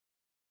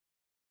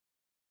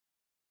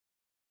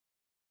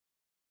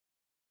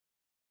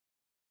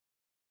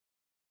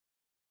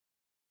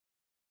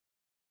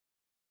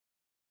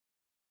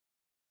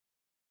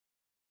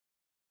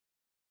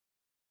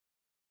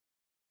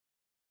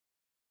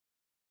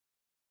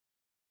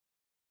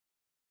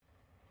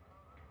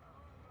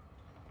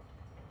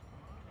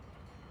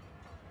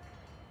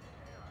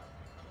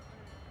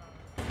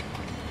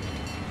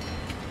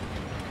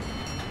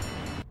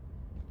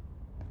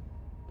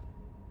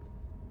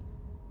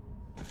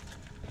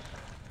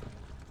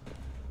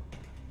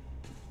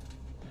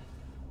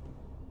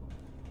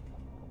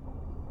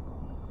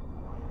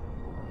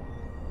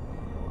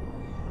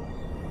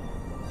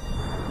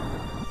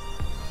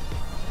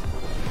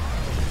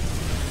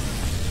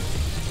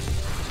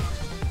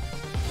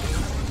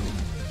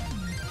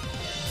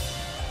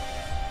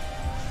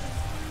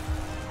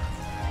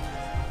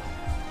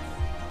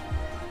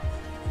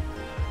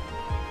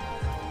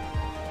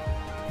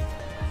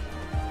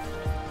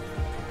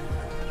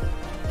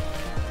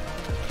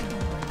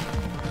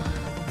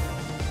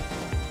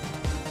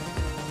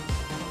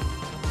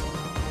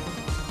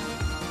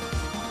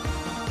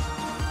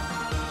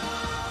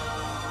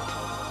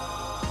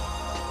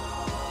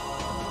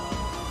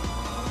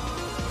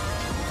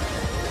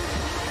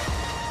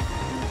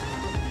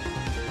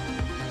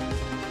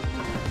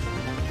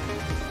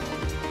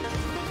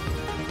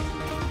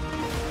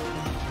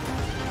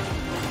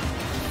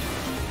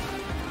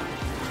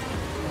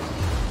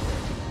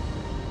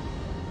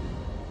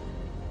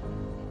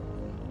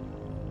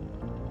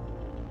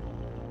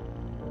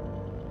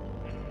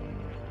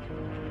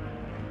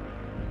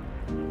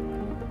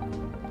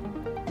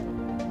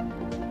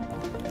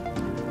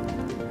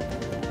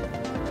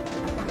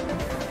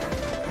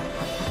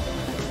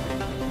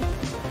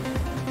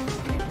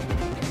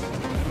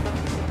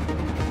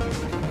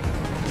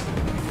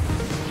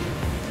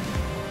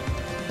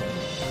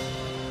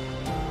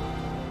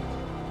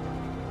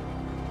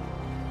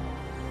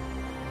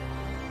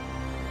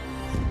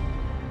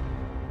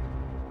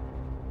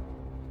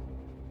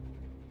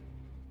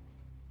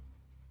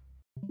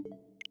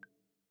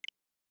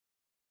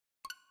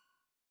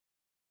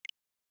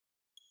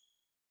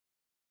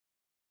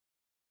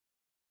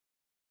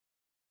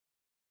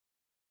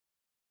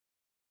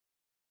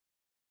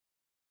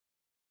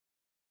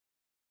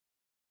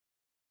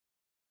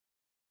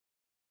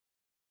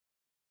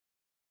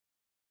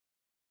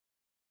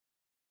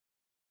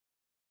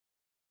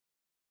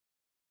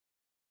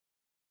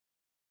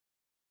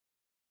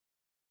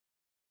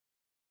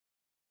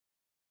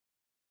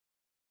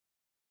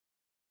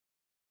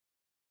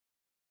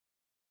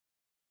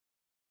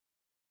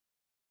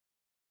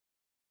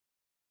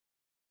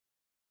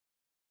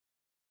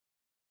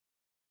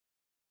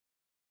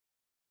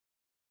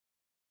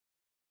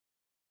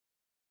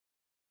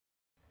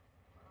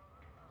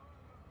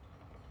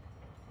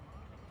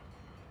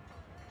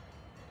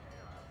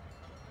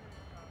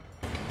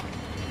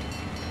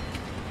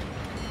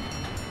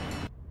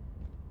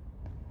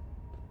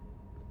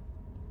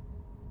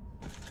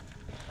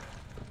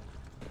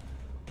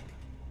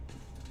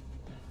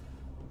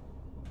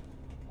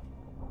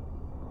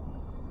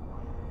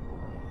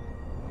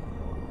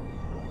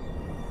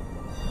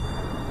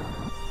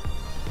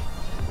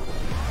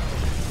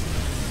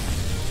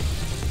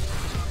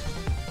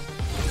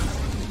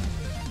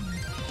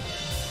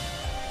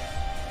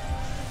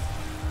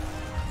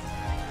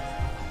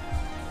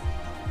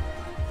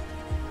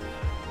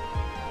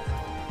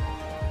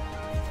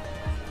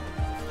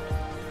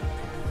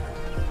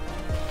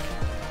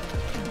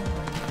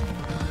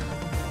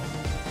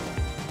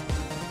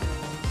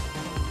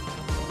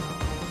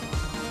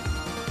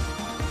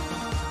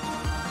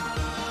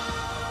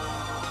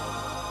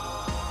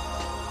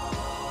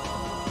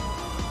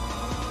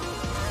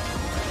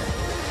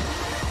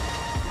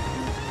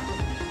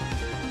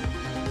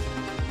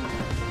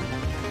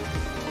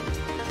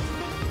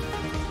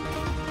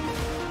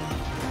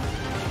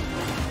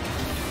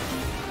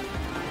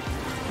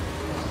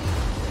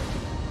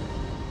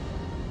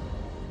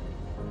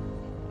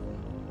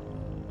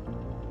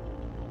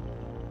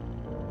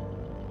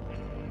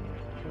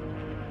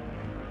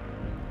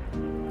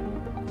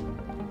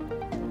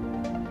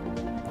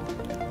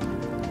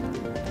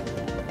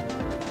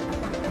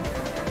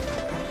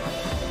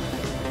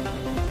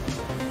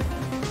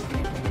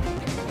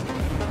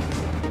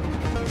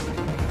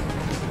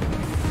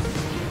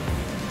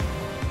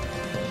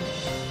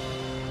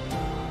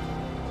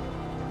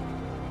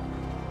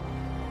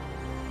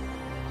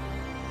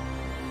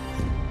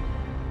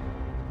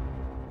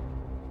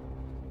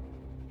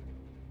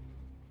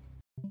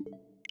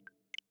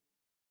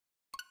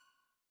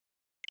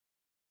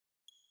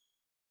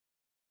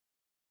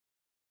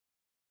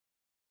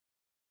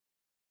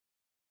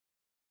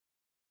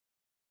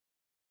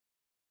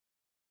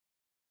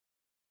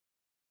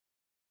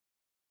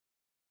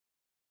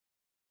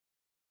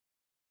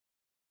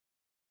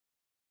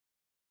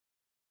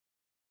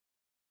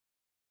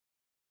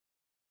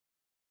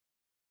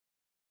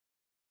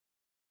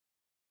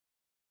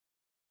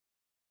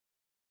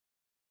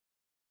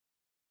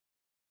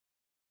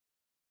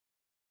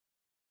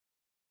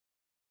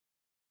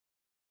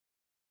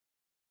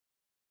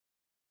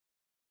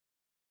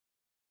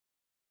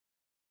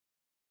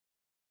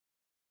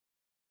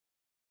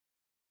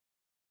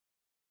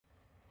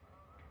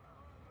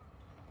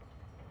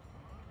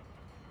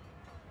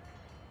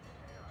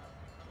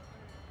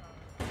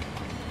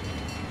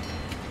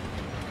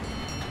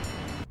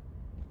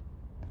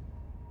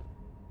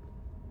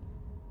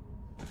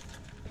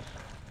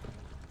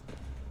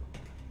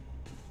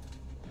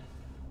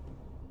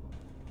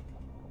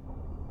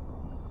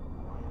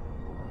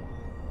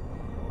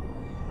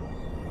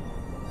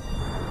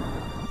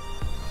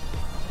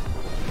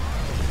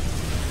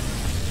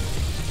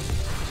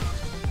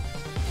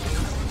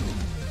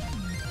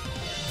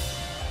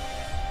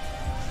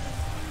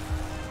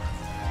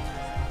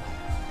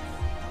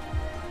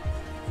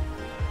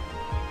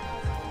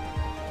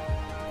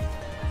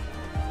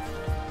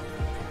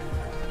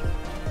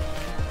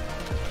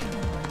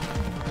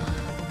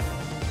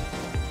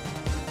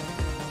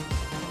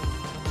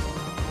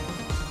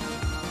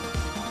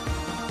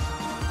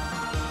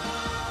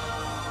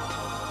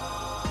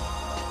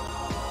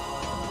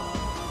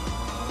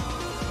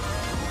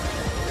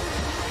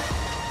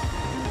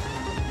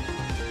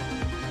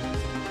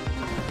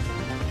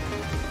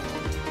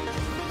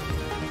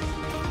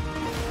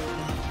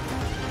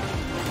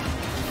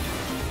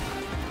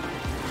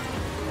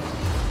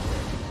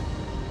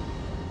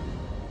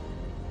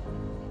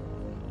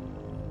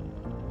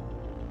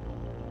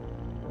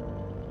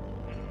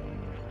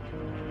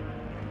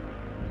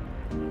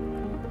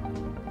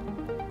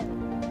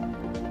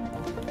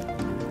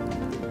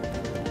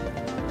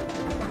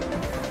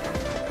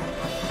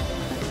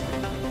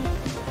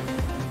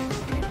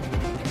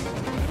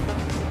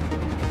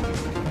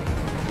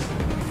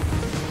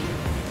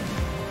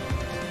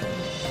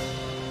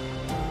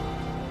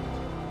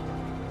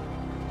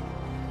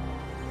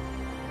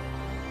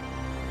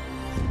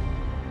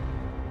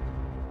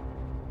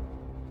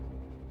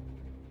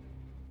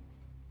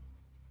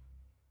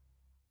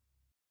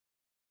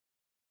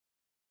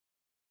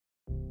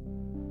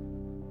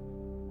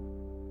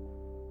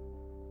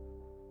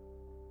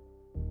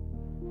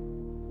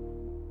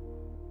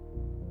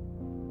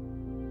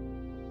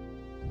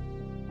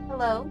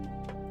Hello,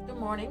 good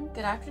morning,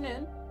 good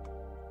afternoon.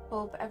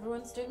 Hope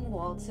everyone's doing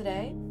well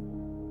today.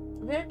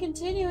 We're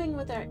continuing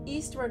with our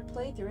Eastward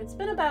playthrough. It's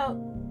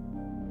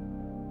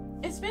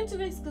been 2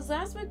 weeks because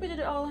last week we did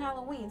it all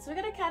Halloween, so we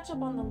gotta catch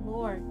up on the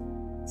lore.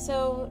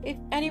 So if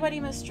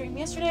anybody missed stream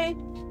yesterday,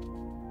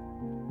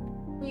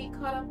 we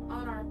caught up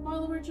on our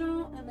follower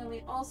journal, and then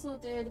we also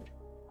did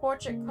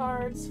portrait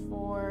cards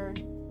for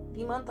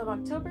the month of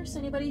October. So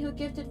anybody who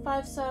gifted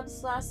 5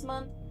 subs last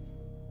month,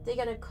 they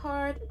get a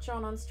card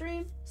drawn on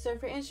stream. So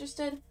if you're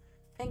interested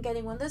in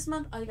getting one this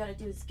month, all you gotta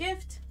do is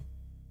gift.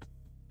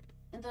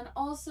 And then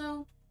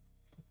also,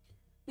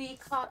 we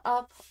caught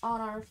up on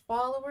our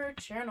follower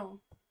journal.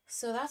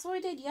 So that's what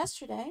we did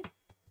yesterday.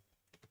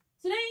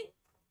 Today,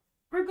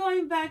 we're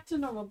going back to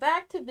normal,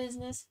 back to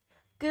business,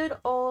 good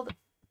old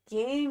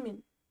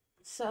gaming.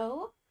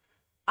 So,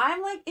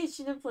 I'm like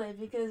itching to play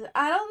because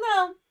I don't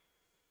know.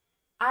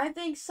 I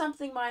think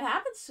something might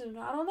happen soon.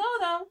 I don't know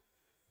though.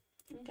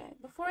 Okay,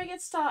 before we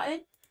get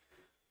started,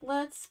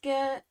 let's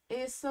get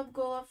a sub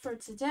goal up for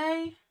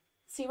today.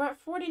 See, we're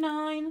at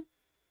 49.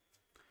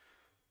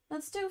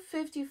 Let's do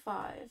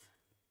 55.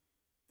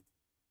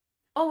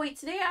 Oh wait,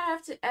 today I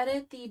have to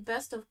edit the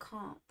best of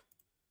comp.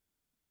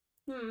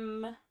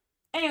 Anyway,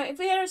 if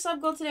we hit our sub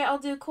goal today, I'll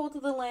do Cult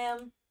of the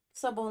Lamb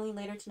sub only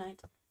later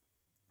tonight.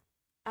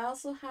 I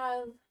also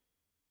have...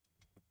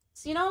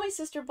 So you know my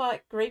sister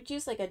bought grape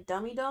juice, like a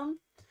dummy dum?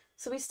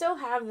 So we still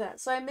have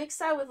that. So I mixed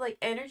that with like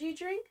energy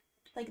drink,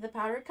 like the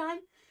powdered kind.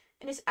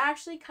 And it's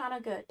actually kind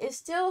of good. It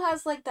still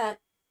has like that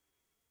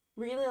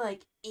really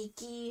like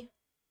icky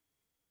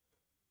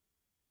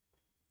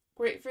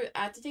grapefruit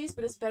aftertaste,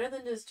 but it's better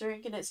than just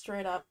drinking it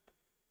straight up.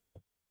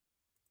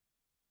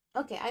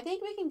 Okay, I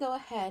think we can go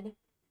ahead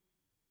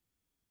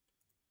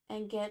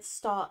and get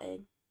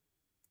started.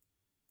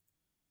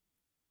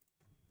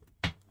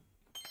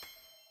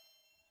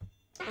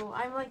 Oh,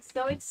 I'm like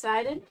so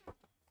excited.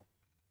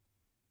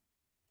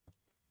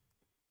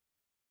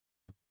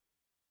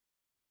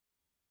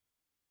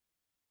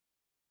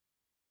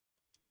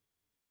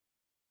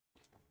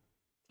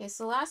 Okay,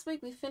 so last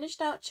week we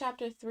finished out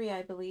chapter 3,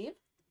 I believe.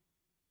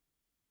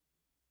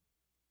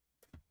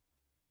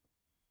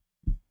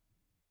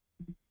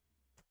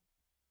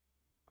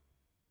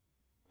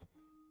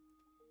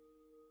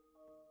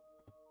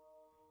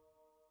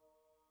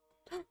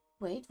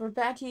 Wait, we're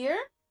back here?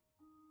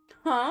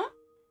 Huh?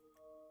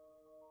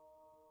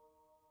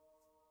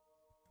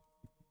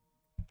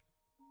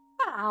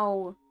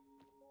 Ow.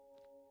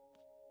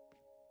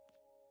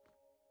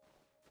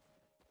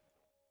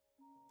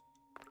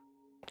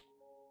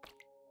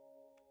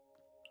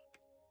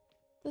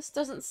 This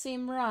doesn't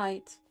seem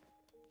right.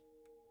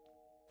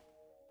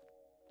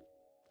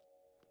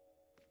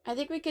 I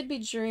think we could be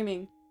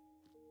dreaming.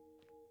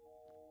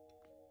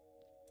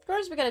 Of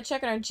course, we gotta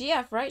check on our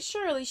GF, right?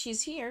 Surely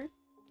she's here.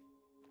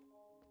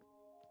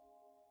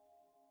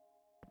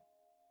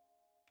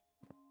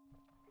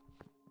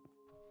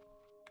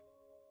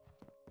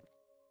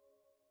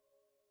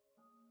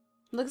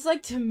 Looks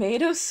like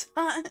tomato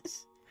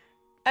sauce.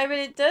 I mean,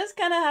 it does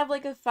kind of have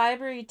like a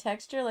fibery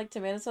texture like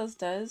tomato sauce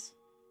does.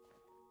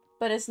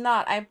 But it's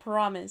not, I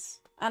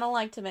promise. I don't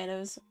like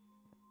tomatoes.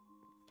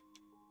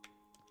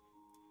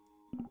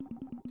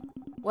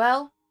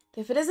 Well,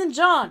 if it isn't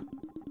John,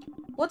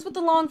 what's with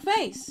the long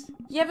face?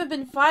 You haven't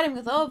been fighting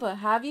with Ova,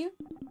 have you?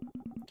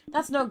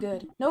 That's no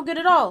good. No good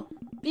at all.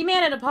 Be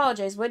man and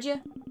apologize, would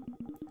you?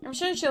 I'm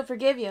sure she'll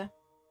forgive you.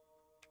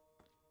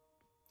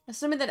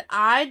 Assuming that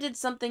I did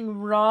something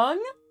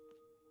wrong?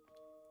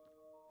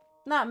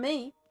 Not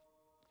me.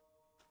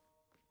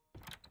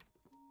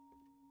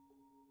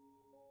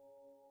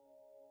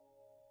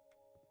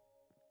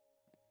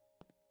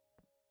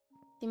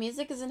 The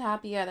music isn't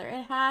happy either.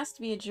 It has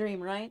to be a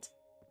dream, right?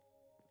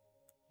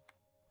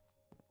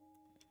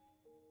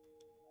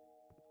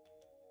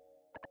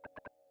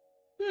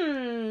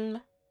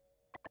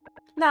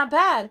 Not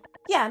bad.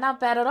 Yeah,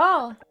 not bad at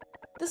all.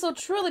 This will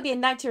truly be a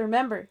night to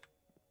remember.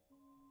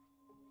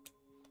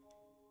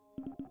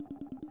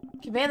 You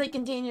can barely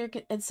contain your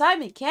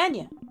excitement, can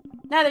you?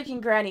 Neither can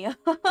Granny.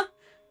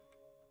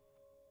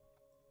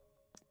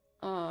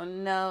 Oh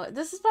no.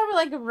 This is probably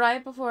like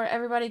right before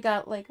everybody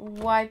got like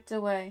wiped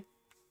away.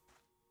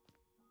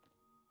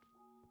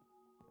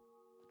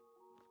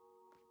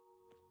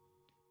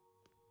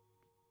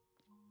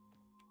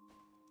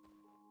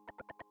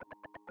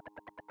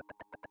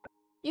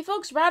 You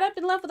folks right up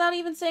and left without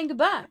even saying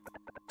goodbye.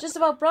 Just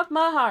about broke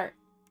my heart.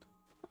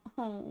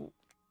 Oh.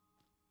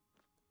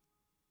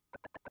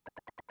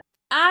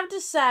 I've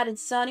decided,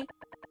 Sonny.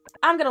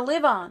 I'm gonna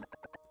live on.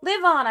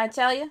 Live on, I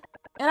tell you.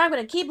 And I'm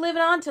gonna keep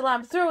living on till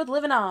I'm through with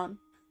living on.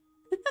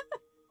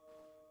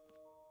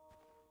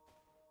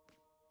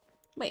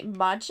 Wait,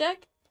 mod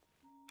check?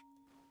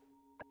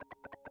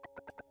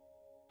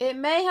 It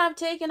may have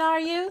taken our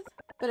youth,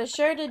 but it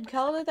sure did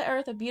color the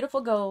earth a beautiful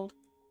gold.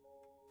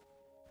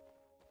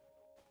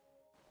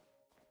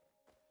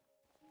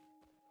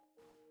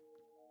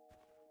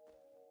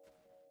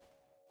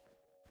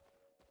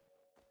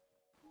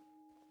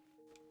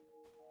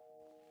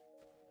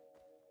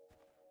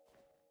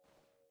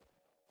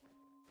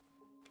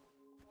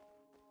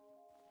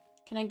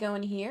 Can I go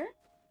in here?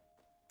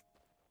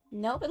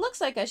 Nope, it looks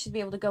like I should be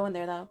able to go in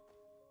there, though.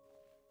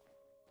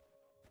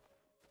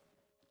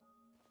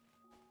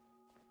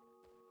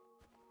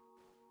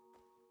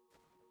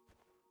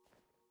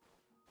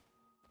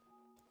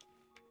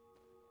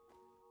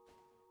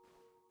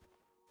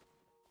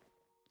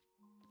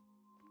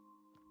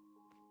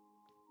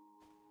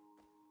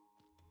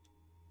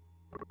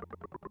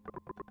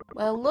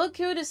 Well, look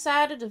who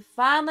decided to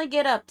finally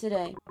get up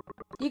today.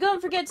 You gonna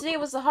forget today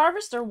was the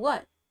harvest, or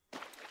what?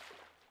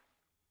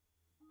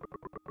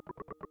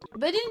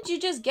 But didn't you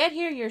just get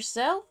here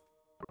yourself?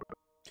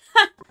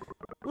 Ha!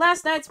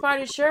 Last night's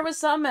party sure was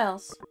something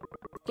else.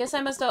 Guess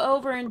I must have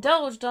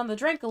overindulged on the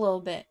drink a little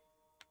bit.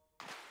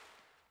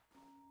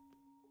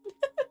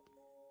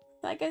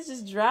 That guy's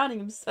just drowning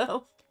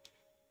himself.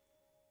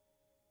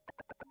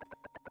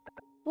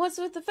 What's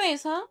with the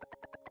face, huh?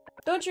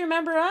 Don't you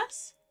remember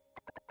us?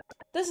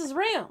 This is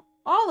real.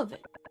 All of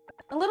it.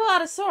 A little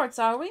out of sorts,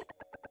 are we?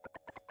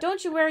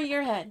 Don't you worry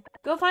your head.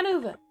 Go find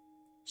Uva.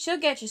 She'll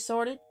get you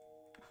sorted.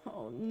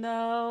 Oh,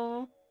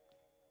 no.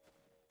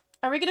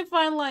 Are we gonna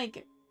find,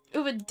 like,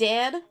 Uva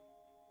dead?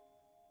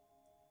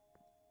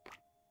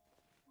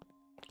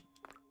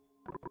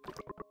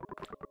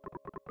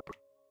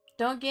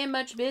 Don't get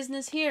much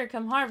business here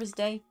come harvest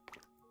day.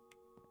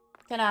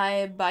 Can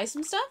I buy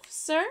some stuff,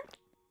 sir?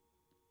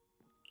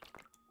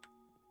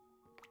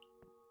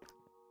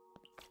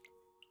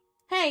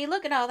 Hey,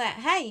 look at all that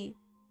hay.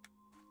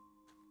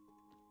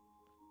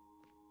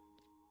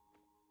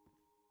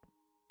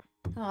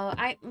 Oh,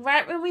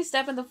 right when we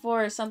step in the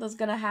forest, something's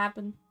gonna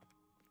happen.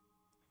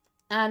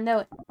 I know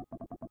it.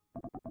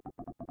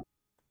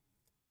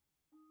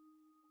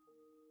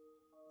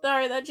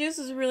 Sorry, that juice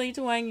is really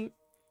twangy.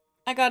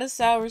 I got a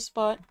sour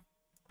spot.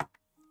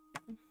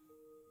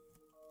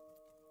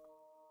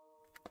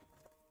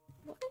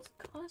 What is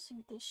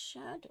causing this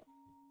shadow?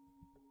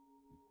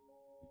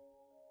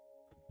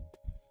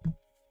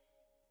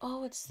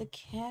 Oh, it's the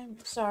camera.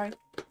 Sorry.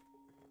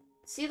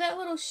 See that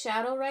little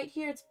shadow right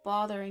here? It's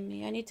bothering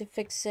me. I need to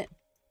fix it.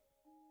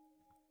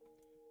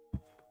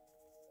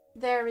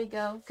 There we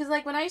go. Because,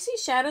 like, when I see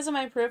shadows on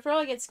my peripheral,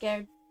 I get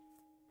scared.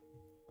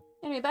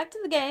 Anyway, back to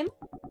the game.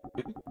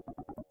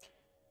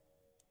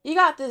 You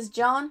got this,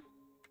 John.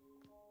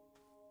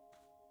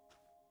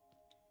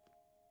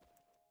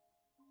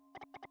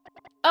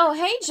 Oh,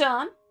 hey,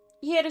 John.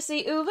 You here to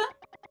see Uva?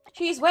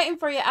 She's waiting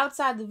for you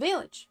outside the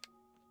village.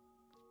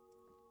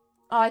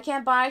 Oh, I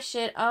can't buy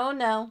shit. Oh,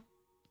 no.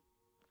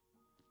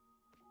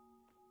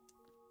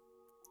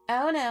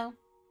 Oh, no.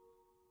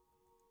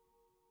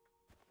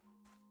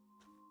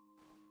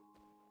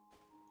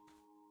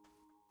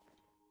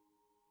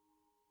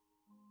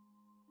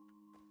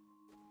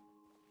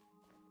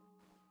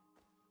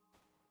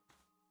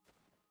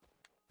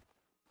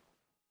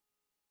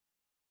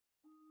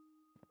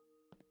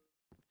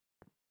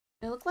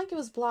 It looked like it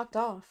was blocked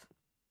off.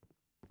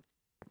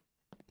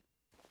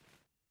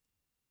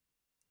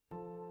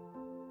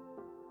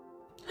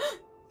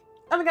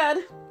 Oh my god.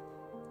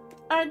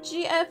 Our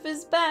GF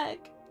is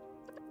back.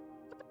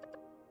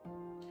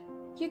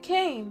 You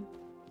came.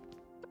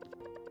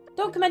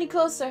 Don't come any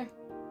closer.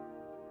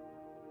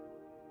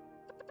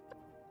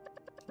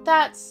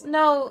 That's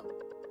not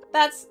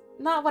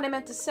what I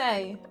meant to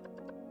say.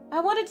 I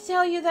wanted to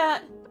tell you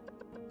that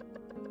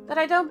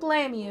I don't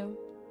blame you.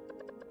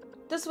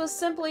 This was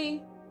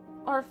simply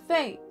our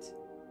fate.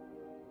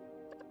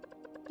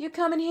 You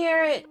coming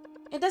here, it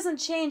doesn't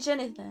change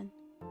anything.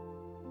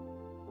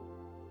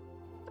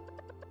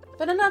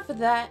 But enough of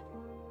that.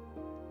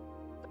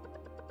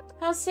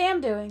 How's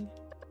Sam doing?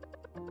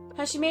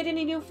 Has she made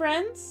any new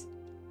friends?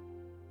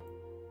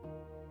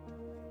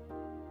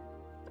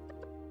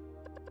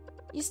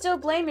 You still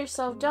blame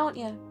yourself, don't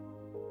you?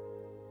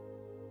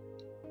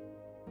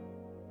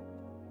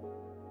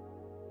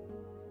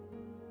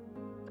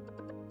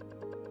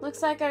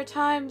 Looks like our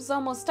time's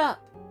almost up.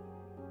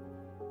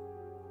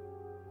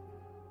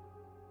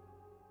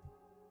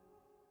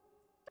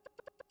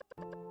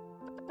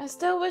 I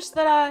still wish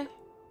that I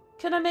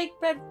could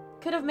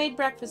have made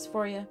breakfast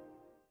for you.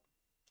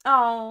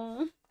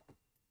 Oh.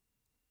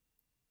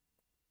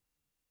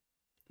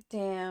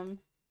 Damn.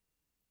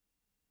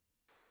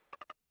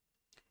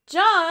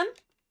 John!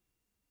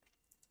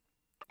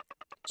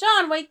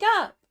 John, wake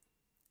up!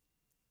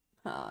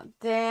 Oh,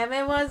 damn,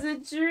 it was a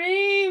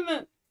dream!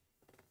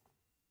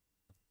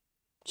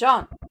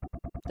 John,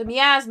 the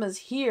miasma's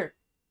here.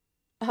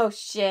 Oh,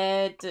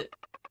 shit.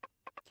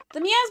 The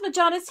miasma,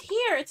 John, is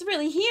here. It's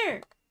really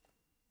here.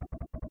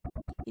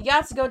 You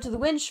got to go to the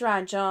wind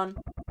shrine, John.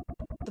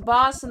 The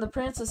boss and the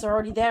princess are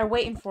already there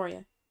waiting for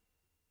you.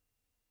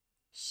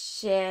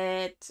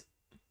 Shit.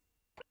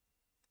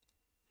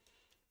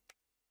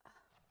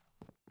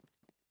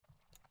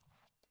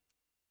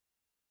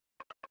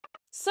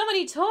 So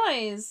many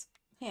toys.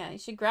 Yeah, you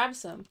should grab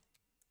some.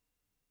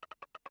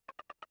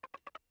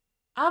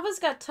 Alva's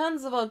got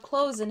tons of old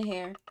clothes in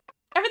here.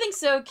 Everything's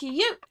so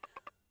cute.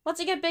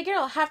 Once I get bigger,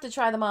 I'll have to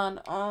try them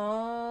on.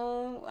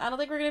 Oh, I don't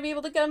think we're gonna be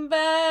able to come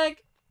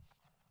back.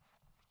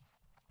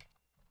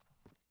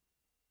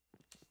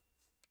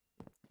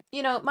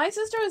 You know, my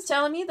sister was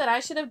telling me that I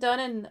should have done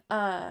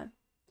an,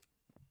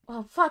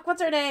 oh, fuck,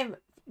 what's her name?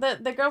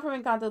 The girl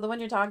from Encanto, the one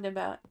you're talking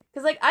about.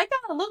 Because, like, I kind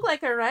of look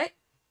like her, right?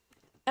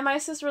 And my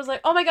sister was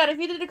like, oh my god, if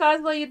you did a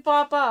cosplay, you'd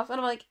pop off. And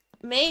I'm like,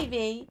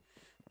 maybe.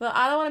 But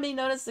I don't want to be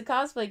known as the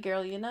cosplay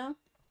girl, you know?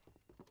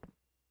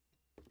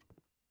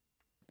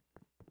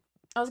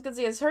 I was gonna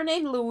say, is her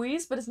name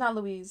Louise? But it's not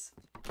Louise.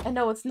 I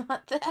know it's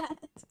not that.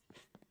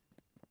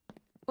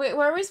 Wait,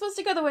 where are we supposed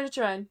to go? The Winter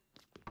Shrine.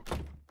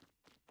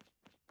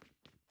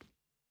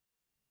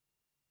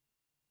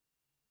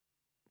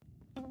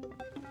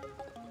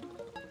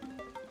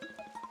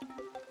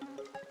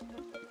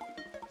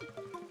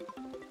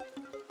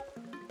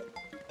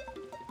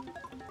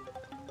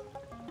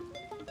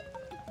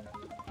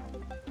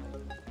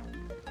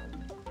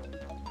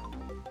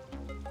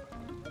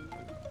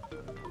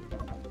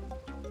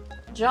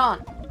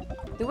 John,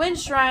 the Wind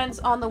Shrine's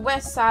on the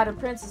west side of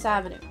Princess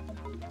Avenue.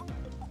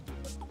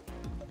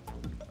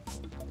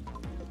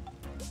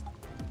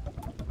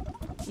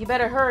 You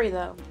better hurry,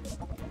 though.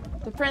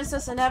 The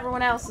princess and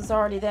everyone else is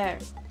already there.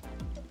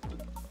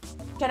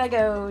 Can I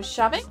go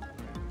shopping?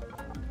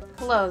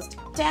 Closed.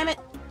 Damn it!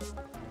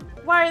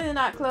 Why are they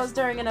not closed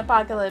during an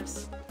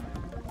apocalypse?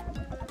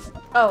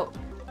 Oh.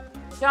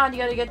 John, you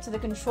gotta get to the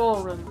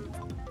control room.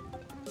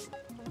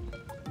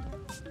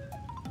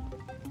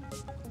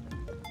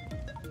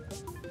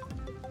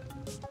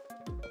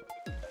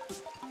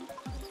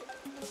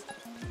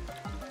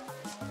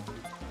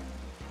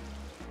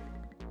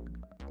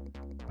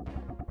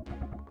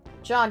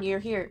 John, you're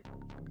here.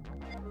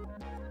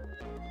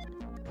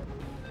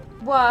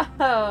 Whoa!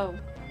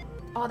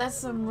 Oh, that's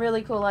some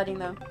really cool lighting,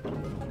 though.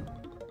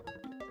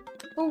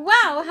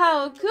 Wow,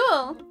 how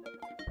cool!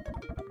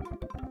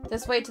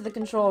 This way to the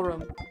control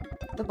room.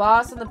 The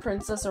boss and the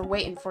princess are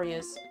waiting for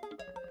you.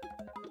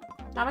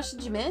 How much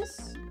did you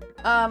miss?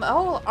 A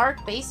whole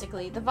arc,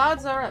 basically. The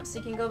VODs are up, so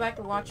you can go back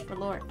and watch for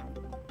lore.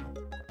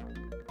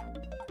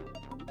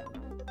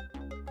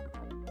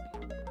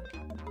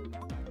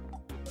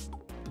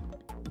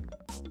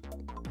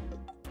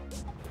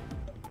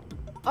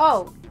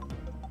 Oh.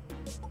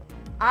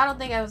 I don't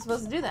think I was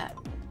supposed to do that.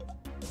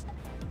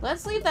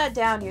 Let's leave that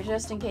down here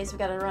just in case we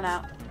gotta run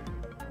out.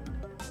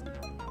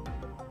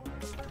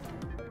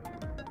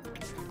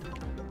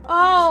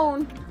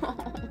 Oh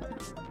no.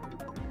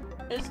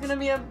 There's gonna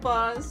be a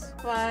boss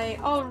fight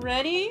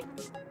already?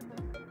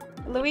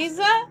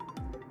 Louisa?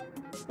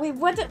 Wait,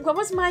 what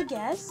was my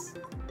guess?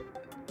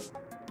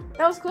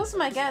 That was close to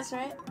my guess,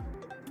 right?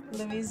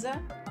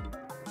 Louisa?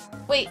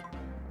 Wait,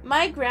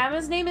 my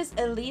grandma's name is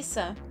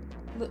Elisa.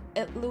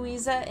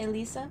 Louisa,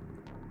 Elisa?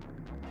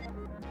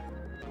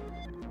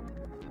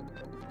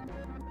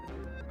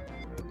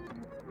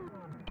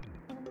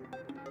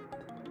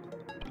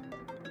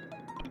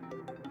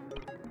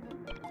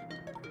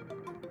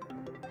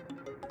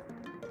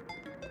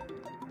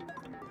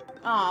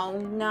 Oh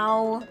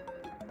no.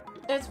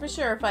 There's for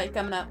sure a fight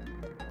coming up.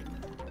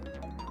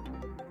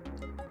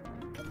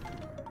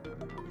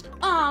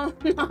 Oh,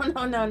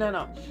 no. No.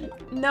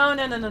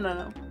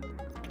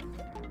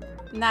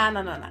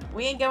 Nah.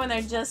 We ain't going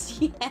there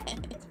just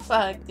yet.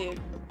 Fuck, dude.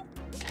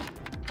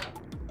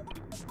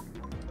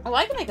 Oh,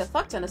 I can make a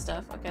fuck ton of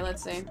stuff. Okay,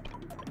 let's see.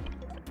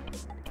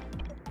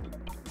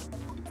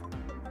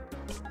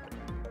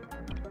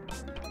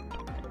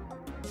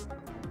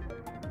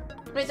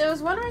 Wait, there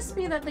was one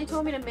recipe that they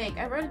told me to make.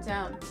 I wrote it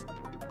down.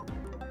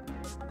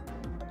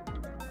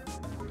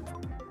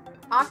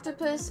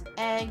 Octopus,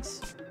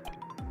 eggs,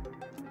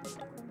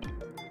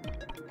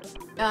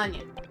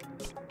 onion.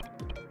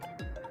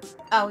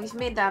 Oh, he's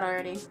made that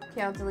already.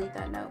 Okay, I'll delete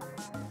that note.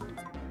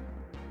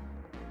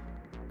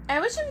 I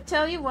wish I could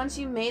tell you once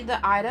you made the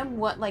item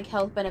what, like,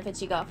 health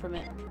benefits you got from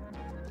it.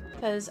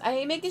 Because I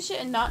hate making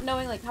shit and not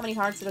knowing, like, how many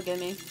hearts it'll give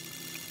me.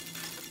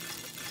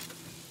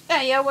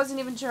 Yeah, I wasn't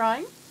even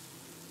trying.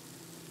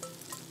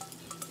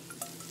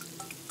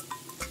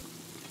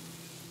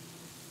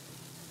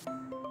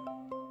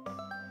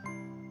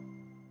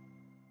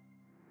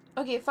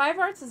 Okay, 5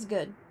 hearts is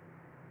good.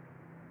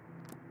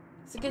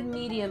 It's a good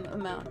medium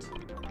amount.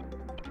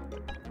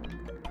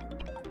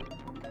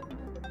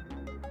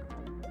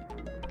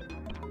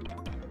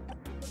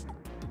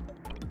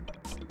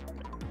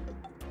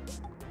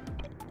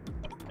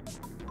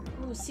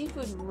 Ooh,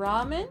 seafood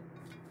ramen?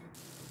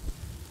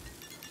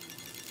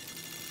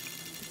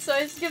 So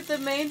I skipped the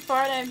main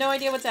part and I have no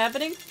idea what's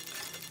happening?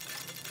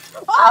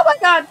 Oh my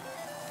god!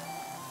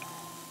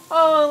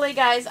 Holy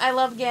guys, I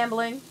love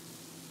gambling.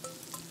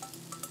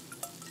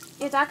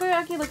 Yeah,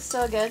 takoyaki looks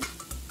so good.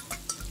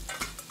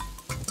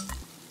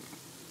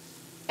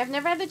 I've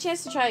never had the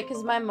chance to try it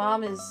because my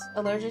mom is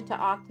allergic to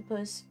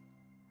octopus.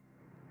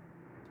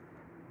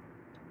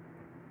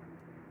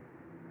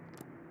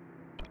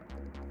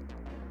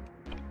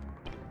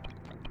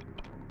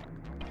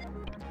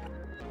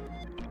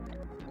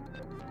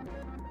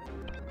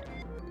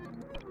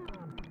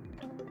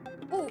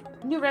 Ooh,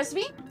 new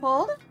recipe?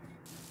 Hold.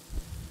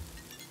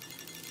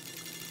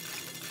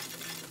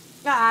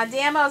 Ah,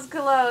 damn, I was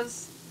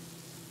close.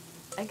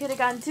 I could have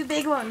gotten 2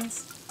 big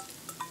ones.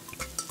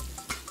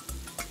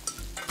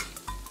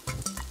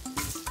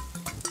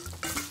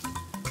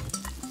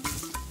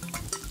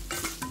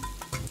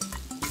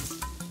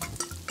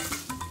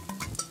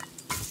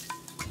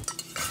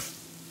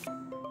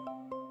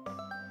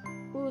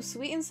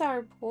 sweet and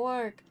sour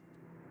pork.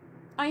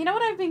 Oh, you know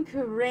what I've been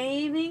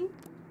craving?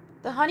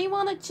 The honey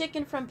walnut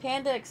chicken from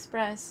Panda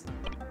Express.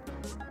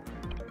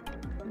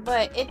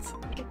 But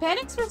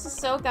Panda Express is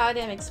so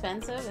goddamn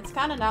expensive, it's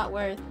kind of not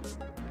worth.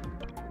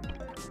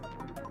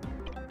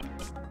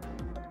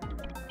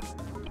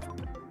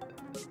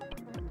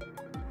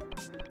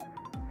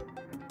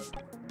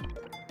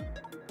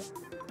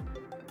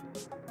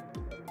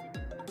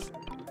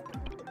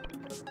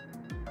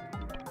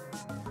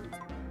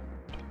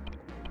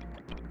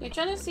 You're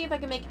trying to see if I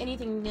can make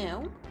anything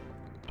new.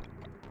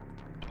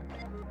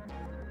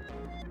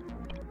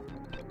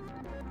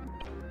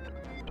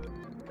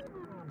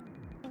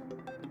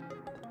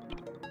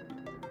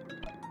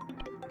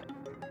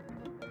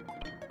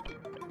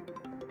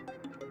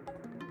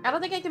 I don't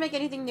think I can make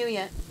anything new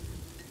yet.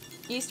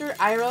 Easter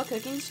IRL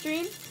cooking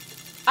stream?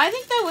 I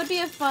think that would be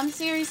a fun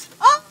series.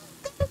 Oh!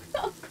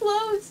 I'm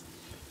close!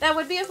 That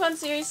would be a fun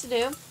series to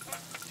do.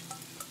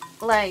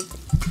 Like,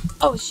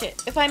 oh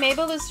shit. If I'm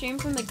able to stream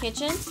from the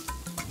kitchen,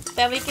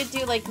 then we could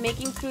do like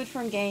making food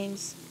from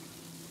games.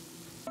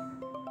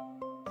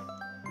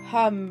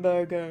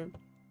 Hamburger.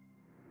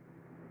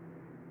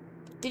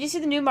 Did you see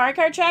the new Mario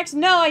Kart tracks?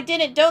 No, I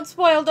didn't. Don't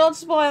spoil, don't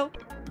spoil.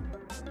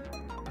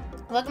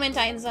 Welcome in,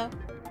 Titans, though.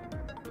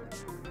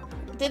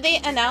 Did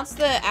they announce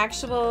the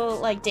actual,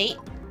 like, date?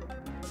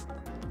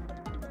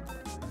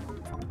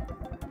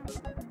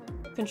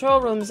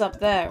 Control room's up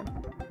there.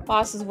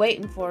 Boss is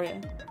waiting for you.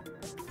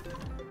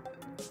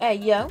 Hey,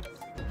 yo.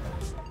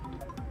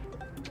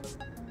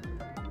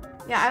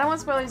 Yeah, I don't want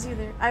spoilers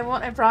either.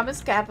 I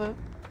promise, Kappa.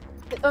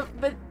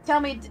 But tell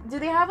me, do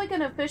they have, like,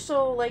 an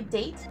official, like,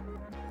 date?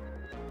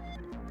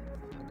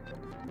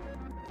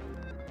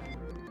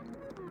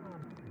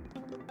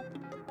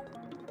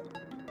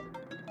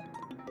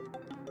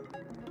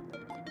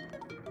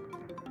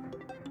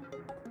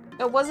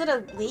 Or was it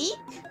a leak?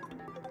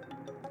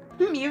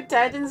 Mute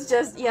Titans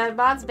just... Yeah,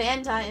 mods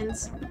ban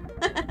Titans.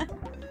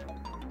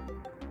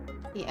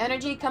 The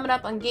energy coming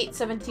up on gate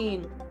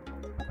 17.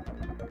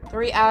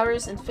 3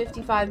 hours and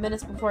 55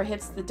 minutes before it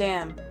hits the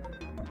dam.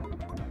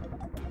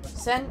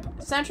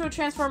 Central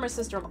transformer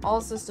system.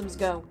 All systems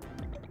go.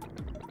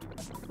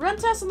 Run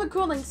tests on the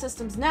cooling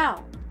systems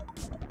now.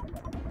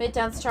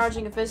 Midtown's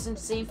charging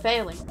efficiency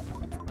failing.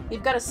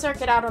 We've got a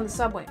circuit out on the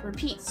subway.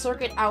 Repeat,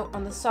 circuit out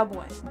on the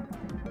subway.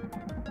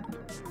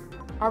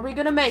 Are we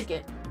gonna make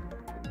it?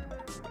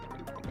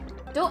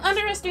 Don't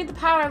underestimate the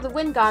power of the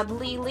wind god,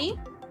 Lily.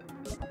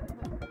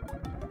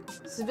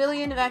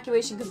 Civilian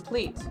evacuation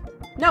complete.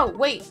 No,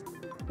 wait.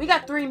 We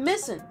got 3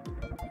 missing.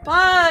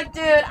 Fuck,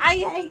 dude.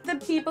 I hate the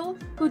people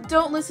who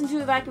don't listen to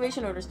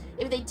evacuation orders.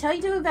 If they tell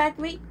you to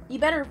evacuate, you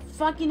better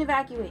fucking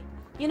evacuate.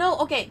 You know,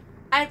 okay,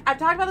 I've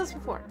talked about this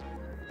before.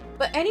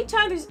 But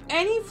anytime there's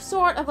any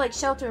sort of, like,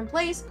 shelter in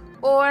place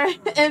or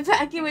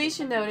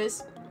evacuation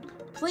notice,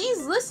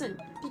 please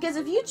listen. Because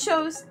if you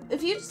choose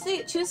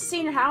to stay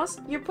in your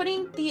house, you're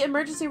putting the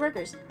emergency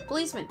workers,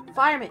 policemen,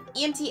 firemen,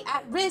 EMT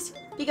at risk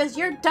because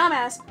your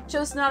dumbass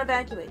chose to not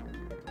evacuate.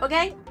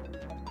 Okay?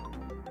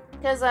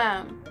 Because,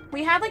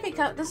 we had like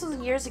this was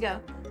years ago.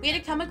 We had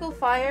a chemical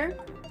fire,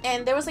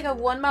 and there was like a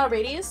 1-mile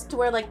radius to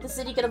where like the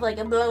city could have like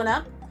blown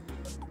up.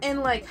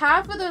 And like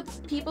half of the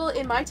people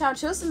in my town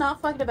chose to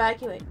not fucking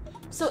evacuate.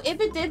 So if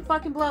it did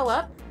fucking blow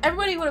up,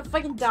 everybody would have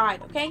fucking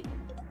died, okay?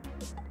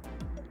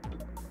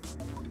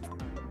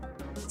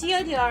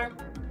 TLDR,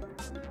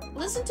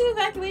 listen to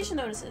evacuation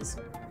notices.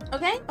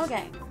 Okay?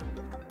 Okay.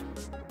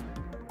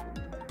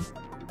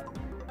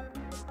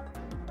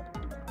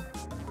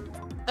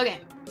 Okay.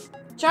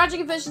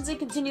 Charging efficiency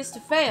continues to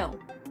fail.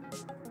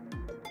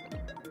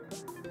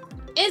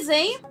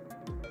 Izzy?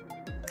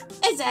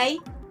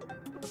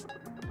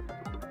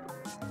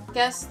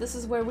 Guess this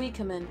is where we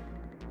come in.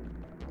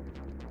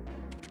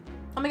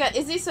 Oh my god,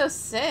 Izzy's so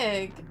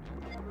sick.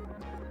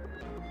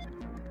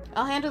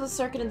 I'll handle the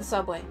circuit in the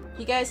subway.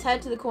 You guys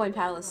head to the Coin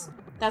Palace.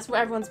 That's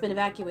where everyone's been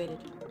evacuated.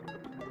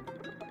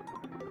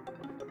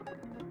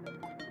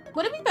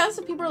 Would it be best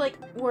if people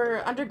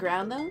were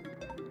underground though?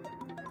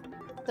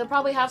 They'll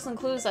probably have some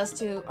clues as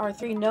to our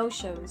 3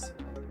 no-shows.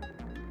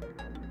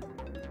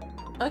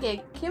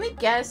 Okay, can we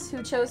guess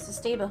who chose to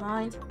stay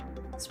behind?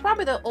 It's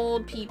probably the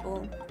old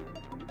people.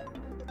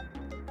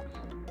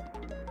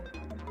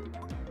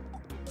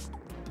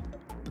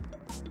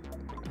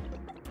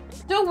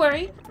 Don't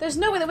worry, there's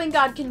no way the Wind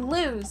God can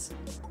lose.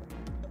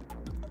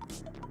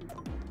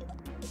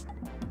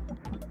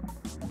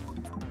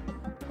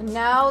 And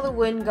now the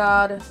Wind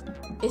God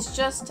is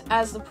just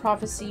as the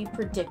prophecy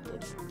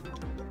predicted.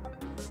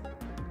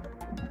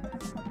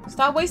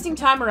 Stop wasting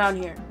time around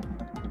here.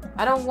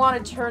 I don't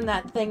want to turn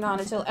that thing on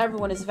until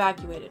everyone is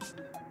evacuated.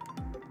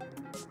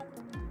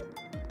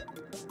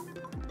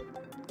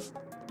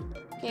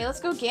 Okay, let's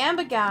go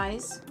Gamba,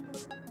 guys.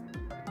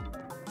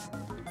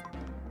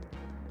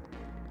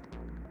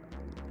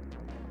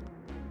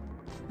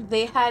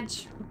 They had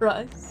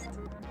trust.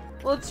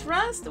 Well,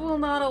 trust will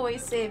not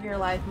always save your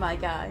life, my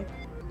guy.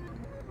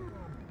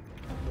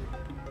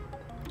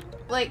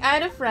 Like, I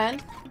had a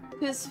friend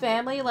whose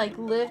family, like,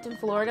 lived in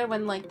Florida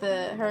when, like,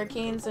 the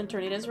hurricanes and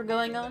tornadoes were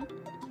going on.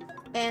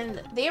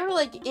 And they were,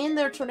 like, in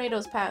their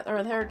tornado's path,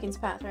 or the hurricane's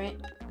path, right?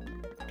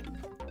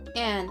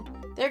 And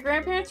their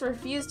grandparents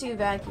refused to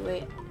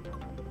evacuate.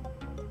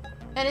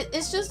 And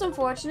it's just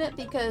unfortunate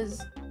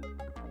because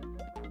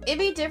it'd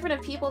be different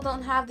if people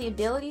don't have the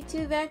ability to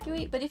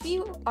evacuate, but if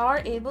you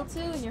are able to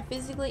and you're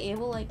physically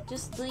able, like,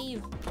 just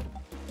leave.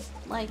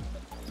 Like,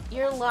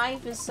 your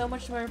life is so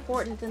much more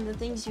important than the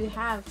things you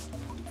have.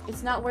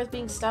 It's not worth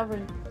being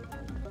stubborn.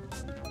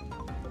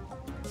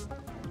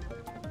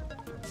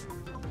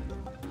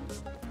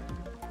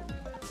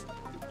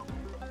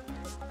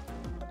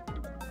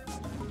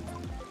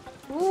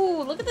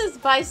 Ooh, look at this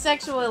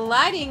bisexual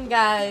lighting,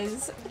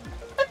 guys.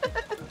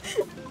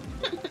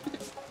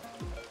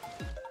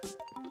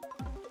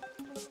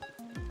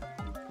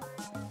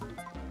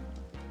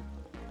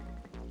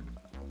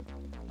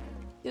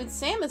 Dude,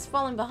 Sam is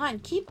falling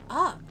behind. Keep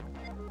up.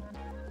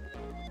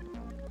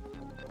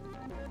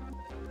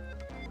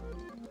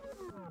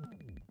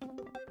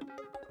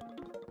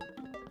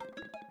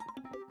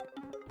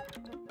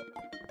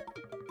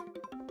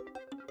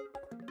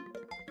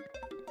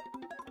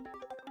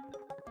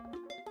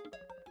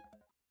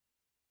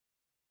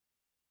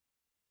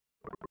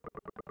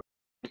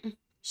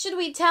 Should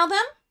we tell them?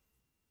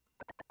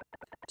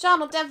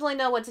 John will definitely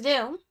know what to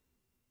do.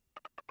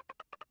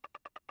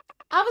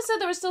 Alva said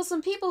there were still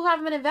some people who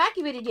haven't been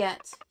evacuated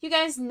yet. You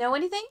guys know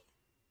anything?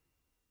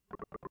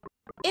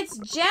 It's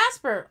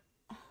Jasper.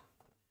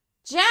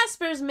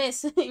 Jasper's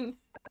missing.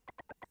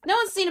 No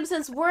one's seen him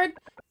since word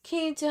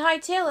came to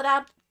hightail it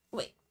out.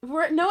 Wait,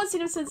 no one's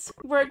seen him since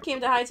word came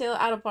to hightail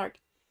it out of park.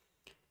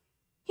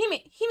 He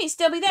may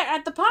still be there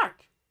at the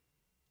park.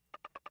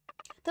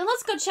 Then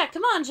let's go check.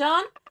 Come on,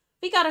 John.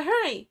 We gotta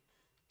hurry.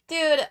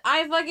 Dude,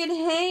 I fucking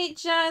hate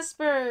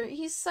Jasper.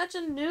 He's such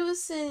a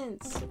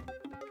nuisance.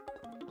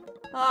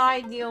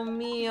 Ay, Dios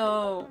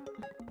mío.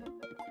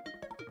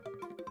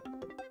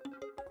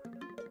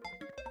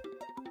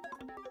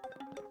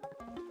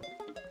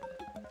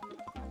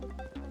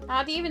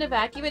 How do you even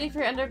evacuate if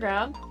you're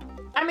underground?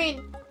 I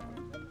mean,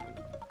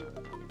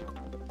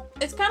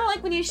 it's kind of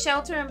like when you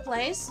shelter in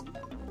place.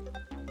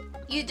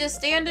 You just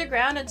stay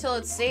underground until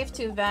it's safe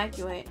to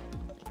evacuate.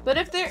 But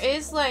if there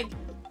is, like,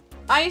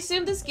 I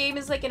assume this game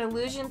is like an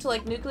allusion to,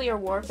 like, nuclear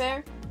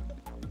warfare.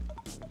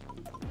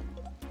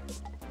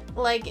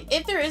 Like,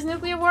 if there is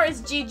nuclear war,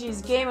 it's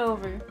GG's. Game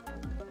over.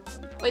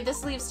 Wait,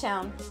 this leaves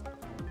town.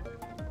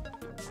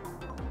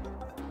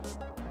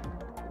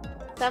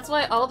 That's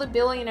why all the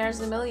billionaires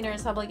and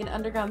millionaires have, like, an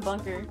underground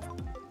bunker.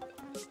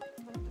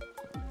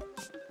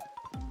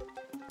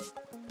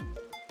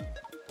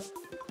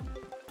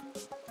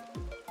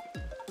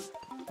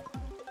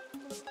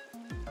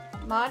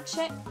 Mod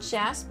check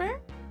Jasper?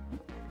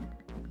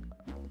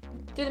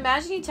 Dude,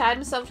 imagine he tied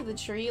himself to the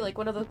tree like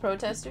one of the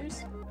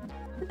protesters.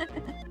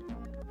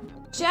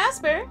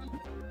 Jasper?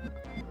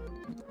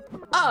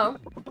 Uh oh.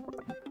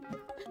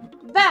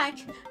 Back!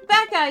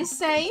 Back, I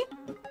say!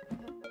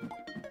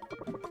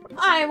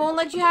 I won't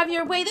let you have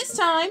your way this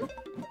time!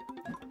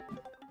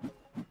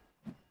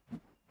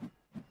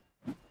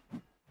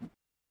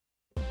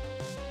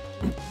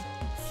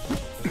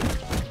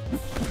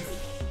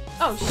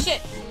 Oh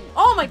shit!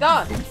 Oh my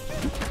god!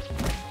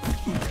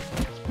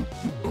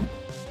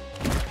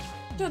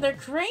 Dude, they're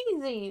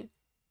crazy!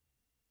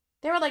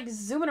 They were like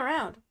zooming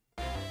around.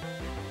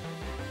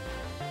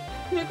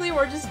 Nuclear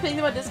war, just ping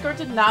them on Discord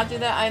to not do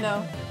that, I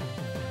know.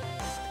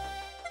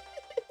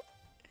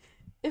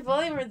 If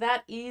only it were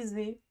that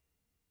easy.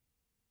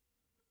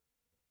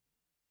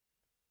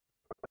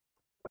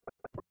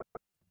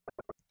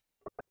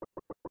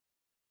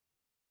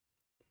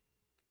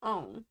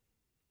 Oh.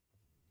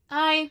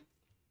 I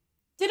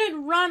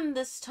didn't run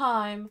this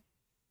time.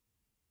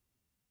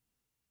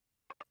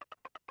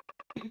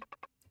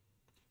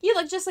 You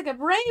look just like a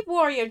brave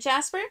warrior,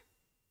 Jasper.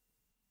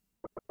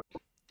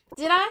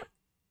 Did I?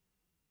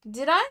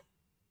 Did I?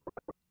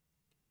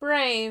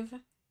 Brave.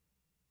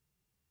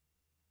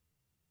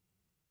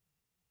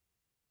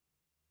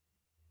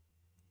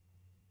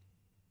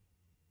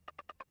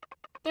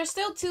 There's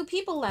still 2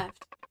 people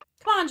left.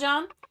 Come on,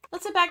 John.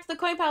 Let's head back to the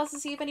coin palace to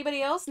see if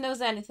anybody else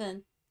knows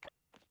anything.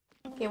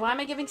 Okay, why am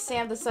I giving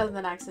Sam the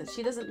southern accent?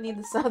 She doesn't need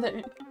the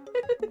southern.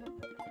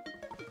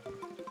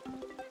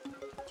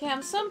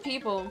 Damn, some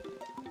people.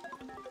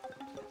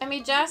 I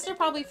mean, Jasper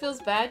probably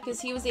feels bad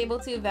because he was able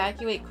to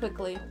evacuate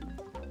quickly.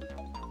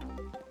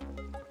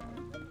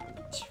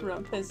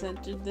 Trump has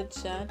entered the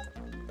chat.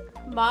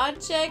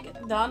 Mod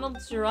check Donald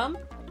Trump?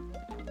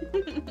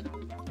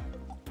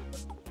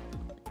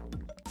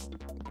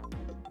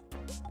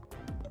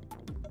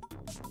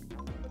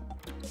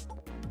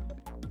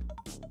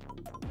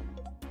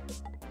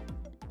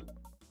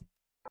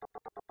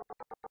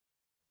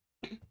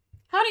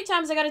 How many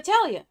times I gotta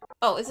tell you?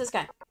 Oh, it's this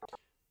guy.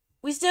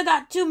 We still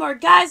got 2 more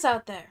guys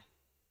out there.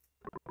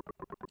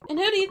 And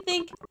who do you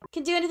think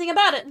can do anything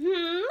about it?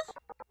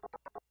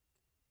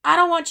 I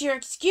don't want your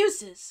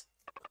excuses.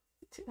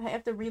 I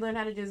have to relearn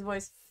how to do his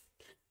voice.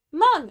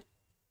 Mung!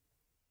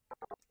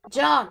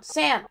 John,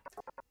 Sam,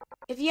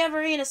 if you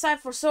ever eat a sight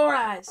for sore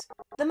eyes,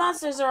 the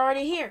monsters are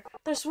already here.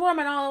 They're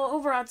swarming all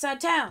over outside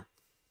town.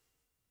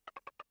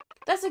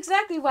 That's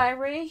exactly why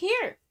we're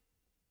here.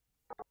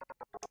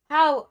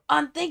 How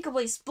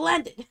unthinkably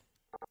splendid.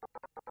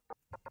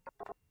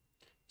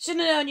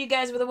 Shouldn't have known you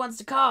guys were the ones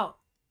to call.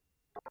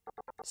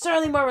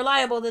 Certainly more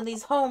reliable than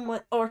these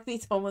hopeless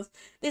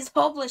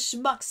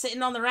schmucks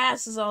sitting on their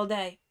asses all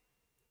day.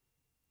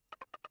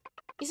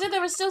 You said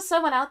there was still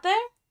someone out there?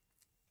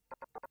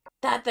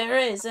 That there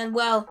is, and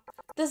well,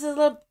 this is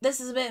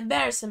a bit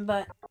embarrassing,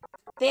 but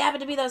they happen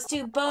to be those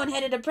two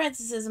bone-headed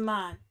apprentices of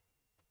mine.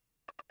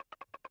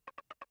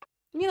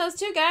 You mean those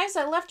two guys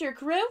that left your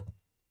crew?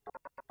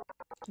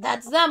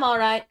 That's them, all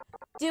right.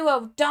 Duo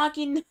of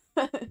donkey-numbed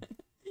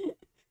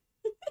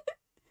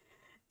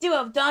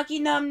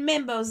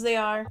mimbos they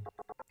are.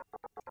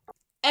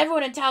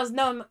 Everyone in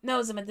town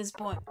knows them at this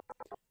point.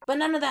 But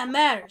none of that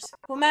matters.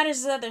 What matters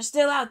is that they're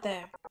still out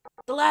there.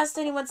 The last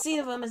anyone's seen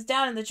of them is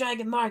down in the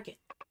Dragon Market.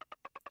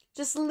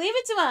 Just leave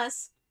it to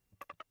us.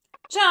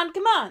 John,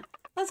 come on.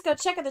 Let's go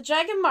check out the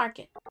Dragon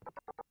Market.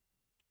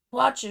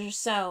 Watch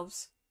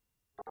yourselves.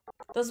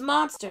 Those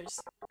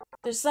monsters.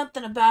 There's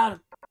something about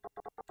them.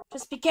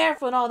 Just be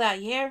careful and all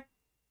that, you hear?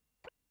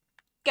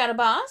 Got a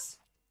boss?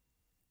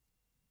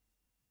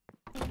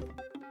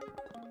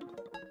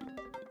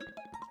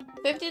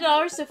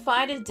 $50 to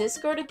find a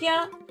Discord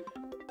account?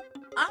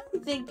 I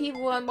don't think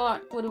people would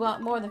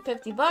want more than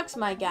 $50,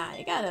 my guy.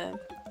 You gotta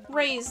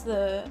raise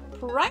the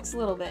price a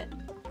little bit.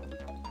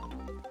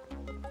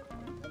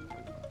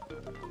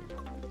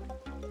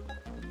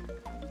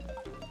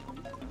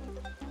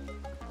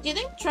 Do you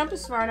think Trump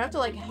is smart enough to,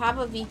 like, have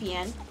a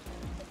VPN?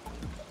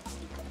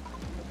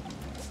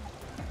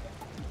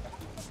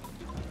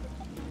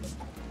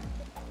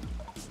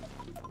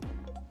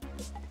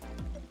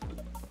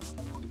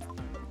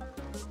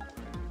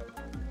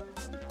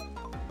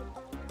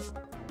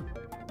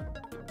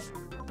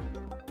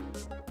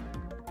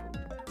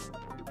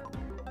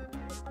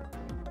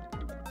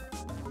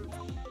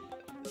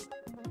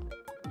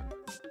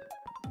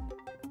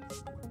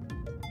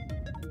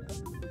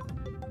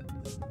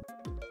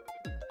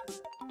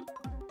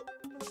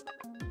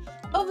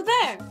 Over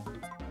there!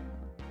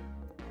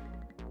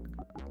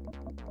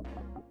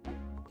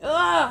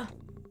 Ugh!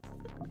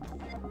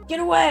 Get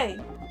away!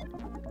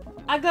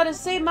 I gotta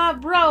save my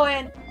bro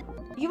and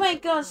you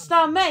ain't gonna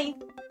stop me!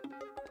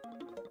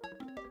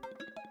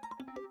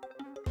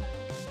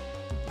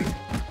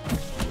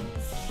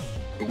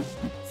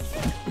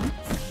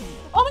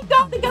 Oh my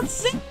god, they got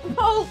sick!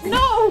 Oh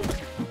no!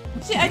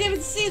 Shit, I didn't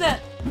even see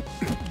that!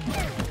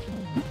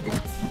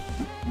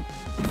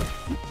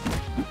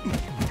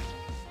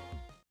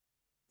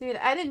 Dude,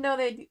 I didn't know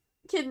they'd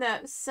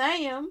kidnap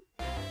Sam.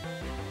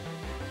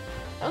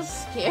 That was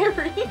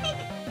scary.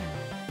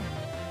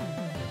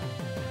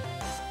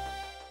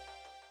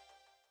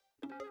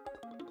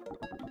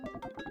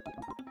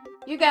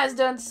 You guys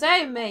done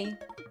saved me.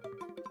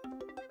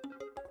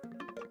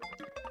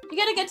 You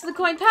gotta get to the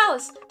Coin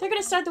Palace. They're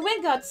gonna start the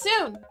Wind God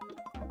soon.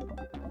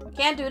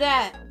 Can't do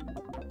that.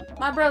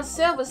 My bro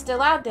Silva's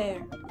still out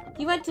there.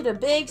 He went to the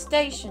big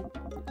station.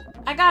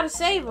 I gotta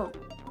save him.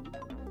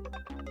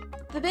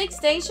 The big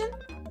station?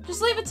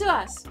 Just leave it to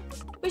us.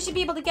 We should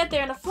be able to get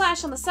there in a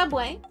flash on the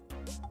subway.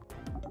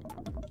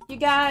 You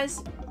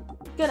guys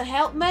gonna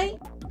help me?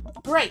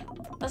 Great.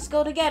 Let's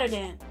go together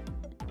then.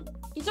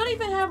 You don't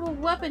even have a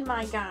weapon,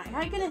 my guy.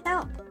 How are you gonna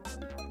help?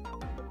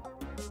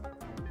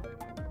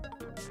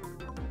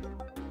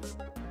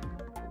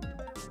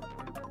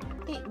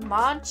 Hey,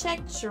 mod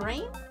check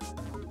terrain?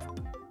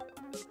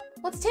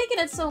 What's taking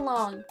it so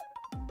long?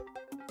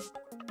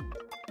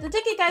 The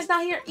ticket guy's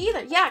not here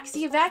either. Yeah, because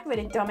he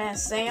evacuated, dumbass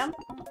Sam.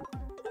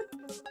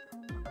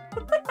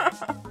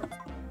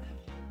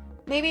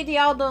 Maybe they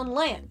all don't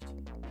left.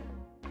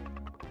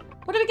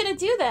 What are we gonna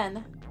do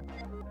then?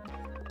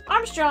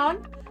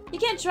 Armstrong, you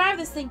can't drive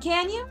this thing,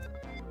 can you?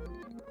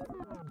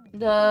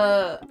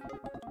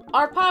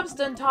 Our pops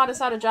done taught us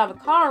how to drive a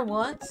car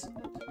once.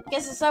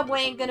 Guess the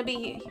subway ain't gonna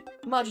be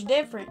much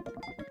different.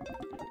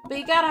 But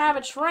you gotta have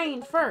a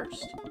train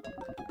first.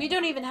 We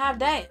don't even have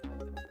that.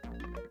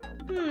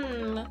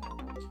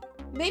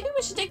 Maybe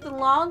we should take the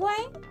long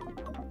way?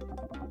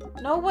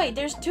 No, wait,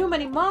 there's too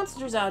many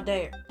monsters out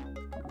there.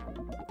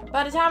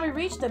 By the time we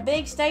reach the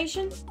big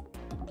station,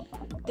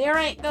 there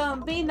ain't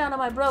gonna be none of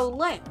my bro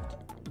left.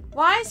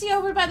 Why is he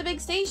over by the big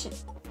station?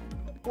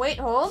 Wait,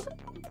 hold.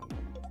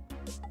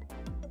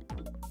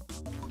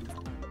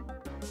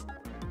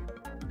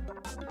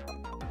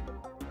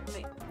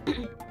 Wait.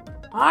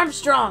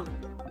 Armstrong!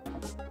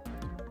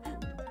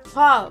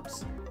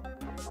 Hobbs!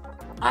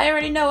 I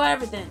already know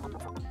everything.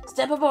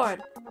 Step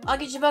aboard. I'll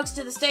get you folks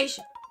to the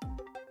station.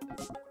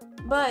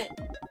 But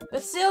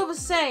Sil was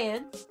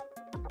saying...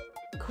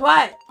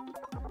 Quiet!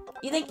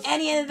 You think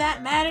any of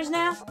that matters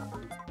now?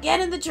 Get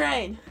in the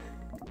train.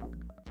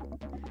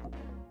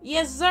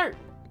 Yes, sir.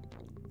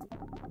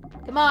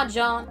 Come on,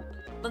 John.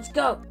 Let's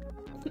go.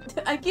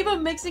 I keep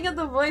on mixing up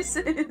the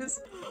voices.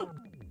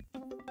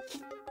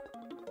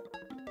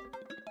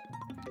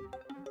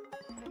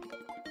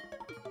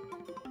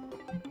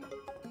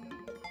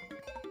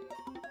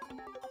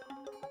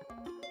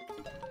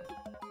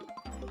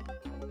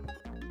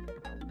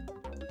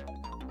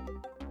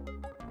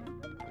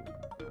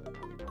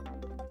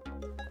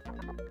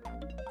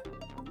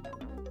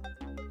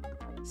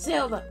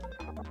 Silver!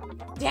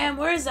 Damn,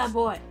 where is that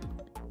boy?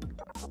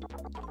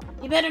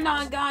 He better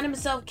not have gotten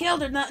himself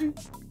killed or nothing.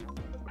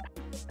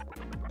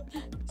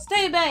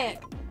 Stay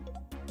back!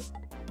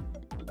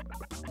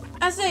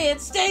 I said,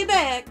 stay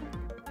back!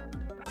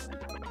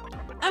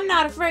 I'm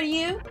not afraid of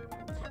you.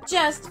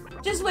 Just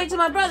wait till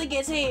my brother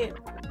gets here.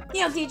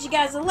 He'll teach you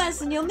guys a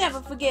lesson you'll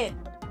never forget.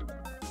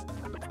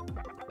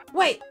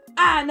 Wait,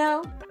 I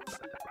know.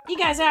 You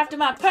guys are after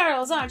my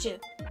pearls, aren't you?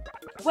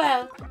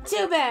 Well,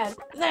 too bad.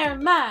 They're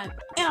mine.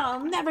 And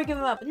I'll never give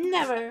them up.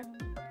 Never.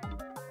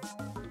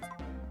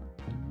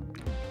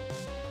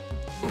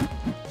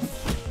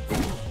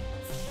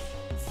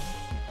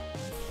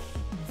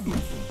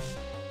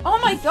 Oh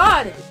my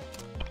god!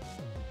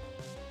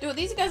 Dude,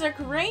 these guys are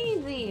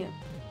crazy.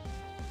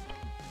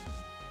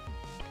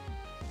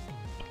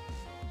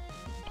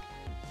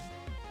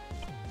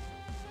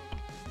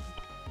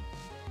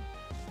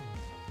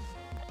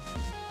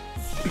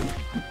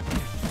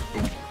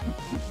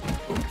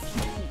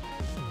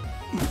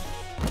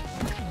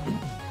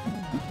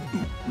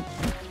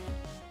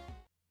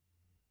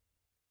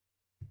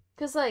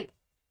 Cause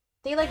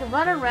they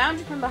run around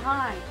you from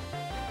behind.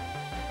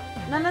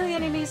 None of the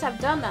enemies have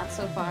done that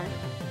so far.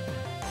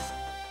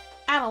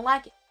 I don't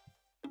like it.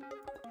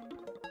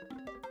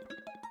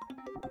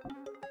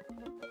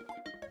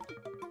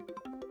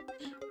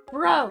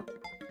 Bro!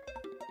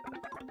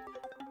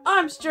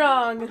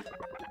 Armstrong!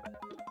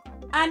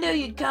 I knew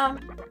you'd come.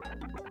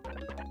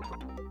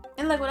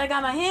 And look what I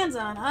got my hands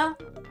on, huh?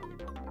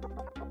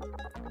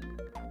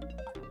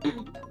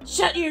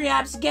 Shut your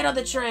yaps and get on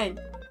the train.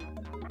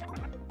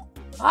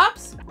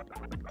 Pops?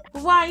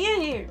 Why are you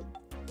here?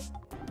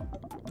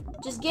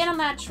 Just get on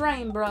that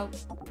train, bro.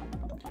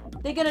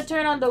 They're gonna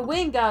turn on the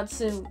Wind God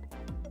soon.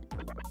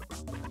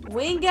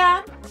 Wind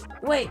God?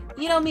 Wait,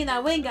 you don't mean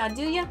that Wind God,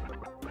 do you?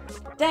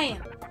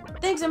 Damn,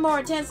 things are more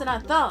intense than I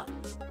thought.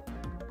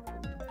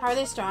 How are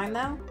they strong,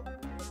 though?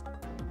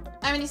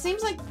 I mean, it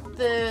seems like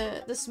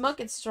the smoke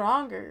gets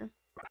stronger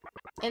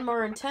and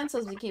more intense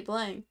as we keep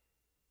playing.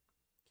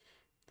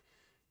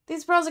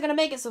 These pearls are gonna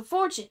make us a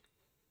fortune.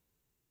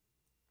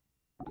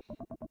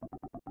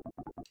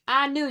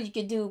 I knew you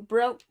could do it,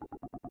 bro.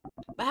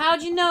 But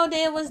how'd you know that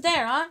it was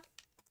there, huh?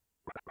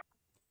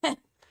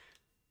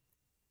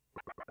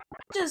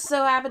 Just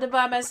so happened to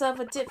buy myself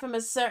a tip from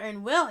a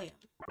certain William.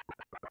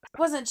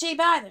 Wasn't cheap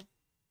either.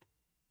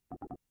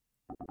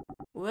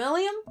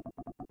 William?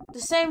 The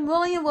same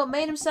William what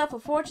made himself a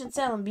fortune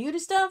selling beauty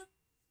stuff?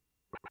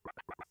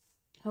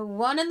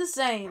 One and the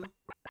same.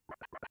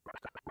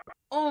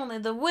 Only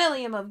the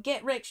William of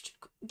get rich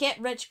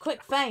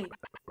quick fame.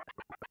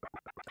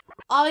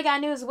 All we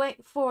gotta do is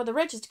wait for the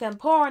riches to come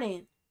pouring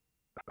in.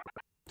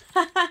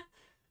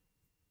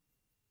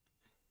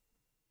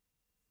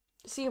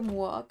 See him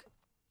walk.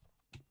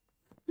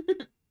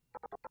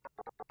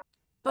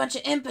 Bunch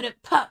of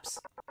impotent pups.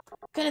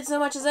 Couldn't so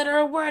much as utter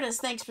a word as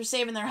thanks for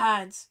saving their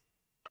hides.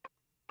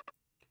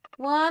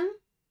 1,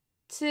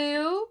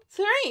 2,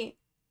 3.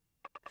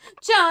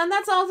 John,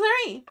 that's all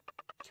 3.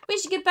 We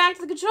should get back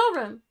to the control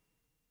room.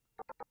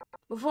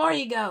 Before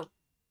you go,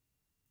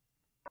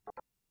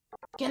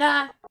 can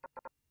I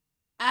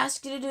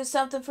ask you to do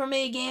something for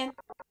me again?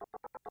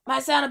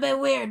 Might sound a bit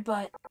weird,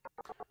 but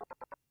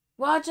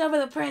watch over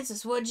the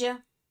princess, would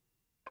you?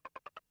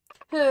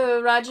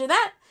 Roger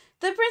that.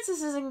 The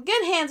princess is in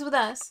good hands with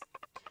us.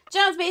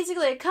 John's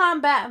basically a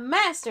combat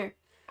master.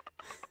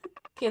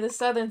 Okay, the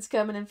Southern's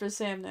coming in for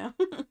Sam now.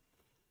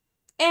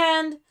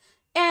 and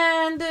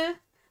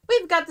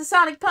we've got the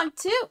Sonic Punk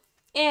too.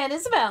 And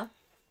Isabel.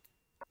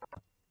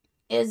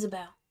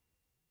 Isabel.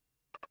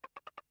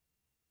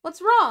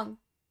 What's wrong?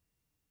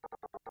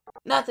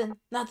 Nothing.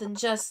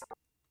 Just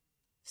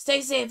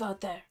stay safe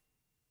out there.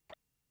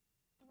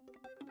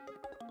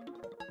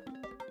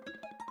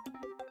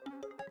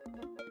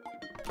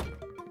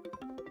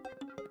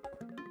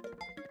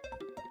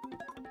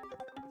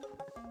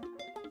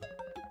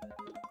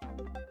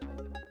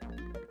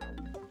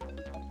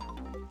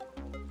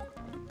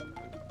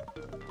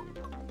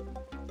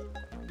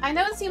 I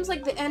know it seems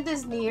like the end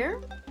is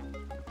near,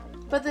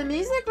 but the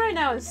music right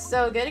now is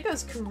so good. It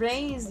goes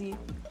crazy.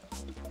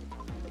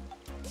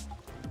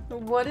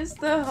 What is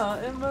the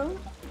hut emote?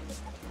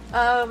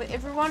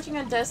 If you're watching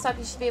on desktop,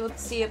 you should be able to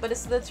see it, but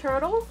it's the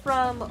turtle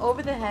from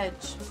Over the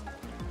Hedge,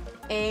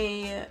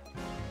 a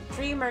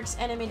DreamWorks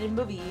animated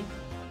movie.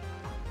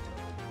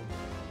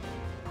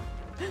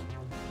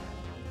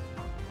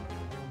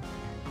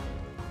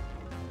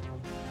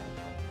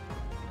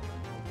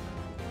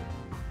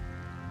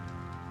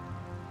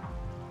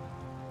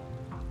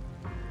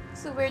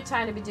 It's a weird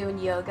time to be doing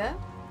yoga.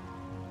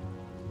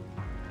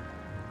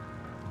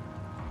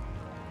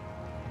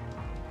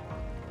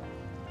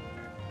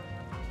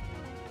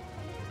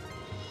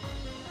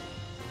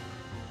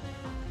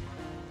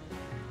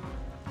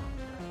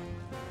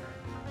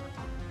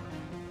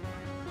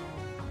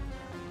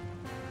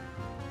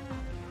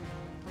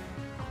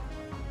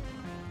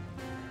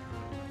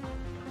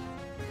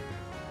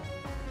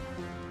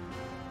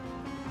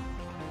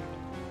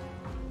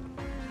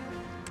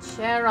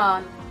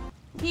 Sharon,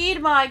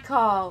 heed my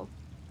call.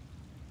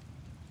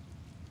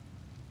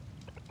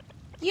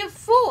 You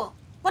fool!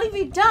 What have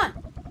you done?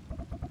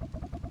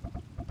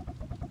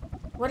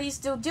 What are you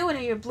still doing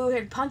here, you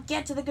blue-haired punk?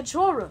 Get to the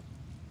control room.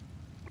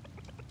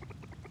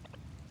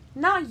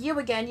 Not you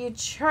again, you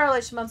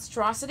churlish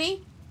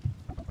monstrosity.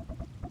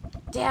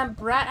 Damn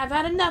brat, I've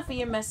had enough of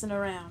your messing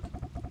around.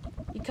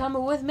 You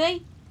coming with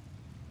me?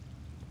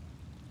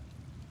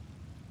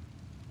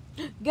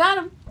 Got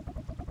him.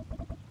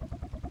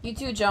 You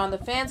too, John. The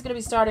fan's gonna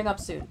be starting up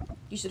soon.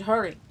 You should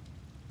hurry.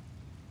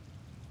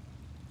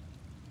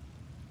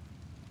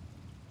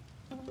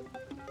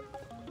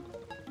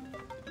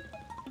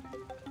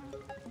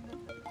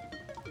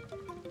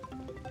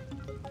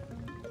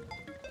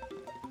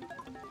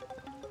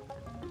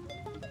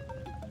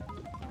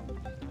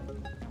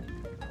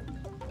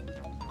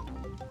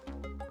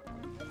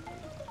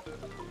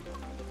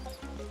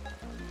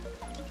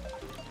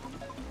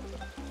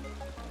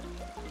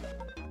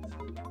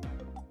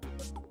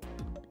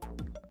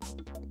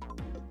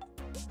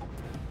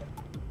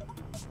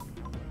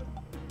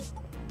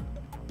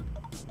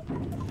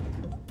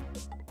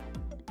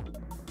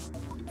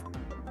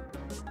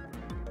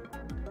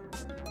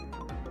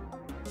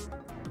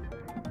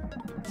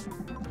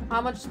 How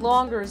much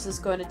longer is this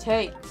going to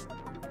take?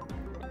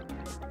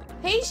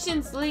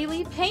 Patience,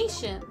 Lily,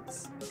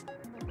 patience.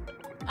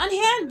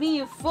 Unhand me,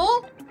 you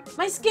fool!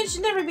 My skin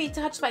should never be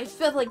touched by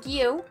filth like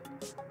you.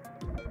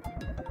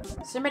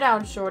 Simmer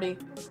down, shorty.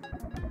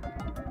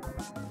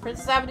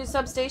 Princess Avenue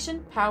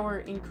substation, power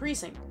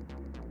increasing.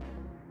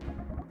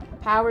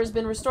 Power has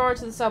been restored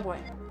to the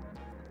subway.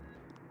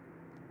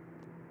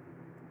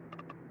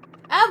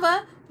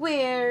 Ava,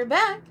 we're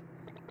back.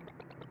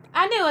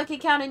 I knew I could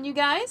count on you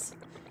guys.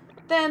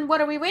 Then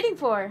what are we waiting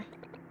for?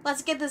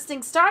 Let's get this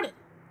thing started.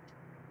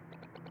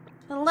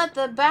 And let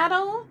the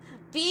battle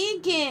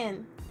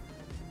begin.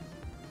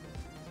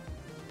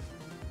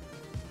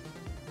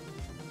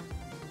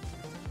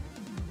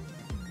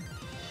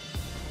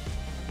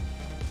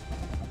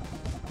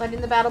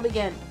 Letting the battle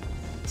begin.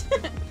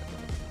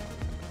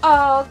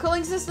 All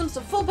cooling systems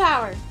to full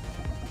power.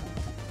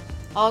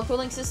 All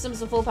cooling systems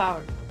to full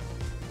power.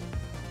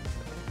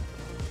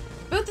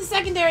 Boot the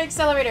secondary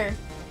accelerator.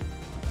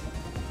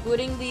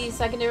 Booting the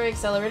secondary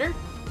accelerator.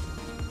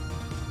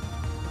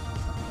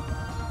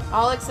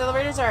 All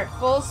accelerators are at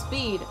full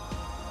speed.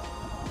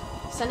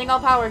 Sending all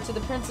power to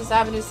the Princess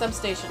Avenue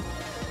substation.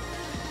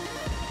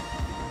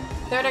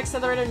 Third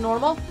accelerator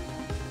normal.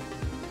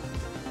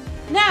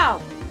 Now!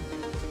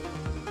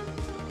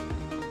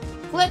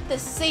 Flip the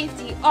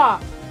safety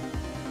off.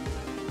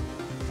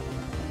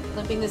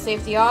 Flipping the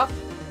safety off.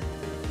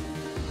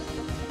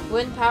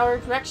 Wind power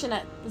correction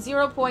at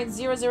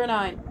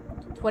 0.009.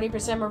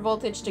 20% more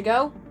voltage to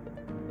go.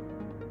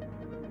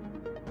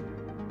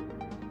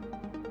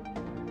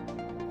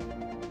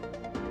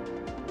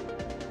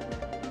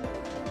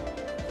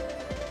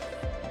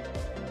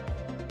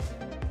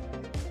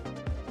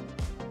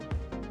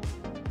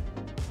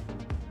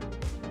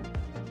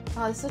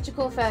 Oh, it's such a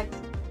cool effect.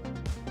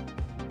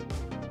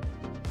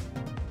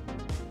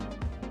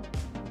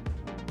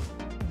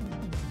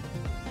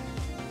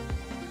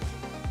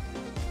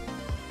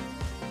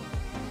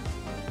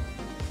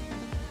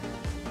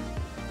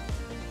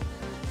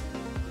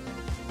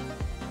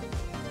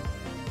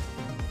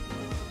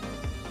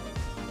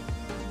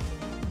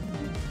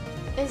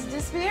 It's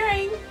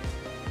disappearing.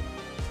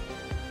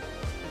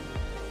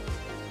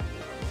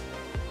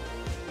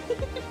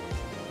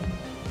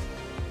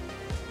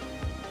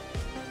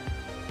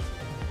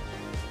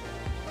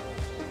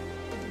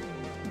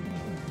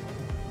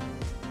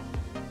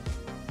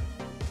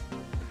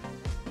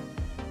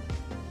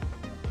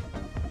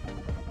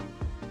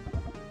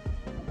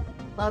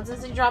 Cloud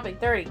density dropping.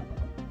 30.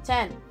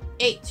 10.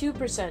 8.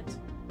 2%.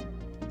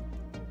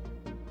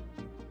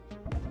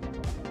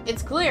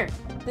 It's clear.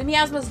 The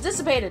miasma's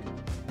dissipated.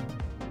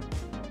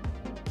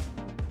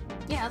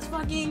 Yeah, let's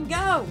fucking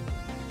go!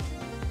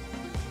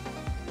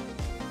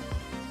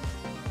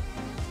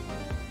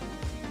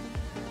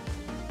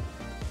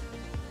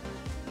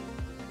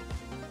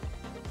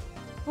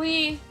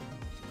 We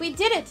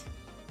did it!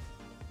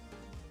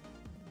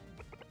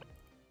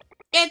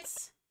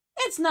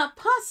 It's not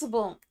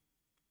possible!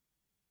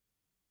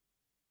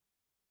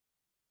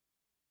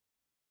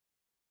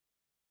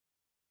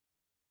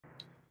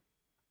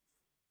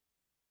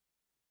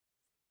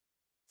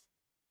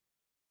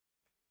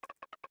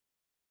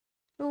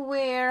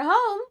 We're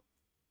home!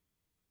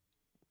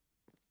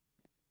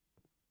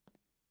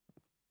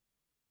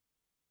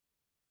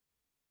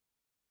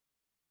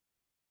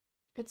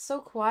 It's so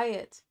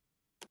quiet.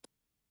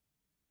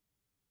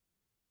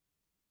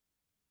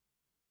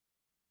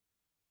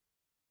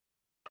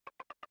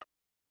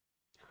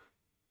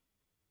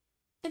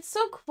 It's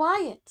so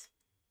quiet.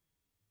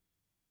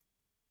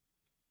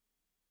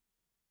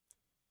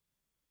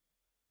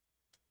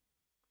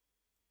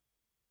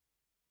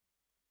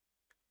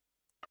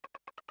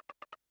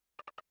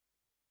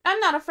 I'm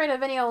not afraid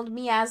of any old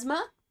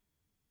miasma.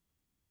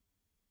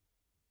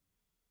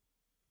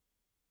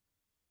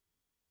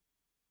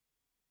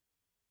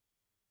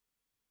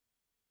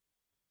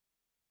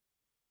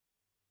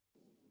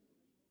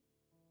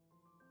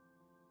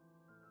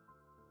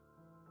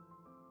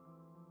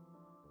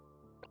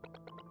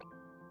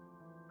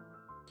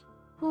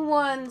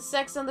 One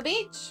sex on the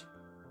beach.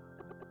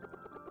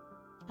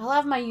 I'll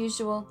have my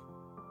usual.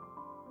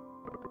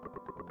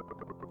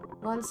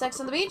 One sex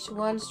on the beach,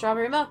 one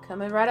strawberry milk.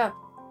 Coming right up.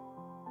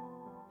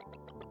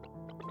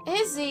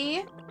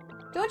 Izzy,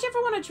 don't you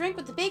ever want to drink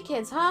with the big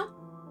kids, huh?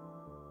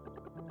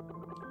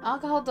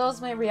 Alcohol dulls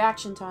my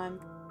reaction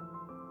time.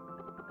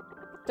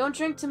 Don't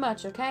drink too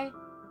much, okay?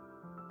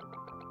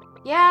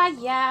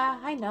 Yeah,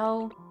 I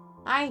know.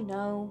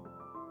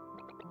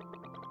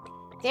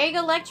 There you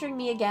go lecturing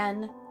me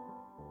again.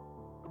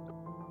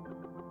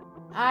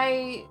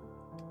 I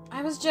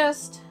was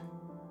just...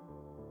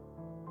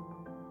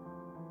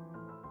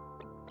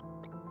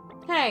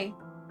 Hey,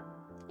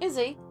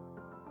 Izzy.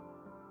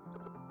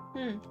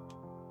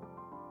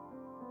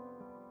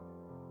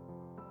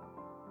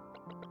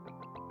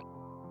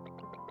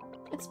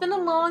 It's been a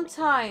long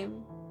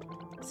time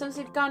since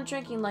we've gone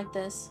drinking like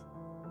this.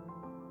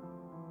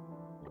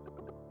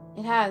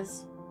 It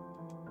has.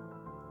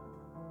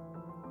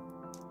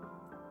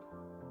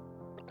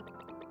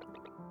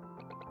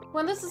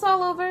 When this is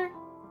all over,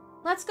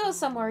 let's go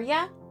somewhere,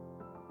 yeah?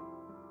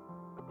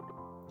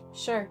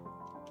 Sure.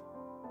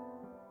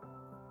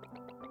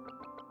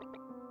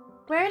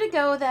 Where to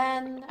go,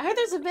 then? I heard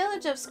there's a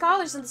village of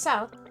scholars in the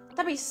south.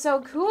 That'd be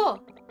so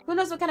cool. Who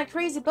knows what kind of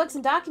crazy books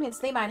and documents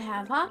they might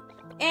have, huh?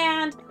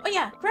 And, oh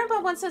yeah, Grandpa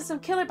once said some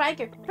killer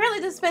biker. Apparently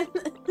this has been...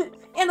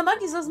 and the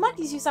monkeys, those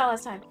monkeys you saw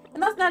last time.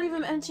 And that's not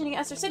even mentioning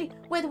Esther City,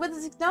 with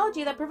the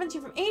technology that prevents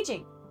you from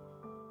aging.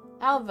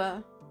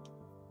 Alva.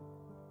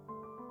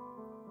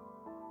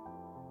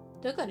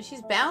 Look at her,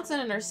 she's bouncing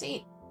in her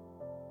seat.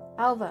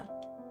 Alva.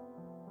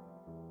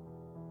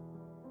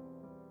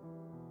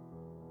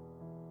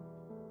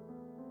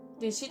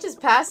 Did she just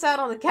pass out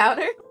on the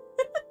counter?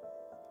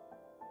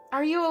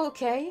 Are you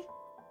okay?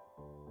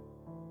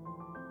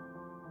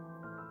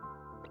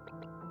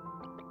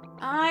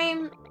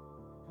 I'm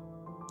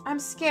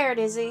scared,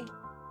 Izzy.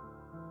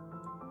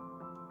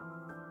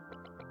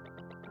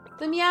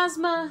 The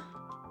miasma...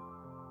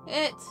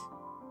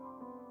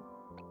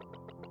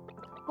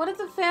 What if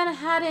the fan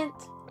hadn't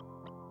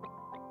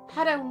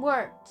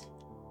worked?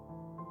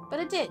 But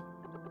it did.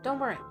 Don't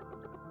worry.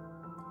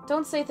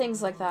 Don't say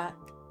things like that.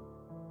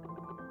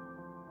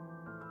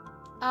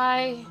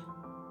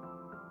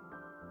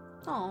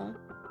 Oh.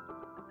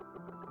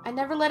 I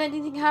never let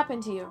anything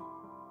happen to you.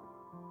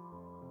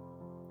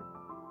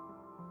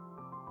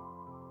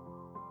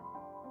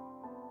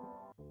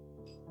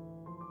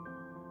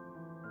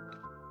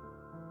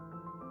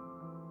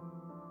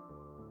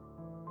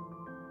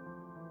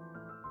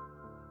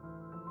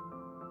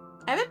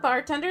 I bet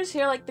bartenders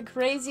hear like the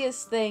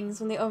craziest things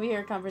when they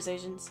overhear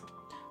conversations.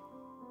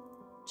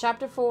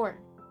 Chapter 4.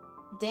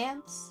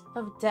 Dance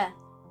of Death.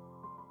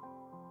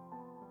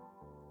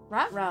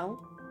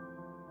 Ruh-roh.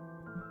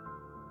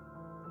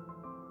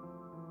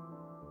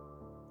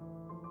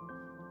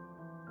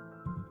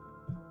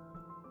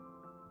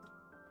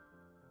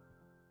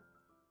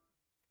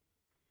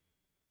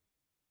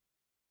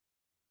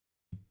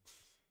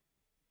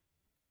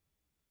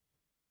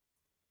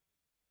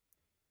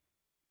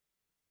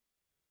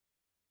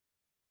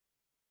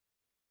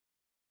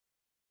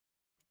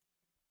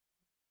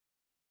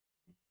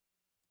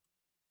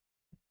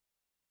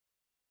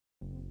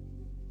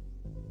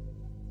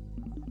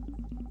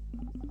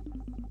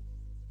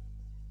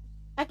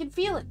 I can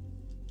feel it.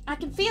 I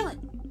can feel it.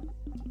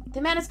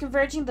 The man is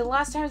converging. The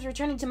last time is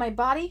returning to my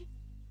body.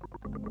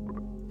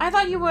 I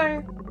thought you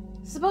were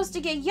supposed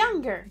to get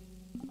younger.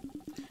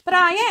 But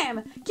I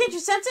am. Can't you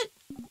sense it?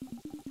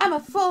 I'm a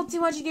full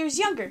 200 years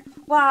younger.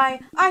 Why,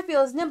 I feel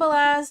as nimble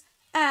as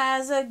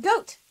a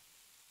goat.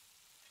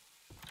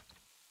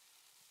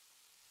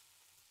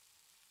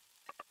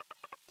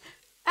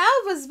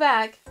 Alva's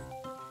back.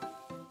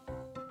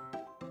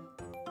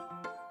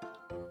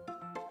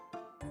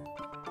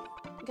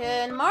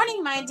 Good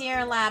morning, my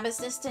dear lab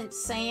assistant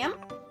Sam.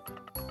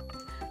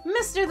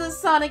 Mr. the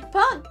Sonic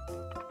Punk.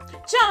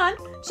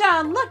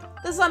 John, look,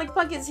 the Sonic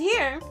Punk is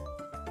here.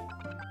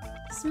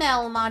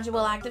 Smell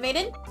module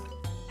activated.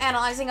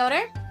 Analyzing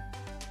odor.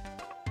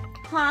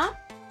 Huh?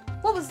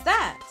 What was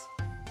that?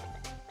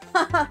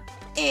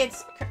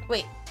 It's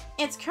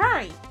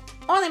curry.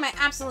 Only my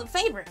absolute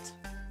favorite.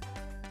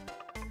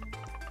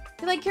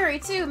 You like curry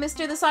too,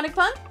 Mr. the Sonic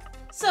Punk?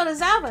 So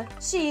does Alva.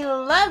 She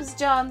loves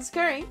John's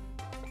curry.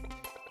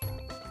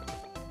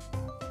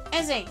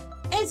 Izzy,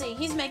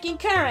 he's making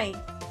curry.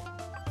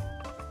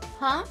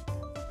 Huh?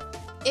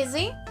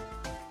 Izzy?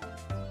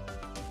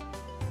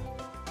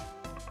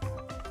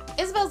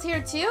 Isabel's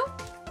here too?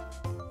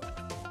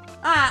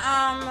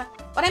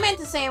 What I meant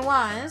to say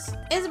was,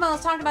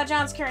 Isabel's talked about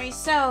John's curry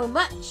so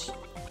much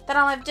that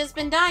I've just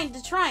been dying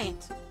to try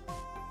it.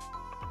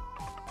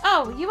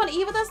 Oh, you want to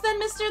eat with us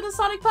then, Mr. the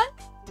Sonic Punk?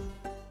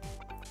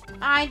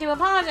 I do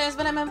apologize,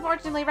 but I'm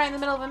unfortunately right in the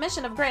middle of a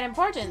mission of great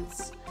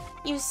importance.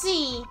 You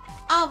see,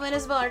 Alva and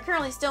Isabel are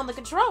currently still in the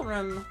control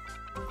room,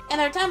 and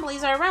their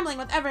temples are rumbling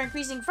with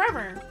ever-increasing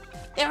fervor.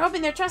 They are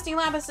hoping their trusty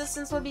lab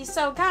assistants would be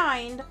so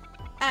kind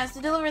as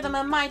to deliver them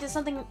a mite of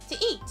something to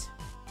eat.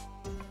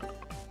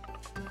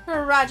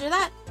 Roger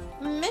that.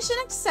 Mission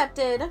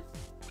accepted.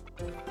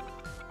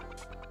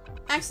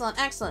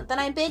 Excellent, excellent. Then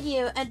I bid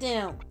you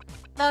adieu.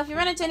 Though if you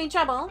run into any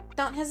trouble,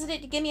 don't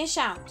hesitate to give me a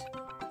shout.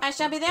 I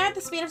shall be there at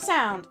the speed of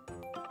sound.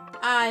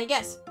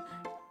 Yes.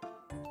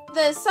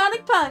 The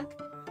Sonic Punk.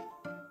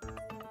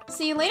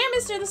 See you later,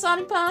 Mr. the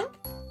Sonic Punk.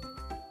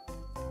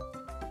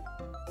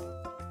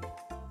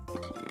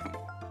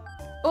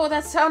 Oh,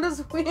 that sound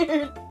is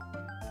weird.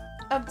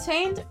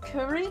 Obtained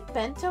curry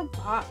bento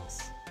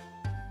box.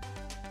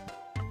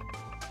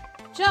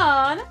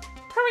 John!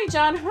 Hurry,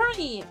 John,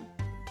 hurry!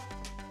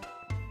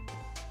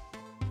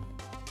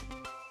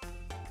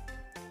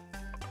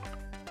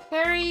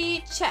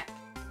 Curry, check.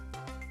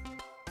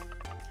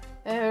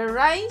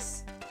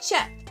 Rice,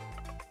 check.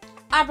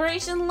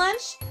 Operation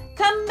Lunch,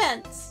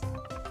 commence.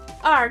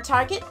 Our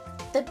target,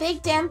 the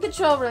big damn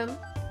control room.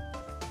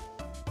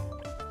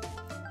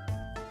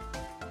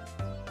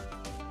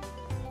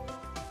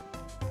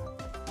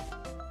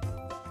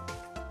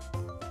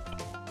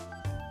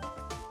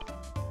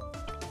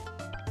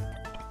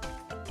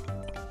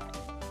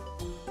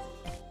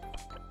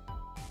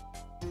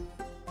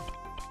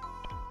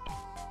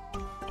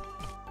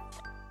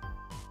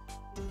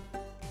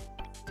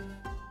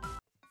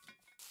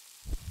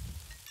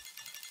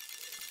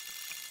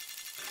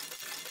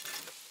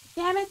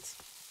 Damn it!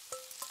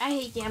 I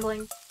hate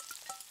gambling.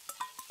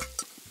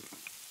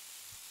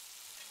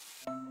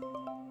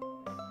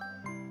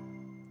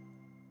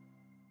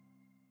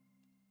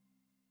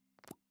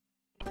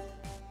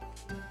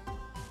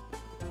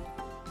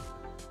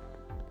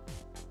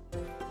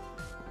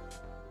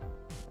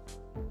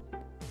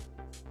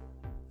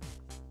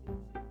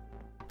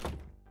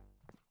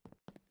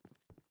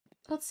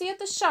 Let's see if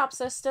the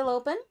shops are still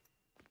open.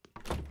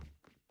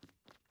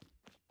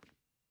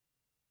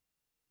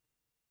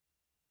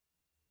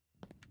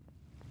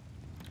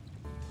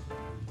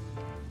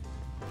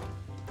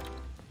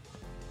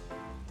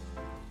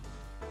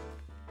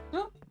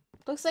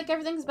 Looks like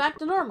everything's back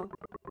to normal.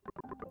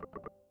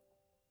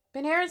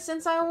 Been here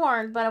since I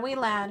warned, but a wee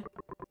lad.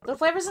 The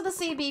flavors of the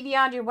sea be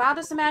beyond your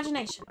wildest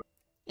imagination.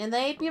 And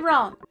they ain't be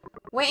wrong.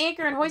 Weigh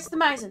anchor and hoist the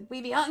mizzen. We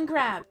be hunting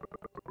crab.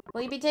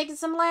 Will you be taking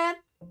some, lad?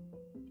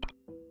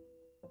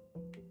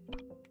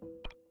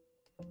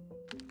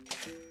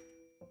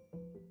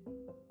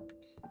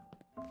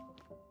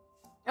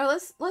 Oh,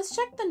 let's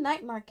check the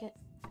night market.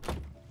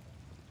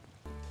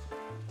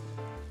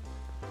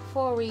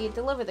 Before we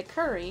deliver the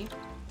curry.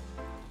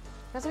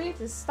 Because we need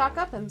to stock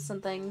up on some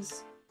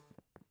things.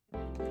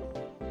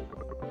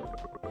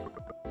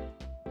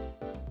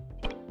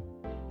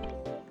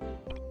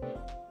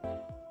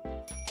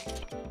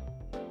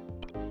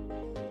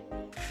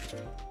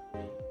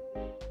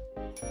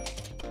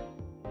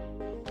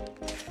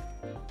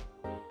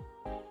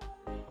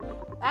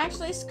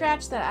 Actually,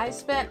 scratch that. I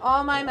spent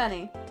all my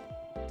money.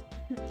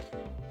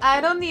 I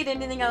don't need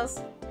anything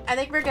else. I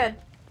think we're good.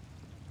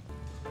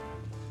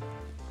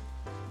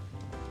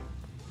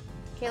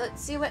 Okay,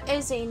 let's see what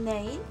Izzy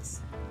needs.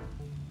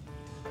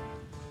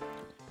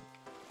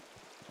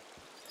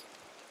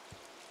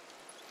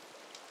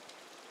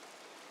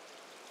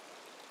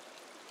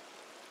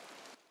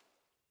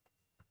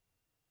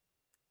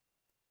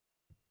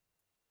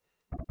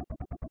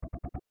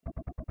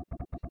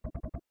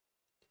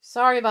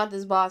 Sorry about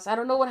this, boss. I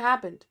don't know what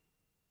happened.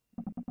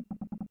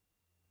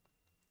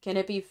 Can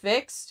it be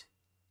fixed?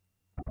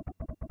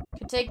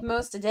 Could take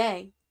most a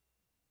day.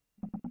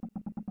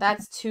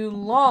 That's too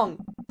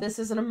long. This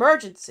is an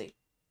emergency.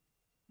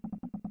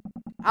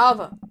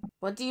 Alva,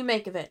 what do you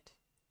make of it?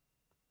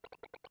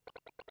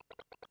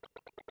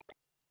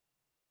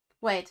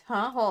 Wait,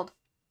 huh? Hold.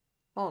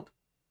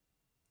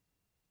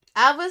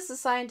 Alva's the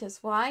scientist.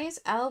 Why is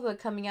Alva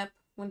coming up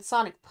when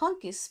Sonic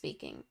Punk is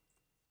speaking?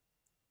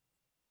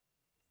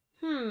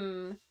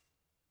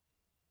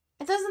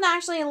 It doesn't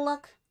actually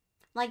look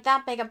like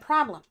that big a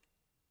problem.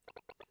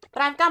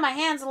 But I've got my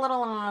hands a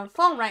little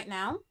full right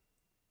now.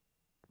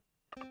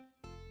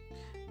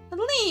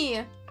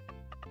 Lee!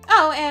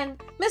 Oh, and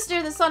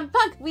Mr. the Sonic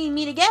Punk, we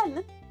meet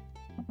again.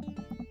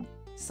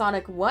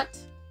 Sonic what?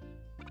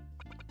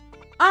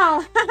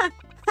 Oh,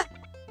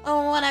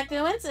 oh, what a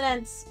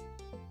coincidence.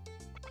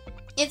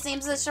 It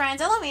seems the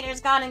shrine's elevator's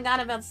gone and got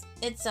about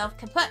itself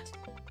kaput.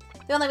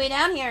 The only way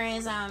down here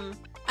is, down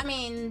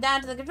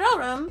to the control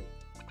room,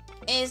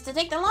 is to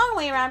take the long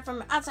way around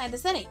from outside the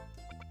city.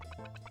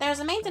 There's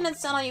a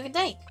maintenance tunnel you can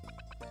take.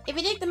 If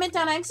you take the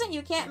Midtown exit,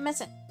 you can't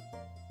miss it.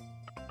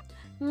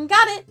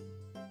 Got it!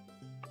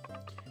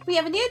 We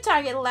have a new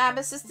target, Lab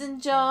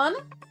Assistant John.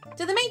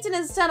 To the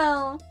maintenance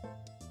tunnel!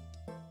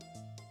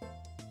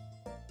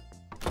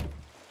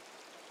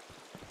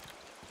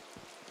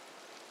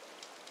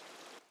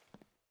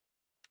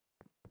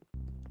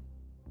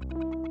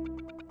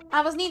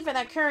 Alva's need for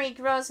that curry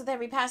grows with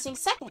every passing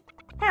second.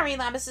 Hurry,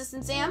 Lab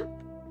Assistant Sam.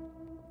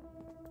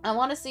 I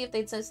want to see if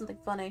they'd say something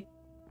funny.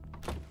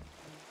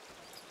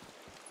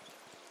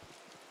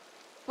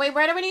 Wait,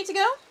 where do we need to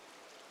go?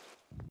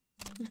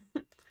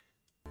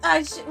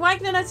 Why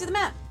can I not see the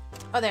map?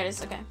 Oh, there it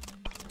is. Okay.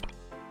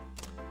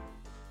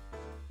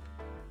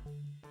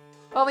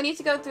 Oh, we need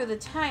to go through the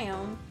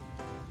town.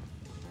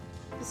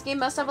 This game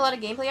must have a lot of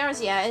gameplay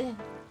hours. Yeah,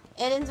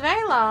 it is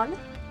very long.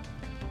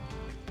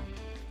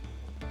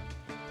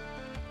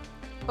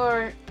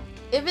 Or,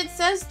 if it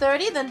says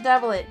 30, then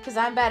double it, because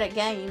I'm bad at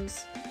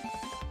games.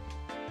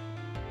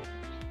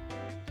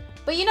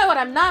 But you know what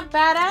I'm not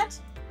bad at?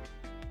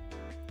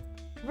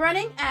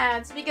 Running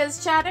ads,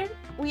 because chatter,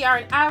 we are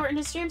an hour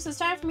into stream, so it's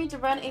time for me to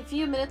run a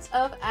few minutes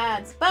of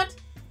ads. But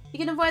you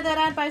can avoid that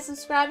ad by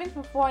subscribing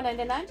for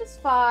 $4.99,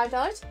 just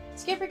 $5.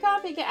 Skip your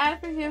coffee, get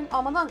ad-free viewing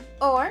all month long.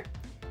 Or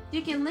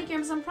you can link your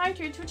Amazon Prime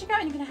to your Twitch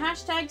account and you can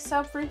hashtag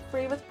sub free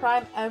with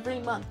Prime every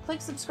month.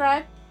 Click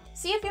subscribe,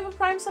 see if you have a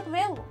Prime sub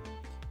available.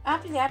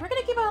 After the ad, we're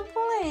gonna keep on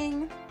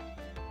playing.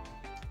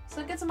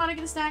 So get some money,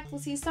 get a snack. We'll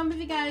see some of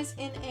you guys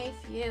in a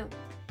few.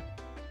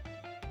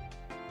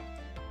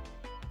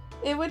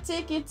 It would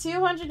take you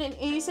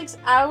 286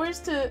 hours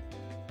to...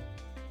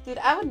 Dude,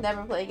 I would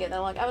never play a game that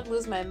long. I would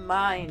lose my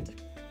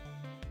mind.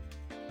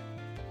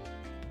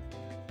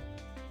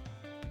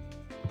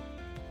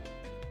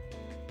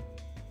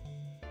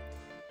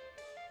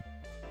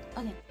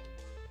 Okay.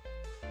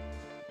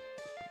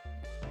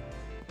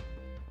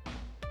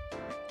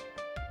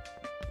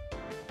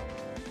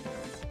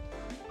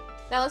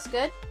 That looks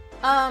good.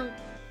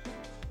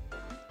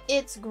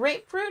 It's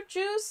grapefruit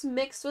juice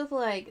mixed with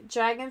like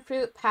dragon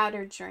fruit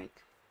powdered drink.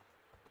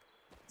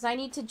 Cause I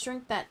need to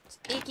drink that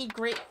icky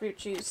grapefruit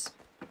juice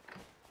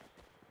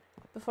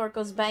before it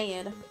goes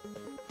bad.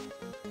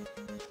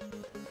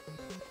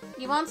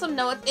 You want some?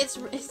 No,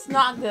 it's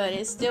not good.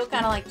 It's still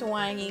kind of like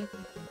twangy.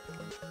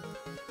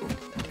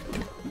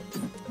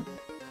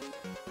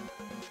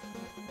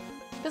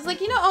 Cause like,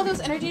 you know all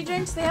those energy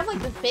drinks, they have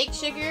like the fake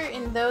sugar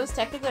and those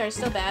technically are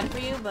still bad for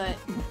you, but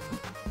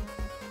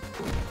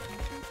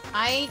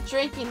I ain't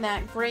drinking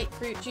that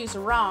grapefruit juice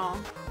raw.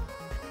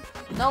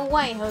 No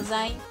way,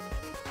 Jose.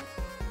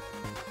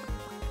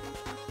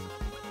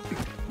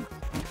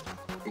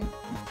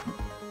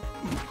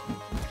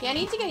 Yeah, I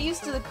need to get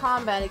used to the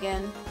combat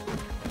again.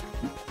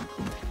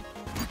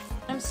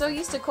 I'm so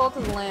used to Cult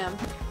of the Lamb.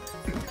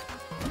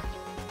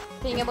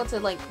 Being able to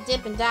like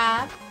dip and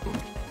dab.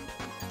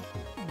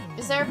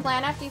 Is there a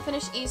plan after you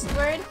finish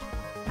Eastward?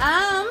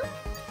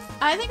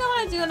 I think I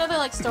want to do another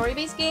like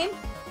story-based game.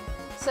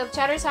 So if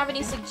chatters have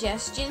any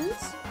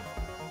suggestions,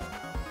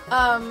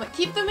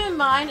 keep them in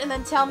mind and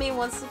then tell me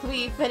once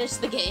we finish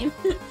the game.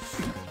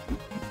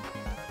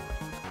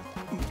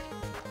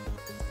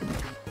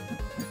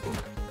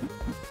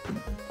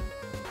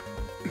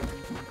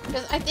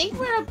 Because I think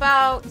we're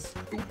about...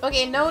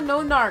 Okay, no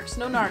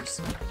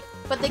narcs.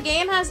 But the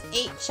game has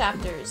 8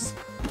 chapters.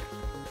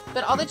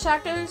 But all the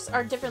chapters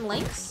are different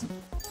lengths.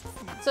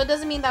 So it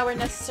doesn't mean that we're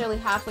necessarily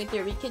halfway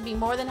through. We could be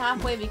more than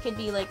halfway, we could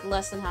be like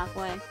less than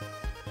halfway.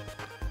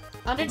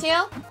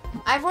 Undertale?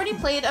 I've already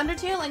played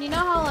Undertale, and you know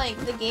how like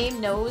the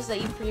game knows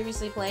that you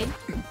previously played?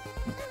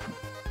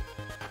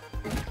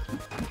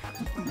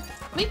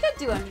 We could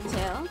do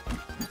Undertale.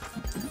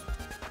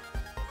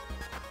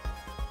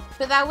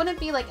 But that wouldn't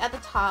be like at the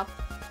top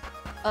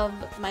of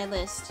my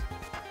list.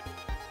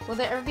 Will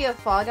there ever be a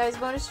Fall Guys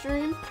bonus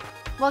stream?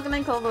 Welcome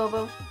in,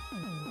 Kobobo.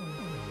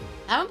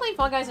 I haven't played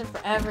Fall Guys in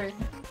forever.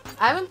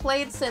 I haven't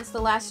played since the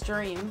last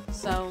stream,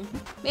 so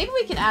maybe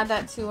we can add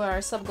that to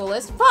our sub goal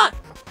list. Fuck!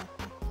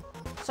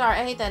 Sorry,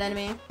 I hate that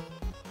enemy.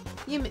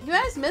 You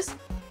guys miss...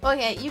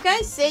 Okay, you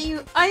guys say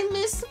I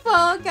miss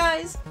Fall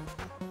Guys.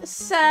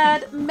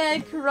 Sad,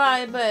 may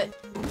cry, but...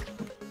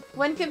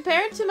 When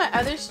compared to my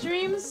other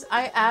streams,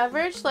 I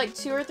averaged like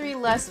 2 or 3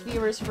 less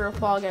viewers for a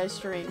Fall Guys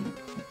stream.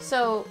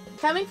 So,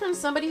 coming from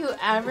somebody who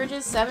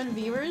averages 7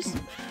 viewers,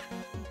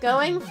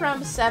 going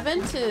from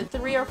 7 to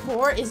 3 or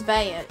 4 is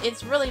bad.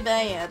 It's really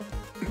bad.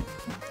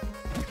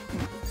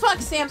 Fuck,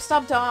 Sam,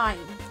 stop dying!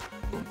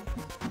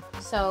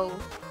 So...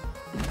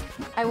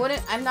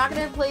 I'm not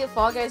gonna play a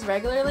Fall Guys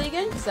regularly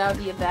again, because that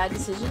would be a bad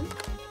decision.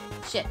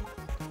 Shit.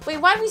 Wait,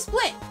 why did we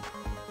split?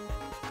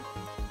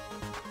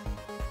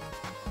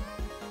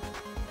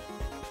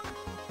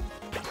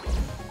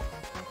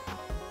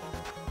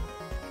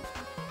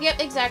 Yep,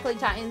 exactly,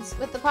 Titans.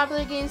 With the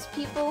popular games,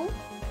 people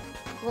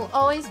will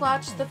always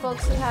watch the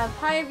folks who have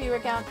higher viewer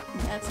count.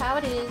 That's how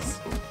it is.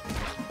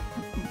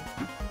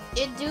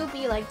 It do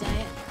be like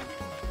that.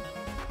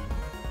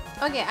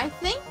 Okay, I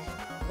think...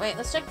 Wait,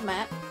 let's check the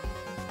map.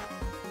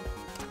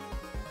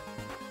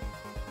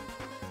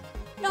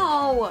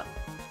 No!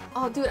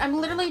 Oh, dude, I'm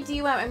literally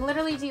DUM.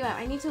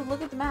 I need to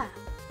look at the map.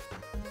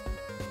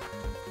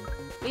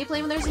 Will you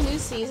play when there's a new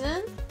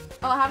season?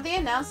 Oh, have they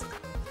announced...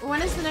 When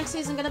is the next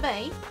season gonna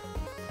be?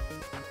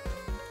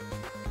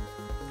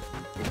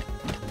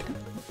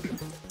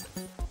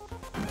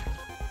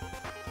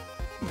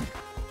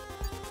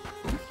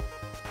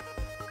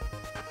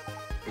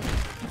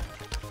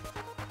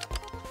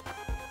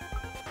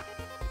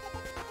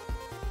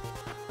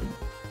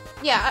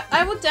 Yeah,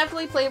 I would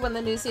definitely play when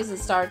the new season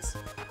starts.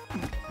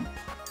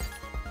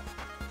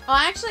 Oh,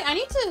 actually, I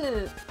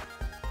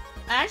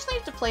actually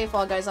have to play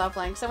Fall Guys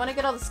offline, because I want to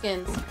get all the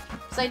skins.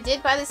 Because I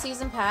did buy the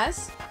season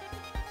pass.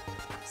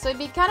 So it'd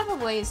be kind of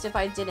a waste if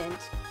I didn't.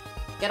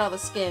 get all the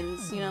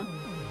skins, you know?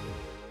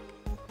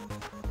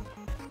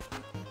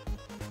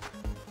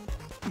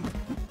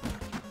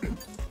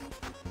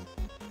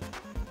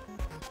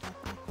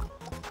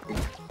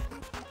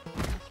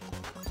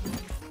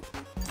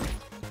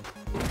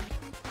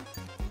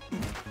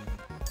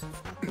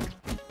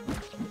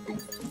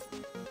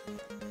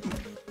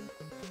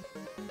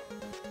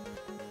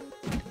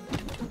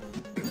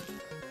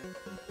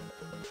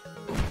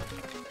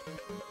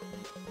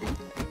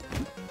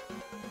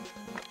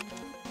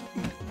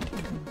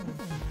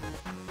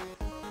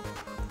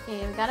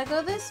 Okay, we gotta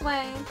go this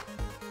way,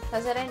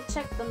 because I didn't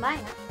check the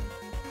map.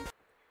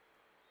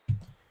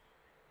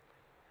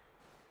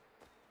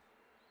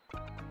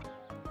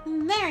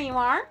 There you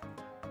are.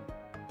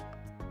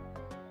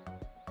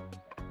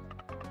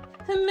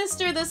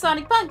 Mr. the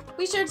Sonic Punk,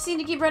 we sure seem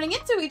to keep running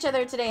into each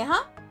other today,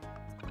 huh?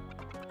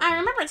 I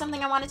remembered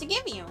something I wanted to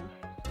give you.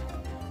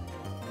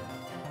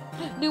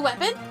 New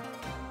weapon?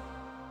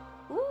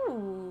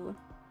 Ooh.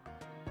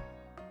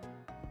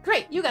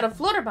 Great, you got a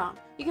floater bomb.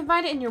 You can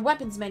find it in your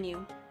weapons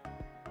menu.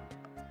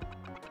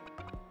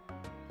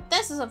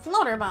 This is a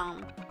floater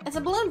bomb. It's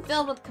a balloon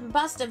filled with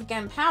combustive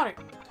gunpowder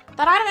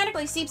that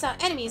automatically seeps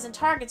out enemies and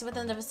targets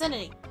within the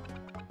vicinity.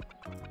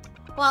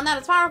 While not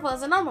as powerful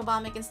as a normal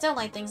bomb, it can still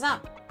light things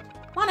up.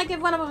 Wanna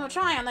give one of them a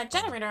try on that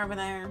generator over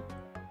there?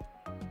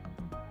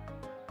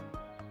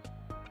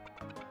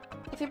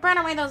 If you burn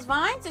away those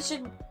vines, it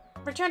should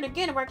return to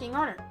good working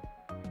order.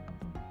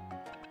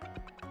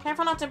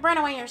 Careful not to burn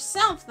away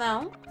yourself,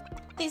 though.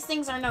 These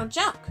things are no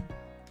joke.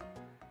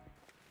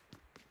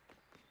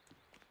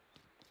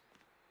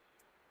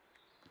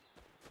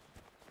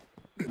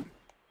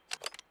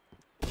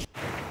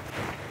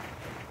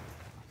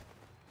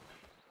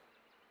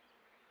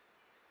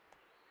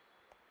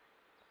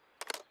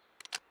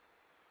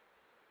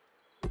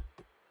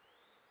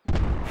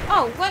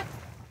 Oh, what?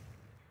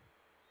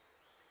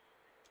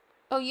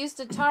 Oh, used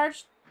to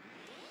charge?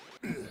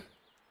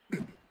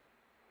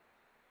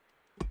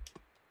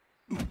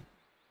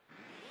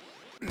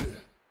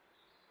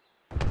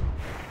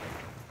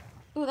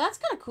 Ooh, that's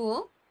kind of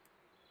cool.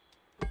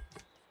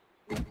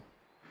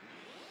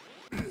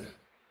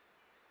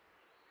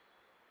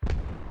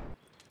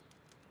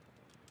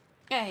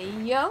 Hey,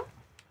 yo.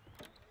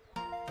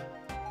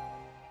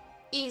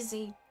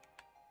 Easy.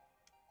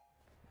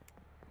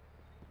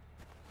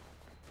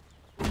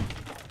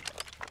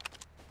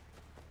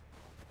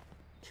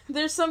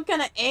 There's some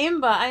kind of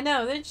aimbot. I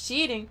know, they're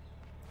cheating.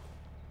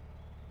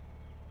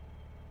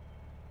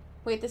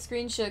 Wait, the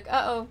screen shook.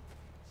 Uh-oh.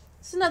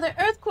 It's another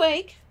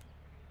earthquake.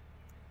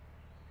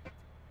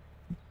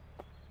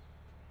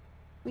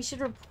 We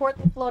should report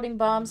the floating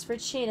bombs for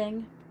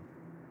cheating.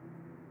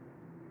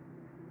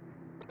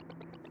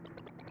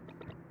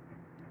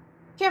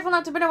 Careful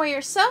not to burn away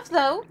yourself,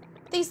 though.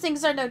 These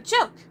things are no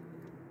joke.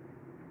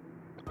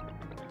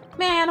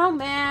 Man, oh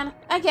man.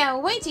 I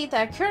can't wait to eat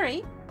that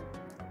curry.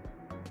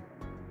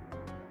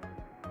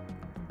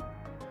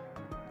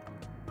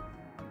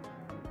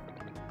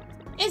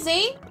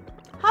 Izzy,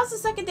 how's the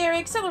secondary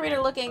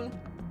accelerator looking?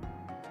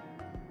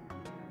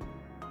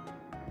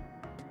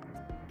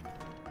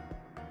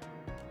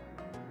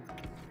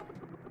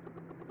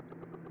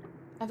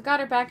 I've got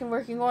her back in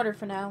working order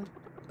for now,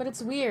 but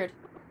it's weird.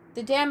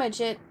 The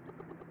damage, it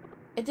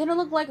didn't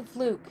look like a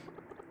fluke.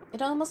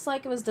 It almost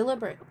like it was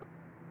deliberate.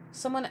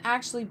 Someone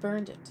actually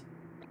burned it.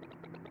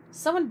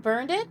 Someone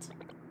burned it?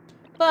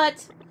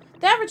 But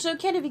the average Joe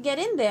can't even get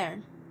in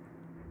there.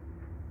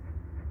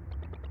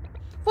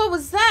 What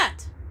was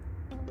that?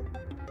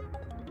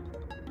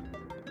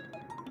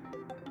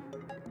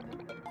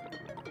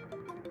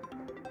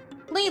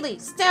 Lily,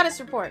 status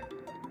report.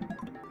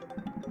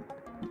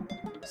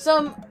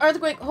 Some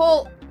earthquake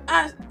hole.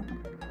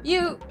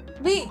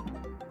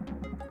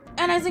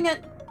 Analyzing an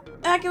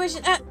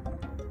evacuation at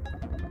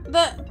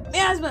the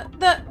miasma.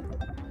 The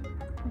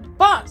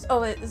box.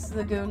 Oh, wait, this is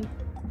the goon.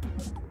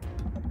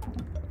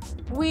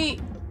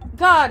 The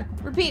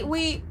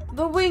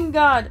wing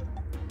god.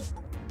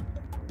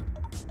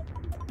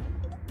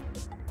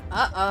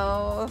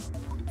 Uh-oh.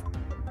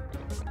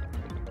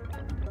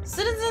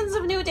 Citizens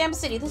of New Dam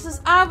City, this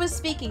is Awa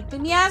speaking. The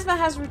miasma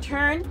has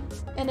returned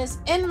and is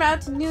en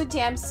route to New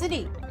Dam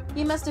City.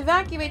 You must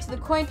evacuate to the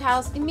Coin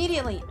Palace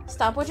immediately.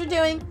 Stop what you're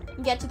doing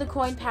and get to the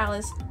Coin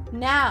Palace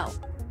now.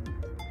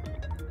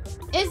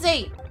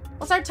 Izzy,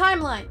 what's our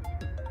timeline?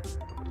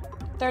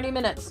 30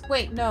 minutes.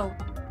 Wait, no.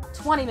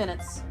 20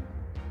 minutes.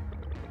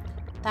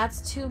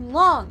 That's too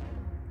long.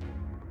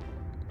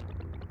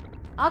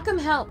 I'll come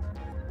help.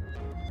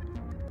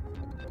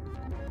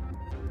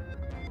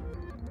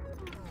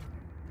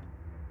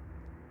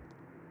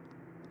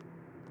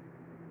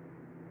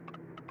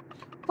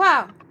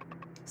 Wow.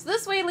 So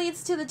this way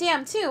leads to the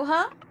dam too,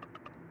 huh?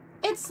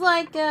 It's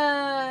like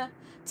a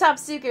top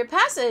secret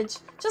passage,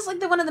 just like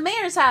the one in the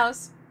mayor's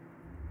house.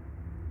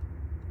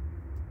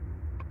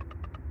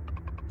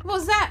 What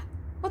was that?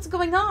 What's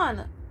going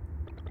on?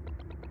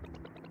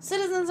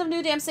 Citizens of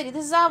New Dam City,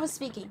 this is Alva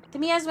speaking. The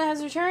miasma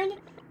has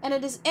returned, and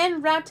it is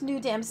en route to New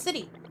Dam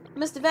City. You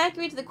must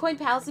evacuate to the Coin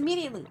Palace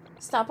immediately.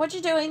 Stop what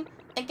you're doing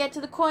and get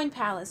to the coin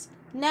palace.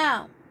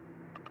 Now.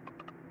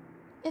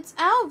 It's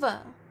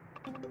Alva.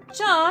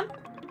 John,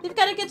 they've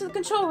got to get to the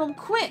control room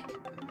quick.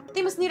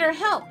 They must need our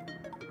help.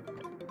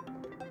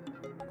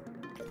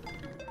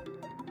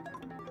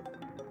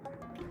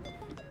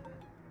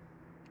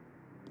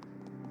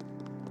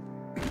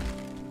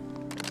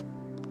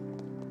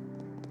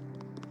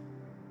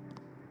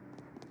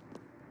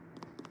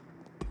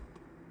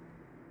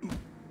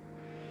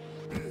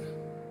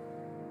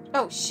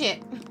 Oh,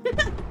 shit.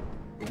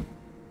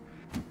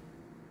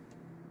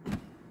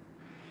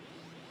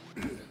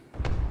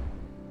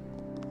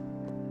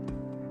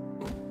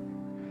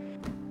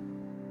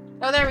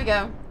 Oh, there we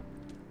go.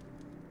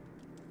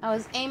 I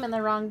was aiming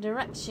the wrong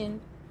direction.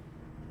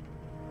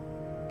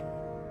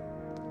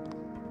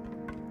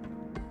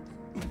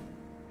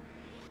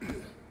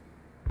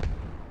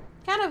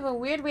 Kind of a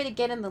weird way to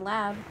get in the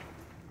lab.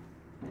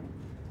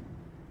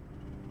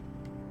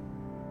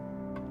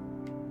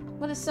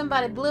 What if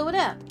somebody blew it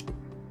up?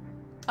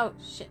 Oh,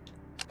 shit.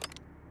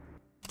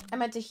 I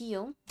meant to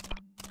heal.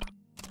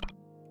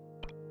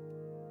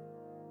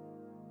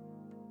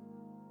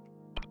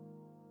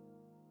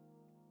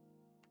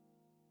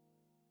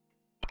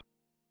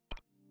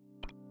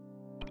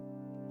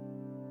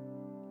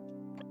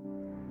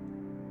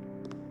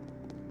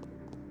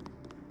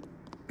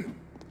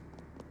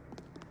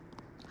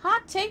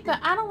 Hot take, but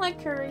I don't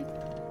like curry.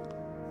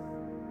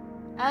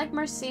 I like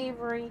more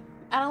savory.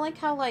 I don't like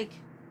how, like,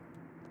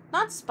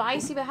 not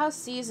spicy, but how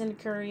seasoned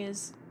curry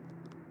is.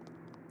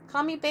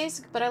 Call me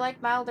basic, but I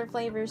like milder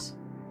flavors.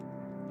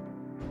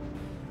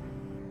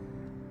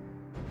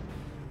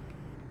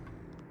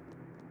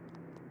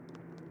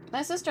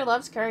 My sister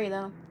loves curry,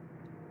 though.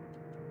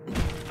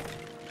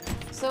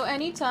 So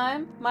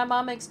anytime my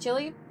mom makes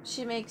chili,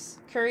 she makes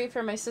curry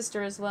for my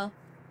sister as well.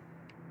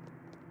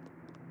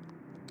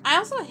 I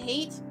also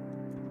hate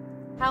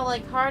how,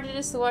 like, hard it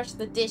is to wash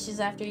the dishes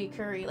after you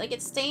curry. Like,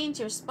 it stains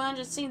your sponge,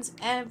 it stains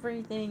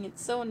everything.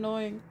 It's so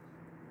annoying.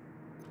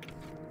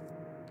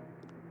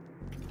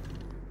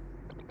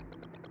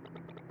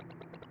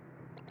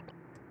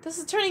 This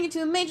is turning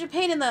into a major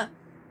pain in the...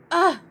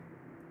 I'm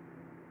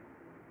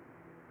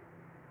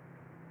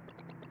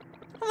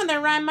in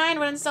their right mind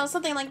would install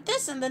something like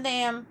this in the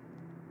dam.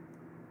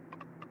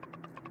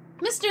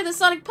 Mr. the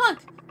Sonic Punk,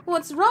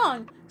 what's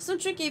wrong? Some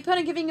tricky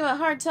opponent giving you a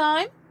hard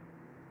time?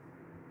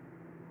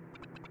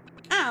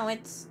 Oh,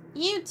 it's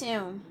you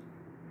two.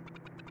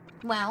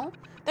 Well,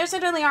 there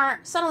certainly are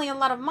suddenly a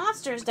lot of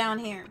monsters down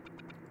here.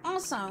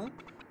 Also,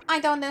 I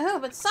don't know who,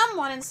 but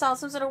someone installed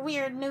some sort of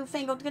weird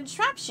newfangled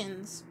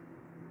contraptions.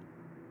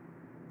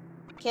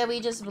 Can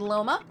we just blow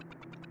them up?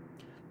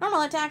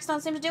 Normal attacks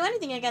don't seem to do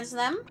anything against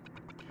them.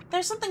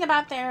 There's something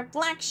about their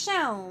black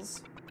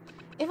shells.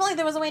 If only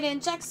there was a way to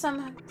inject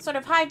some sort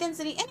of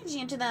high-density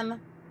energy into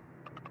them.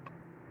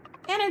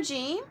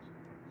 Energy?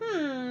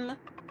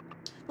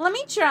 Let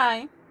me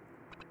try.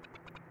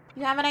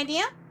 You have an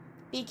idea?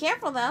 Be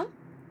careful, though.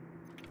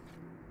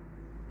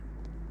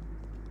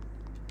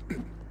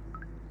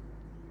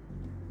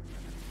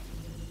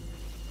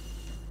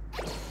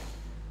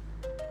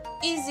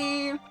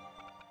 Easy.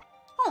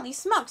 Holy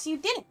smokes, you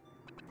did it.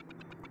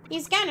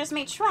 These scanners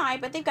may try,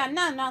 but they've got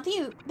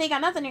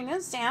nothing to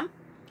use, Sam.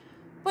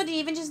 What did you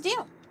even just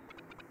do?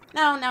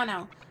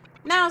 No.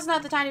 Now's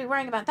not the time to be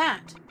worrying about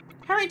that.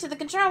 Hurry to the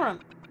control room.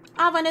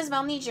 Alva and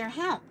Isabel need your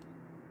help.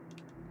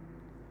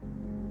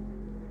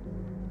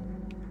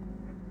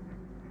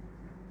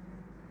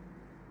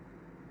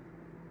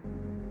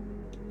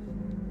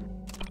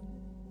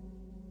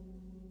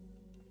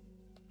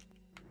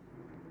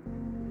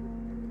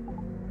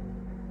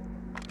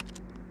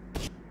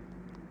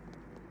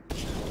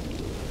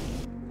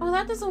 Oh,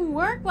 that doesn't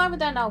work? Why would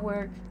that not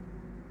work?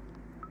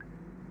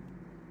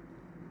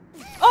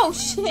 Oh,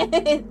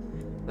 shit!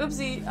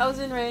 Oopsie, I was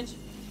in range.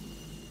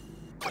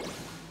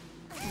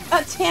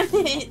 Oh, damn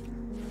it!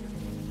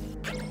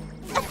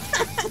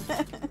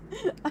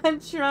 I'm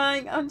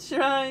trying. I'm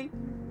sorry.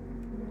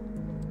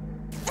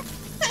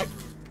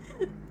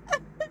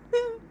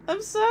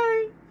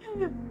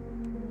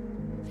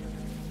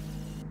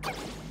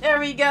 There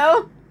we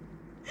go.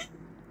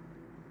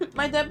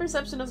 My depth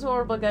perception is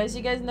horrible, guys.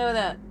 You guys know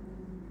that.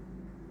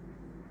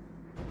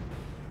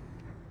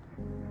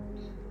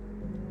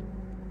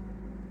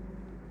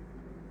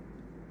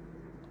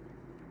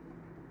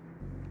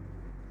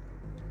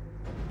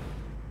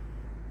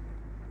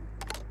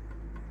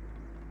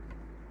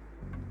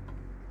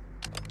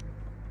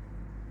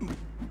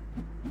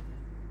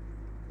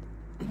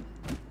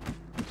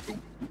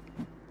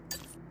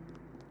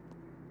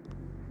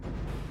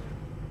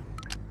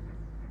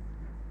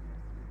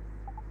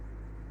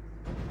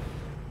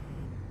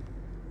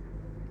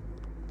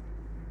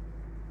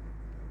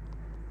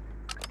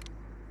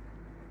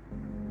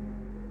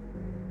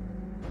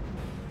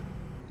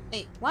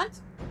 Wait, what?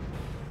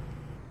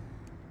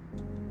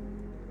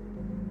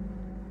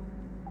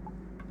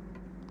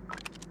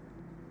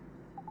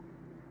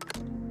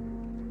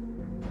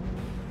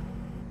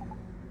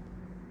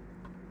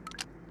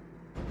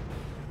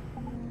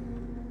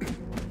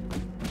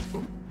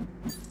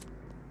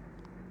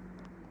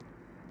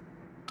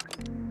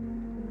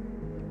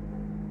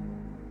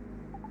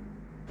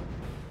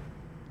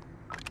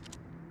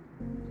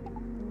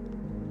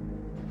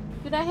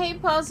 Dude, I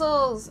hate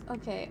puzzles.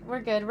 Okay,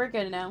 we're good. We're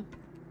good now.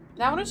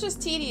 That one was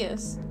just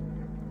tedious.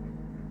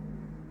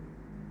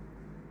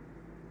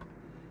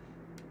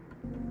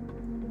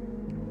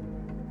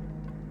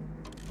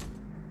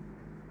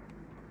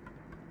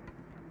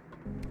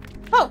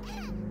 Oh!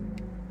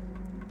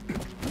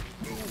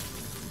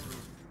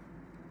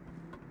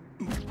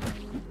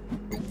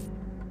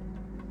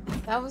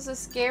 That was the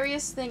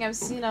scariest thing I've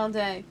seen all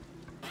day.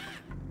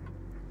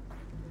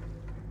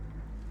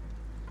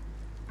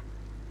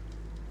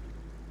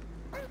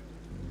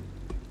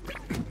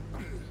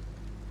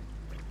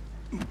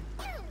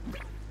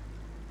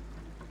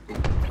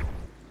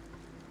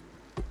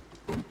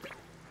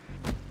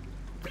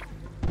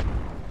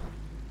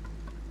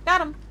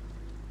 Got him.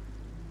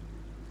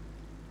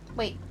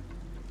 Wait.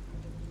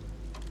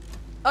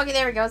 Okay,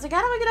 there we go. I was like,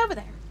 how do I get over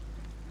there?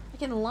 I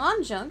can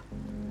lawn jump.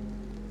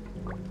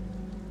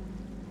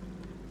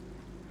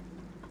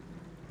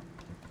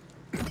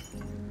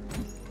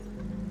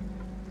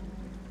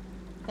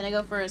 Can I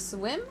go for a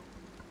swim?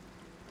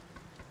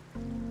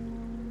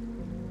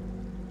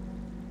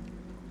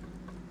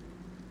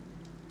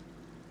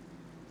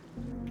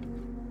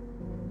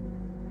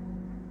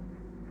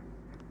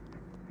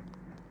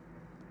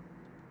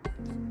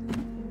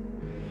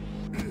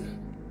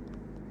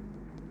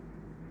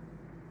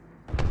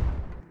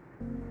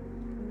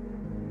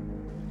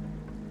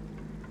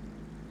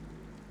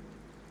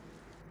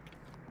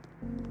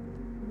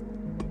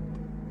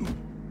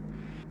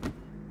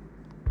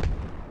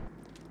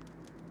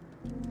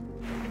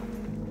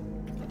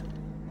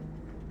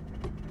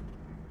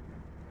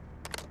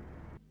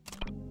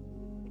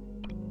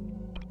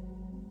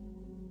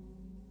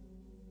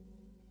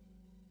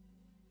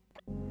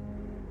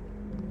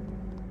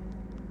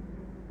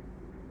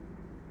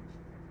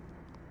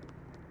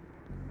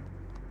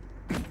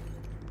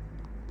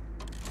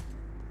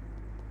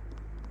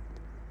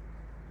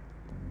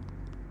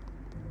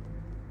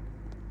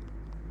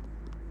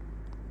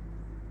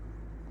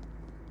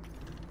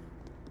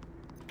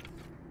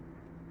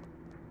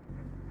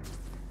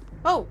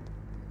 Oh!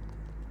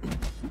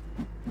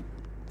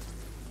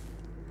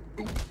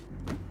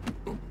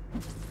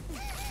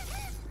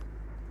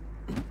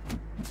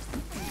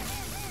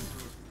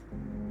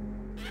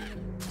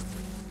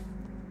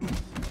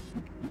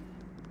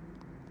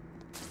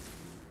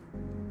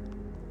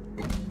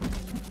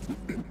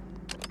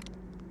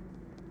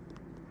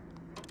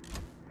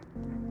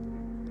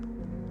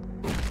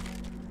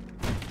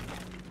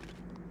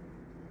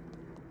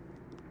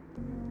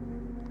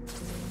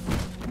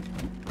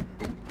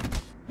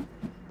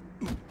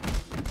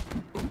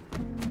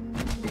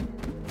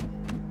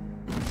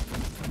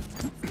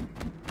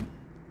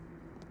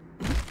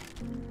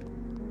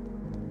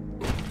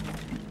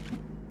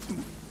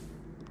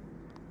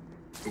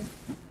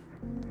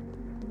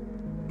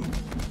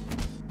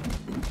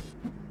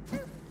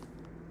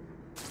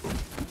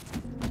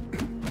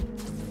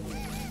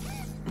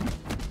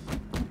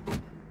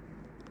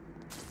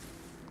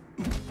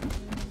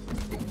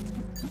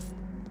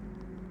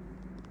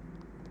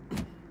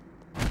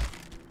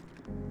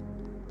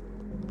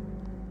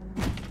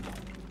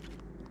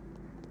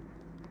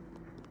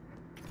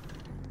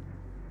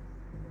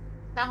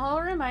 That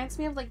hall reminds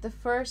me of like the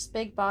first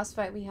big boss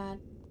fight we had.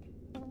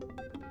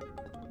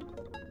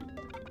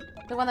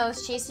 The one that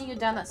was chasing you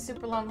down that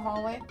super long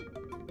hallway.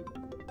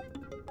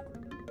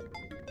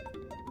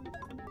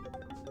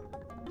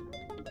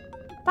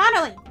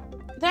 Finally!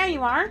 There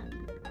you are!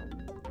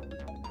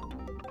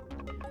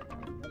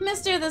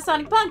 Mr. the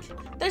Sonic Punk!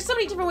 There's so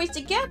many different ways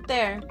to get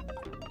there!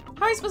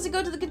 How are you supposed to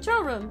go to the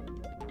control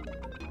room?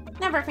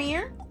 Never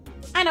fear.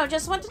 I know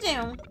just what to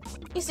do.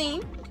 You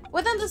see,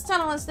 within this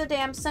tunnel is the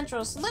damn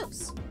central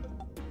sluice.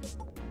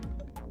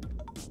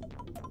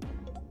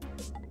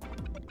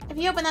 If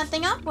you open that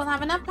thing up, we'll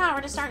have enough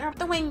power to start up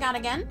the wing god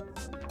again.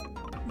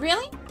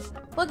 Really?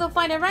 We'll go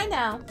find it right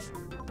now.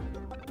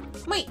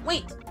 Wait.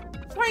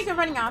 Before you go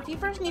running off, you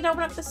first need to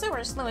open up the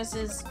sewer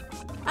sluices.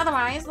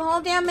 Otherwise, the whole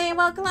dam may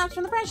well collapse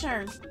from the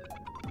pressure.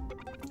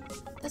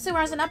 The sewer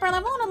has an upper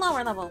level and a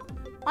lower level.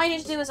 All you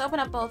need to do is open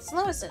up both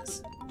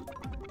sluices.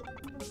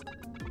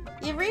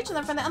 You've reached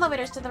them from the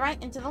elevators to the right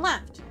and to the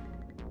left.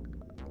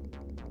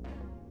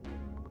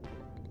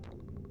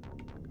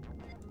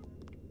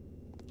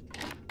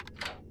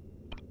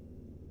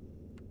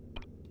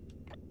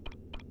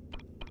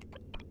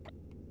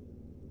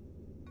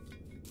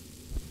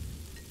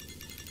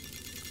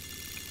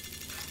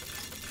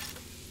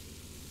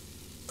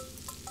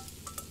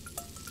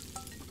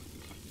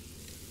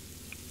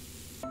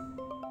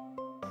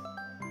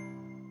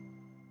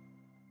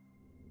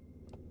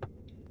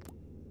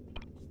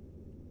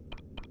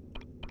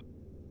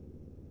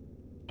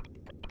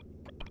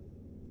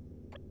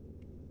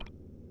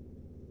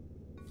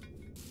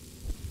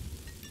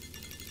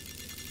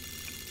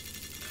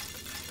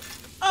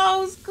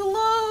 Oh, it's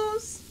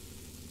close!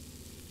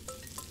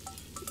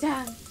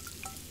 Down.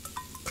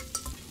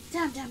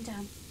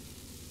 Down.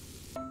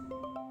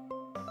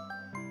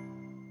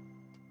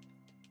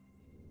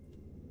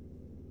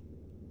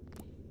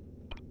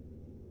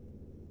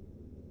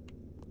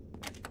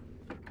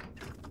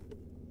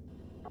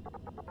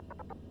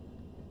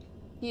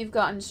 You've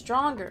gotten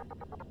stronger.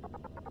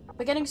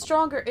 But getting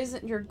stronger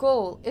isn't your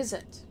goal, is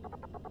it?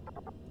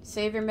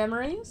 Save your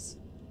memories?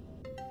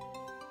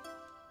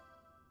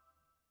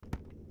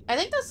 I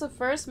think that's the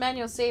first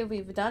manual save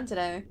we've done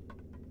today.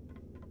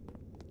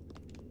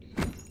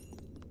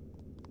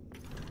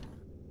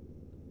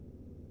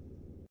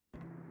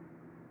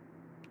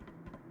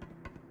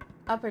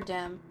 Upper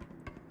Dam.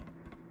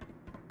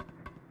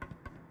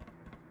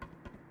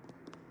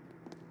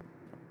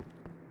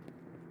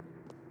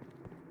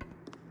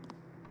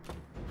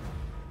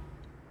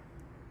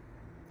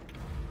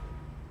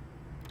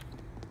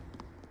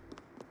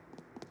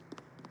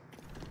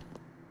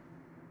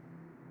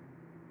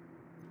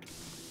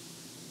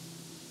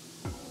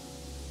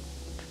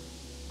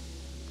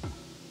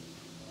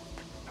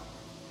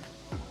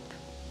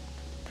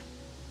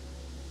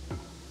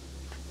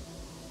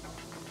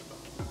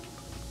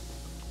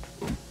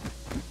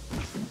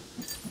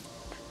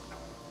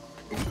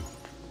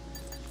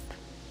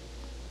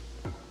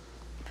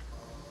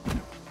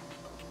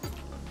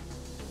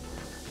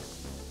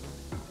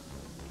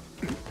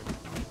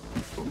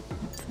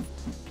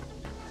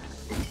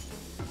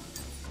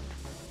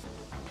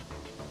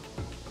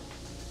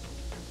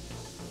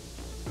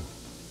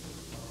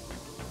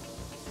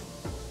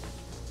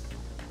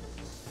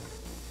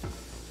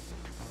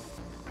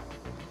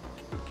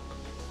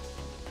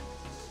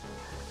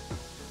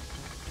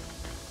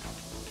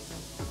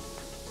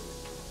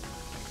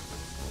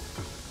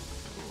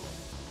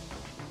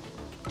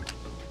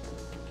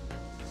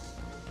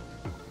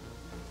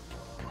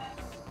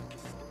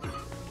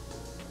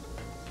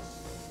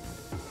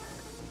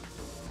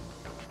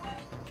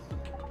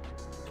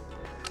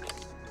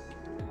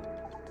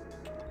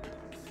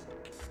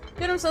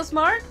 Dude, I'm so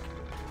smart.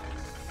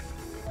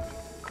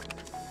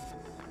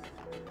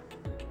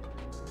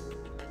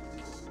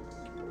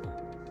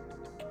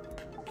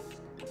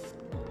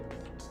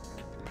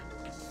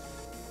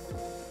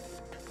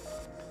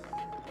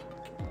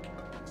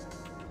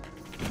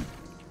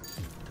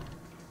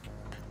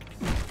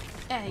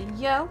 Hey,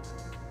 yo.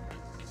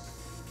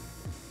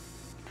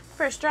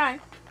 First try.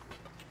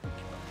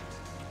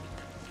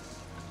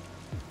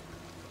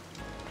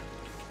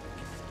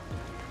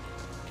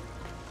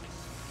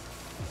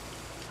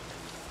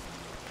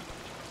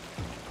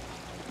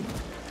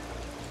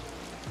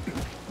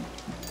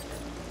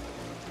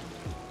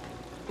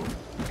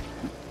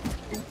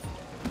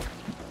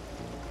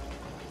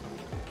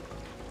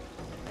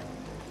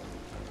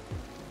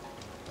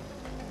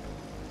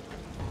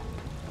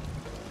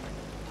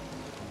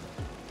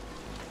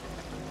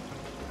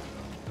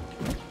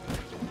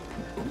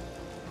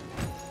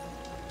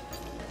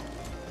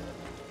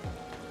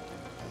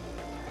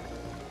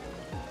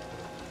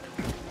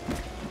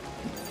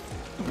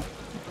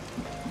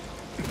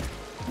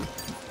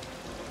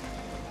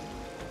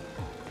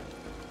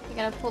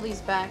 I gotta pull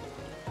these back.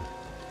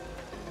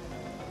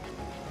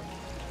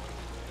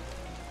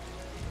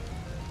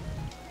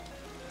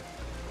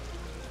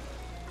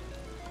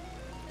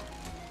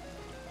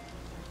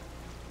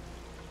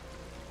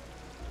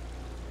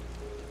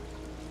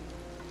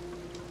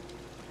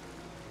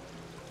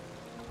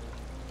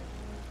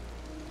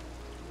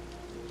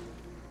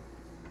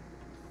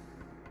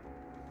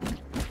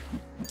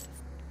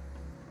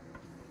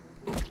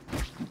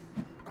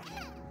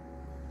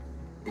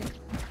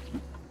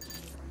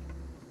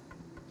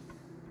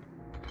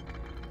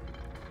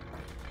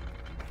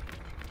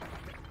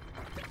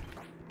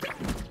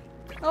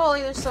 Oh,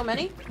 there's so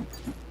many.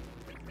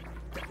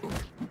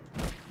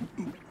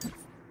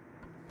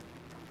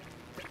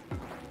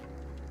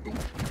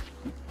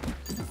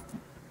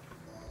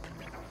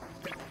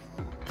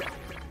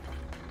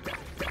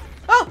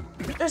 Oh!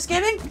 They're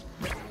skimming?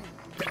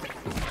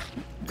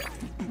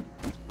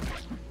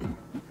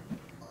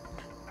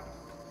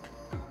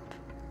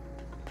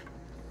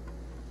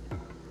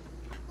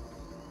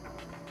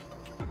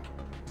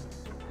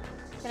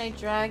 Can I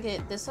drag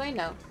it this way?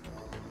 No.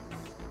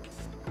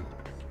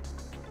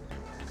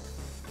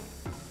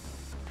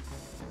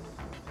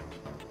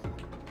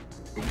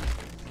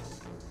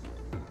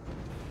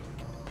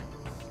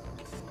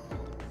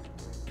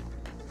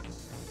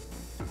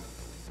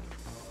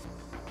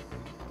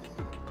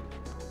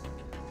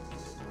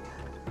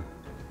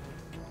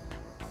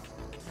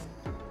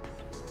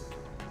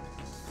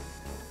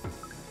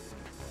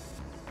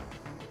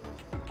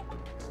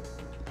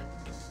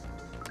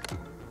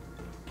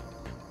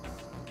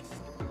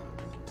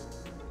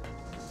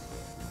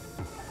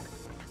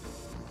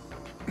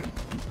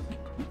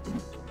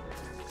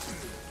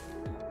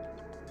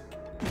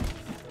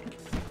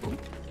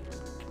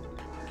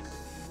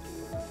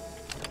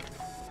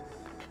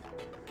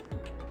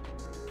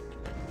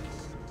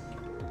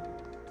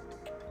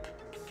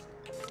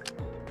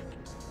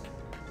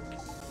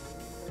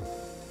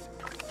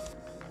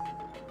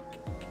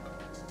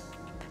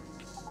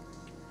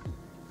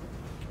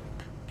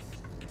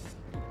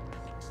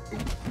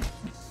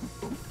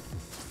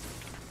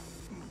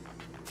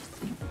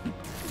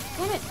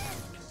 Damn it!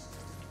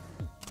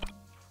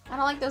 I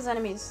don't like those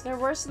enemies. They're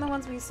worse than the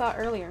ones we saw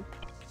earlier.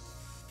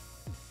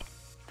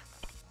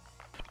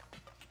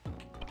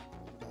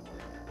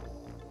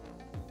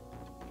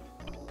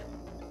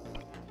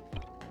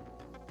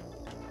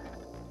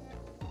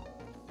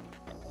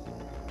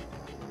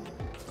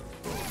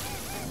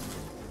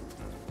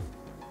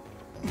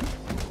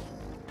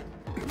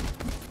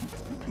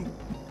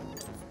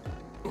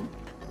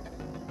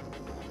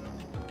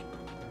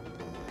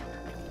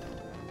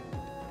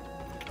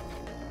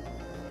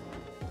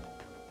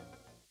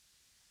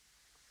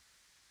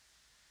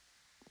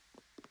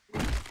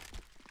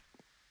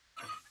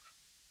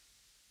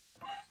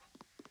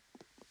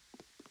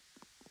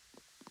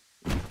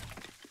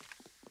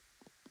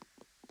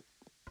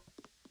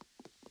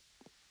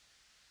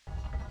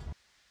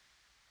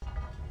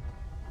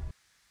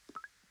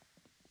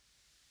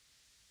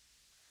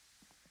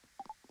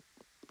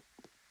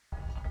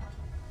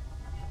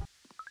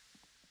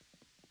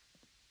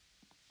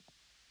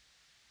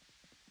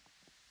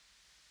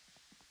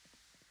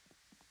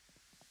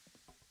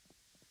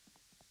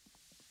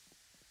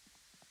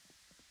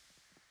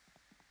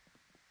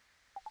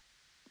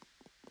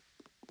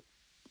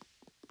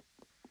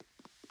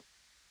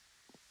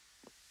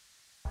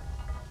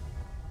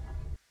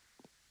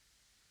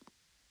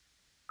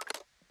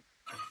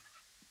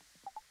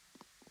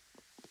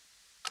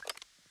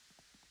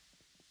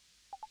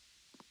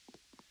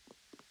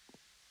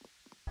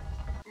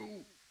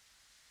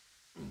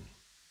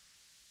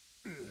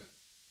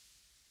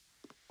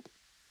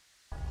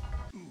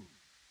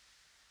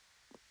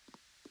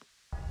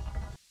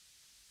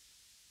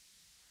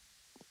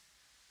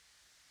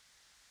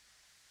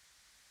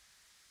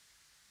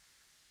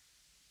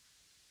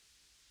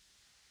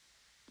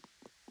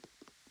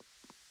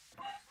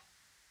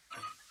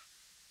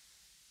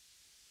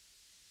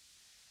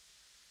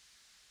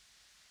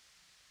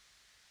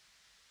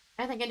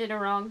 I think I did it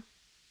wrong.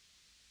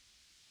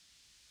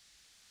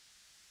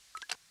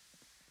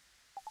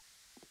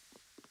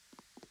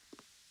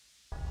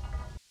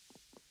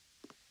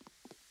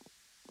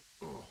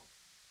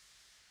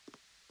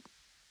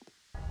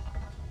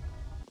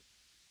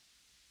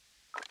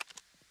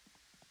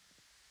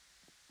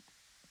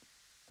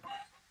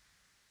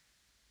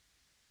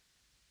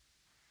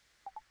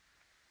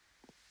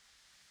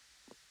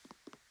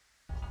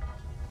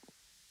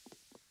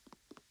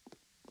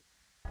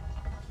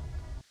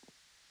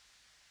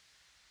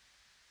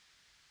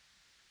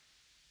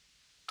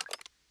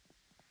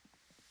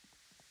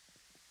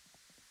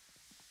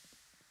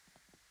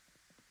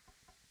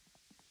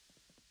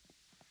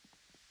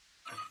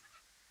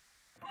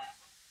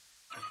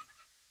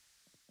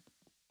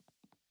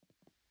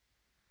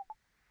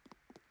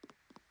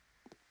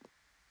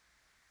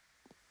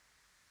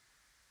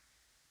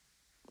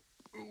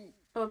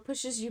 Oh, it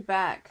pushes you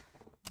back.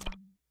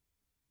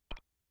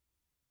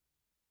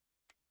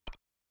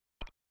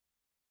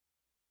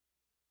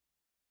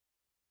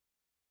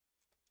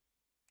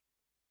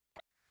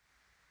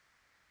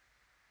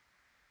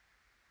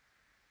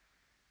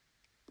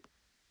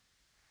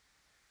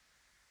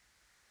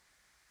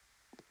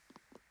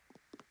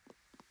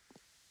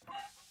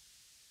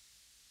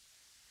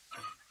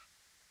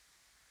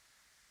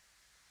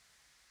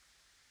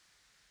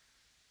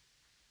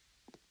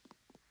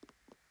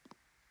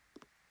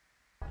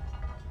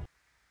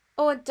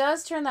 Oh, it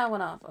does turn that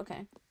one off.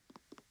 Okay.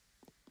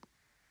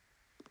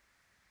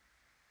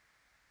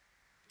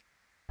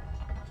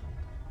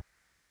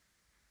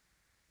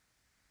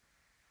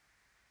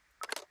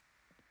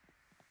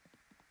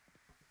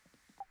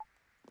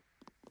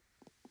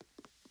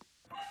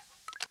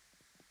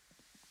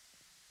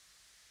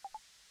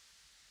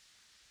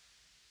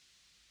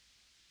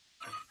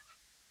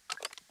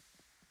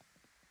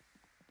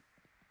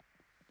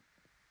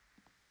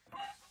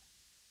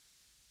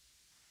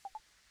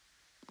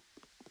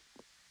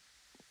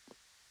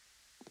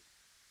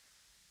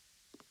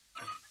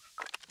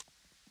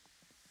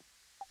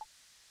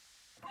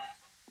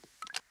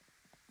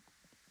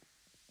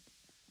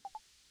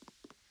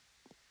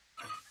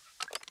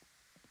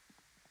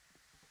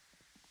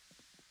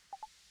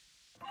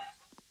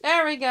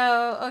 There we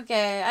go.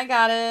 Okay, I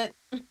got it.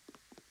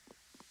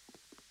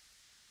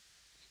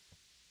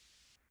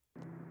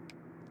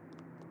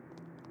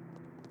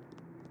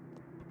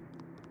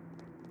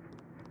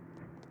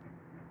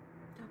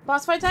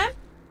 Boss fight time?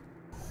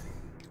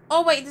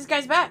 Oh wait, this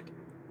guy's back.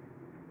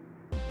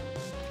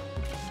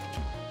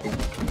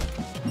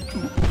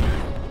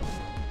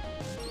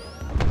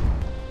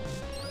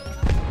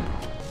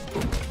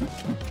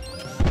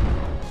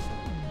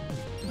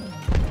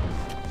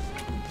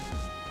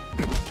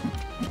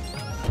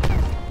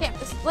 Yeah,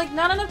 it's like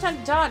not enough time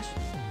to dodge.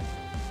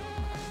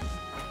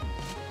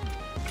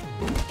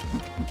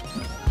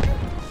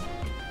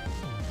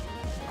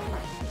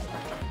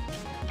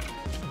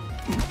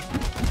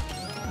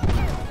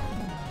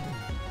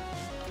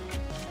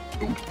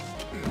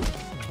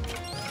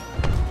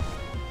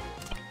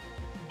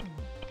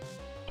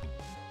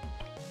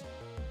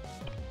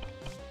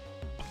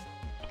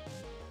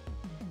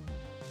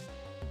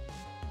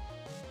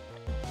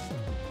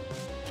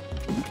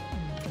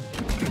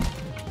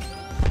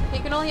 You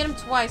can only hit him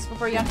twice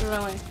before you have to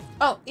run away.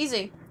 Oh,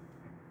 easy.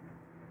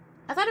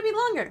 I thought it'd be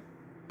longer.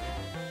 Oh,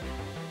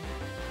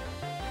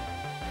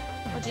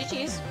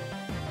 GG's.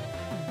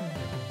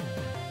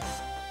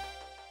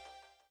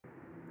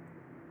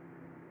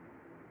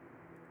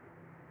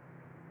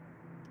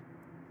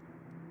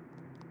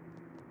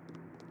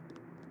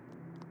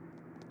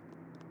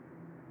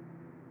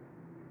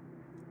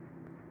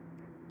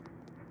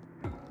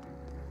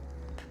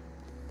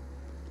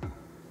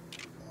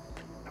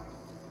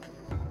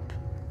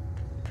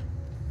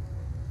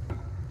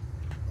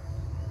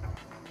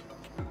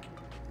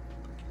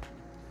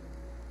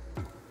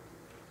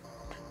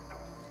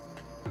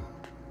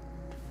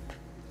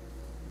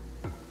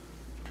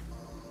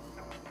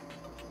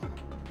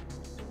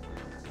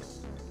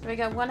 We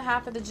got one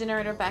half of the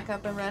generator back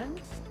up and running.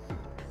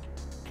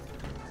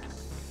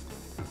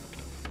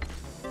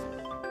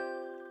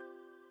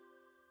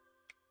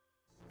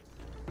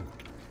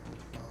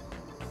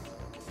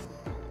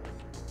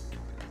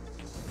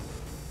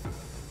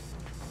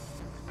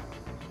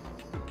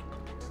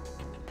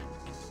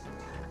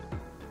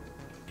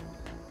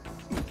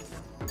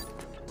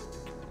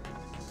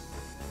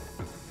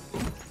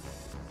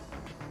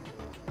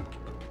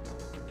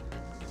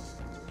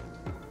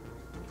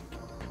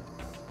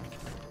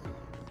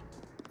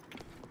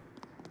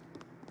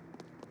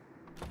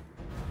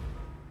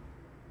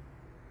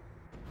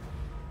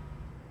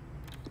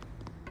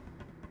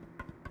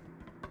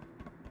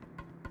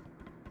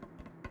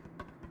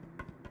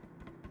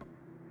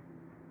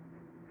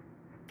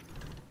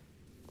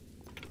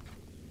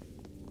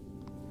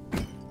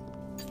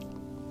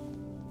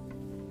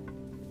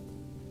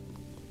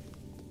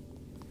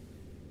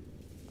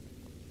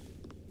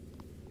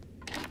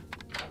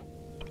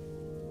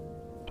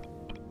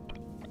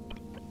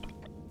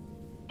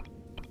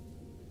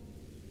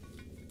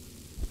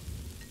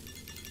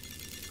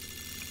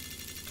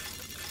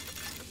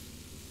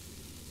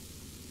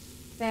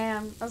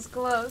 Damn, that was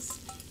close.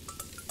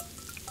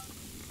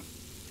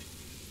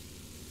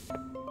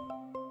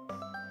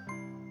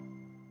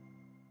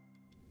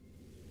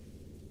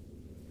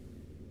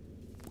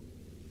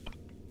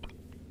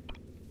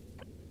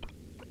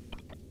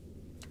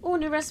 Oh,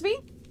 new recipe?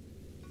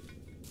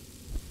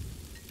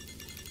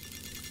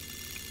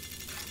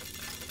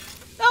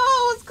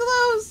 Oh, it's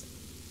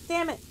close!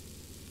 Damn it.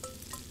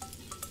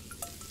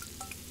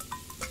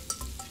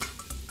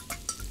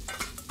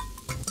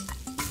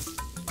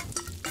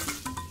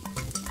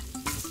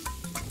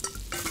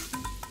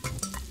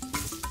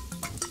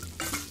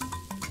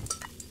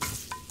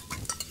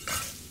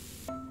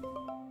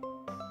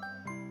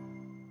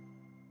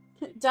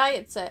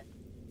 Diet set.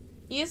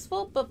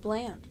 Useful but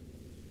bland.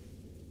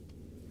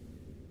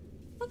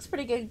 Looks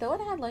pretty good though.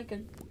 It had like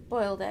a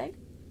boiled egg.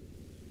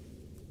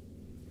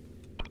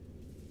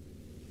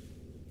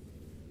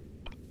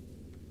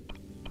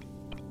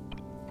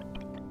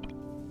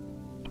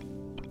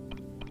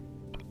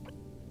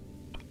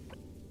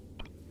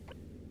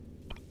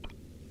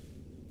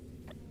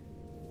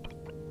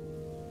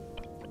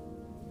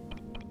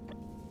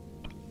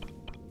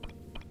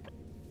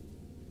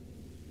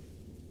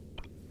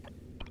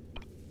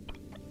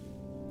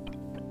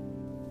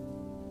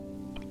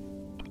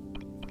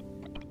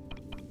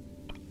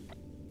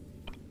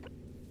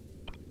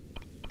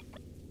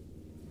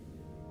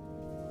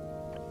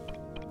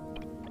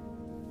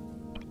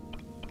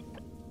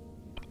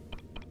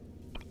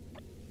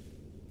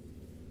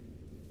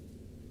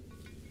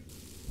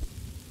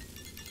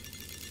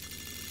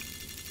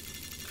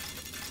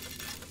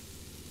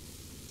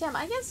 Damn,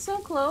 I get so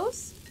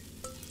close.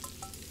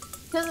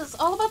 Because it's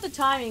all about the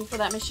timing for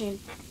that machine.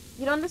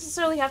 You don't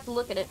necessarily have to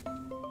look at it.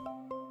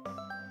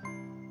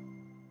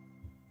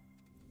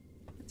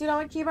 Dude, I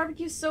want Key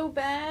Barbecue so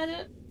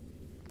bad.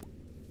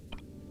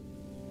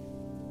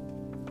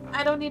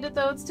 I don't need it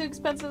though, it's too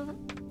expensive.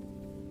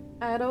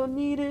 I don't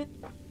need it.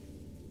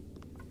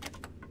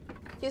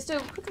 Just do a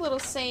quick little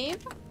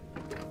save.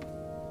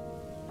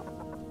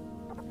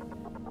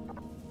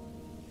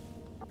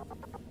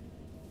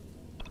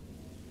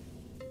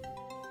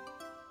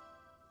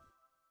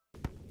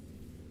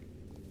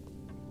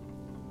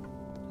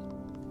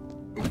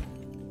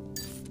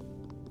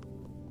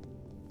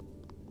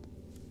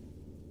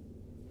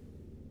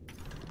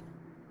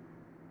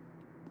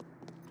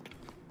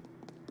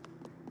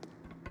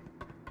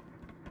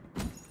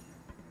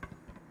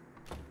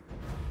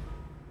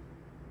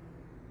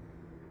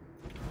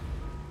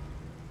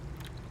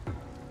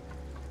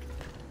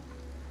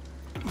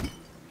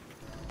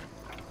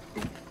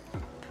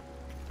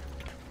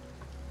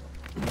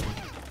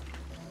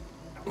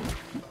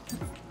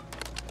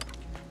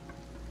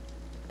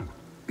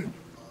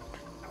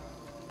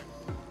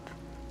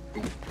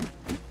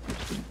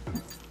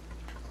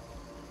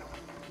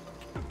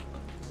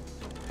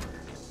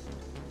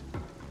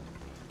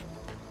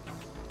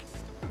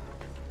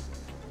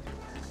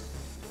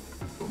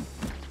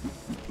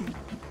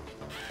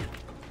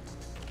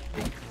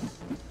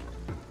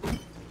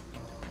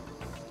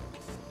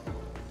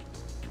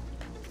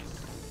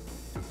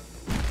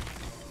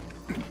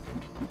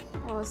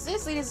 Oh,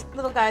 seriously, these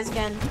little guys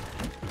again.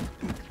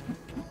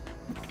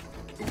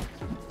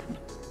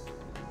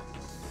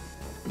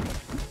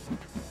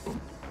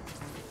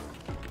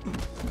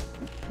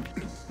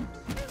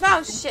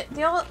 Oh shit,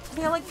 they all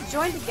like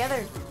joined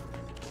together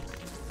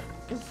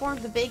and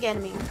formed the big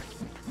enemy.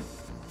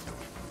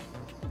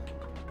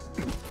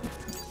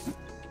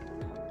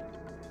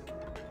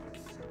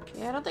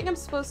 Yeah, I don't think I'm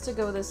supposed to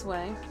go this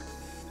way.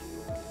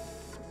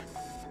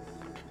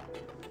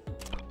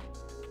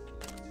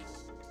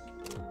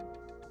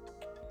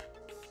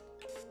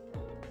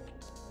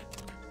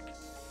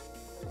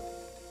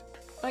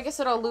 I guess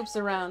it all loops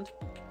around.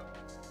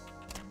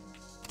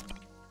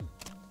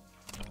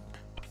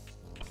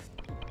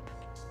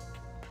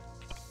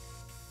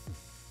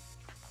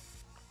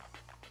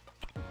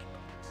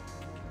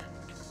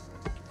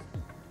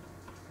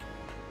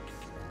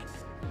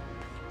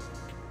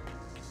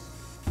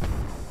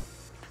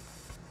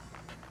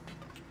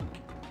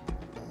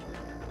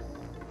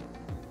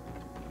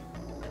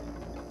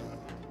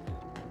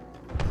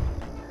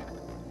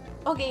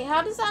 Okay,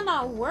 how does that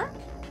not work?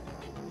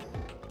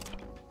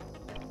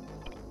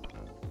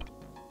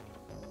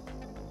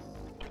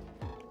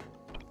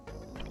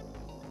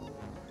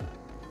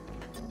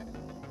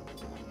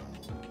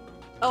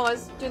 Oh, I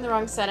was doing the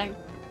wrong setting.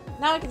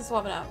 Now I can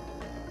swap it out.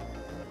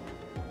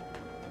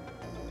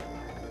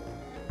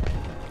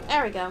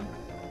 There we go.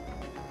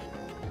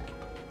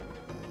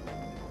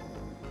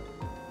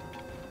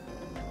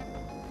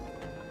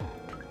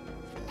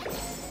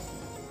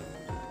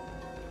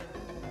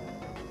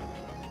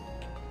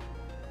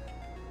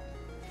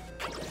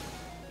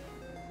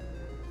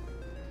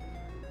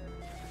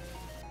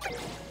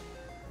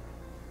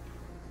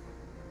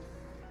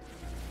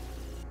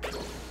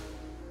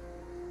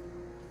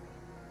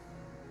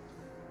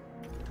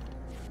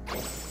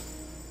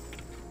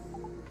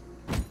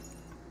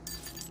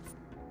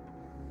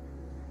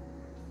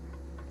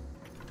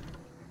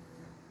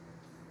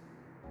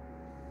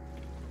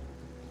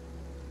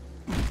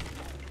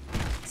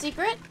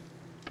 secret?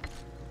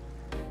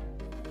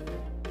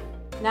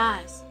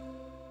 Nice.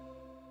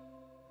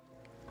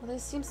 Well,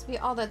 this seems to be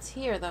all that's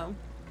here, though.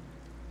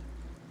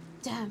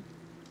 Damn.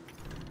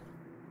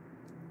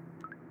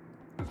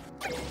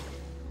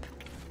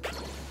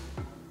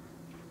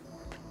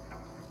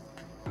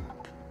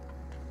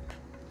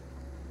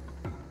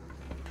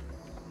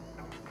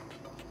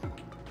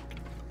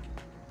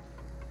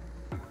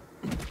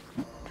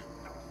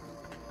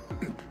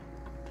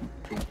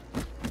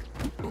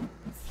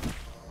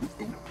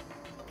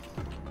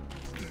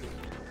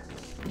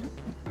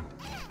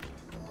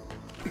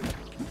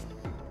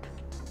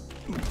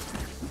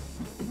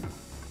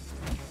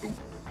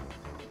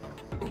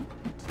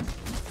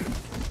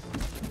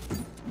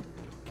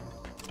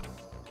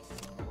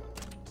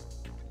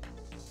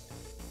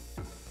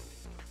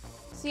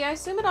 See, I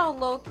assume it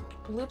all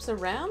loops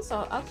around,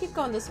 so I'll keep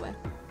going this way.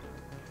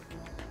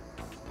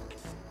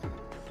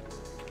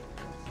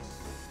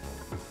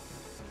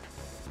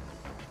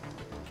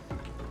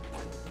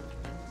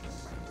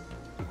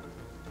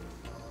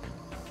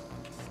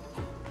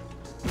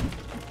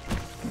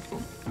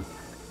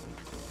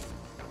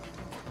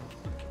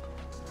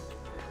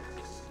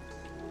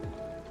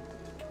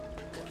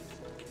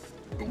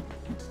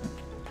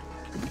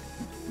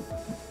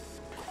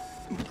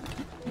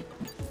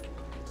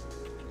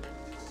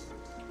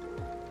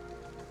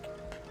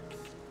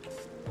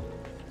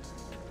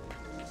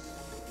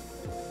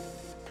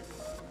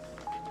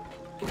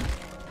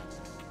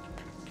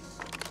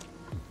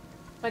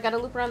 I gotta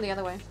loop around the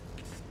other way.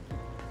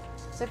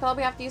 So I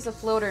probably have to use a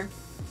floater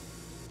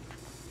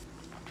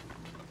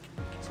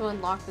to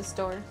unlock this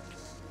door.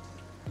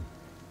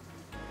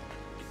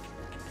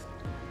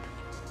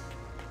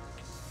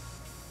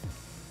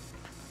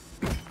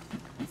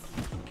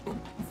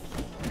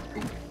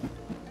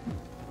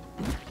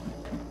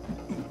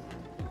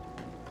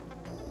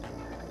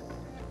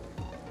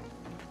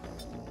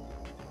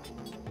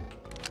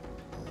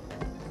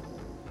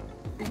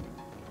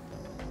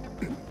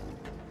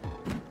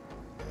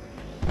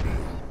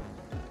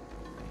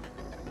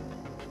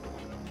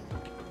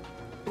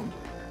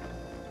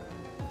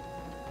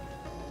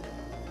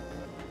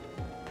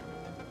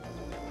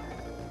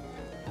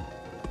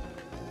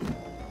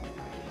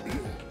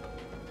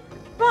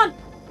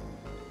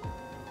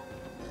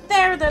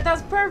 That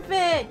was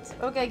perfect!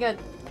 Okay, good.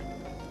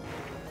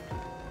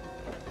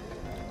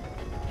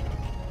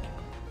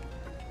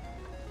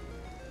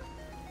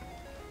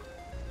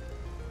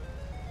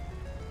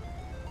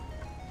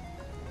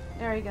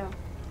 There we go.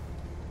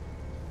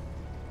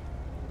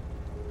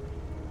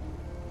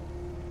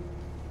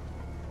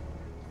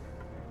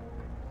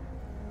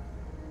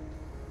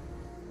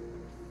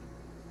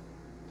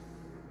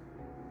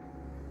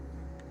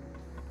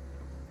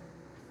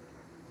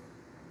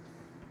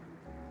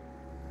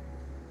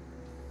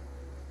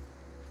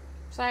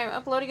 Sorry, I'm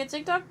uploading a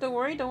TikTok. Don't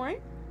worry, don't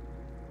worry.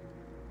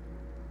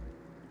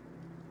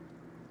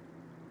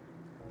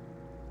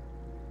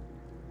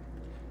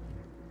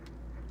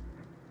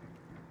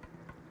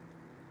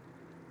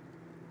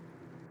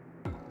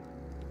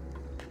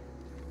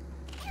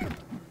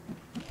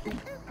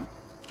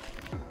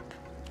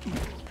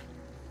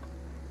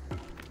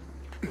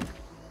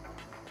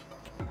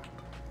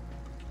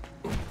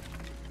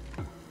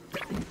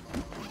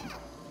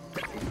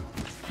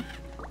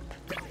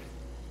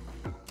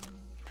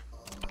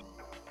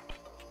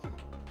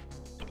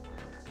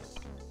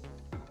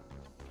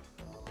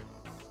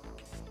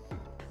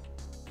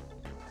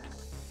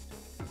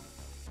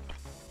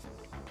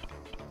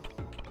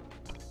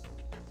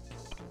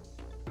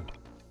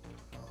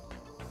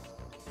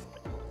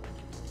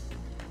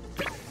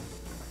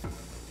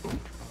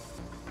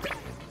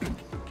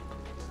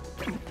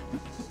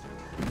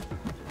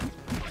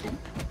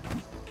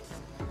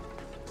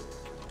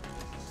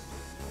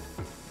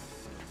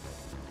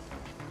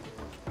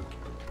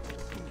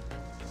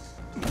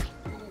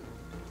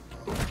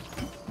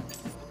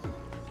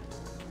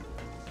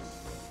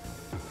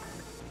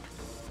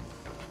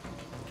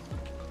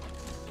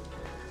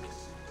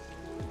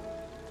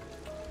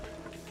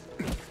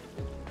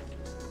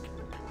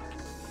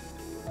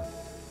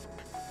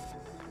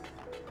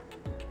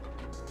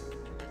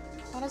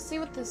 Let's see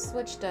what this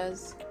switch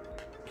does.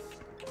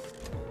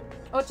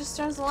 Oh, it just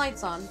turns the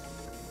lights on.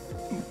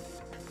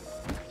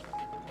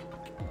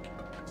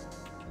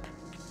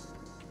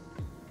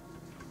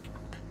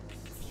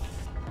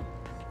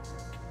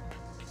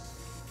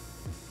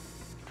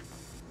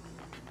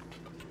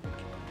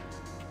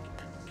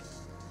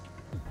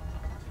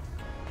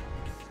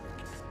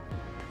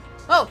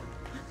 Oh!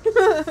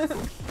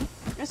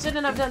 I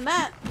shouldn't have done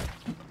that.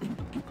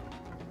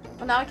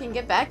 Well, now I can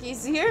get back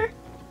easier.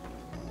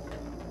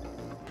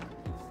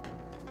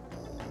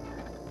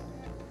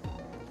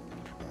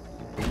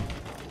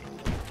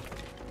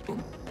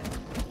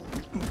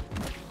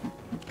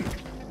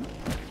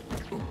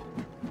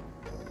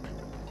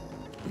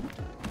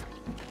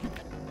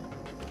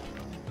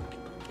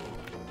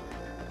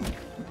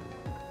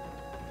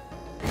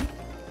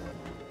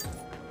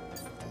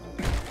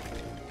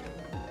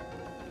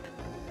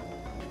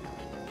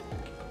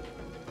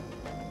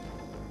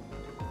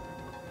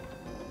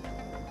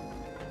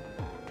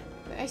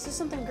 I see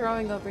something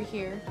growing over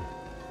here.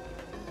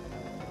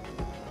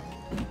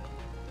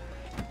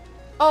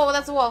 Oh,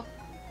 that's a wall.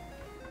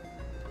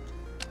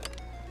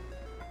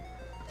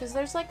 Because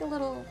there's like a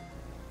little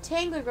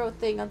tangle growth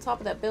thing on top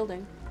of that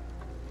building.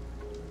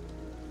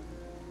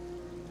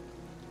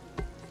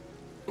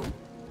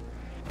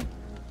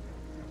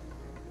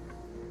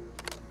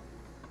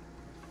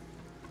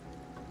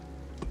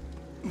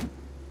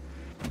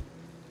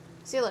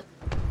 See, look.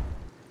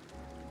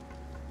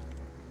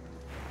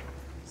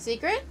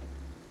 Secret?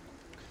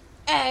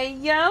 Hey,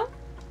 yo.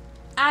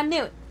 I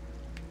knew it.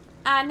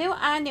 I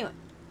knew it.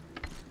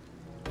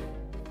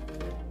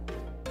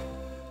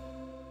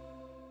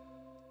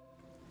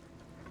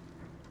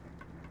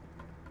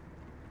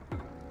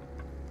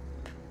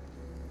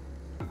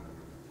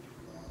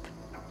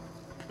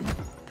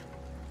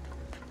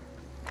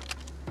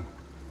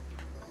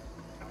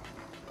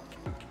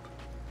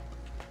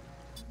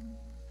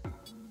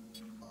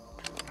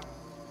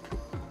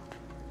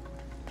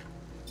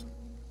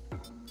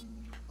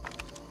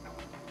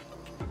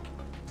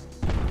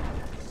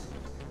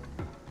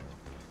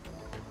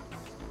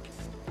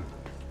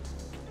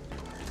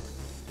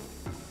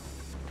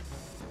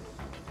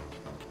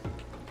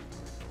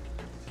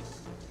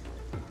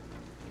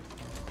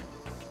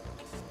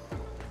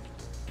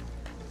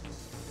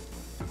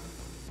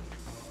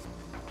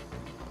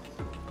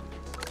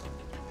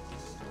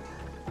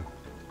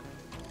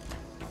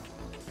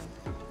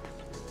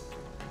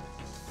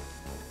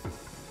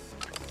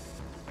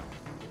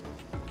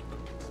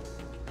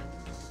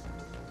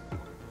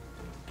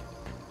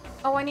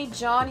 Oh, I need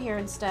John here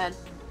instead.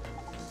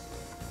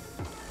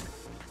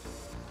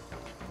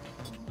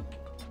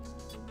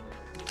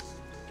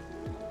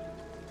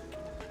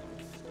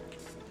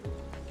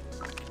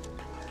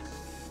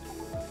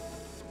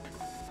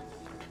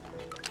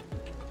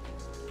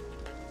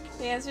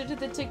 The answer to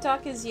the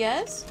TikTok is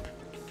yes.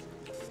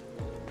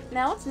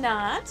 No, it's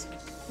not.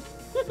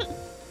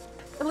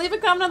 Leave a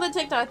comment on the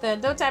TikTok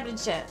then. Don't type it in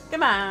chat.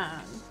 Come on.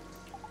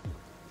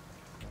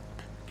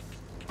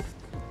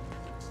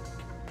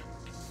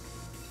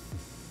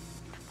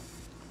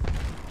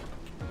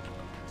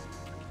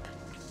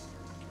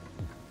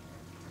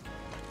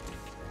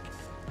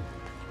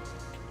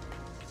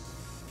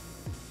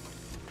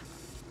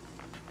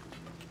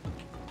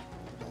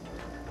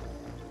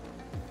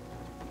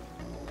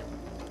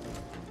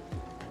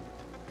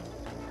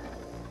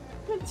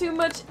 Too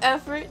much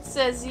effort,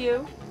 says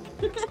you.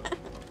 Okay,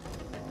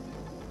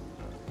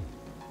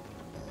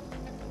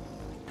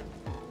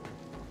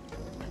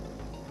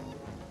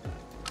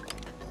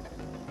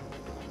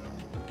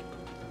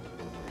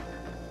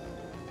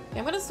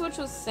 I'm gonna switch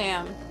with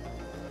Sam.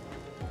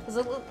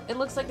 Because it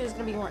looks like there's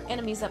gonna be more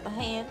enemies up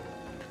ahead.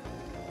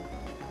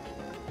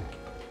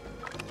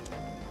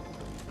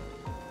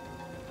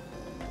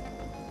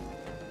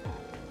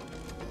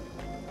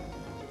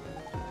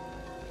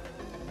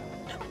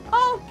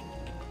 Oh!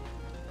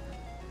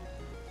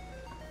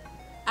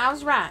 I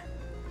was right.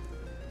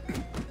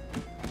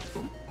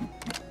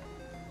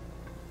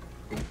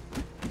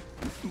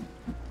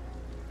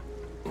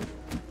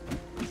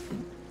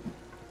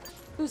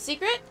 Who's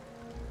secret?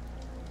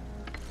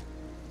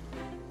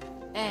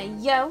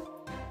 Yo.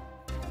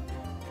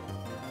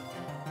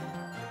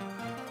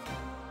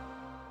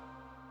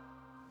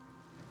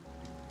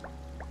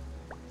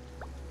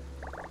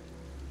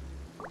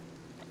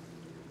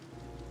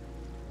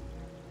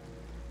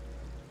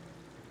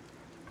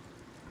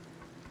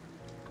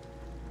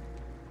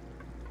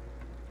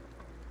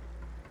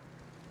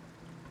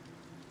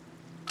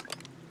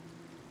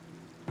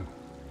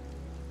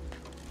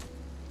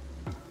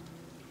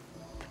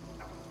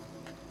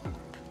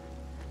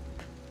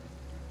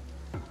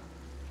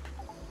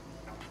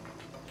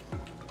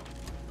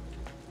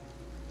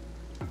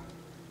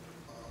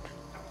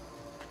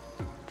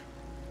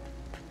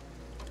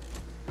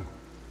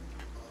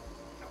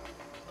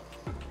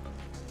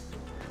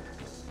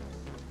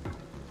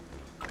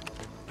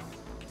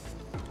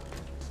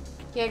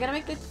 Okay, I gotta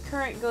make the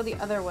current go the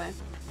other way.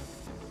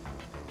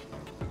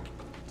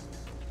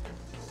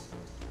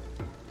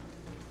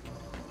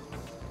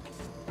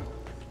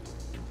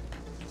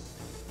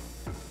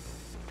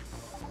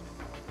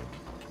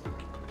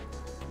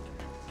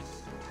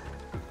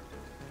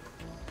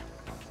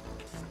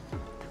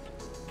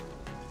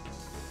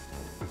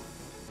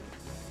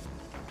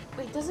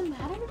 Wait, it doesn't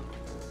matter?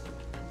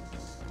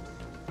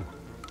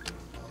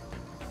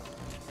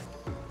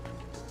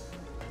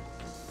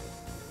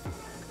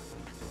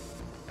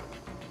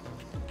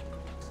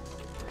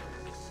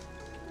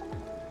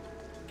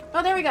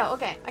 Oh, there we go.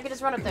 Okay, I can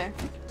just run up there.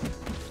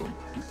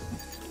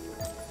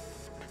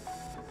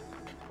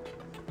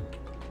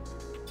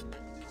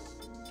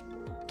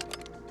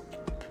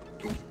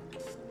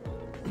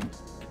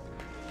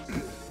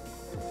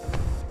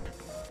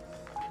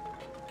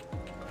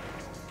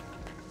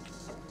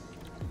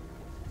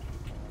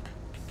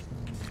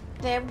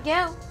 There we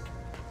go.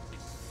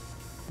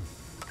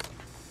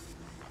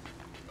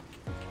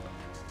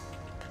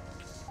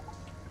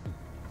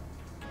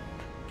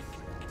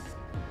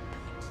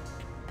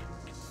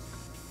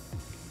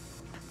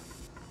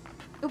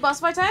 boss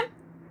fight time?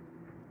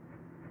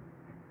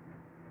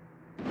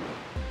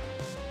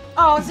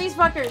 Oh, it's these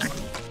fuckers.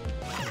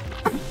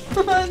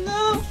 Oh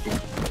no!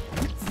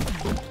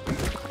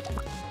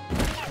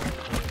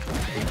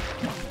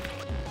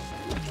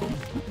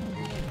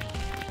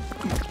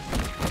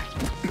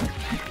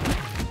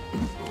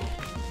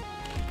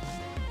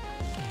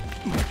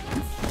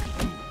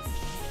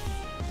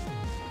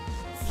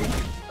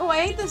 Oh,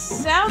 I hate the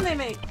sound they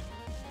make.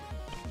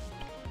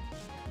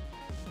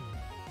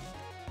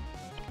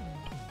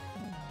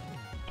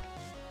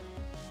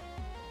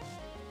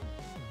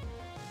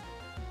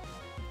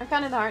 I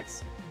found the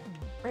hearts.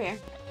 Right here.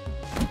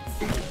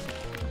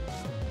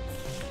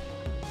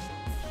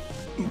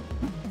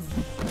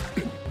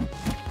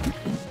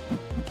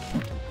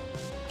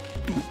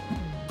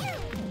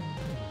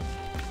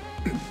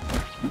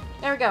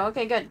 There we go.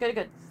 Okay, good, good,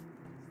 good.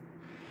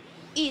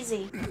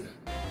 Easy.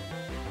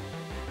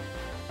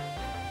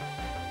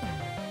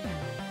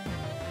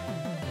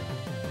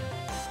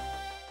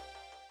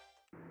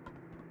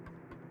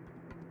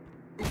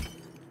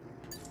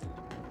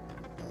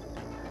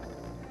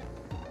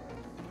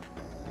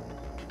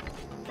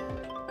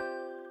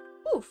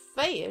 Ooh,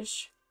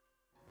 fish.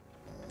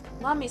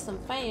 Love me some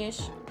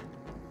fish.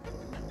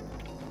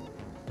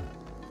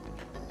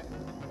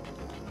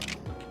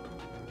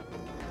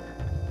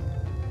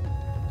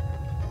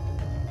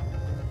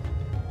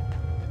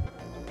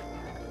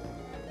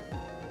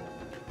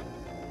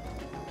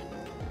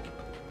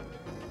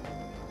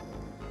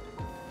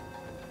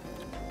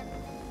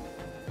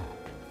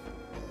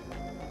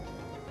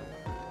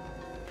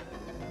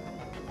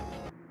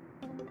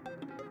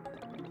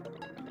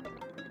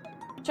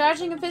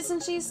 Charging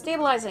efficiency,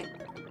 stabilizing.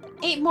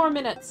 8 more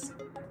minutes.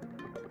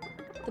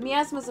 The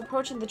miasma is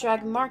approaching the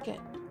Dragon Market.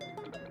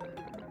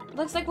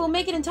 Looks like we'll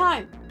make it in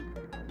time.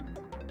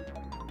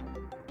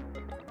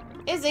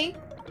 Izzy,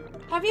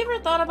 have you ever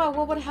thought about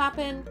what would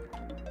happen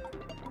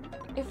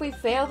if we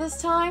fail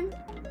this time?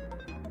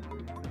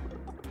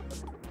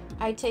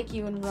 I'd take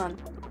you and run.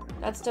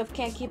 That stuff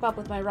can't keep up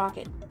with my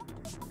rocket.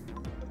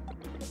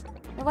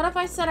 And what if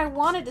I said I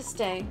wanted to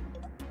stay?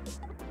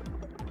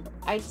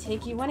 I'd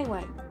take you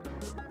anyway.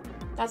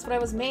 That's what I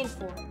was made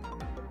for.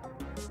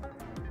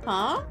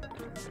 Huh?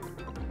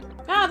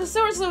 Ah, the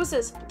sewer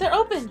sluices! They're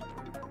open!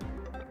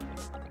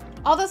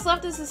 All that's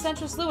left is the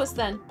central sluice,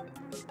 then.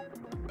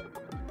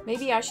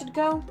 Maybe I should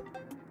go?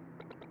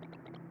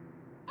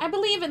 I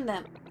believe in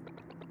them.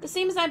 The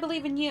same as I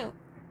believe in you.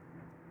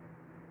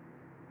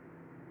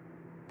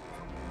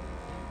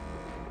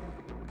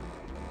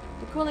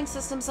 The cooling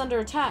system's under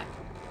attack.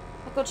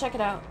 I'll go check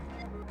it out.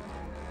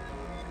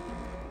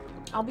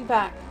 I'll be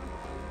back.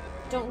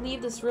 Don't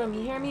leave this room,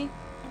 you hear me?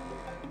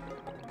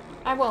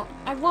 I won't.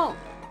 I won't.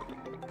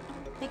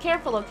 Be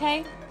careful,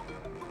 okay?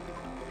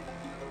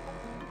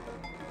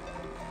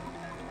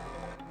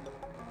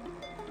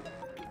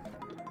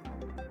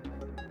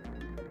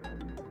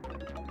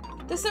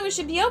 The sewers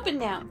should be open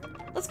now.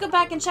 Let's go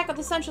back and check out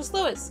the central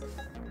sluice.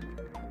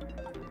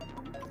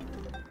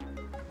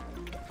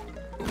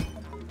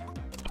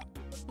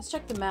 Let's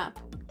check the map.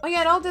 Oh yeah,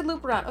 it all did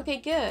loop around.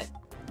 Okay, good.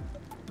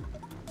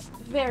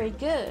 Very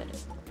good.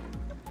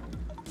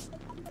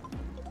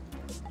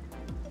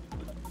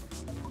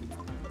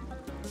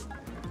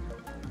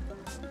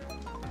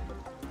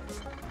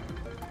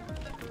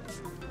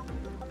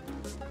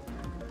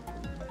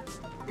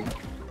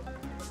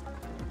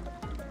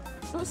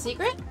 Oh,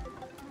 secret?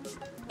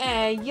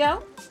 Hey,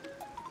 yo.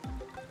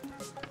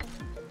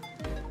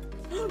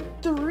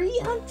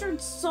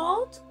 300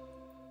 salt?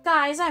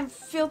 Guys, I'm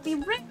filthy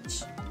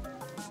rich.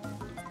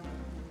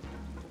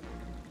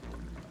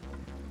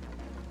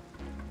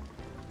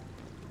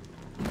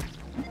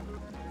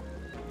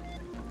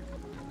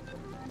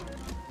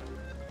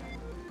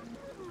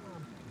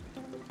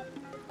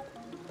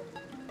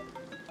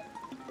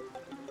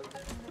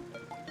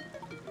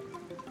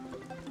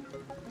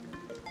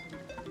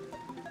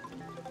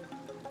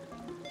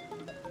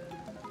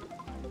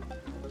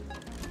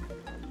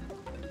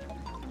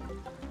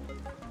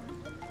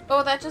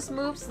 Oh, that just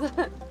moves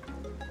the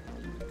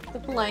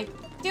blank.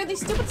 Dude,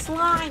 these stupid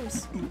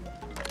slimes!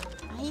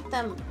 I hate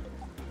them.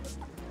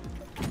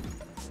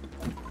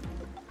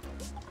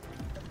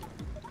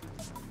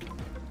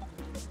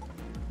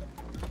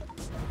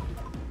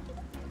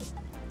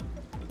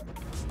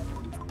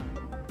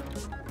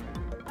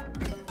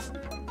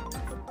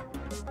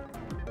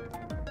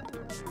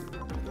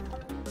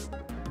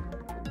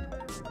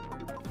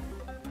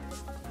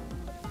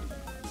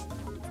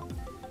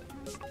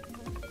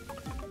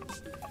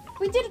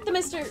 We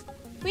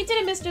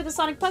did it, Mr. the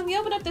Sonic Punk. We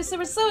opened up the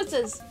sewer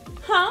sluices.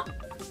 Huh?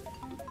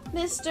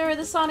 Mr.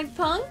 the Sonic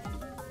Punk?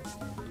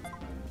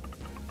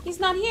 He's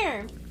not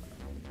here.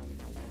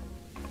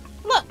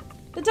 Look!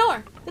 The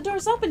door! The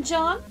door's open,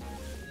 John!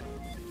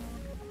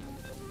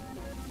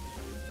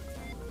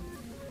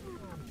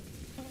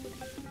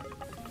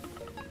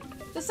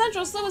 The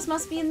central sluice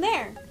must be in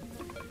there.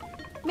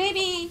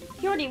 Maybe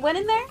he already went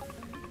in there?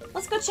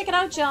 Let's go check it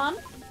out, John.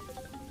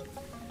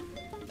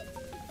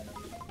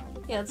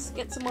 Yeah, let's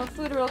get some more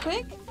food real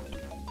quick.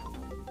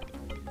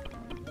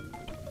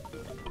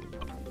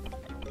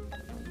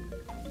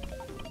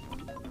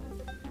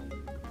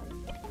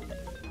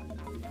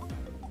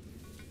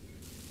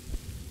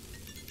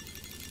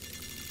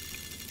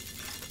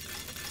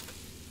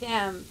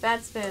 Damn,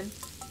 bad spin.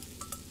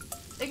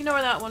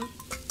 Ignore that one.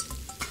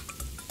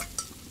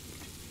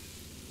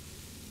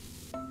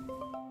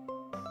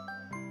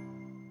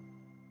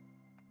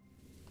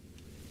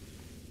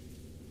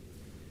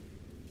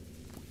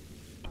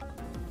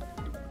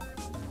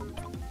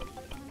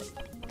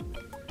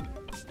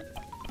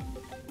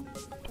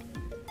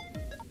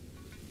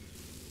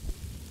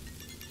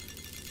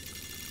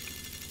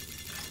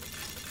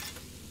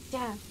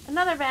 Yeah,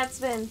 another bad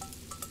spin.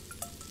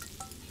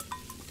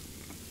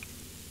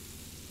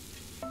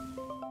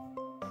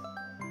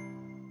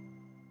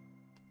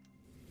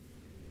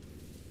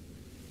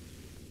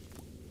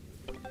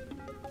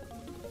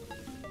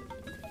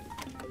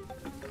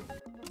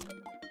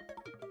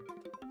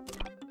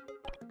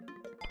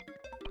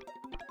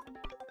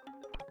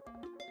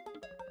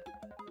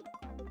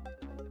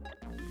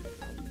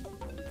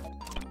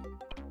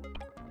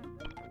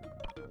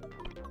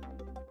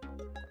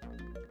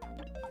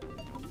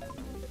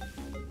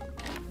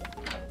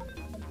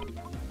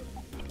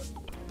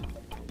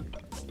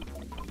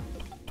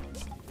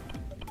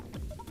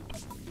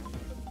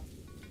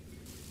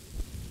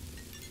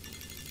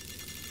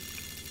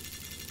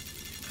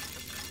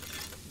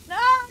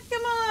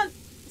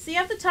 So you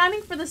have the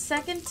timing for the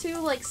second two,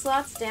 like,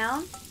 slots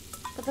down,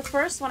 but the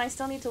first one I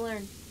still need to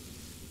learn.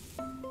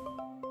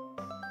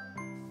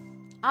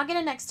 I'll get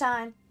it next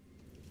time.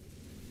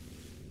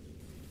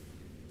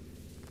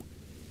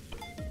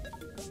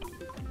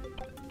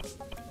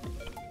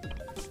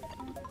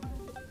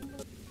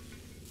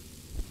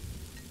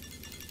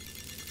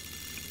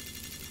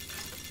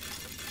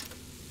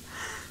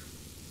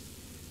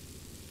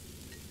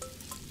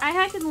 I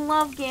heckin'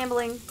 love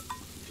gambling.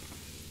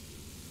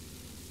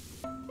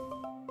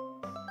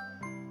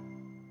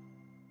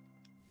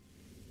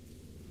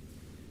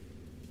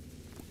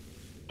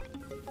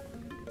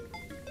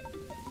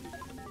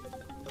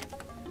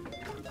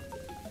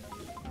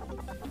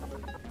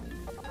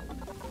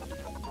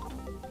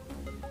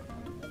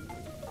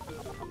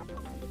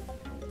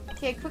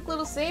 Okay, quick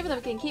little save and then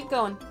we can keep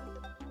going.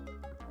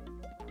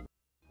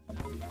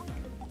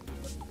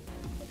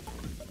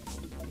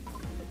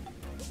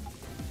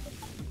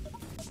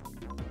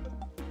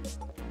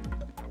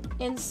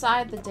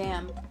 Inside the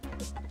dam.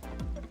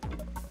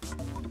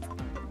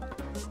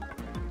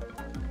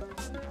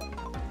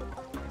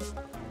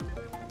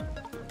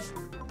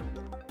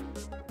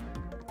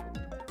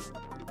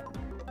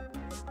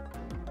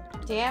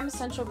 Dam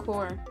central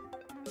core.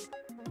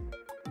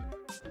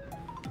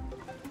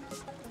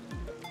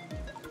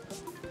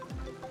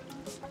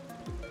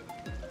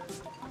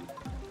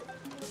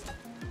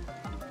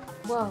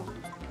 Whoa.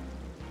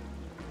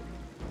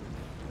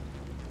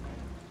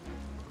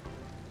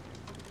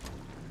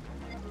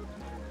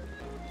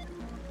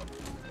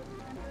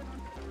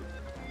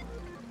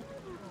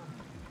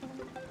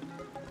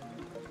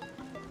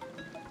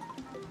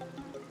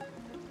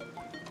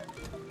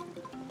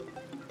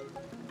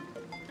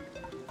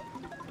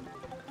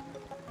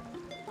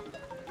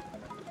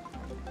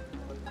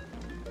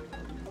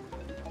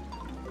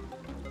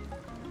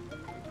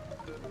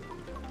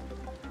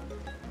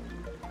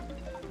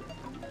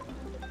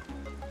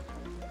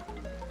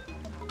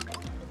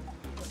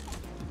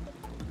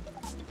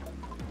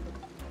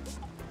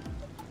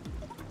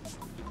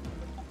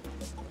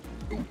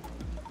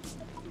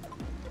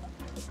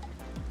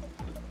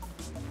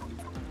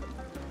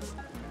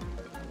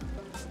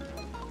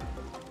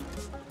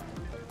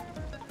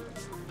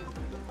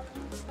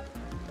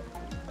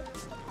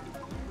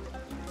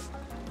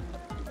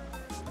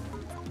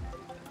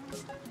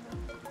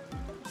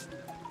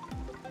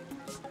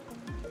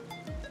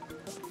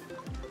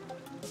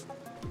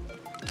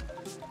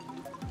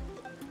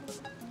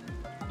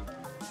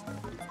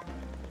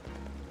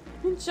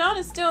 John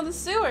is still in the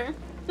sewer.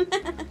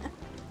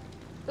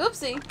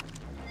 Oopsie.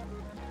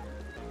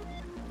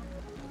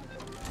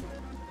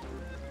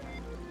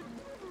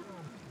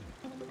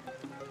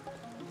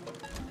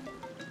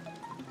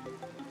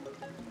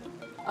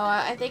 Oh,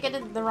 I think I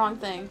did the wrong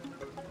thing.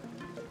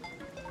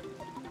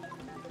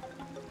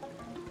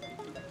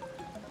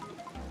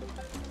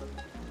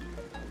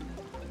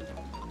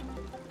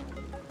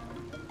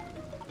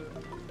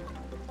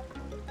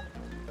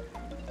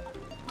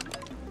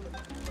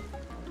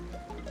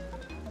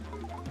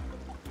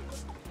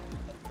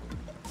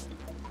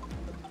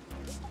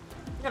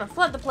 I'm gonna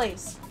flood the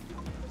place.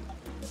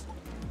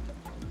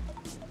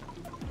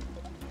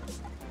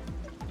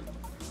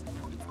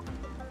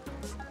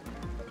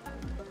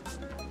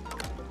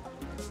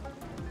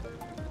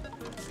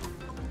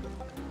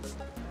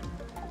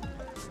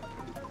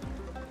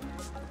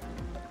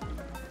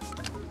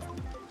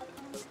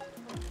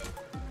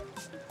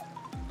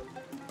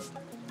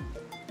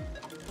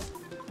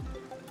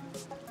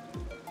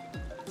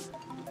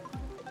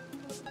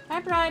 Hi,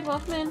 Pride.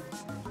 Welcome in.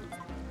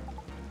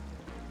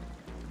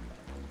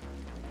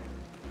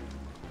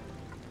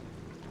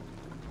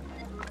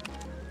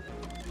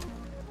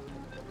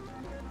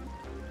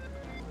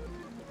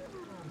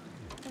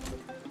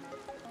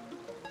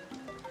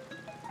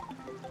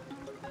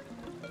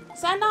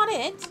 Is that not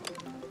it?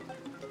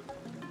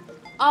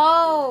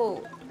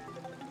 Oh,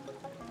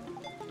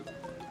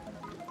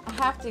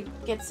 have to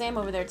get Sam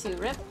over there too.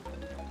 Rip.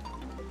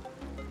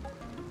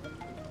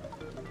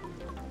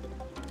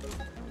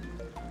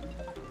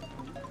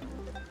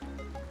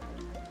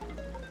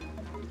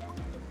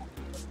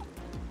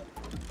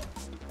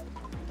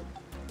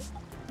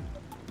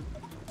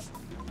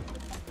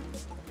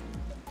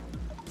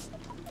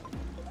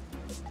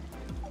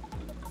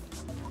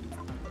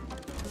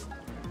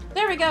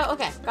 There we go.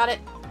 Okay, got it.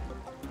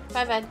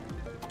 Bye, Ved.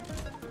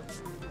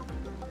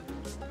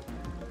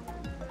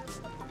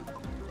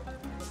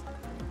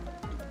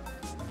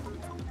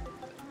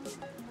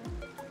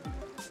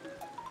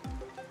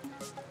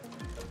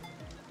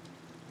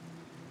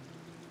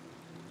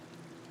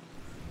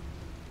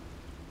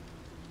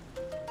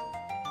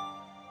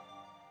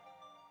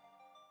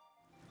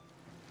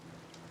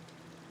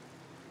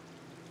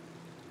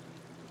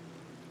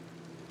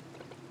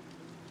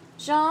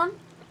 John?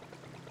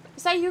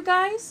 Is that you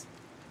guys?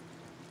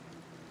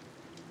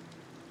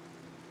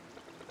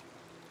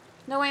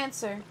 No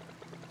answer.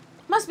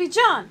 Must be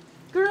John!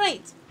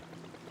 Great!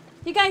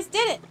 You guys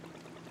did it!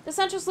 The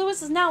Central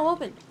Lewis is now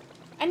open.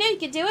 I knew you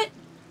could do it!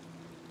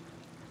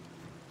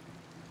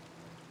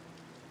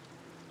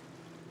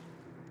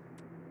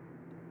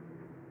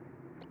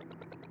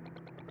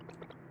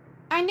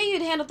 I knew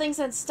you'd handle things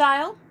in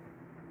style.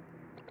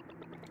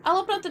 I'll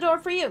open up the door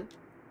for you.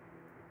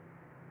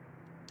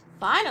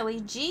 Finally,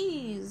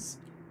 jeez.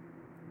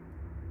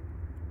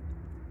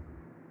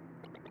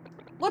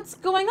 What's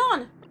going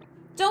on?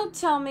 Don't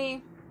tell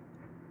me.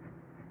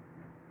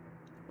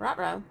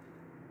 Ruh-roh.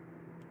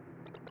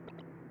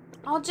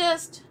 I'll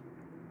just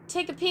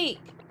take a peek.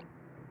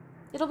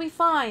 It'll be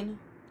fine.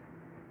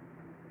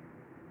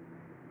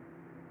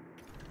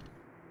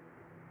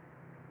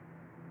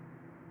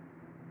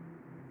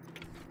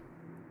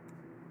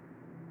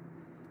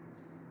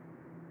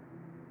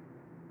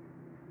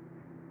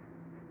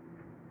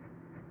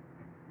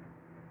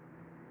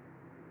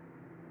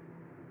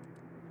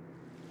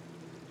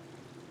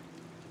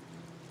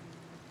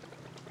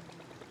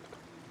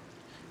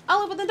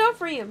 I'll open the door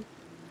for you.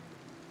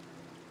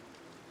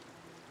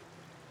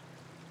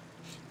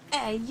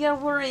 Hey, yeah,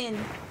 we're in.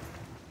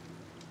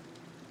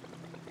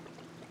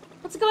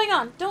 What's going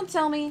on? Don't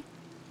tell me.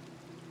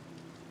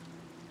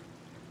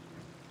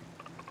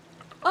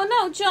 Oh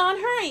no, John,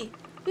 hurry!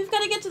 We've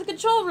got to get to the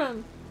control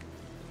room.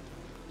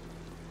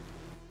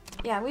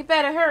 Yeah, we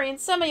better hurry, and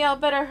some of y'all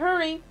better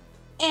hurry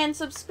and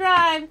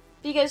subscribe,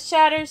 because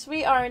chatters,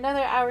 we are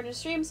another hour into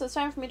stream, so it's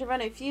time for me to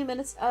run a few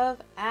minutes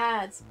of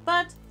ads.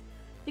 But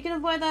you can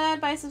avoid that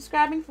ad by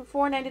subscribing for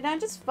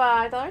 $4.99, just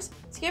 $5.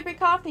 Skip your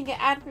coffee and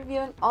get ad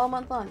reviewing all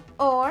month long.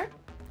 Or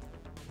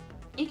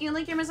you can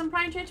link your Amazon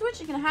Prime to your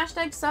Twitch. You can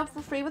hashtag sub for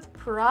free with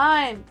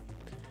Prime.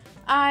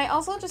 I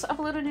also just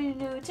uploaded a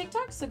new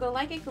TikTok, so go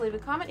like it, go leave a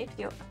comment if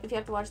you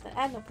have to watch the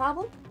ad, no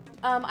problem.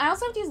 I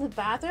also have to use the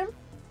bathroom,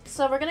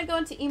 so we're gonna go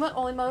into emote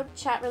only mode,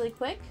 chat really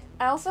quick.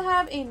 I also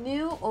have a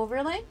new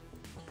overlay,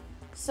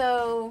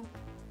 so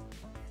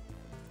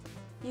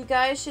you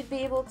guys should be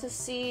able to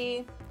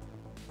see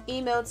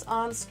emotes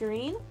on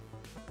screen.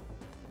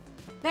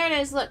 There it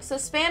is, look. So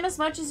spam as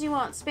much as you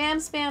want. Spam,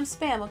 spam,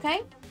 spam,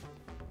 okay?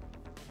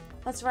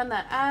 Let's run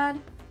that ad.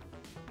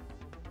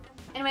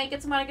 Anyway,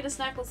 get some water, get a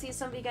snack. We'll see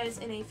some of you guys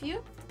in a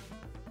few.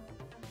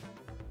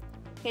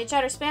 Okay,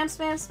 chatter, spam,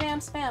 spam, spam,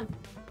 spam.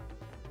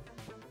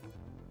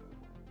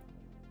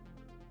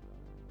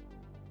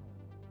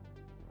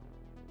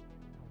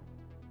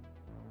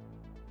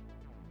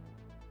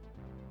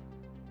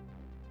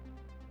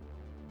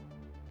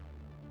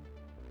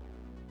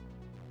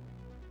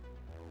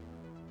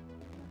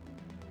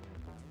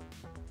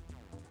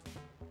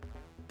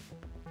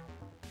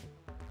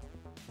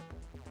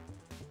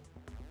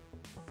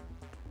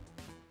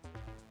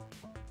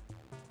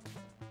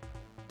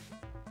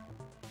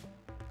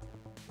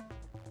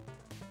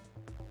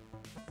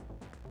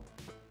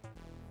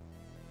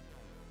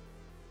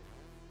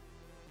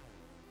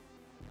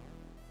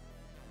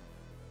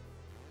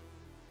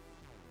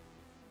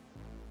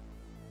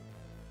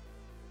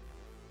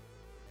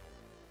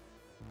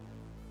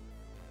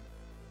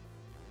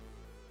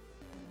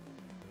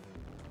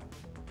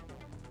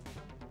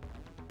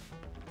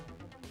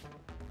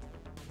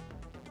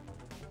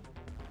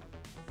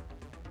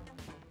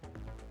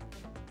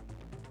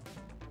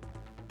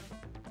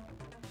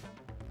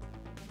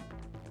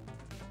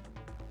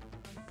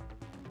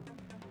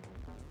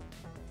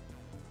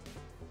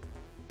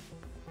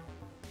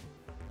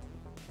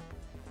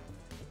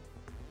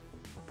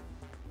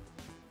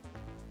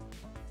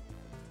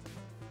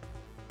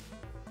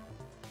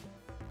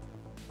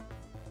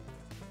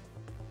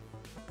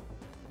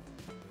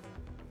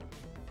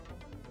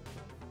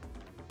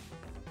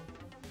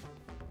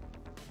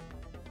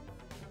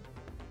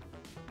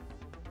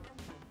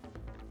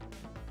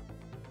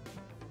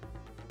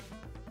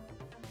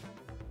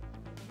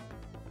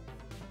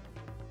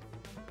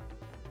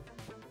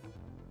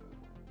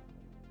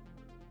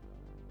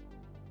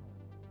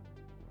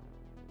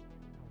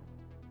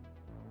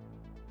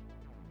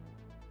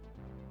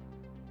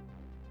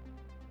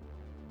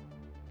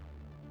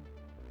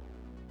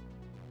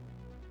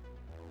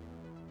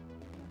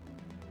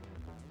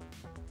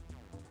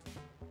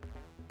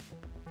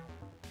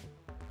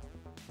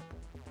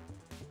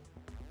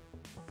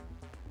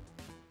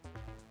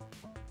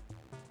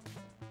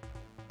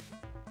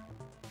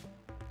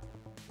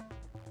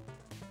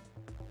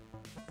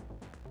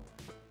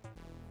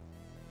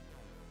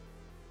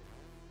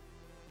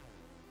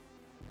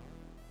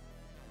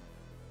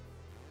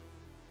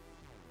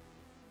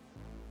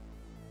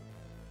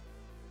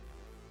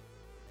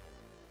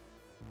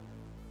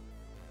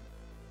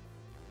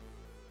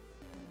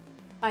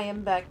 I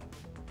am back.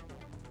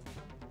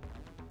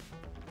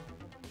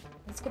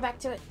 Let's go back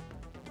to it.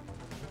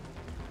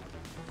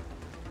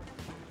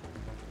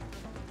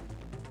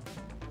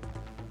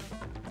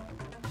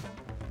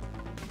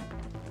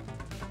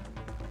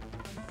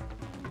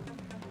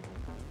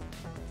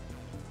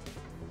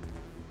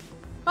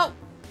 Oh!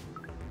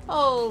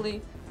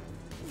 Holy.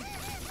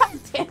 God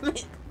damn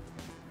it.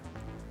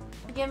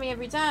 You get me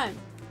every time.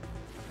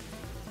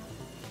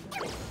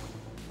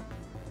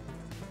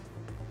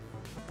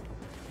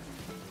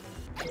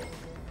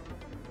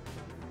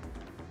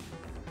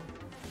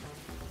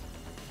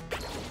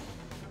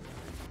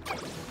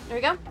 There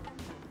we go.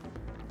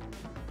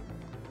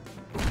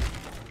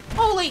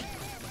 Holy!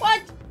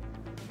 What?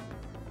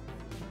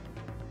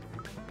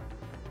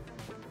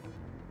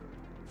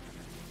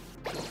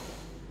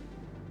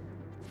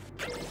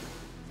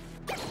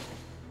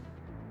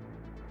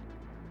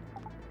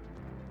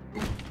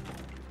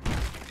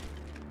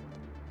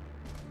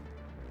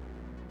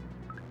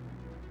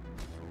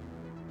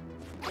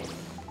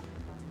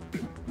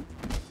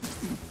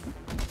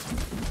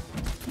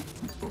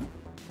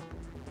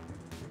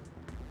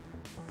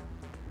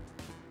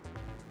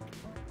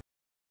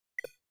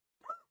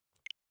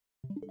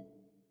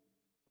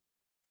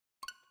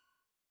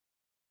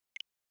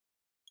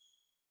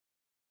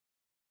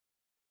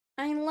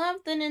 I love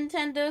the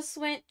Nintendo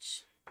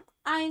Switch.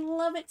 I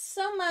love it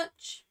so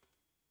much.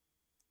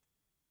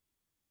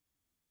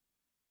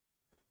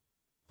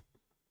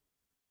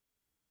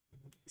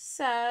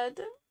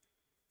 Sad.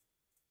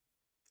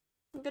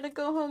 I'm gonna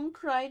go home,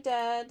 cry,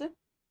 Dad.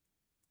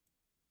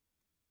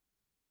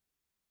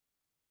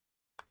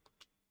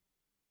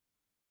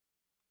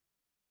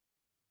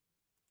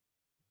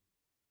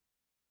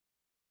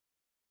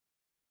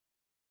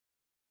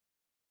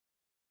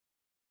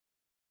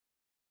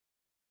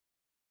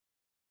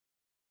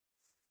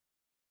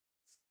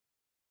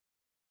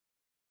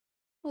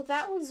 Well,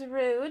 that was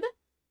rude.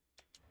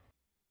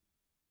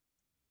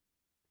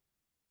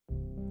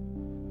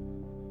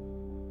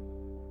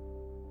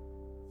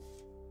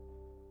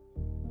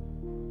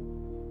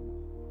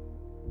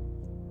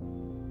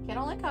 Okay, I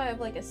don't like how I have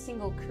like a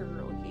single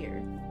curl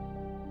here.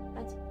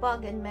 That's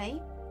bugging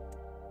me.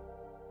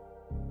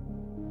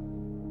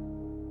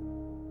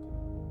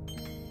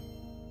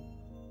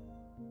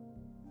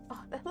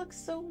 Oh, that looks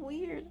so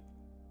weird.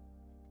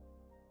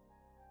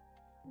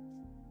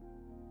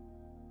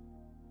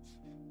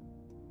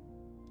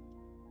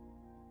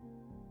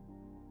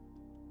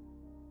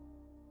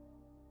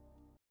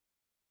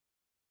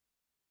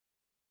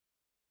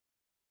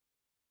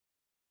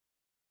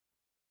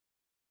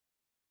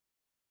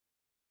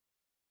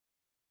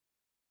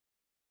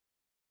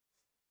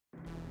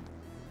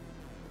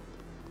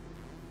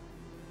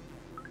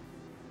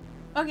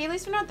 Okay, at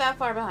least we're not that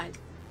far behind.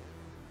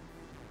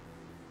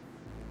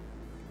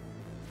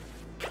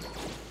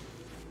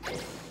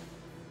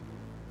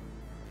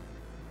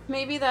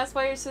 Maybe that's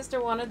why your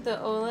sister wanted the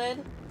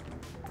OLED?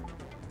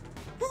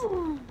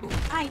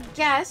 I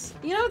guess.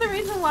 You know the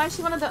reason why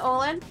she wanted the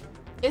OLED?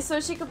 Is so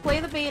she could play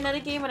the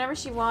Bayonetta game whenever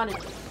she wanted.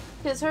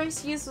 Because her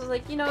excuse was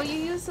like, you know, you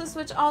use the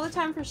Switch all the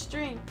time for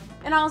stream.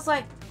 And I was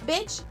like,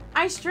 bitch,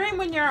 I stream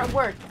when you're at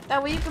work.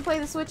 That way you can play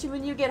the Switch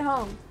when you get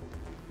home.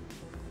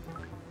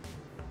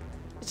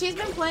 She's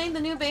been playing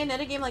the new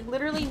Bayonetta game like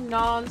literally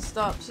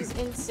non-stop. She's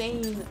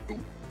insane.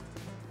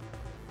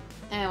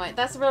 Anyway,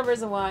 that's the real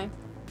reason why.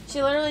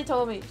 She literally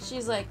told me,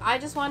 she's like, I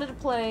just wanted to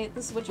play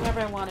the Switch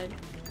whenever I wanted.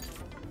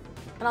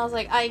 And I was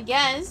like, I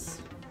guess.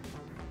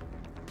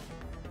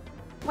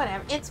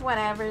 Whatever. It's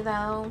whatever,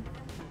 though.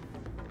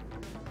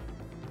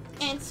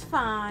 It's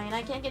fine.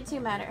 I can't get too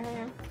mad at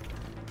her.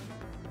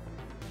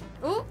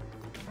 Ooh.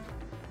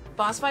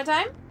 Boss fight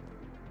time?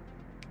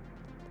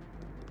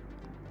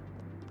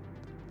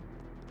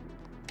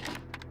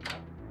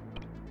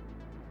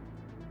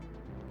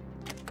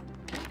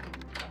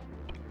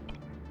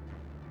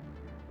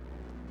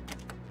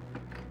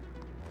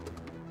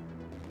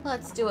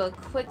 Let's do a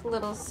quick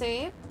little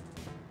save.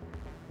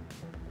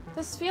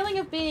 This feeling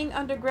of being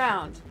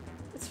underground.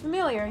 It's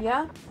familiar,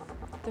 yeah?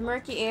 The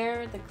murky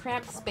air, the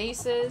cramped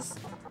spaces.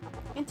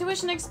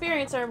 Intuition and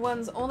experience are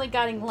one's only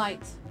guiding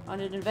light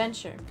on an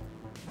adventure.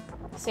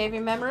 Save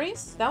your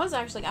memories? That was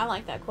actually, I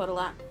like that quote a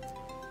lot.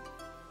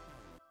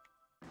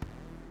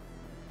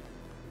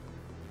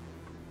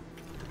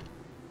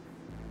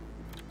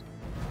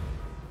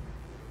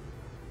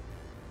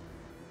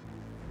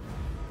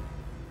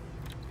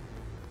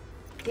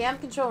 Damn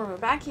control room, we're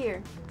back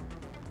here.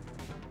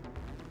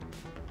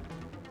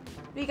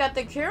 We got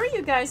the cure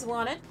you guys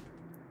wanted.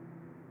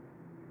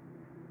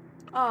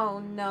 Oh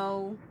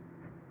no.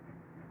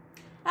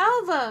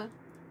 Alva!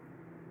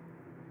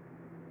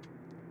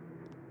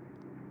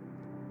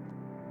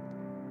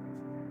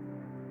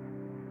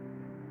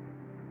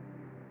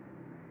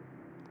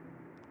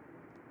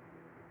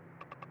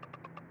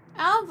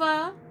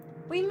 Alva!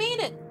 We made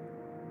it!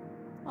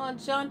 Oh,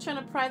 John trying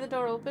to pry the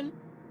door open.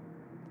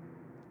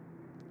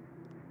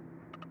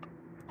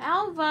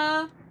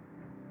 Alva!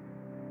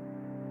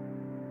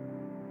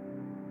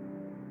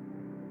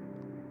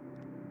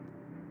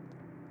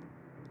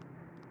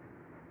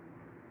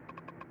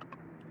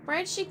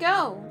 Where'd she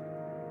go?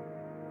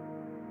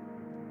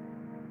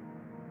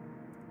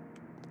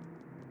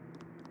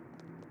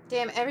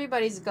 Damn,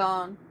 everybody's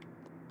gone.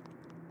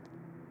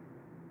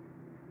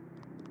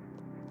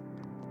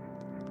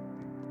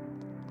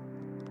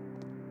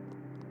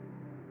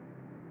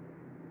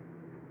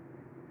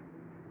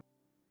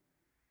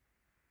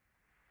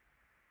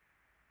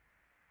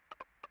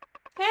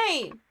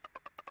 Hey!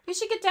 You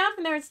should get down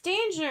from there, it's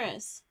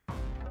dangerous!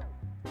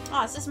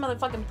 Aw, it's this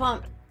motherfucking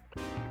punk.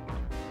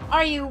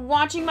 Are you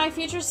watching my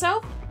future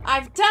self?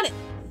 I've done it!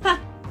 Ha!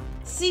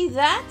 See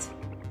that?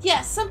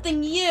 Yes,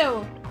 something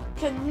you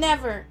could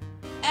never,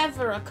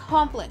 ever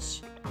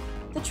accomplish.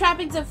 The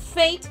trappings of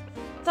fate,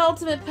 the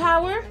ultimate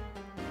power?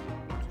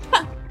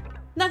 Ha!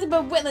 Nothing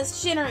but witless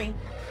shinnery.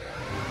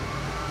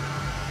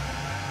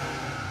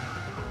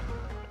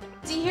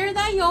 Do you hear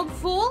that, you old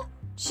fool?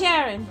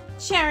 Charon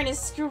is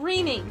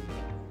screaming.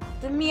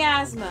 The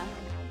miasma,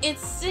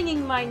 it's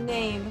singing my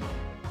name.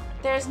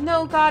 There's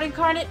no God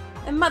incarnate,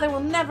 and Mother will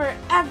never,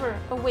 ever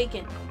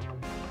awaken.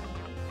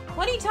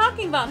 What are you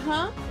talking about,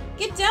 huh?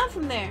 Get down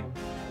from there.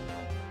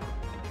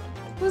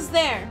 Who's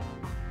there?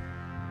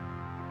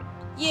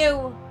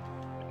 You.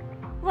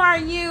 Who are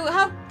you?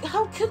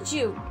 How could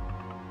you?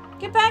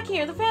 Get back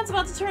here, the fan's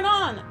about to turn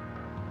on.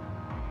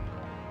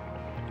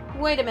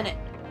 Wait a minute.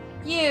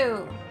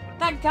 You.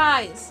 That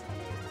guy's.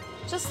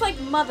 Just like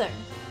Mother.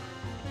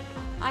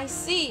 I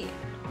see.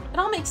 It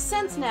all makes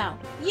sense now.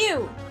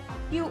 You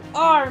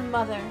are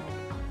Mother.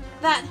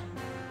 That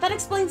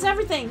explains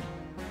everything.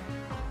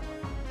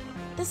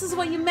 This is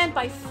what you meant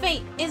by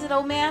fate, is it,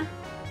 old man?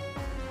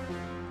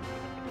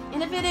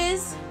 And if it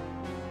is,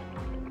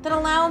 then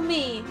allow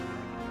me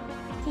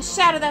to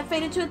shatter that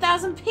fate into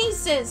 1,000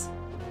 pieces.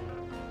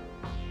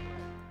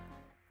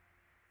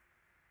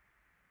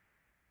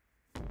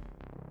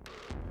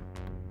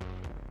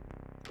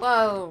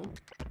 Whoa.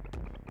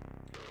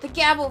 The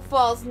gavel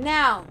falls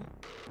now.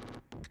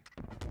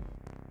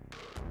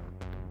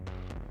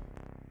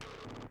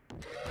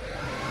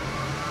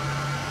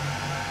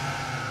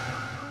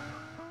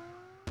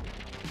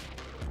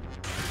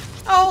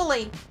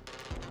 Holy!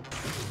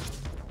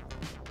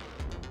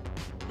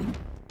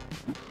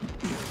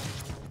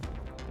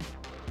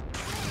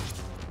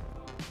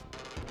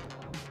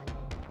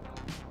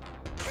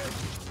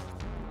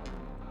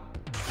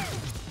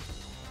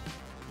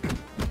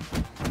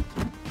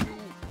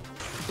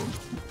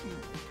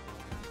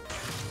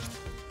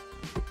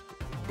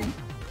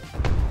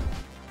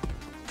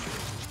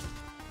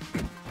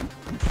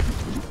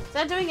 Is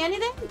that doing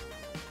anything?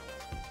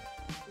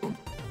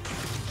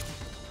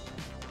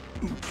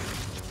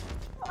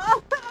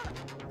 Oh,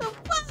 the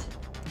fuck?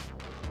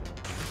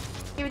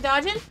 You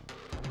dodging?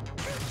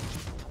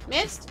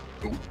 Missed?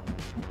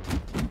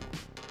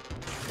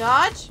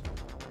 Dodge?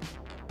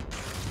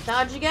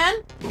 Dodge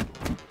again?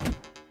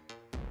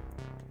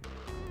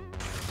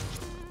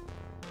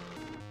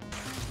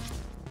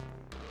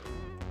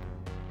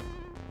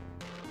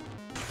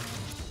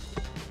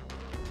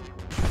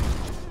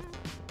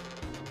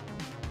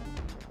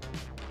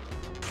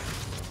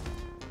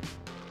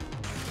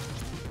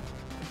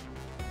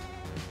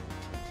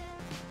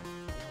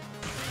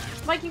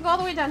 Mike, you go all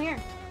the way down here.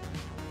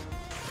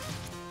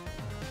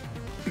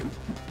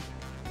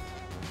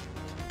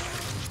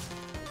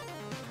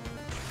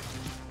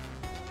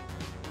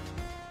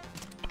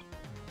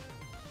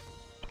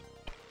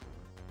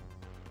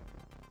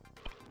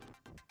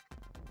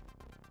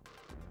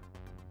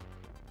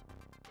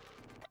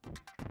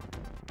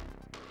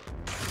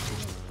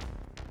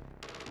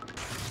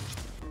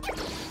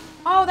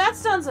 Oh, that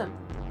stuns him.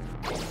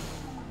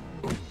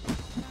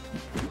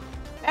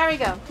 There we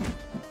go.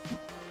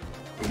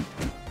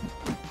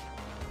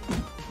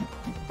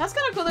 That's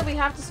kind of cool that we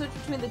have to switch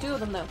between the two of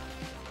them, though.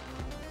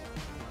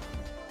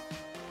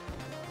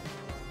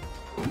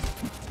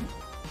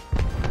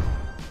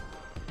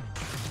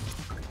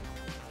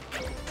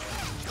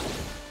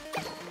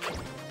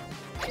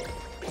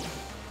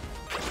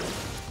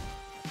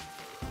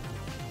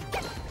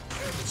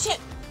 Shit!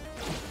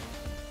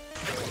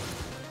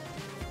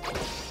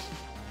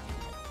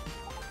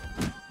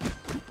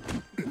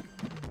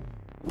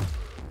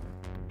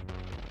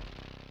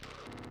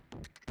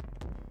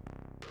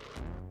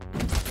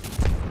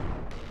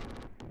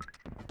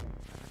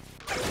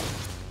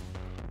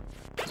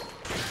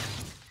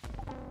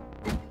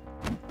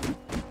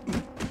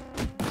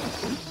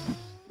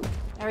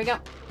 There we go.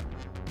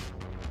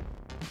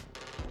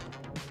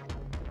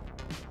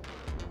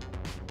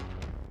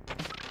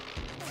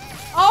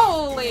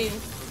 Holy!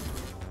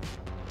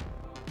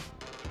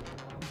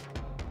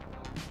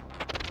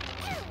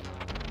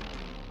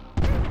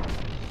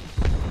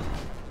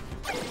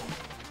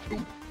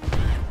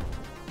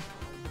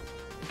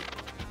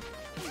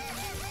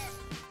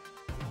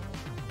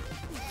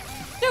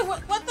 Dude,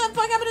 what the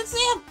fuck happened to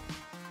Sam?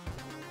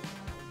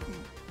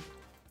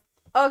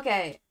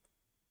 Okay.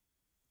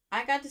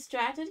 I got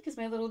distracted because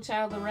my little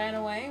child ran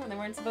away when they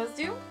weren't supposed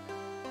to.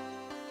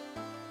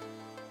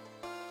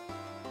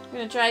 I'm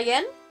gonna try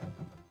again.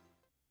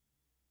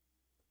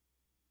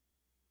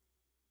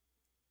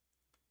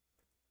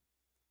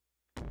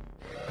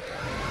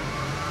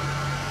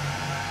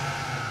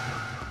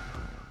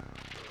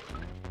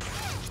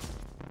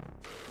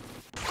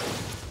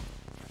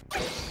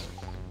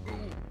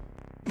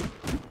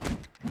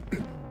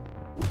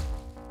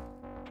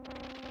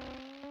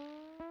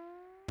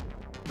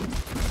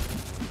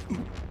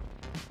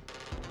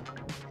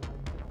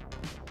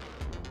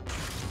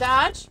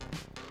 Dodge.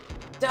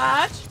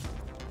 Dodge.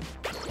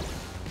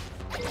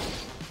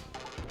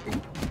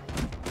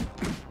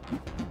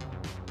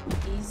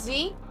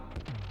 Easy.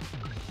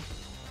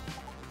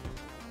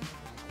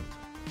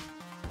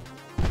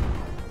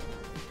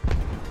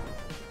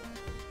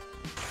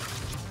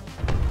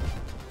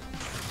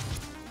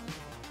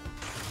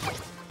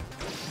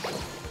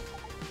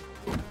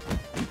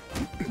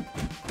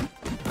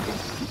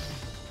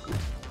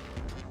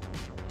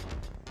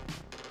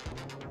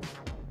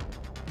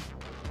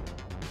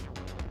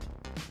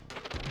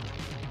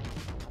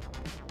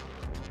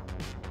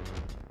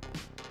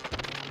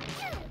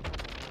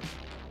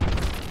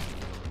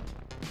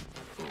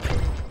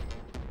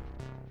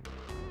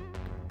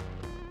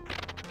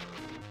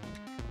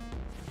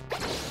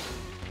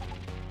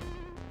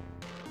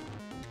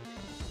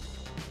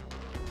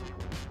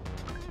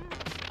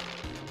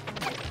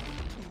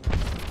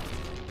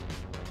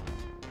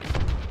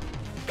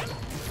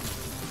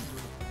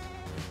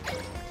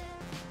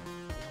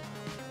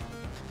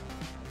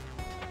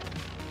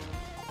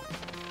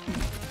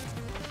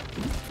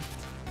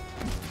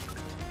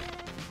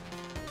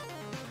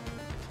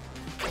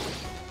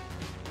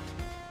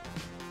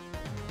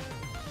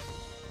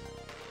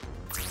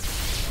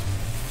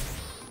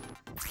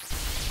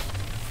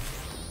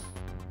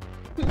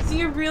 So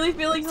you really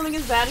feel like something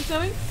is bad is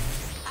coming?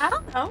 I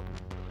don't know.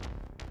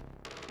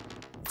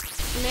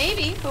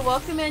 Maybe, but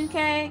welcome in,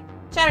 Kay.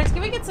 Chatters,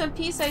 can we get some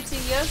peace out to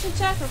Yosa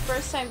chat for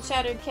first time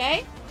chatter,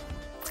 Kay?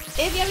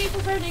 If you have any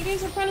preferred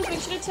nicknames or pronouns,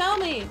 make sure to tell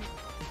me.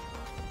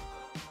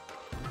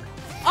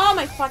 Oh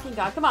my fucking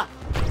god, come on.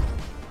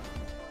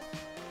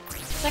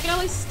 So I can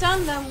only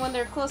stun them when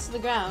they're close to the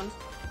ground.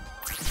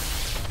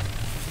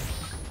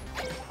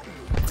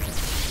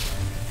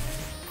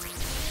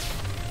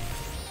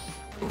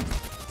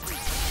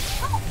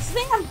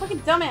 I'm fucking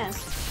dumbass.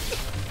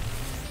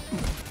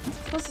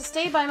 Supposed to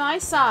stay by my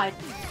side.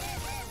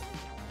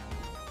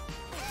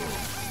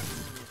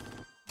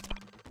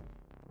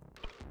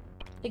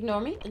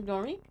 Ignore me,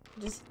 ignore me.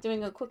 Just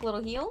doing a quick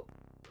little heal.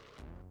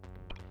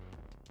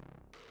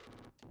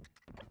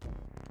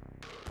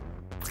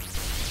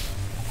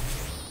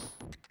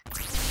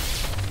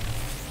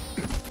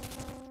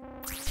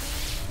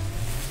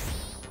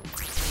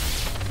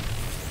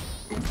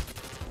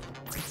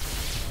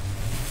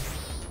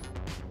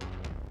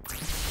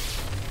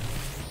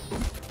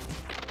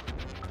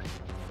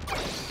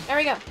 There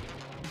we go.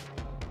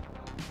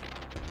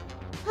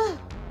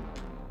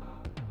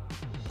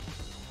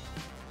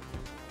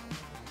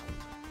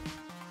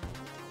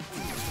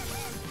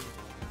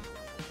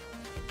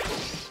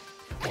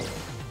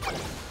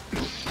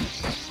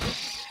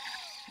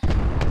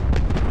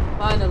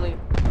 Finally.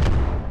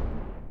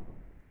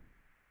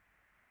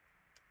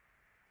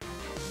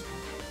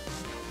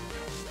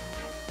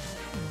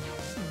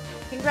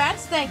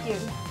 Congrats, thank you.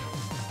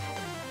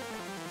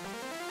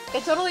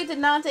 It totally did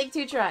not take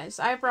 2 tries,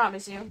 I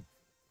promise you.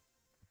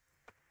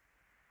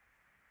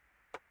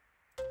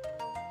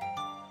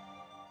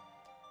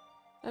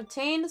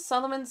 Obtained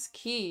Solomon's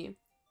Key.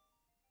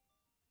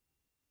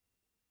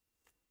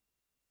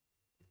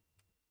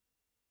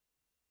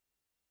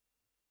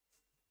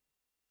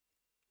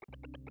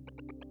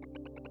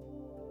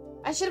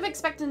 I should have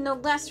expected no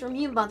less from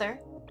you, Mother.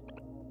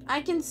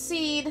 I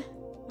concede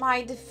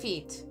my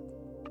defeat.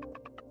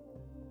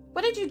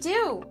 What did you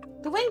do?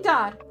 The Wind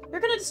God! You're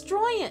gonna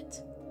destroy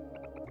it!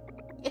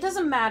 It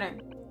doesn't matter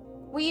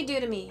what you do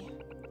to me.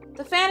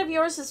 The fan of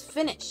yours is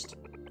finished.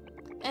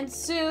 And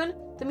soon,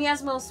 the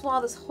miasma will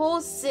swallow this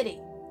whole city.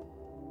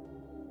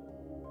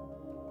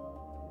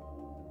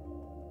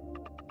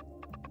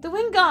 The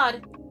Wind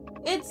God!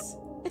 It's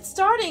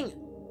starting!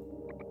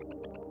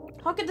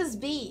 How could this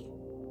be?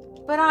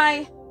 But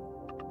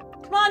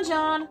Come on,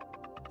 John!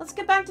 Let's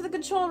get back to the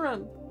control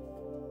room.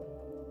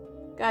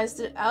 Guys,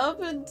 did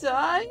Alvin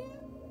die?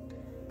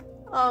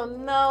 Oh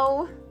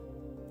no.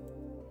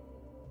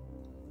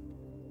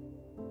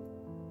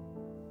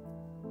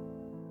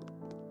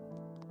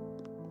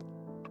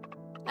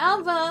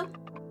 Alva!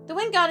 The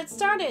Wind God, it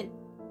started!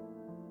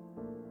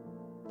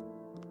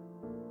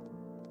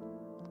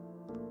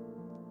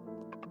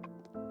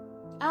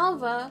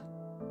 Alva?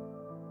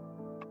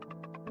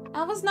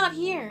 Alva's not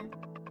here.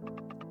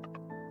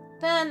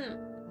 Then,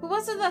 who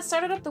was it that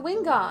started up the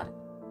Wind God?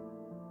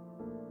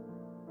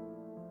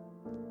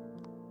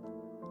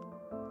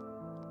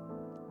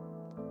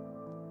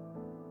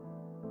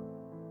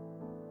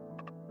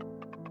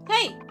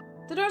 Hey!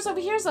 The door's over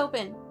here's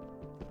open.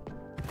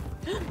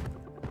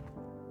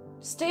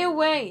 Stay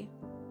away!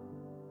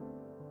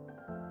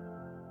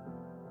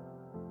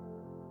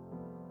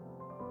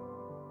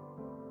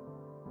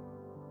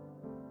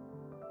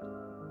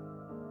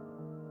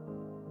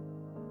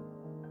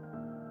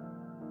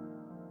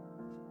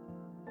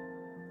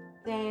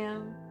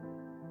 Damn.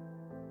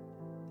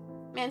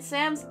 Man,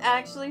 Sam's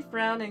actually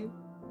frowning.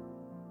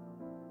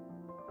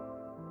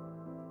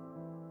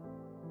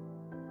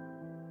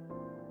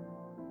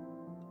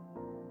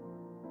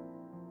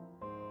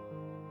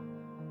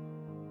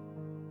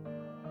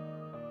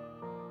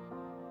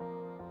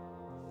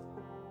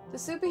 The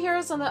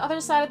superheroes on the other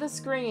side of the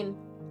screen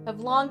have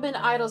long been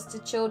idols to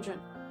children.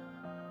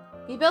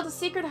 We built a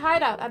secret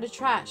hideout out of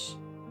trash,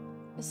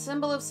 a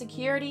symbol of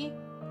security,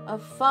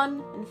 of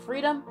fun and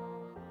freedom,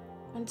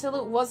 until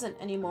it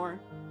wasn't anymore.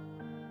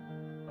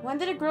 When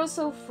did it grow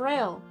so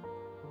frail?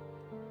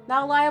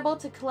 Now liable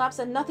to collapse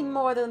at nothing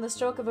more than the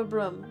stroke of a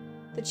broom,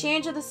 the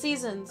change of the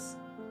seasons,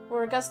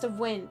 or a gust of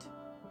wind.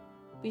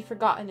 We've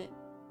forgotten it.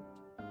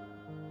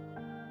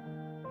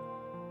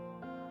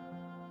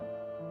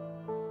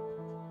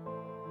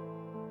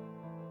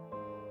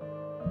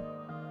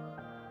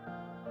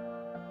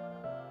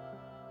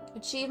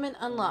 Achievement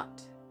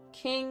unlocked.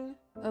 King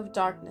of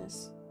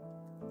Darkness.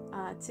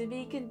 To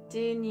be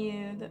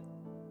continued.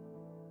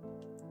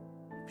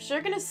 We're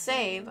sure gonna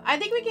save. I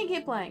think we can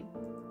keep playing.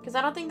 Because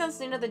I don't think that's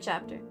the end of the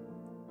chapter.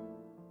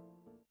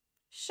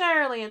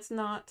 Surely it's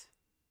not.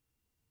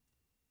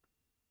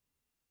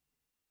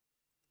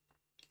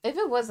 If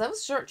it was, that was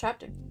a short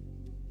chapter.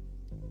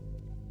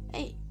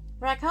 Hey,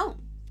 back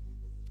home.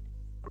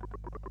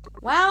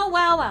 Wow,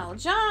 wow, wow.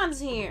 John's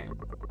here.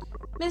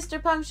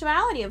 Mr.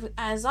 Punctuality,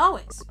 as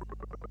always.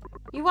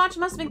 Your watch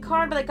must have been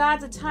carved by the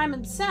gods of time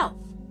himself.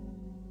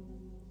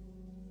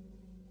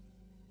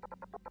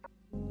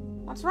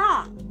 What's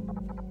wrong?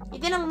 You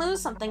didn't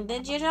lose something,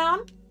 did you,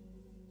 John?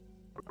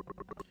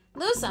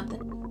 Lose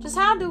something? Just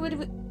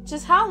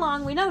how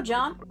long we know,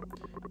 John?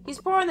 He's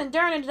pouring the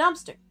dirt in a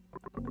dumpster.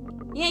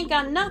 You ain't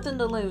got nothing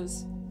to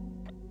lose.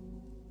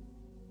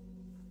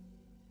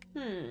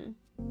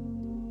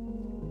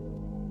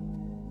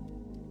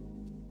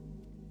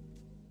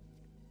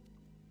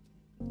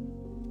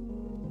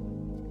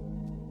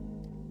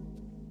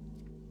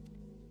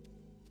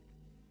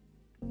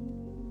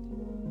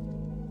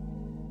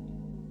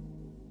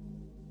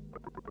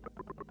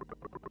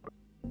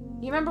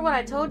 You remember what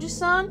I told you,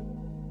 son?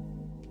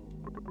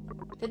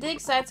 The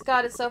dig site's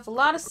got itself a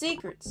lot of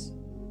secrets.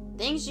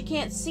 Things you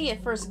can't see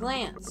at first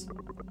glance.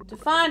 To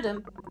find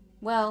them,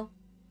 well,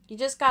 you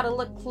just gotta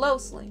look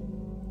closely.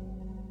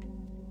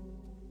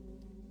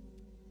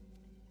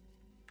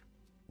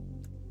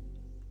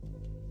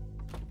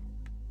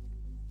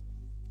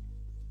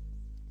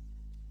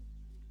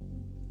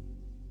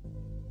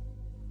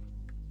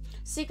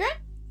 Secret?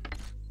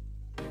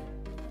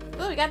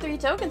 Oh, we got 3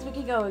 tokens. We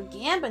can go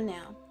Gamba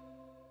now.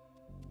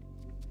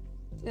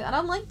 Dude, I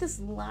don't like this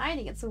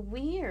lighting. It's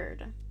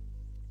weird.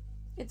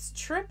 It's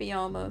trippy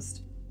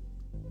almost.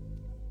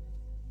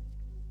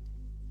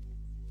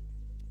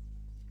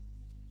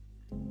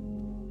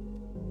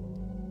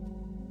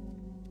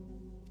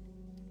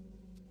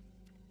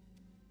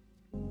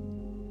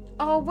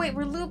 Oh, wait,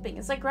 we're looping.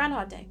 It's like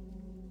Groundhog Day.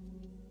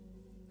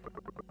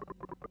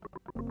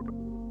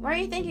 Where do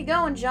you think you're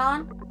going,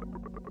 John?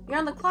 You're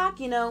on the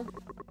clock, you know.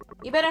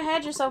 You better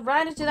head yourself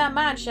right into that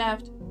mine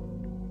shaft.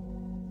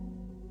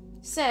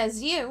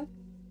 Says you.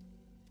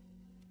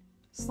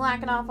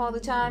 Slacking off all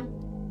the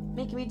time.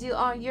 Making me do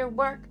all your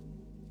work.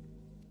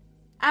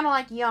 I don't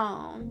like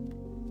yawn.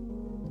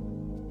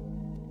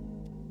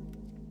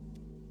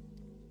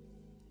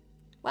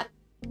 What?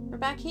 We're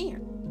back here.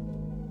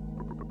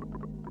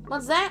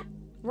 What's that?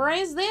 Where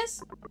is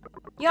this?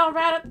 You all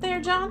right up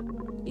there,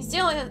 John? You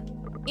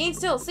ain't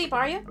still asleep,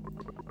 are you?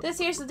 This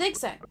here's the dig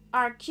set.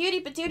 Our cutie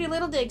patootie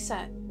little dig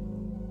set.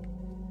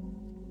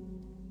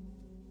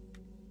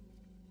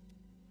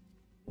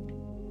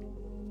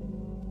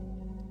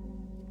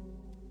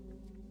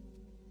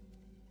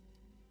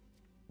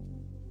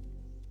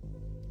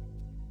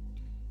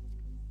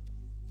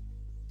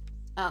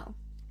 Oh.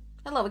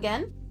 Hello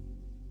again.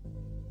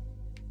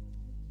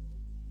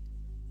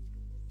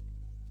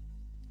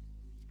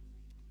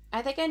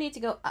 I think I need to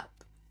go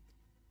up.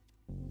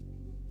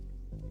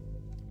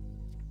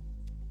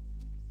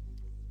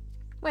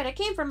 Wait, I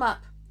came from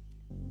up.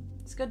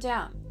 Let's go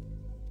down.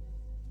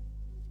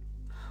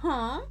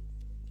 Huh?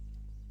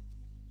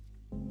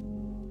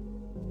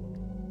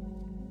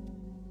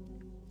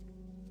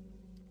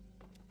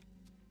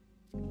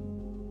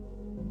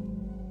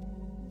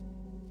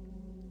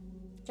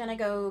 Can I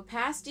go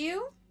past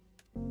you?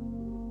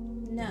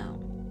 No.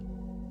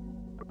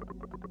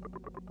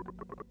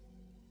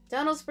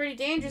 Tunnel's pretty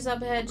dangerous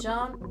up ahead,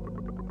 John.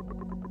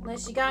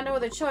 Unless you got no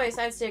other choice,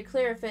 I'd stay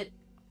clear if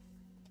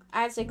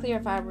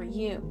I were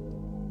you.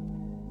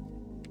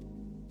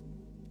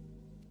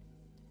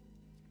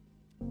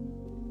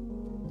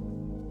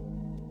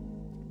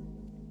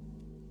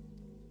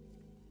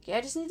 Okay,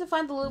 I just need to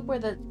find the loop where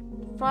the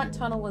front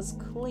tunnel was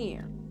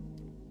clear.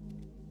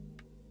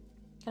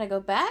 Can I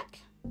go back?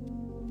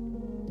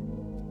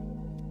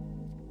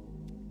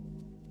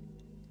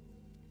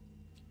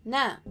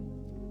 No.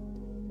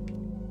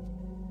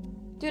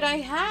 Dude, I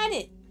had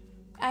it.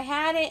 I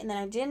had it, and then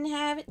I didn't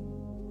have it.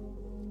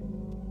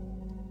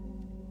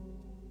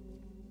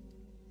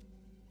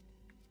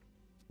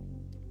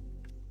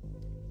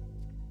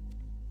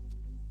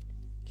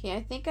 Okay,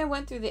 I think I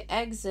went through the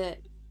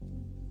exit.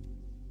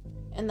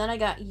 And then I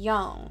got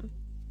yawn.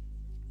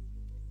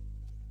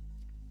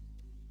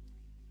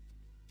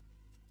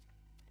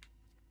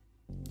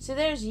 So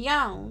there's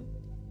yawn.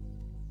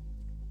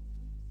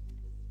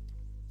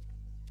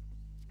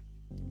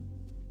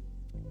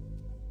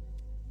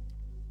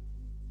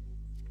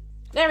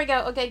 There we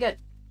go. Okay, good.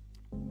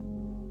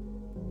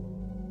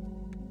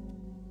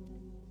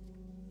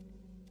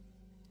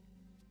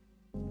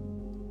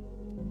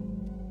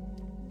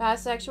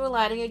 Bisexual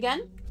lighting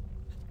again.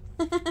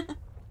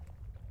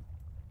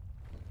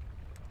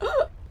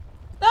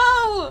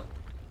 No!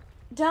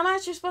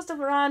 Dumbass, you're supposed to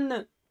run.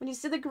 When you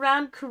see the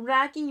ground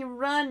cracking, you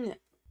run.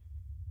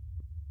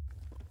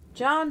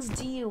 John's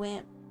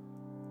D-U-M.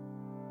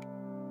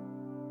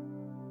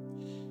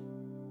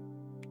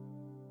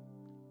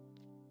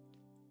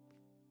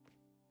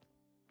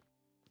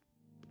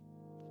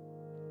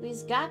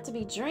 We's got to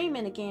be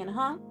dreaming again,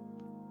 huh?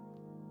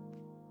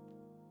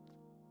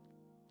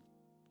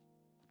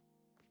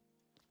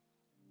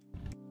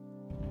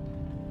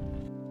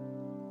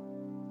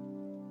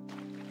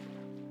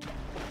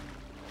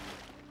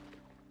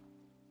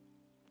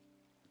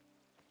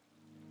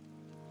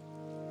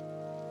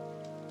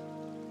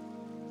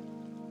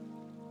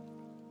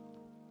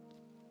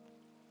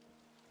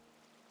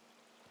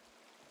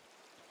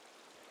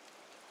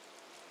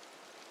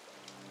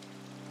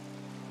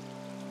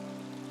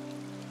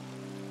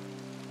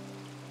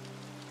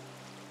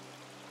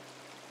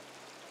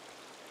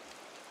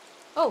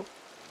 Oh.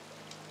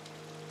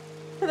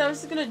 I thought I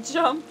was gonna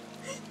jump.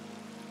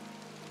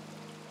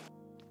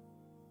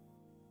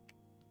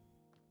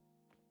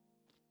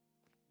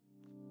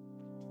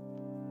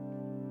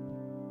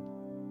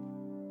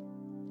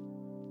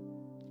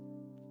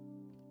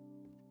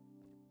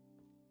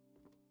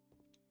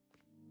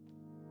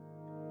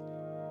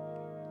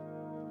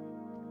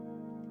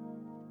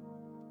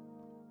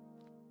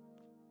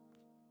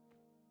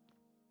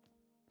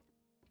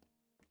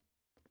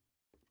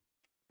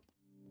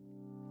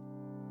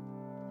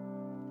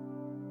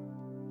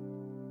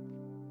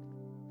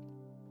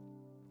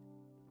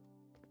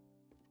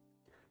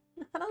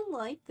 I don't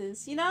like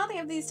this. You know how they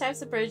have these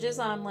types of bridges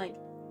on, like,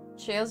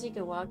 trails you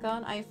can walk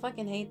on? I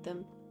fucking hate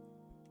them.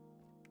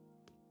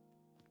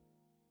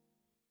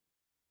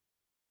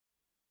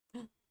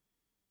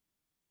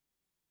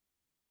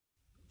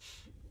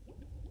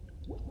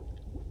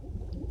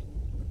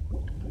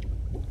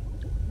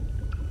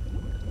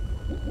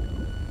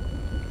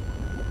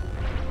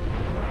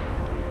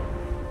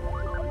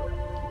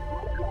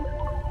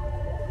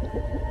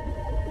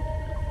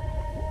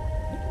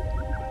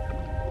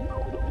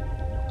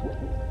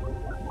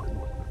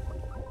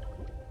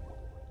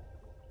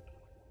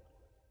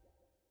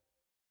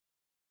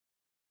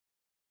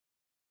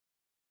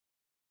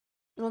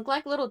 Look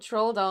like a little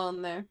troll doll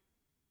in there.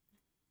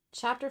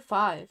 Chapter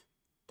 5.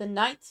 The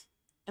Knight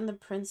and the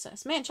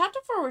Princess. Man, chapter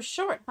 4 was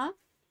short, huh?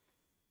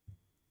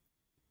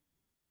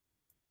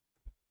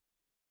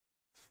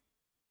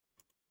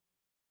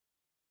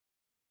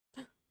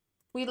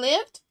 We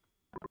lived?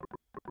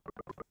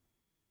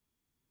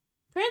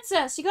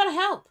 Princess, you gotta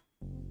help.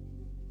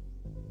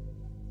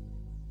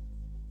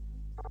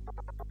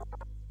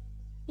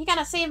 You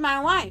gotta save my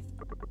wife.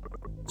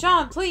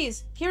 John,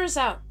 please, hear us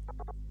out.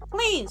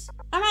 Please,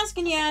 I'm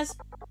asking you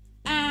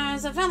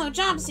as a fellow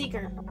job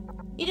seeker.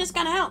 You just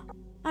gotta help.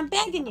 I'm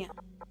begging you.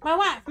 My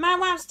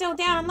wife's still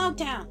down in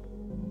Lowtown.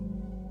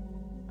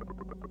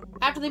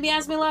 After the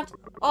miasma left,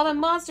 all the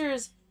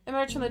monsters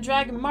emerged from the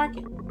dragon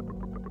market.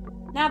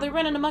 Now they're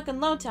running amok in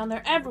Lowtown.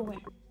 They're everywhere.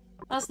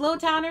 Us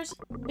Lowtowners,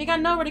 we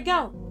got nowhere to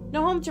go.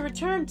 No home to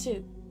return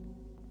to.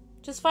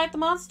 Just fight the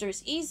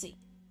monsters. Easy.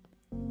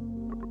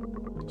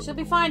 She'll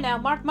be fine now.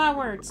 Mark my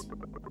words.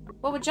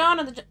 What would John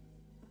of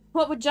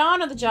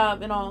the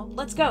job and all?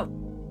 Let's go.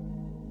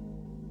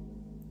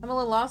 I'm a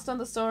little lost on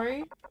the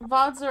story.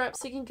 VODs are up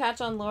so you can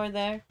catch on lore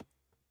there.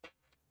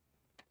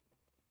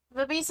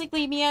 But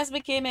basically,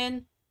 miasma came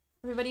in.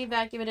 Everybody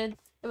evacuated.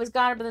 It was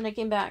gone, but then it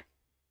came back.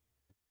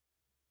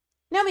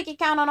 Now we can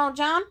count on old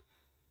John.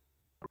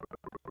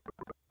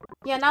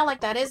 Yeah, not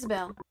like that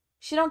Isabel.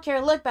 She don't care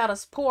a lick about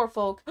us poor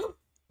folk.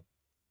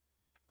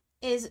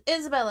 Is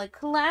Isabel a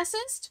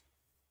classist?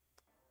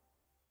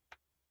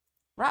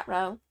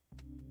 Ruh-roh.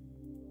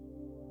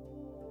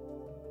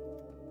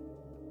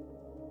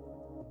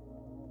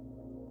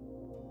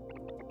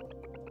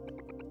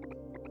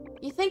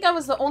 You think I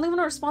was the only one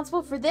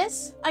responsible for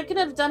this? I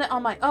couldn't have done it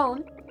on my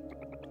own.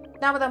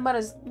 Not without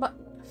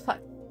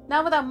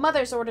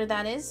mother's order,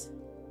 that is.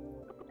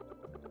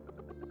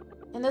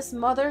 And this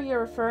mother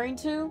you're referring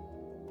to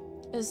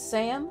is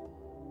Sam?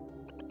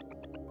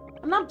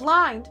 I'm not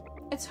blind.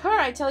 It's her,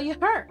 I tell you,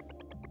 her.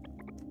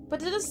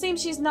 But it does seem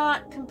she's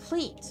not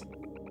complete.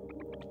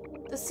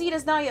 The seed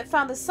has not yet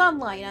found the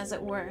sunlight, as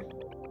it were.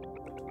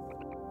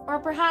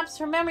 Or perhaps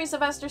her memories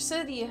of Esther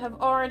City have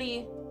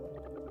already...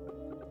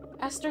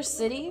 Esther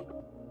City?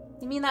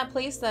 You mean that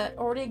place that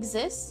already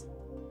exists?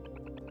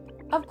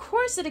 Of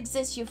course it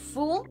exists, you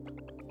fool!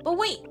 But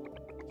wait,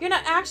 you're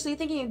not actually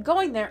thinking of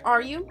going there,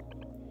 are you?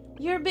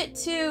 You're a bit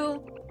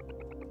too...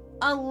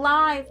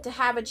 alive to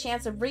have a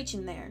chance of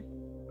reaching there.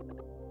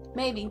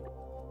 Maybe.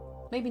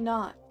 Maybe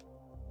not.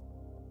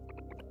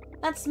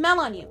 That smell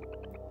on you.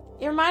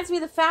 It reminds me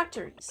of the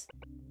factories.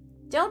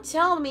 Don't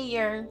tell me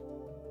you're...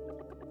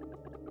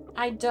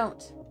 I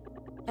don't.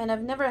 And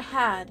I've never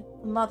had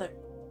a mother.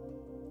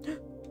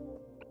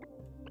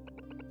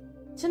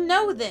 to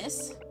know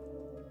this.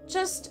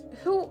 Just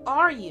who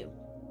are you?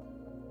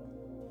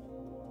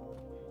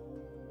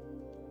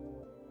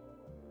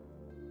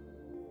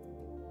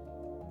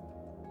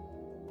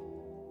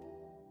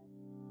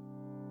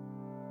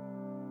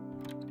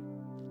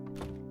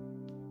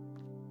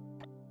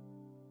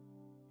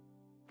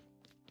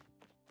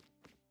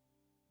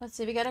 Let's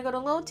see, we gotta go to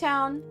Low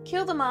Town,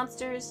 kill the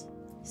monsters,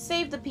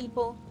 save the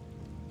people.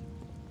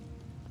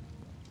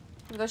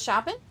 Can we go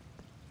shopping?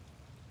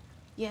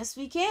 Yes,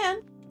 we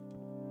can.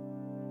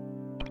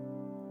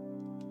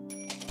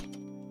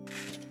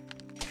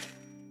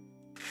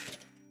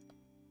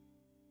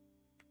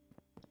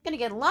 Gonna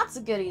get lots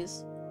of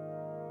goodies.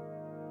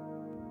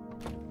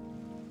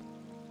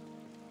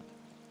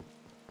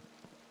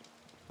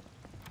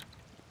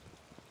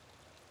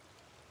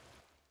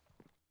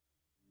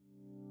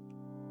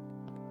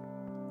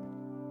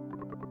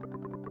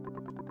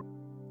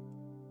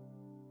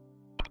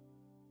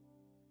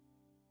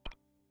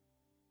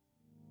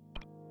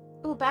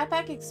 Ooh,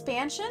 backpack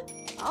expansion?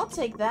 I'll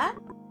take that.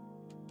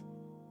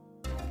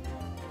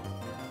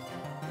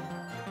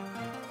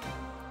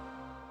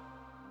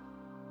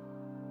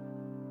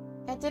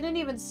 I didn't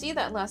even see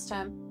that last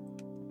time.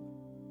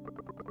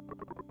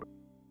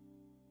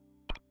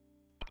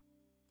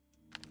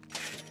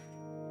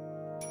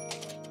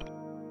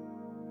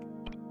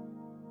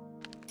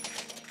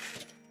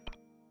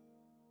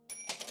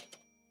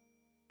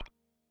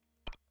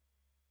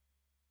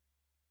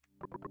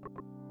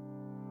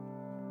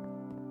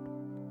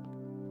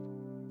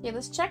 Yeah,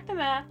 let's check the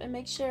map and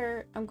make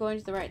sure I'm going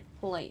to the right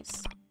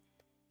place.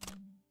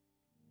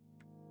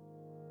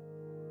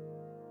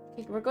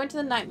 Okay, we're going to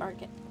the night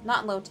market,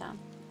 not Lowtown.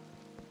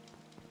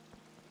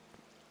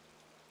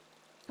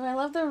 Oh, I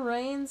love the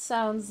rain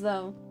sounds,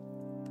 though.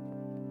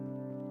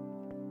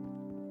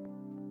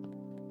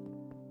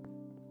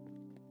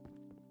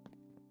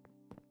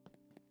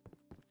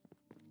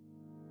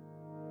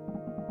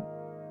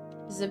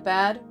 Is it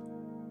bad?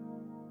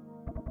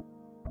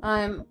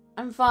 I'm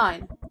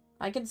fine.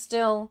 I can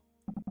still...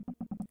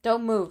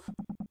 Don't move.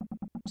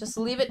 Just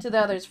leave it to the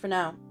others for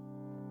now.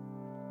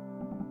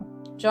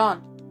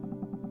 John.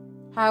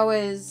 How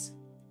is...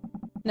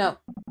 No.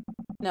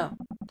 No.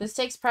 This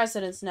takes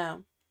precedence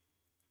now.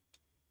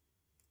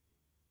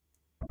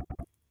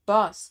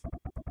 Boss.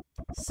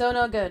 So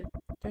no good.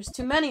 There's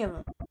too many of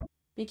them.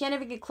 We can't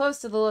even get close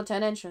to the Low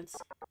Town entrance.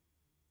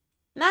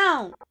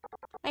 No!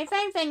 My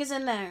Fang is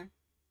in there.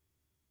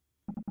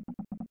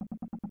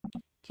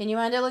 Can you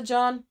handle it,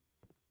 John?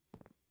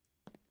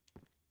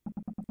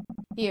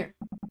 Here.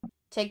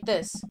 Take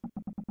this.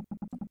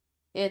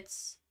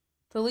 It's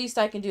the least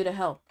I can do to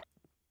help.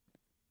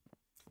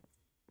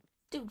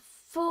 Dude,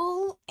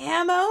 full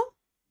ammo?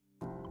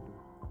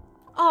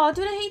 Oh,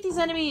 dude, I hate these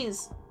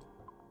enemies.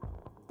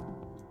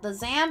 The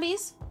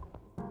zombies?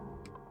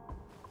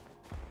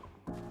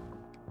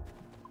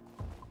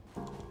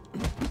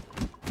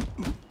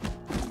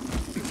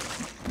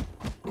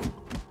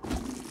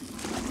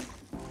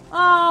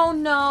 Oh,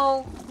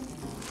 no.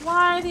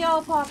 Why are they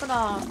all popping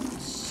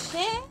off?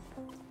 Shit.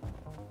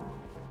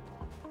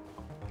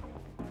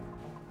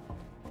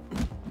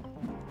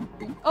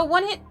 Oh,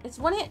 one hit. It's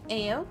one hit.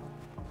 Ayo.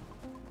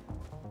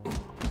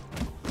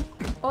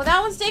 Oh,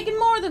 that one's taking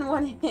more than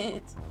one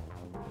hit.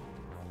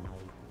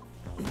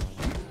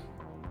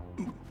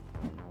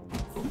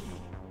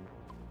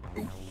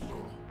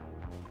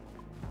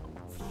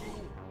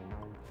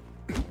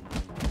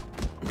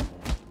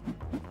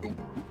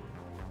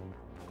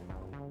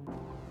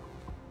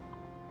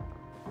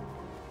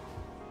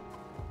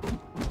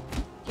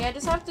 Okay, I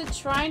just have to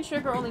try and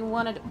trigger only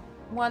one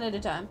at a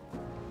time.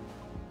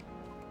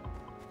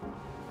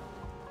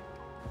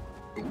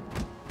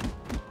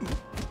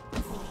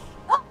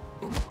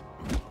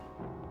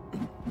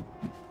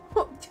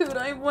 Dude,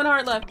 I have one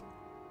heart left.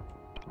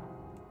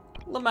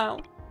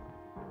 Lamau.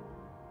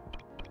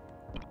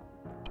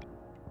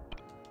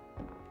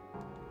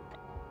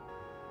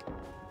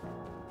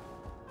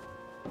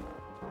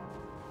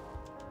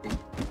 You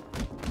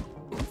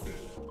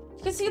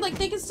can see, like,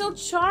 they can still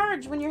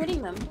charge when you're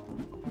hitting them.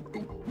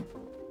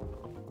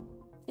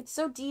 It's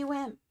so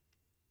DUM.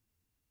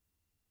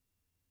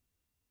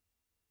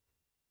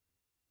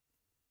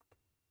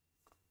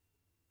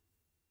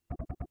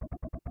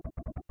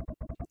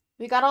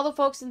 We got all the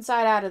folks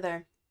inside out of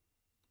there.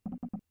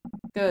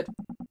 Good.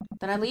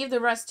 Then I leave the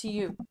rest to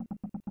you.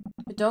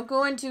 But don't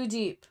go in too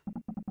deep.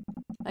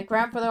 My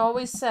grandfather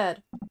always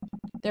said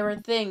there were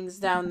things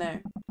down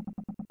there.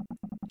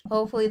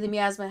 Hopefully the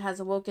miasma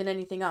hasn't woken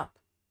anything up.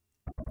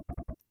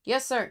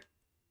 Yes, sir.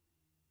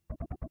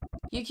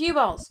 You cue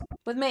balls.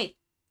 With me.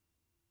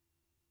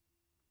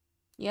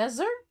 Yes,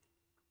 sir?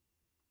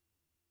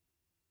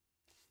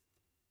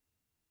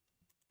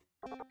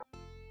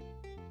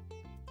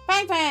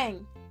 Bang,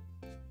 bang!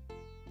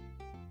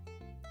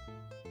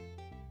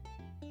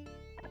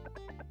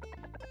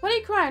 What are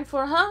you crying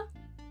for, huh?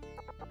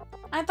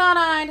 I thought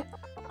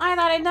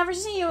I'd never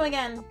see you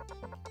again.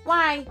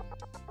 Why?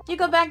 You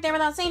go back there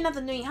without saying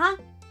nothing to me, huh?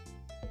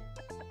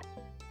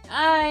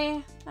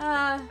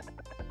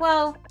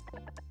 Well,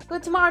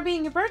 With tomorrow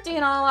being your birthday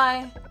and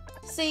all,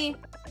 see,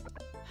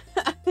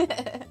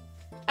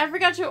 I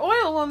forgot your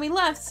oil when we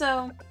left,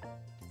 so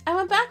I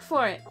went back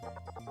for it.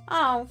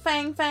 Oh,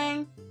 Fang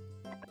Fang.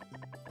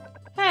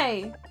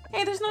 Hey,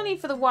 there's no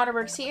need for the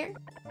waterworks here.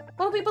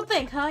 What do people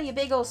think, huh, you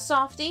big old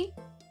softy?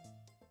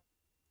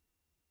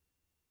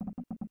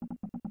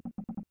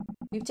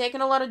 We've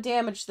taken a lot of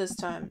damage this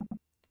time.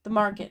 The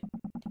market.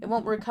 It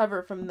won't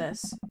recover from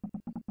this.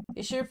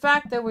 The sheer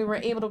fact that we were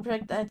able to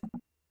protect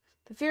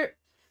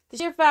the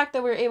sheer fact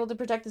that we were able to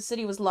protect the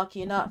city was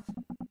lucky enough.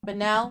 But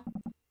now,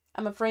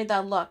 I'm afraid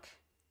that luck.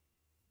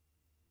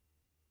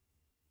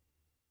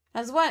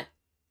 As what?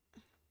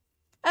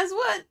 As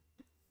what?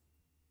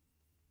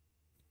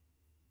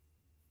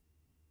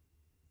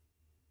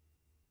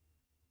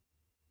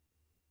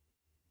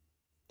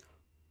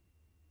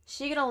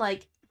 She gonna,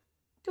 like,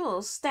 do a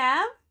little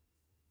stab?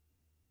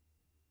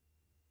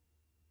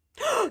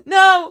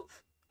 No!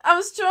 I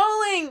was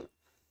trolling!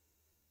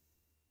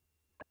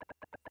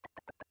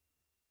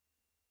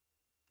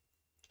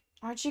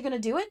 Aren't you gonna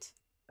do it?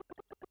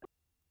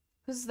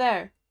 Who's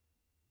there?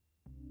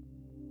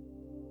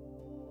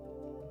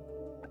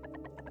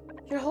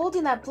 You're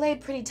holding that blade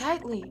pretty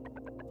tightly.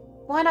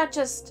 Why not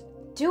just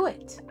do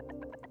it?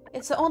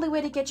 It's the only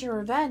way to get your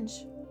revenge.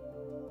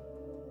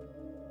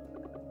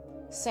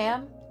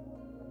 Sam?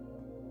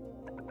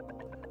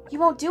 You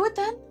won't do it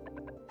then?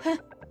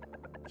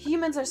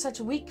 Humans are such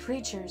weak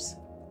creatures.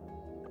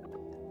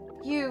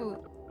 You're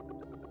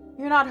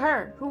not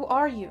her. Who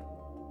are you?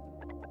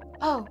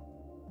 Oh,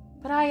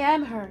 but I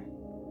am her.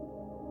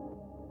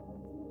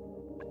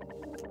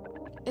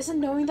 Isn't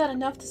knowing that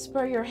enough to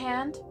spur your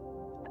hand?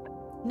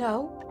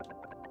 No,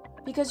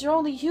 because you're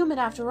only human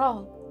after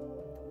all.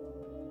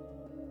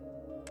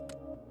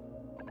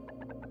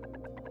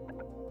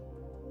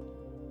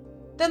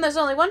 Then there's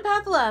only one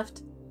path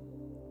left.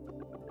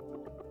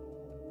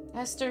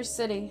 Esther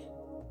City.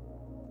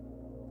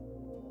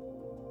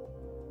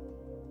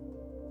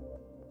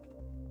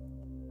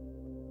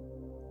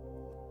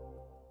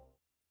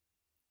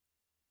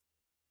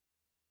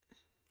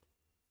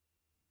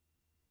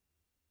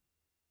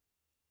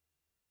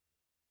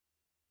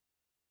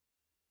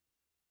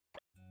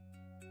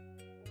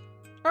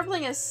 We're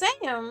playing as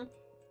Sam.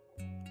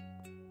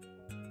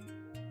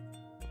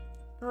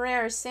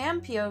 Rare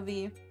Sam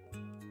POV.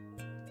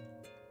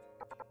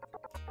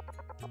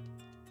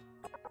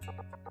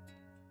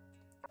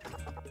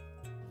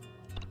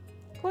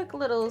 Quick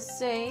little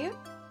save.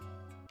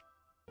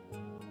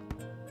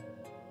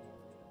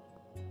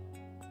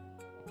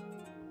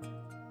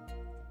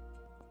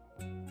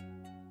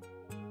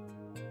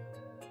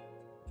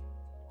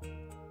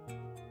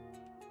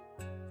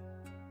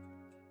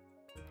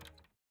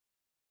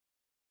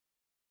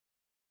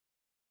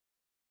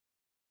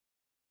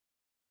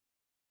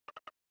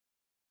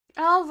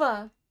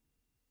 Alva.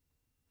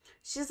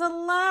 She's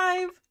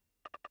alive.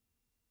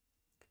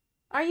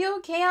 Are you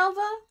okay, Alva?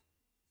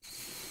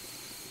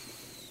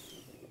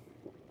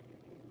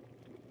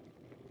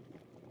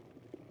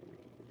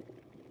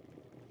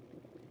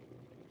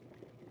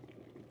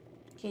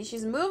 Okay,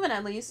 she's moving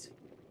at least.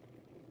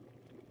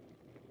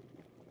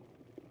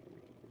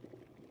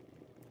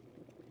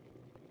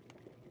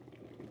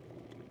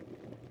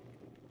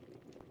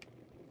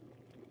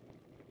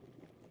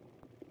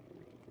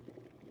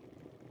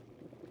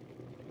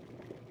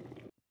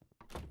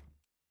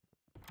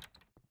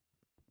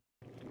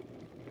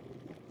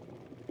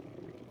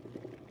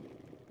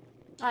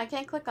 Oh, I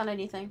can't click on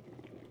anything.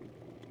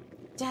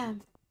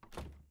 Damn.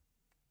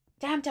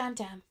 Damn.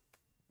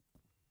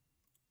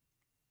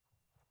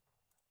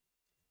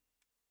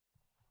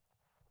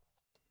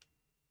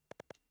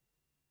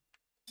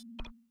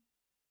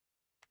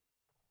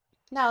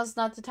 Now's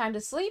not the time to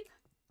sleep.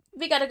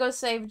 We gotta go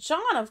save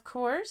John, of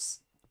course.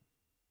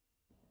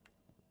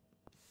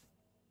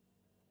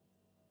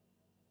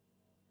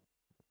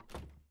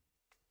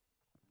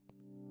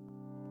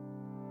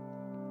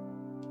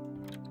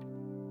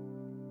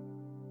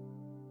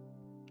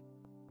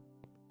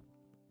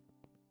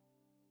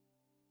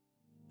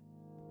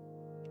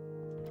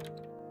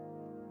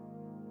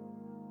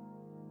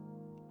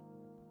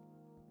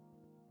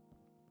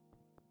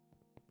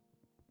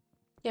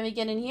 Can we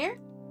get in here?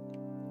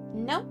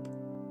 Nope.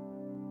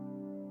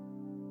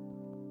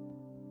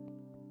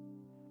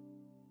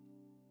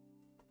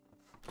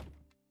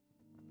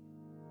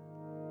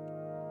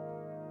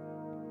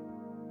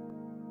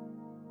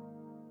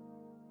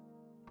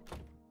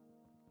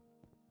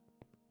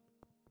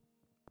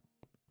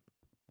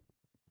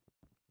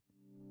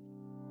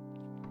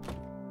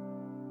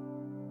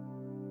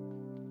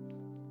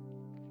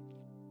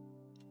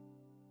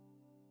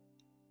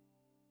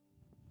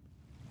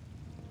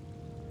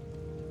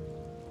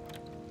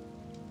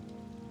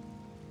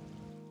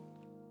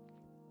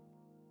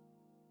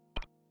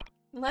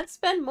 Let's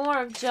spend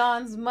more of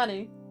John's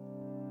money.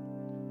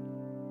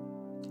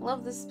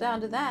 Love the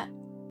sound of that.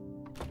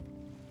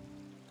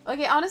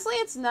 Okay, honestly,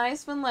 it's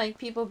nice when, like,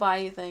 people buy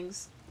you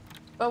things.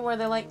 Or where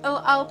they're like,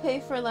 oh, I'll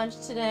pay for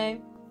lunch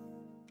today.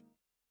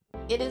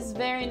 It is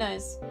very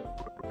nice.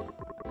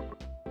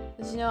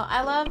 Because, you know,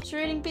 I love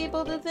treating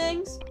people to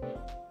things,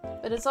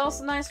 but it's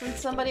also nice when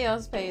somebody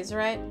else pays,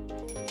 right?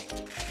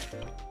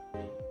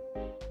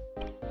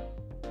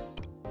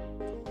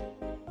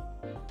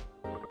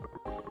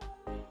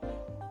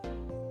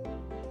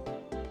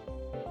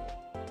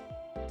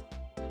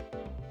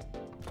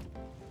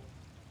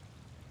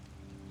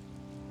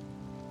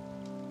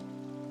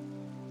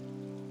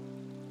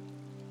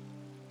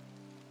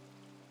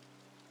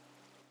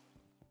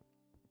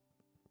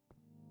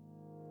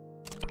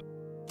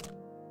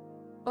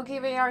 Okay,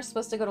 we are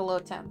supposed to go to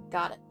Lowtown.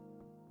 Got it.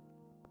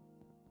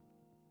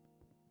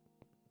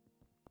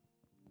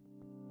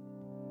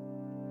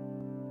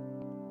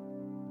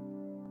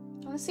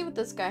 I want to see what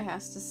this guy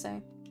has to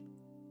say.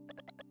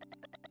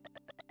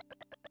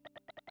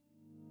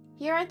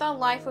 Here I thought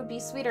life would be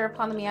sweeter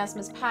upon the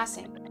miasma's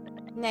passing.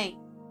 Nay,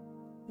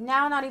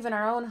 now not even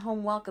our own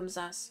home welcomes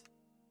us.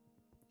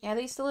 Yeah,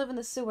 they used to live in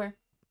the sewer.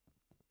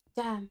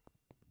 Damn.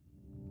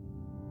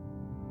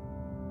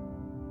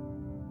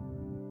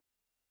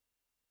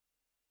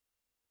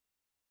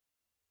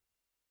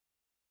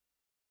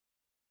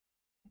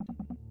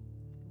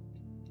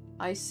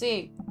 I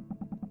see.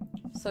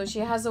 So she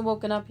hasn't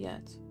woken up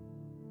yet.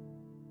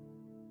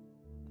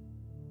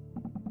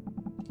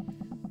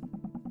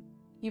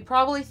 You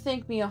probably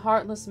think me a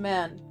heartless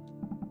man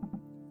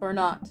for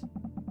not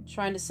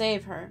trying to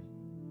save her.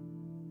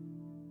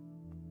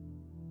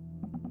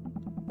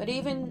 But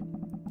even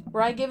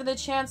were I given the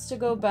chance to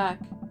go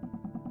back,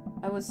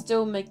 I would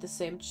still make the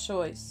same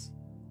choice.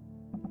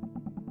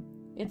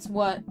 It's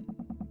what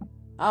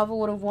Alva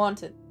would have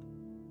wanted.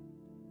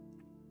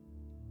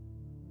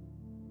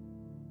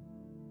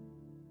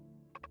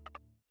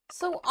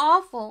 So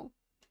awful.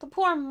 The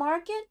poor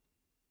market?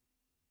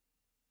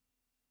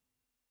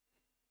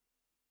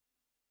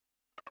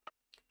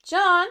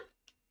 John?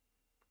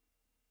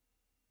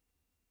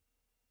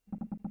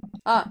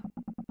 Ah,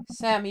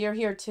 Sam, you're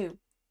here too.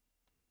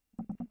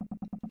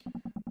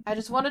 I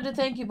just wanted to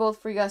thank you both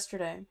for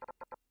yesterday.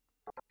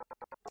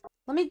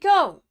 Let me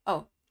go!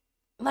 Oh.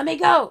 Let me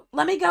go!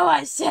 Let me go,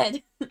 I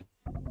said!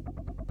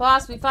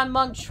 Boss, we found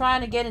Monk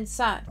trying to get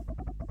inside.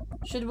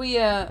 Should we,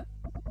 let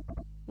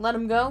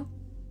him go?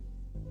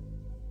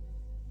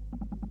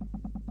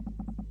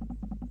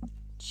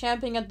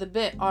 Champing at the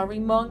bit, are we,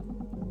 Monk?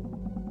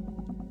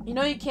 You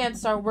know you can't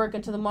start work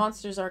until the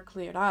monsters are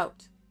cleared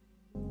out.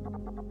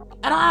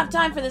 I don't have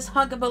time for this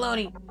hunk of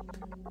baloney.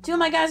 Two of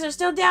my guys are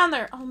still down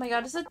there. Oh my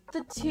god, is it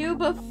the two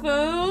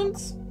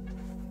buffoons?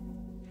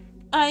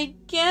 I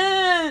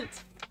can't.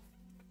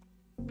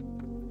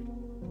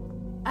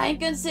 I ain't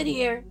gonna sit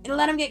here and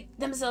let them get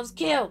themselves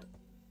killed.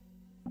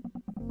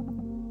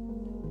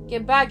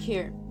 Get back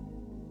here.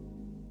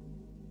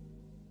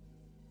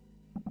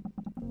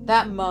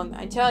 That Monk,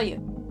 I tell you,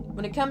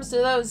 when it comes to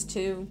those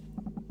two,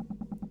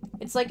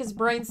 it's like his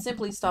brain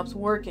simply stops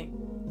working.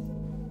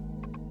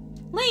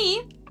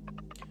 Lee,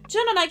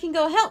 John and I can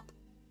go help.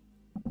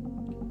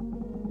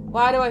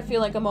 Why do I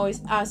feel like I'm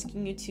always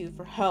asking you two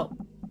for help?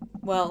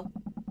 Well,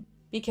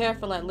 be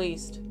careful at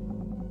least.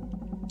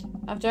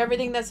 After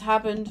everything that's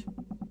happened,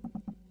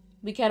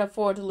 we can't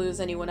afford to lose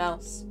anyone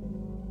else.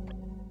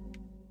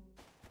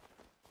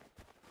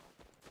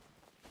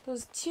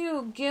 Those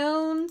two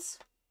goons.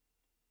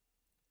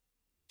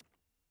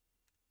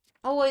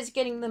 Always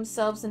getting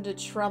themselves into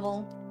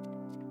trouble.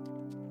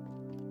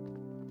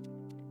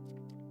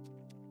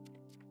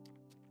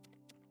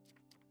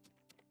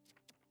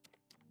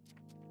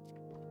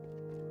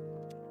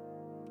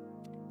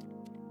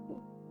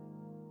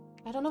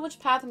 I don't know which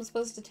path I'm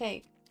supposed to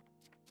take.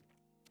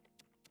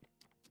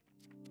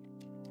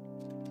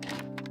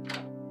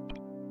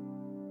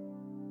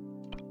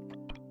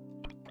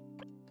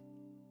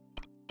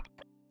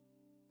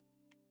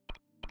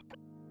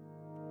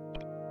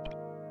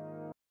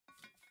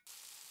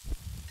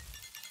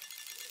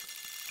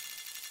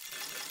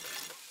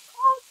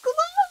 Oh,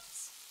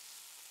 gloves!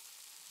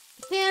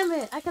 Damn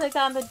it! I could have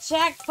gotten the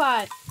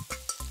jackpot!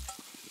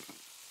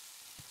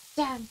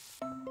 Damn.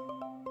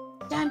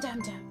 Damn, damn,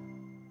 damn.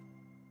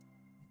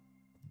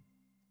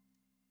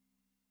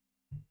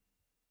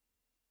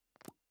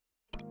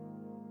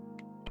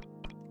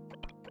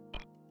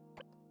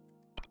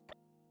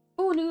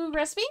 Oh, new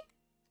recipe?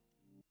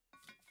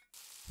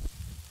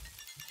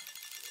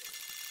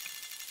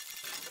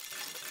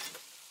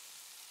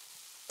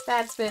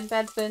 Bad spin,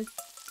 bad spin.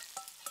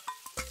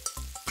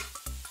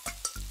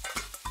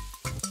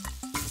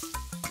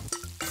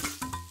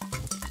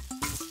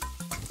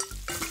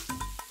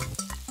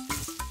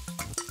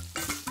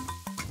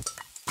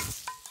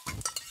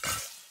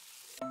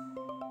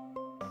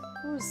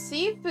 Ooh,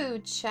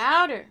 seafood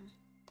chowder.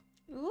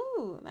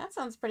 Ooh, that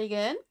sounds pretty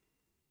good.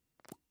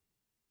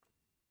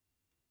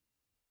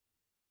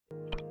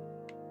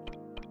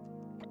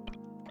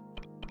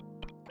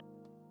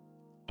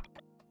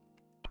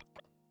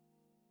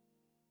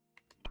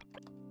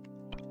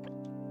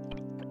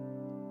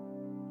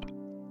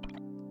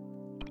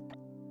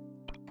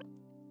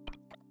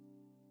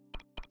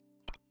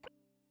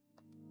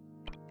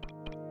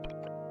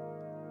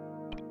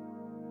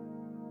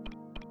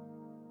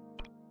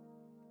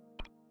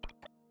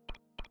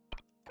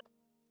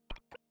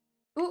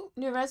 Ooh,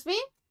 new recipe?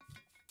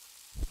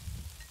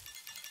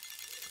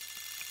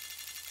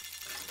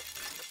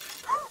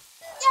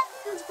 Yes,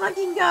 let's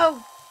fucking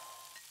go!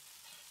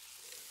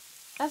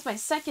 That's my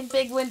second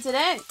big win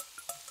today.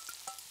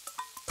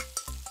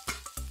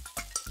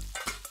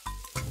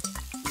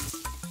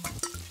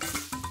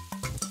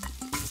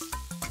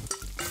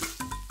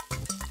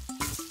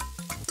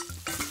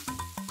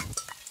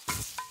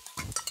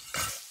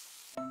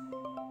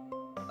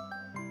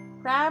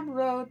 Crab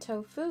roe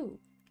tofu.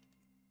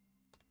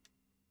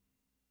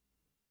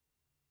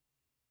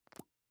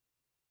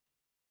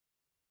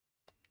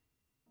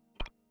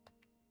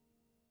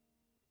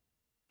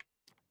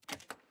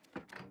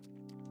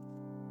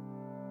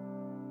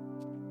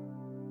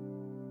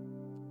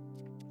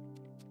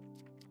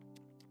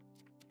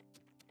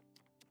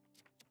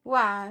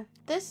 Why,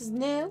 this is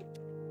new.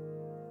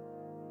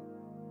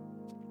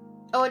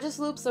 Oh, it just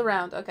loops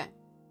around. Okay.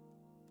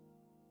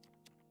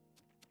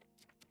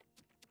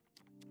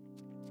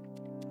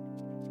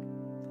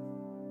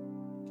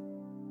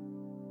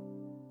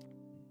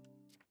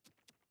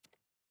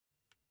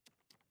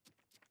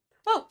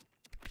 Oh!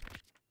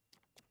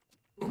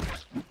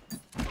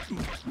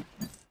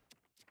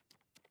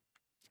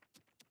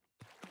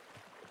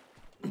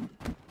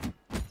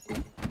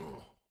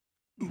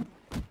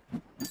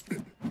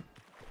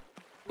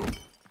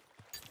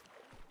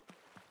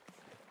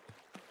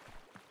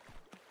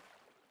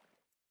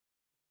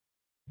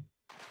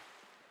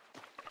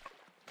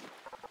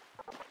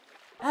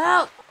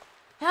 Help!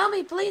 Help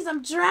me, please,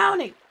 I'm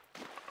drowning!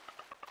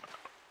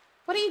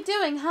 What are you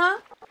doing, huh?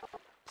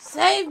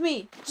 Save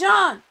me!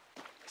 John!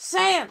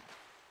 Sam!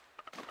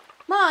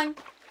 Mom,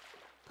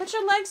 put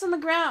your legs on the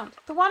ground.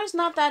 The water's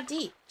not that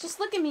deep. Just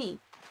look at me.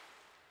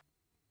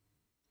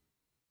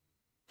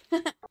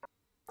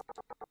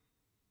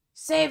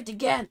 Saved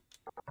again.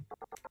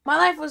 My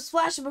life was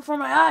flashing before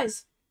my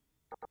eyes.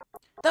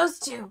 Those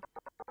two.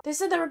 They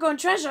said they were going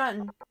treasure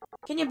hunting.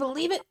 Can you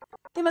believe it?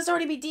 They must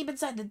already be deep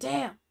inside the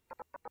dam.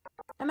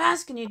 I'm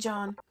asking you,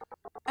 John.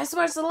 I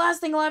swear it's the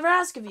last thing I'll ever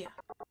ask of you.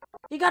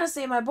 You gotta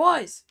save my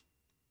boys.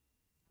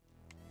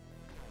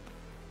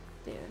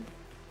 Dude.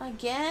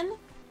 Again?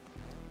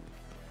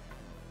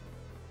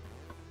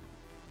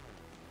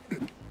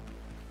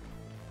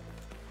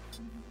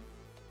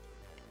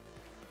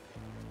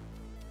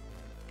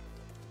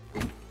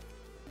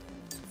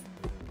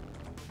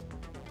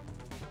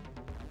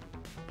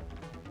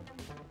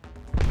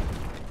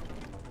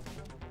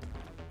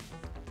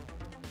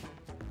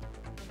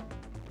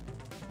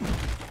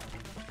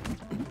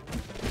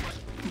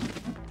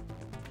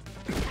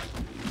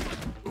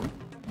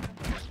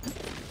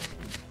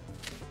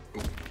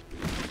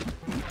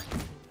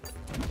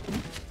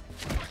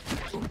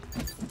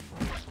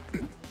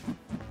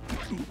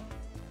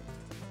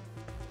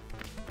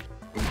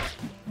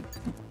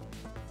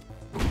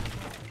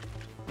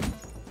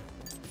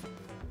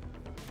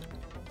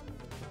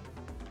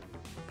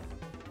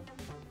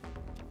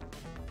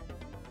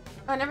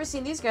 I've never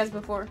seen these guys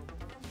before.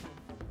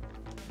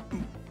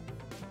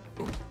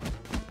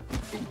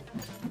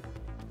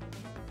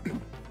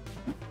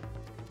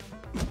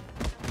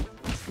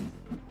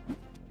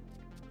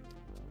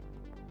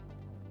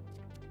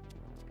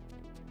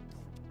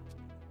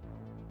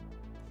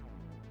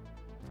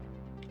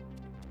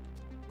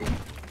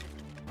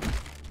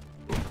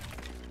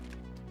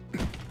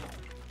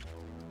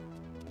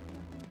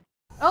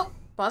 Oh,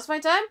 boss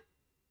fight time?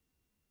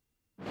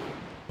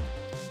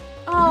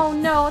 Oh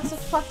no, it's a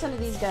fuck ton of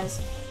these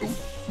guys.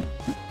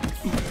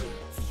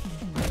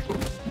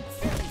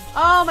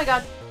 Oh my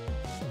god.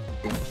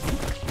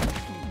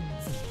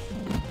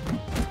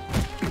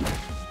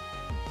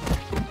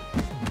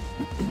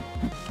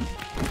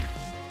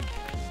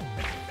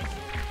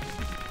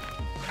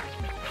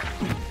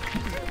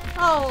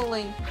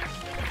 Holy.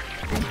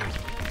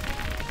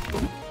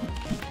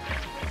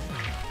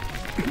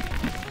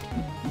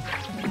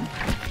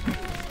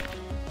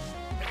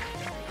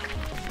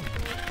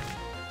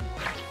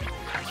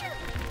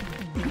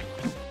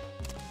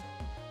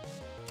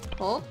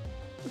 Hold.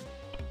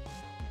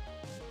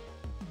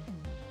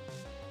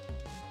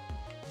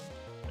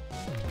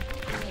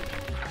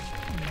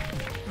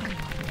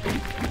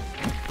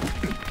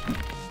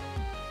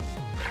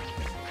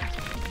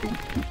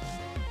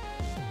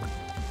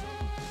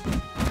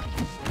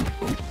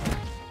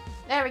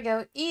 There we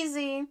go.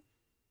 Easy.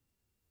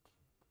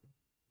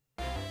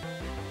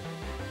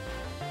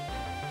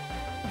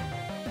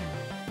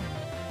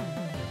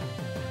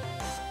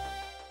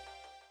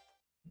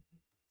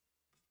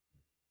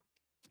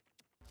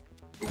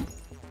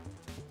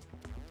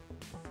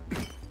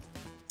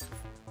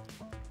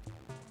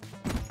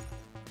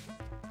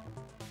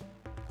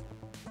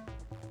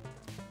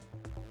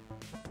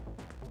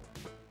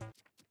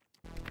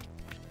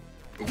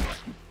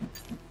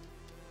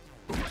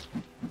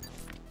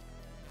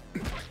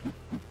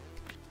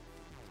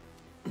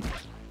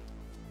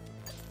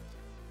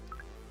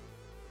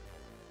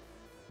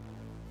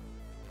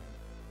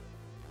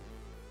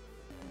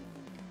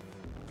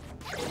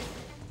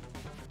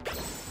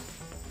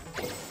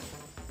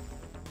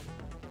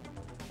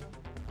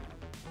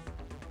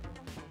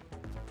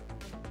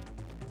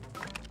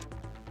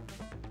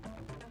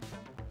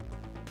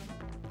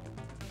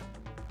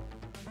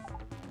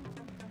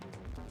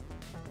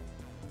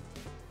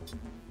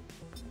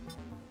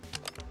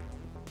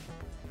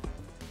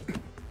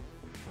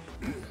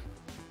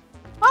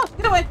 Oh,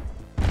 get away!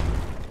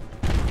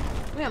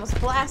 We almost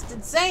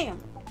blasted Sam!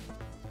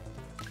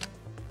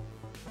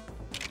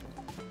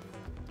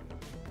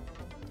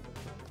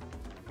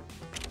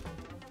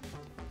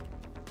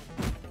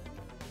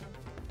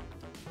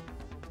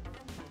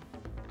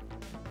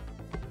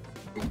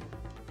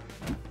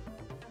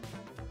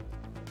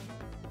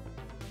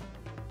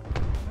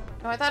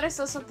 Oh, I thought I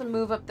saw something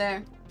move up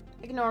there.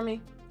 Ignore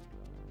me.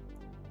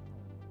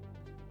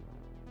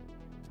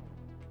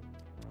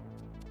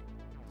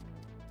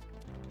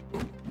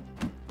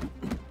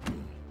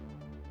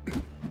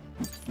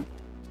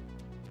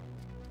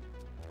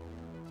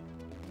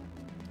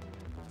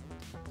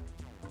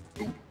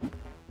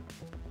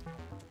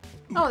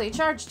 Oh, they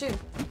charge too.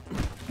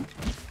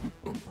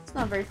 It's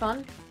not very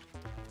fun.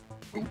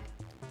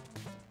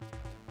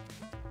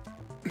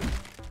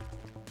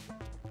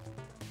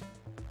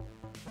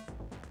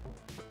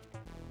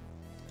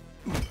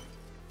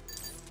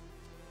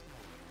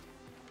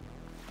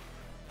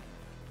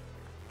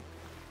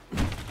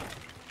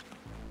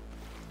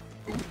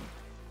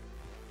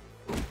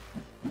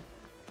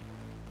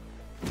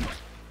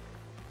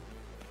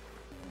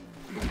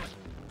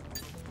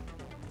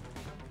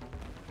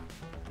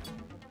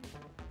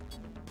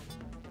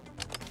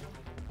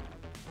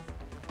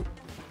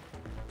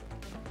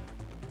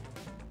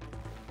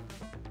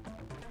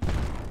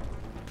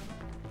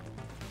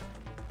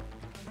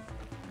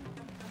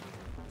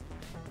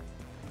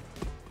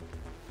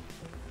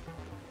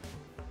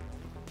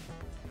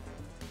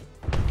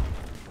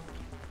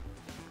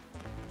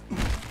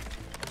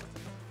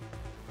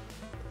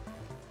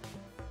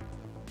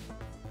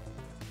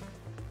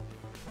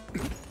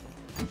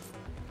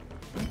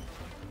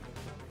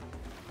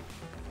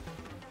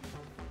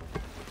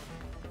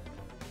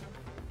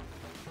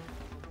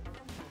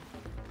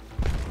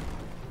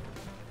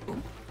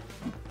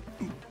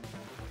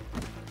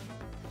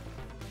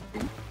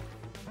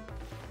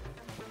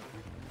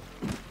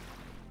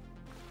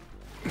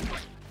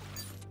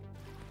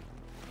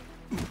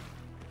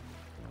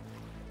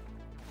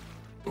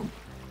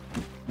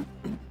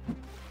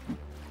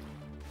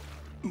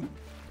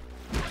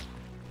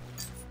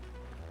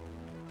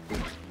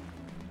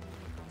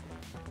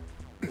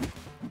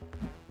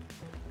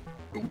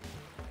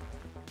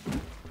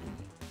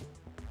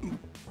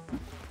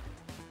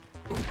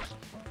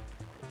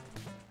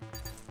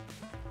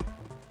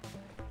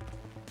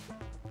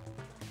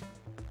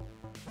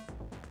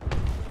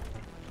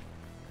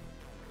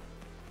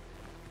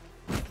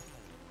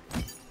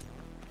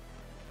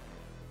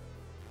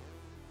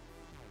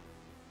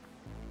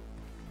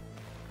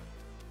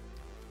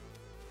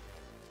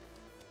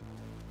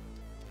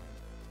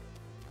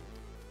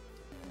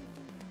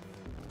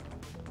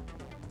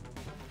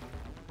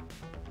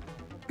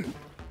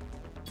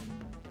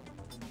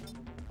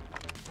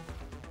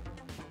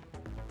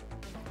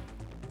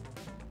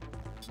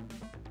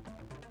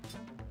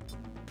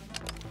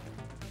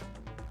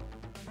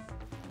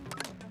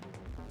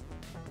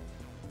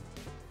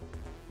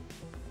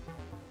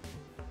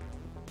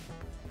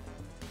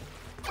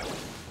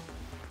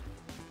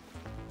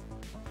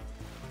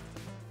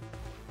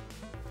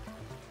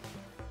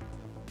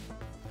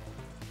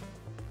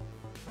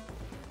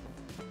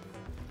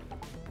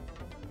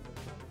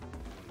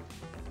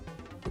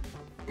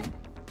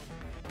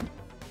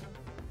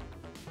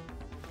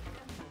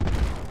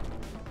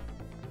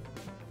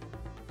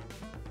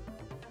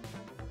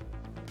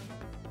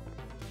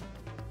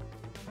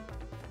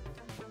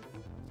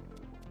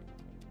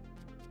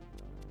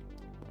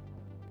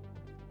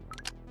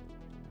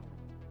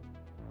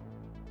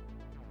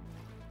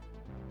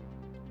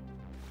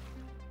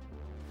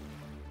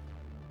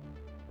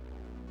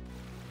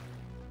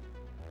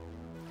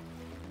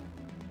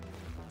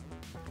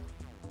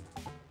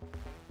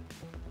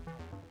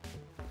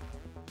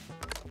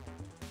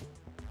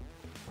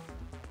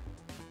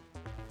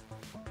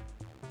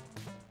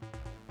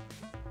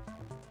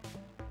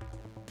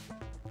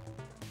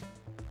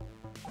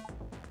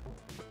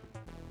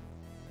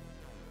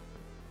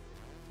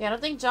 Yeah, I don't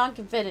think John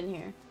can fit in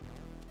here.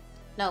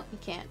 Nope, he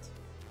can't.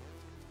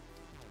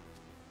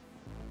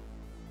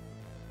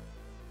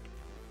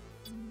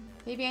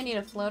 Maybe I need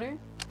a floater?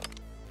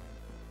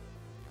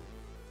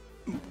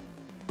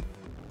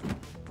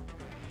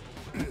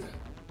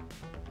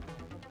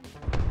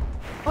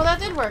 Oh, that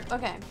did work.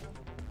 Okay.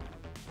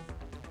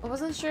 I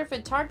wasn't sure if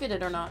it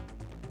targeted or not.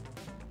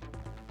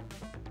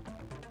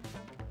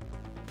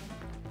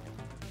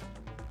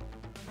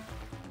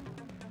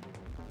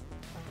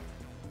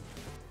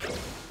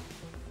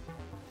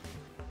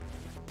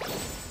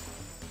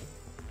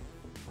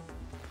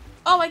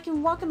 Oh, I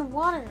can walk in the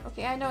water.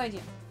 Okay, I had no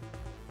idea.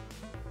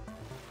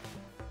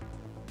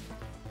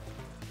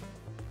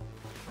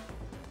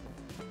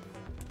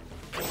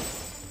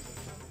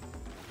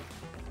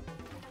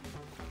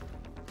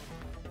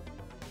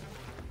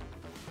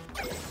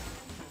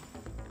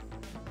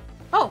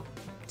 Oh!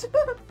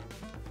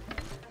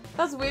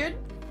 That's weird.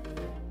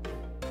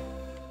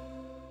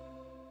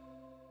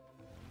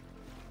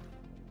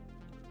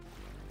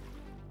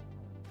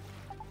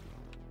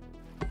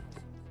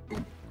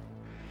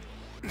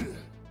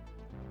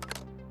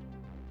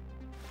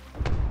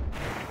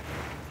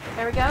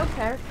 There we go.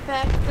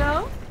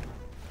 Perfecto.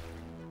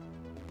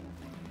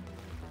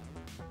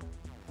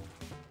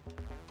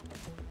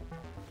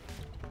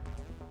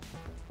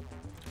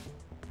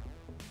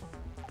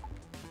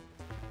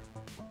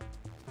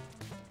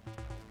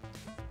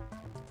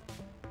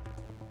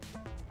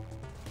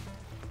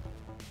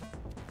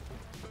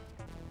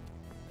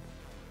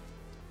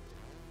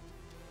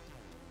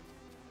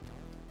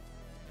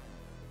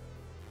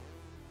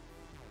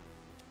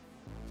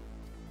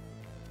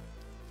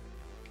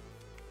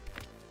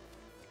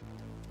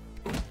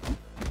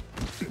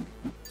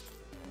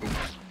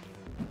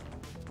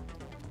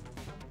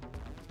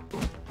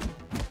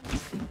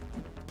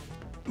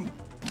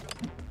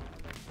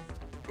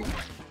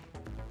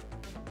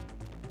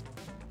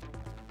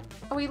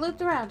 Oh, we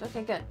looped around.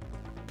 Okay, good.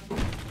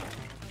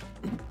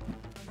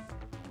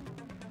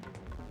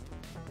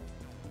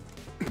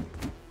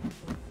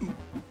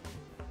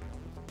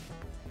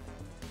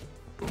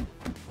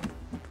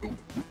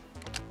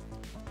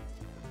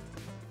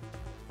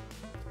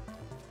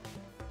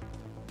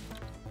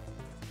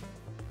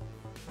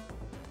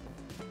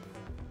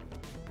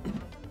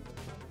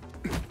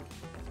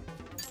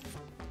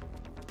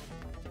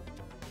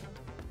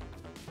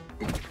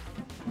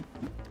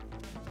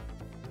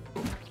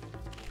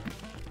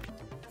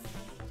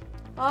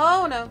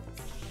 Oh no.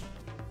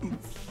 Can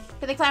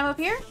they climb up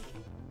here?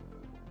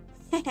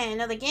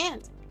 No, they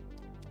can't.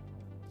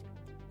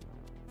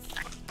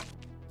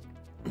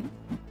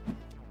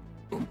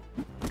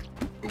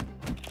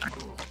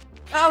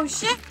 Oh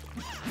shit!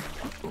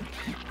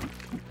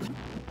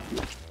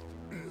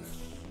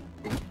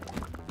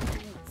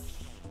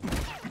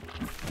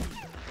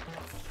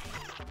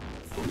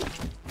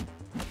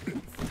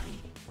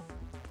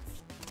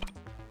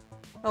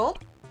 Oh.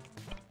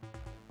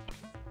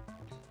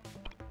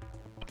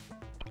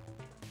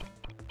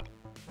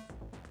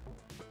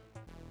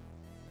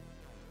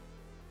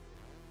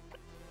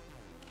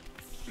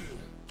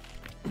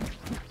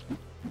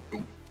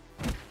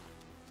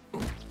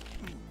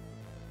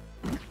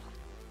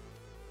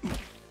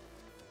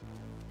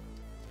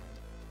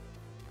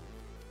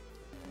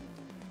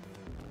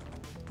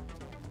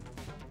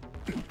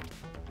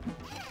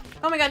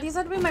 Oh my god, these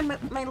have to be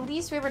my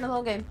least favorite in the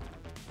whole game.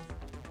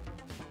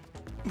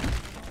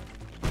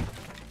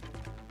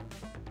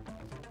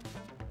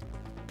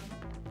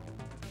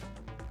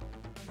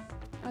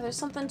 Oh, there's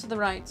something to the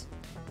right.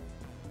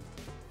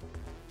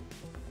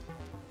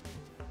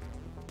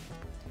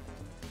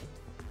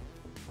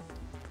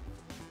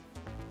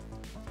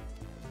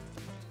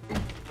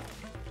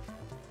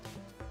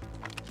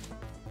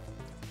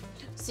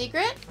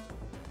 Secret?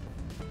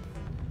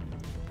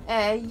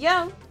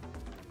 Yo.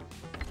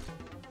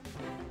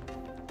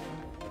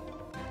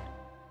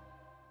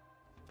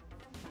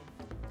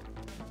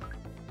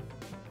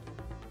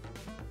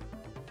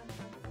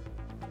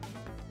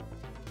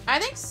 I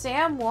think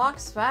Sam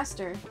walks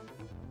faster.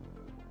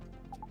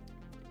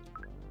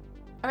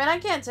 I mean, I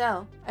can't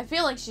tell. I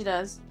feel like she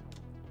does.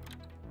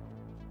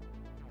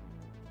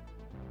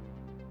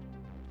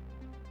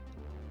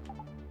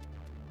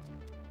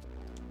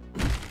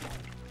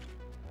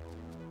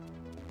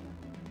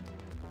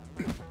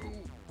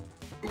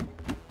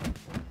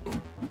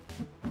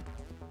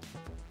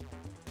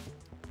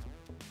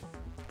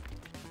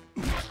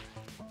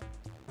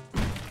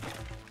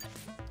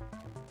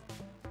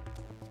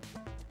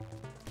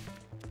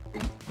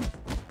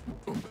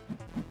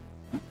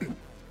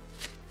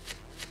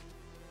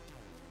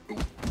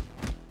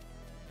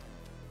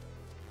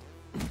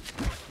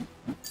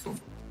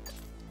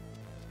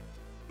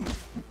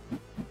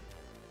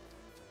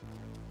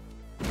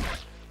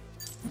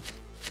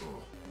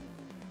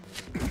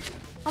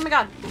 Oh my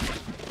god.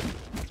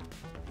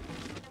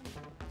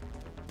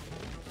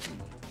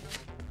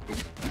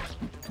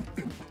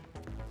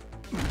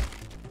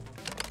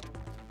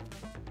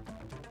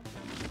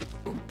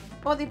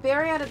 Oh, they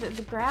bury out of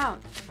the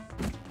ground.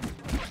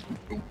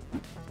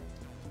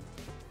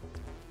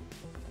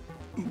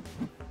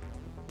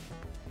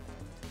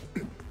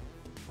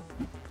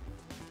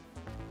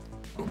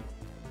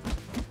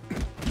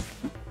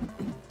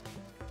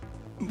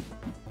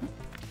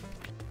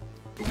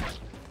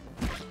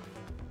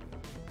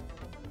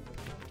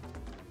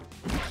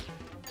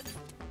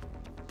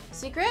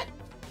 Secret?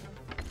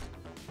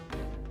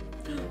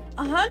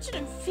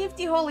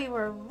 150 holy,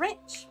 were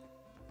rich.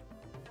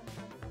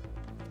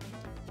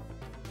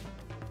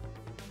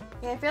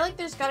 Yeah, I feel like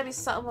there's gotta be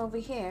something over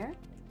here.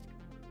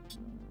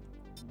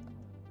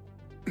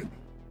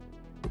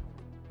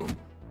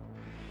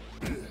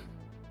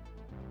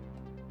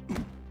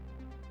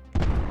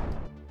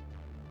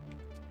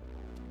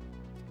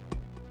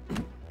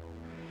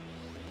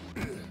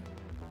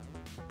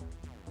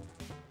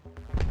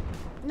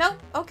 Nope,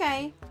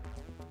 okay.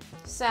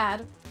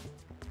 Sad.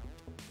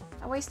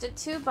 I wasted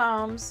 2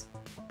 bombs.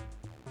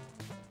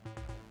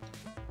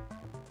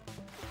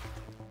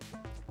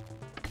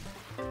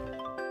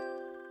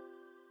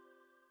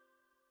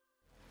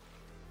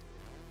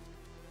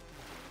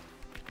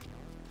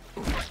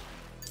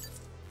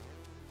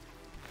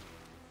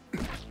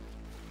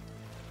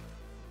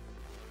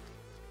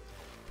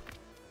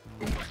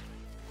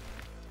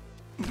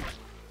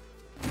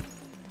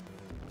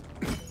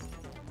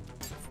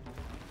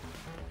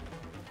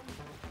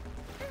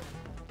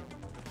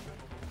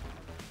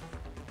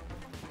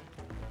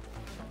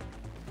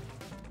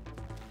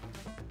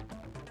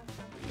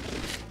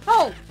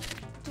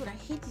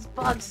 hate these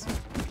bugs.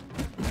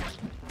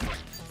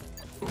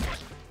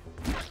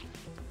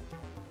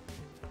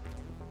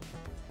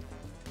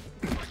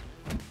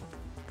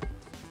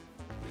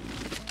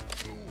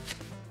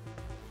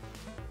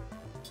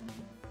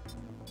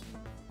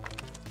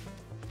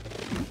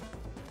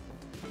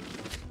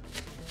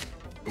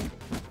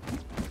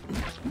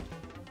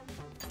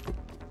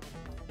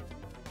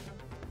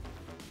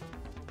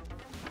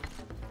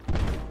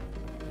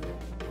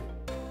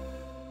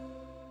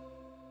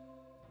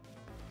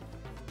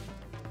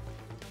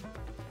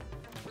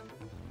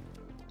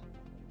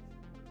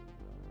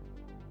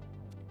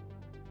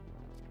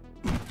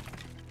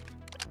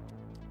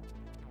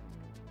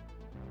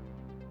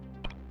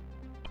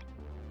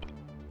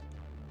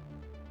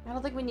 I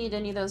don't think we need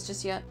any of those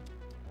just yet.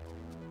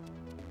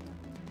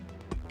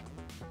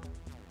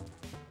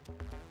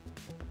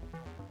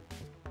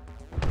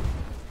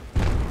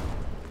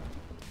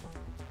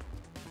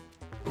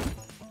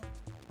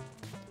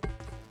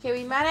 Okay,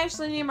 we might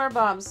actually need more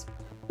bombs.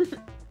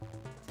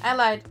 I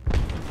lied.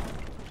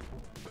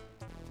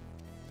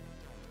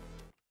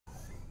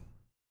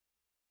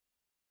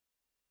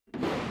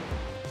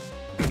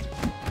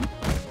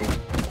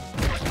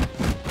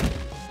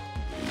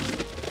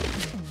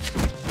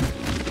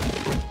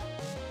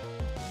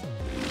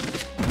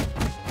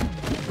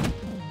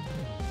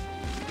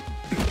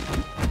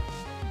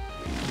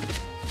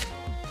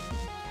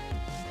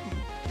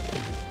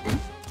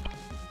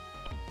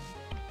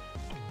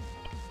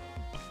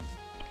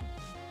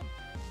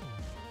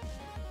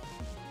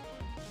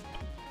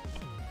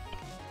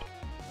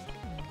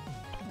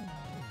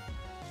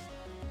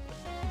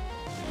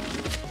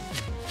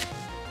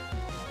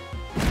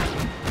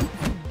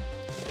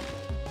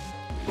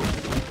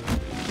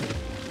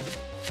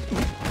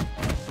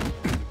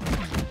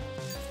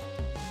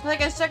 I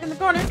think I was stuck in the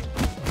corner.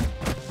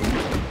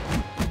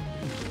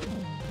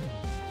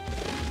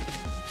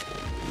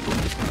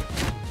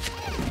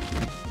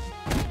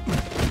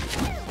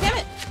 Damn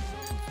it!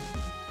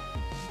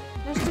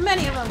 There's too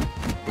many of them.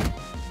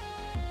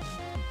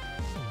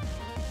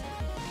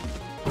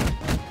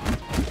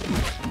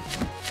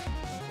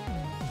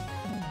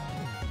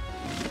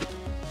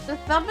 The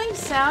thumping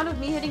sound of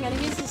me hitting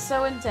enemies is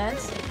so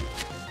intense.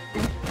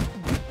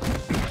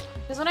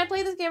 Because when I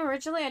played this game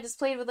originally, I just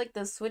played with like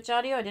the Switch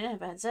audio. I didn't have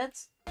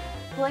headsets.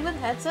 Playing with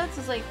headsets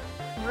is like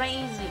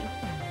crazy.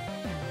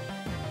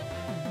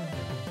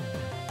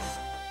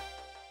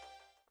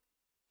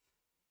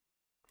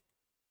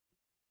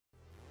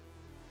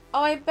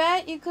 Oh, I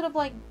bet you could have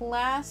like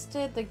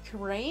blasted the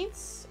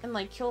crates and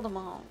like killed them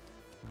all.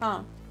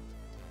 Huh.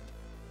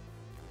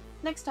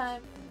 Next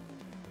time.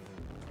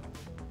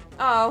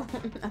 Oh,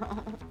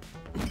 no.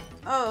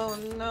 Oh,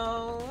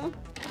 no.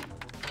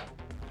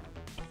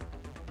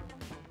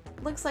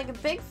 Looks like a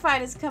big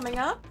fight is coming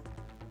up.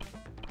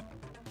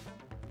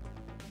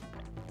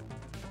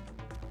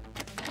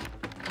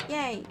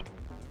 Yay.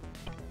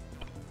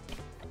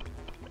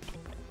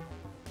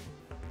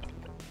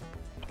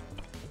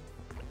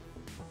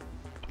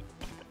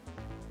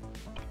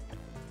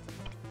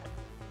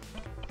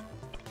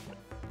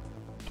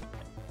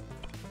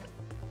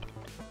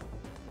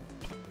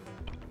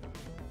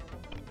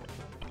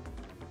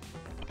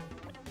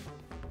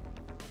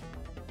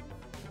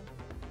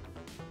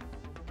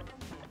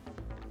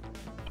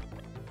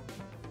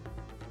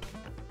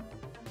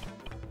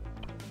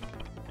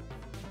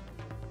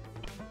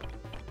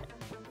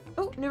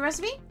 Oh, new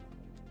recipe?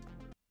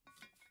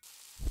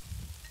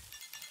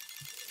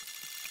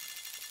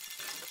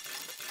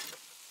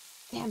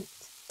 Damn it.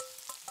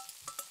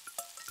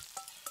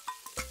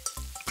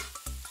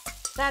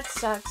 That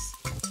sucks.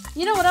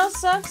 You know what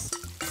else sucks?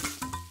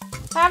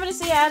 Having to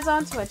see ads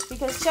on Twitch,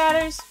 because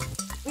chatters,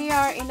 we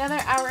are another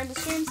hour into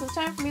stream, so it's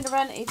time for me to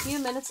run a few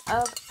minutes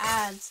of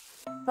ads.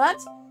 But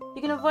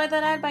you can avoid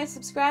that ad by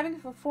subscribing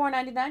for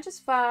 $4.99,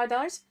 just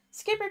 $5.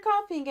 Skip your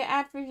coffee and get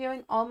ad-free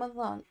viewing all month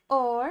long.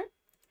 Or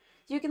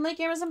you can link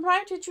Amazon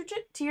Prime to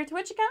your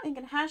Twitch account and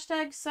you can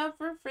hashtag sub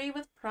for free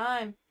with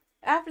Prime.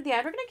 After the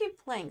ad, we're going to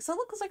keep playing. So it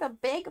looks like a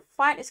big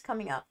fight is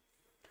coming up.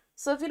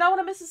 So if you don't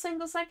want to miss a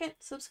single second,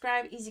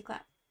 subscribe, easy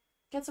clap.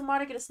 Get some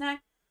water, get a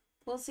snack.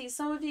 We'll see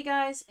some of you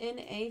guys in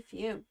a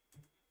few.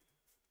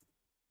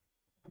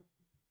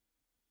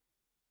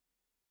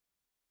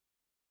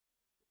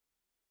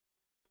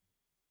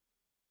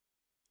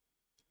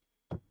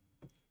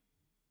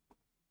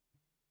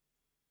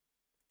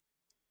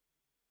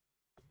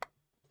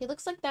 It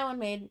looks like that one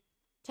made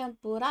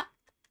tempura,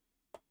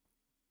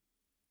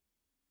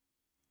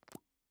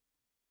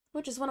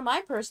 which is one of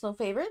my personal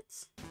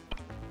favorites.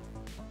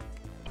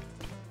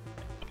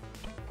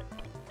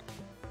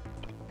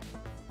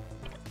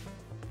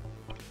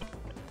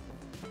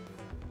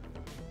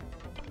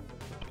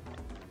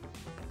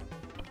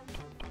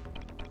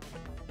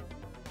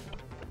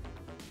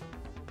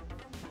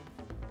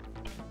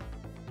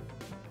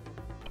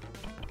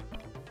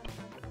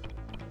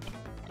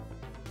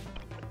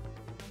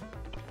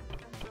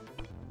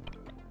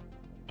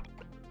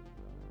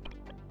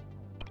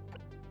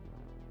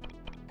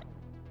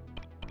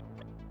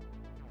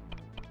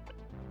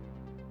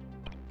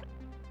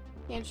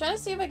 Okay, I'm trying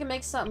to see if I can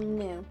make something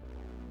new.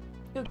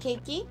 Ooh,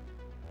 cakey.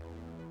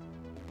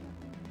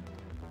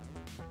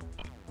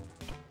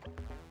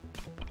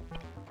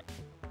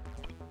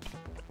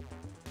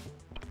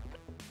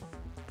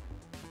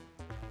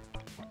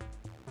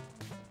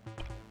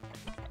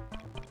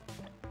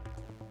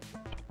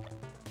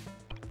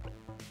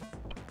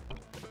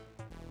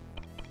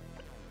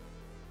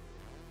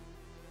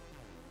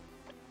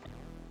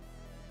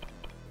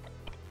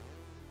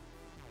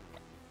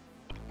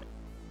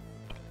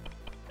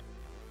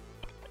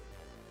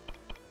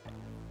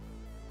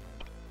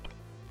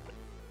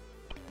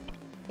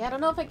 Yeah, I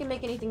don't know if I can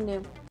make anything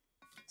new.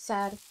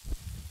 Sad.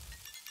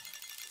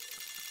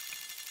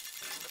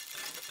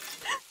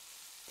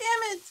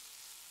 Damn it!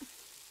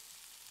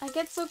 I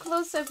get so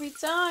close every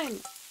time.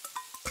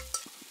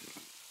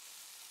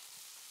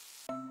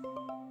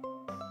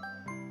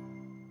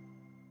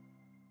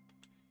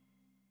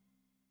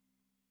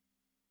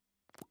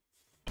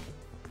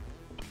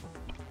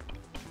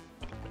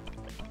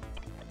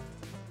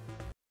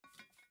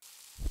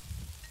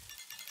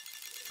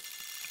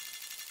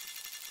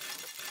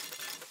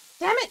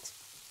 Damn it!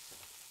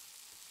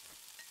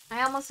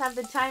 I almost have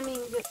the timing.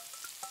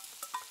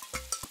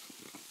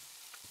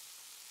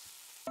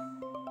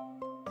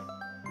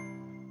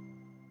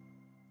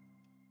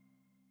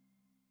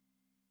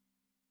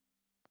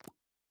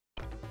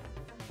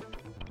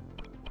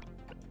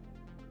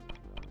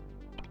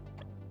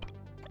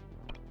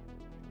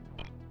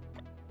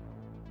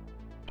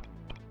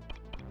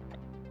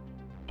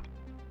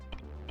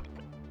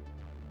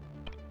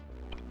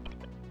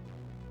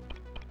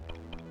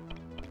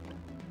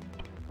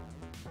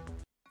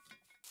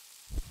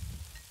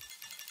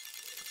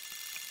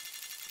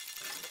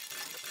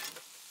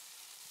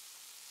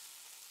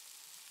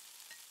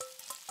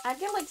 I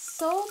get like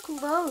so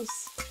close.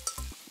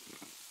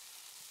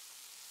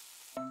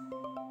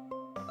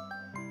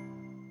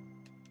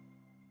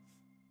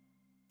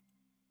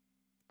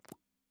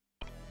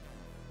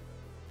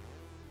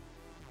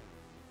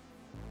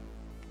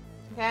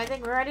 Okay, I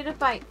think we're ready to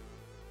fight.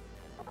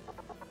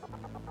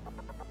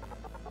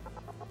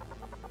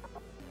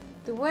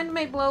 The wind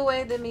may blow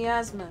away the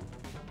miasma,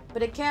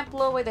 but it can't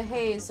blow away the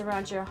haze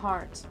around your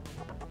heart.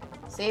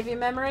 Save your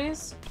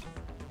memories?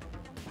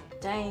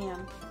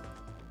 Damn.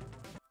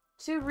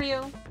 Too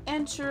real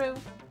and true.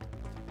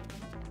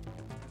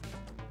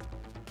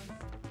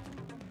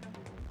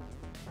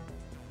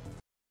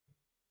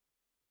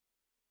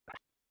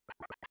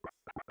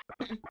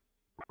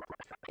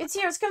 It's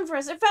here, it's come for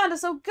us, it found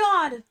us, oh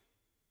god!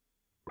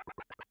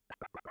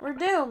 We're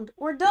doomed,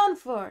 we're done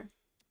for.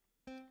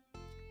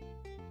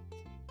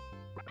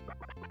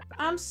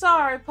 I'm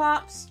sorry,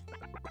 Pops.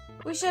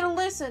 We should have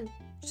listened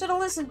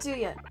to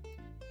you.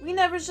 We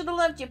never should have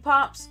left you,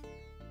 Pops.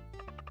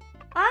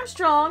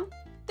 Armstrong!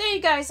 There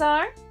you guys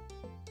are.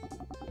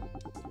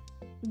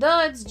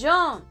 Duh, it's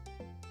John.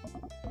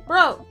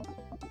 Bro,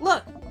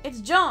 look,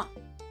 it's John.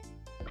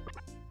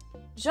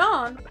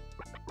 John?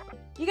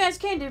 You guys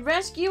came to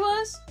rescue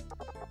us?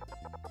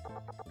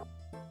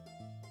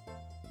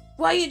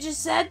 What you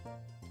just said?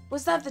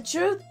 Was that the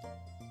truth?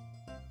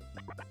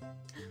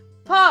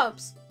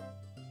 Pops!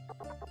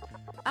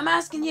 I'm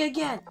asking you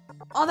again.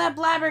 All that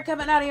blabber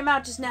coming out of your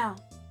mouth just now.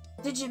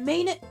 Did you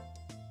mean it?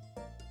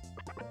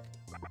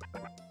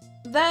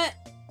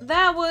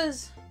 That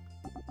was...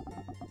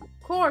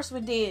 Of course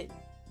we did.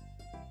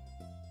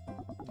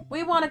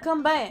 We want to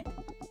come back.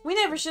 We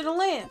never should have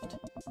left.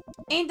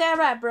 Ain't that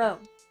right, bro?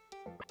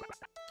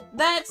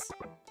 That's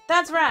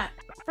right.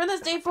 From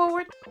this day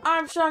forward,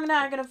 Armstrong and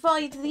I are gonna follow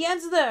you to the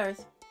ends of the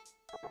earth.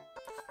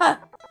 Huh.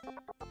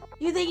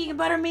 You think you can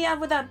butter me up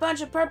with that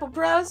bunch of purple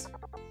pros?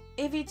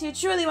 If you two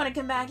truly want to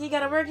come back, you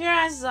gotta work your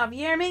asses off, you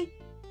hear me?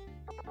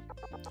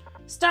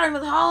 Starting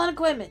with hauling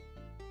equipment.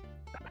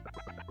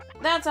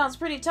 That sounds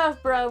pretty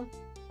tough, bro.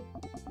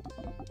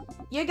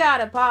 You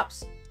got it,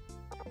 Pops.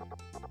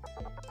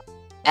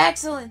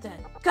 Excellent,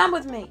 then. Come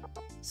with me.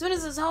 As soon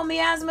as this whole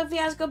miasma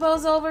fiasco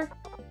blows over,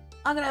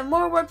 I'm gonna have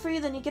more work for you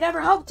than you could ever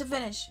hope to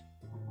finish.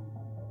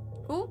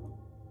 Ooh.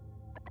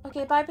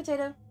 Okay, bye,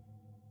 Potato.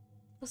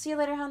 We'll see you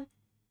later, hon.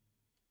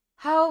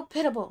 How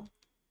pitiable.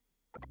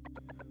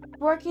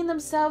 Working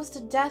themselves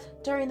to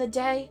death during the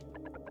day,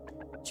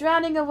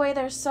 drowning away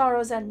their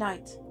sorrows at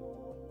night.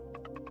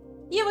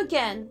 You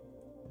again.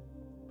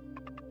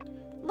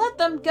 Let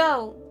them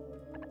go.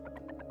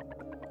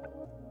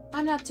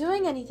 I'm not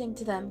doing anything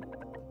to them.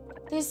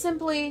 They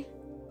simply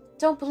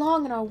don't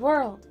belong in our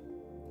world.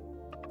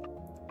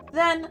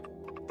 Then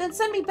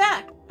send me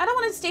back. I don't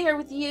want to stay here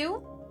with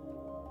you.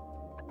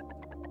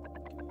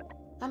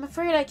 I'm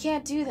afraid I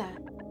can't do that.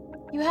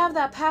 You have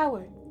that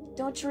power,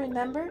 don't you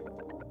remember?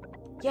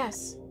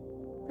 Yes,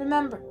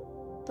 remember,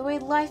 the way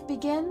life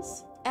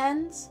begins,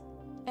 ends,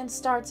 and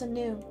starts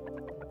anew.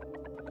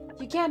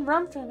 You can't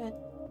run from it.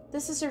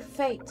 This is your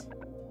fate.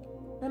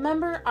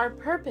 Remember our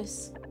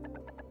purpose.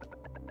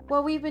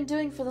 What we've been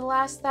doing for the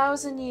last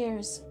 1,000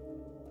 years.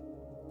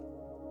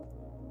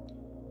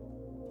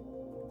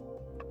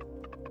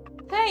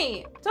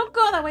 Hey, don't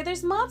go that way.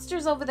 There's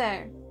monsters over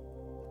there.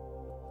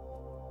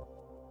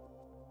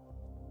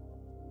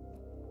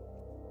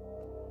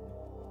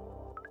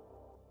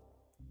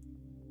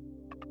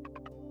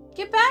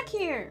 Get back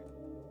here!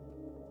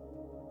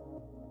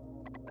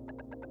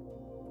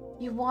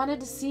 You wanted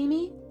to see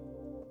me?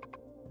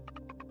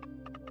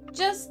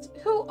 Just,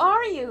 who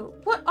are you?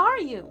 What are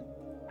you?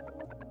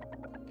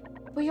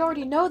 We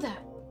already know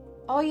that.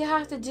 All you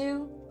have to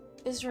do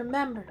is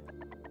remember.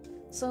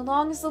 So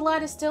long as the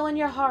light is still in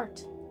your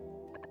heart.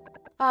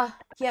 Ah,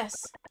 yes.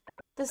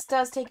 This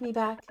does take me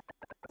back.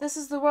 This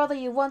is the world that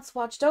you once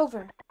watched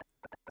over.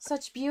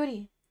 Such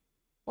beauty.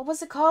 What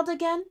was it called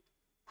again?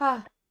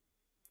 Ah,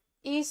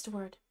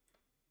 Eastward.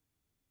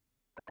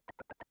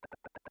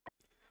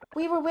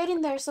 We were waiting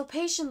there so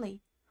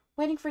patiently,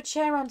 waiting for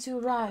Charon to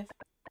arrive.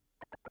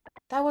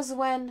 That was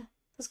when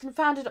those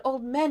confounded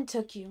old men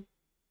took you.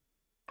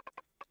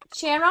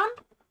 Charon?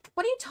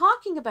 What are you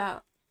talking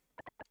about?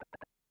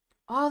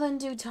 All in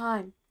due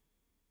time.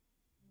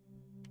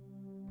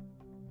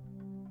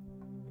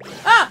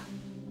 Ah!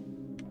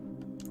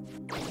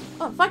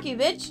 Oh, fuck you,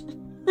 bitch.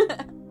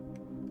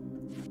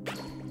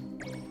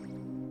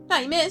 No,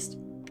 you missed.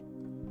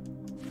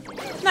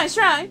 Nice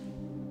try.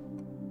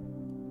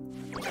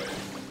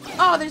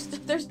 Oh,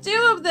 there's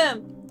two of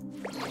them.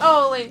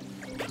 Holy.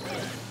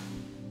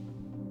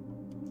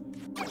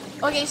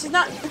 Okay, she's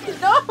not.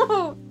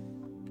 No.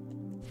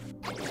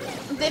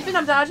 I'm dipping.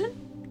 I'm dodging.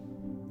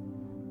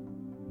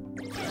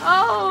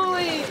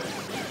 Holy.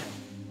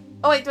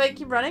 Oh wait, do I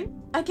keep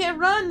running? I can't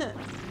run.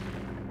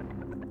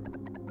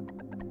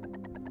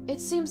 It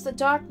seems the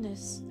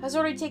darkness has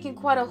already taken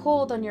quite a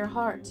hold on your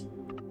heart.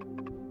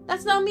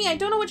 That's not me. I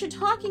don't know what you're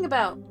talking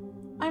about.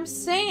 I'm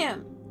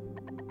Sam.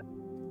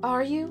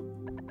 Are you?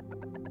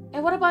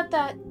 And what about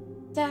that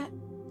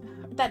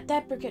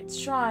duplicate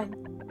shrine?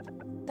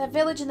 That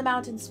village in the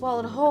mountains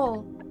swallowed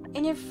whole.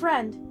 And your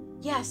friend,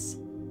 yes,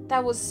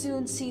 that will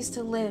soon cease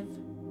to live.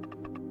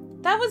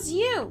 That was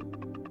you.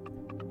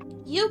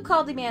 You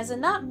called me as a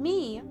not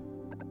me.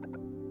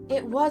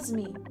 It was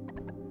me.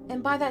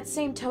 And by that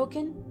same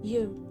token,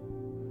 you.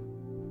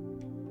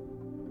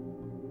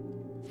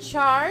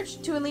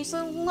 Charge to release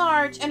a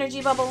large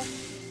energy bubble.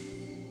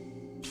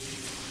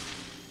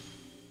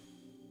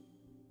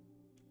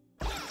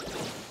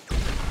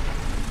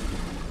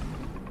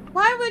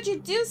 Why would you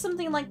do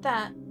something like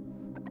that?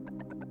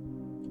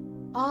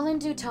 All in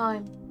due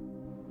time.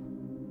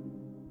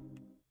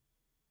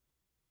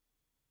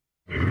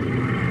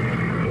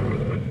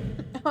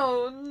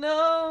 Oh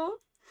no.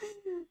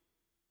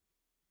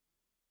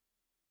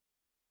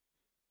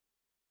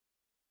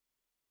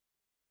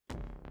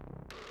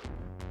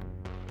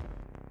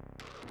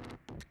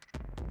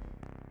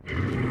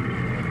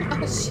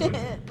 Oh shit,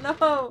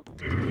 no.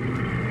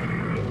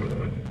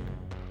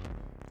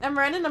 I'm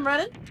running.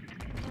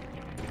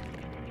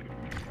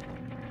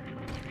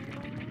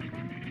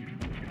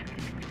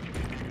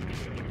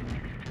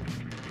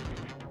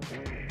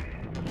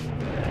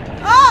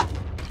 Ah!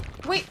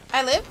 Wait,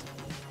 I lived?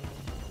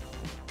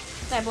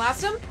 Did I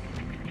blast him?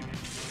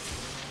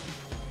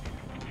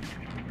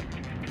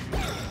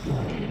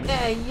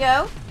 There you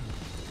go.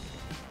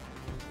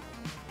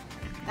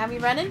 Now we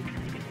running?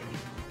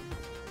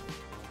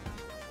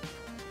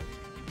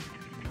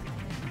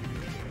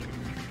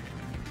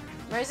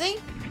 Where is he?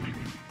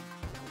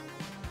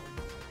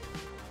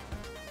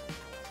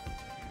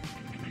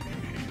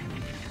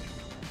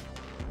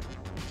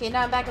 Okay,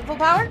 now I'm back at full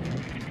power.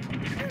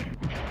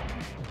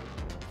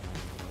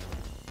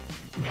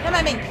 Come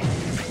at me.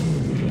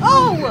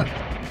 Oh!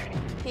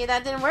 Okay,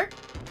 that didn't work.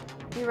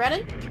 You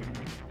running?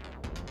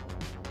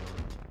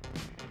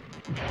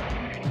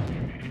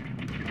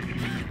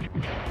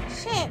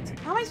 Shit!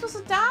 How am I supposed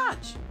to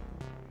dodge?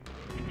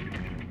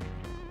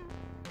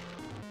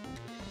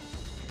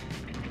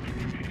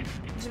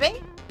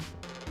 Jimmy?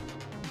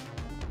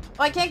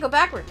 Oh, I can't go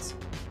backwards.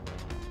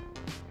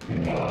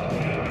 No.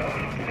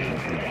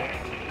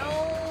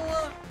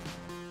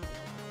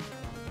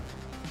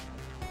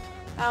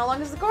 How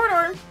long is the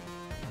corridor?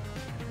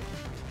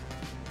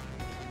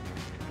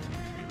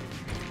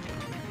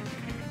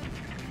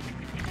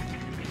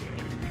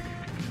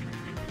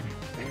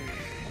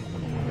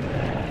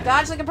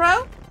 Dodge like a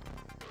pro?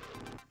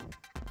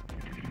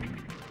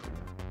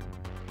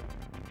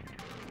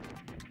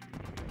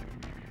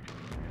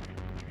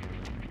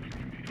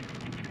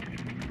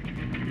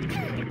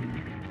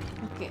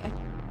 Okay.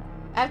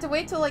 I have to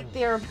wait till like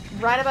they're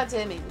right about to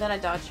hit me, then I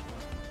dodge.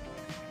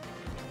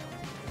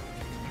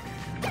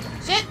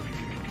 Shit!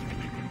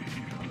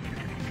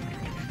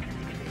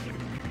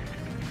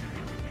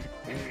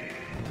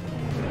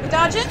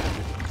 Dodge it?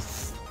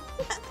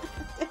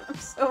 I'm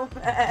so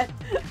bad.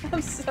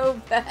 I'm so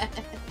bad.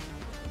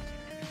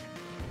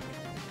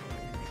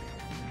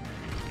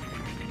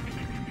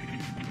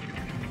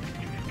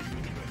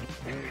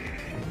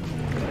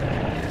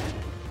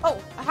 Oh,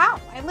 how?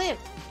 I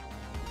lived.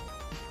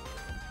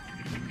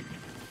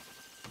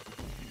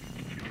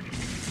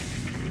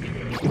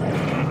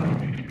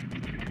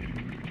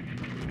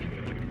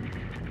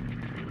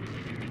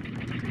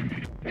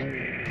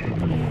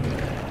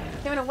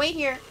 I'm gonna wait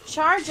here.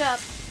 Charge up.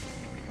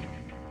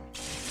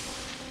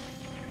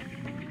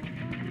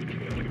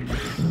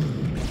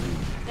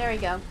 There we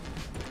go.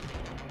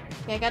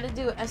 Okay, I gotta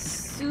do a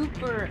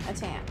super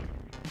attack.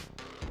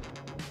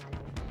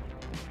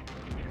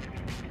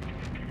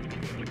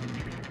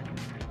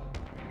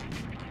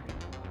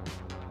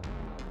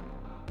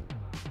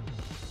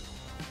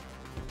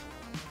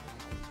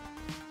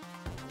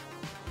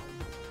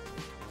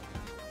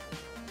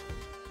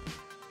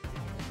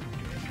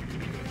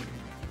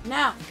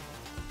 Now.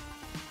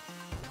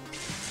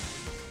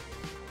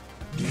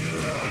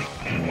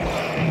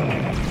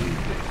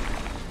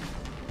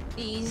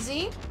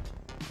 Easy.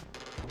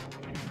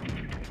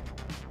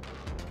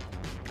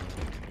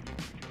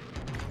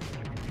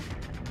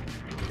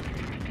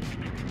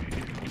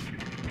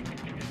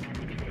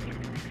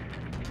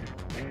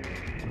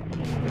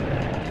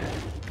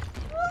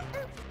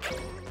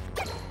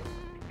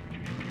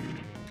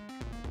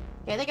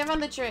 Okay, I think I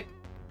found the trick.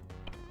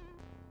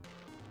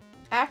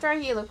 After I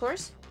heal, of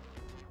course.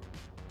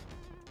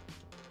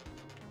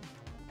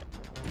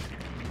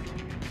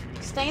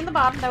 Stay in the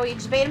bottom, that way you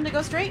just bait him to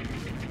go straight.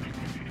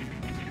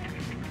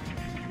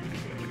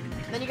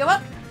 Then you go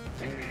up.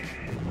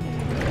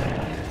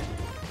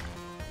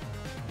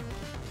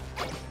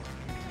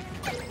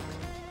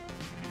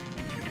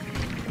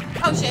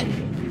 Oh shit.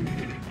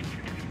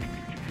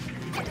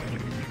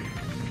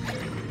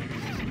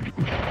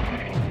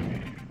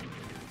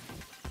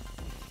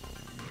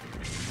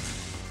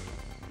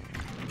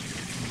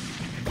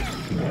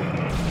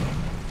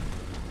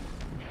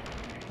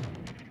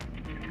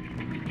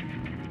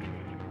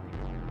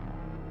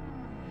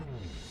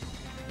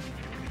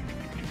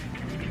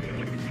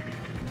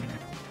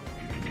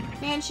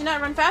 Can she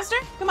not run faster?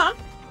 Come on.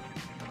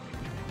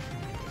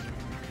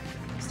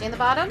 Stay in the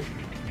bottom.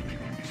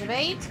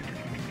 Evade.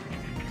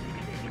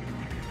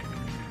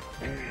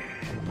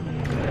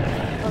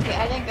 Okay,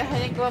 I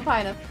didn't go up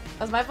high enough.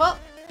 That was my fault.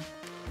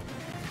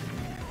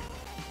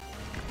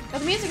 Oh,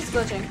 the music is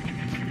glitching.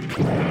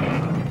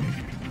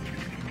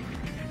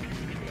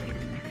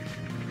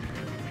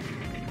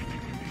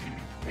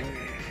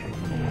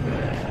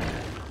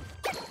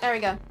 There we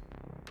go.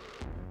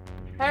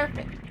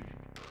 Perfect.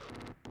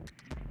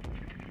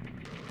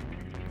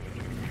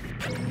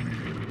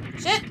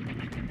 Shit!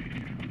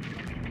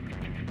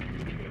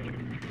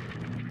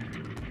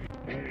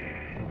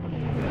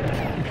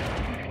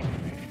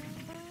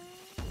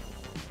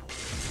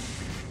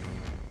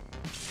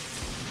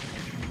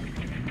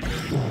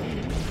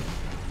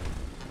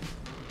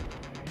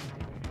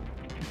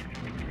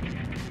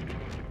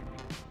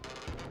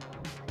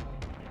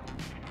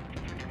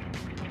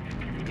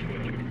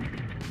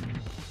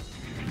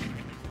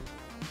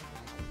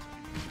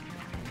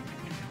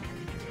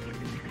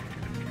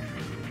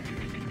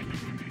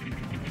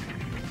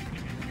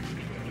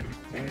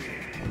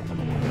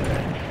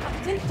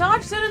 Didn't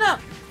dodge soon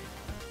enough.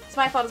 It's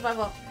my fault. It's my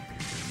fault.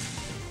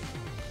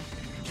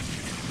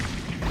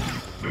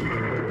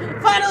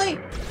 Finally.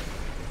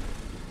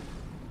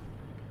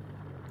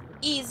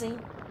 Easy.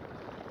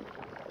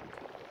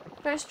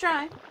 First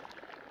try.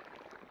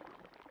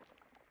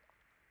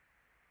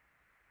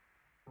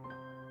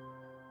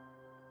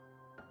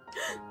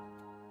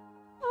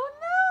 Oh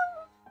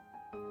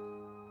no.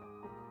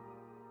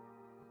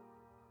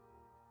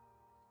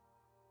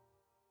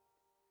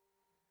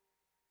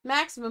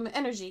 Maximum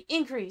energy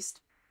increased.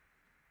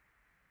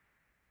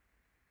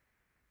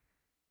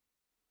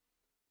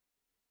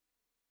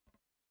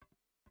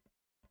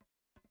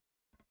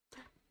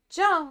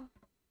 Joe.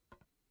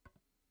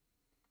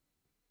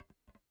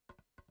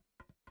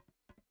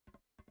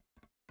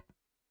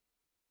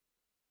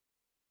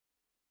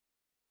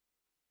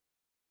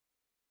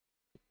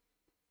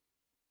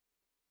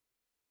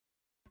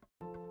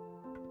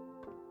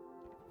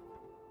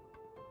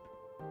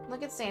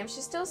 Look at Sam.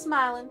 She's still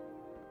smiling.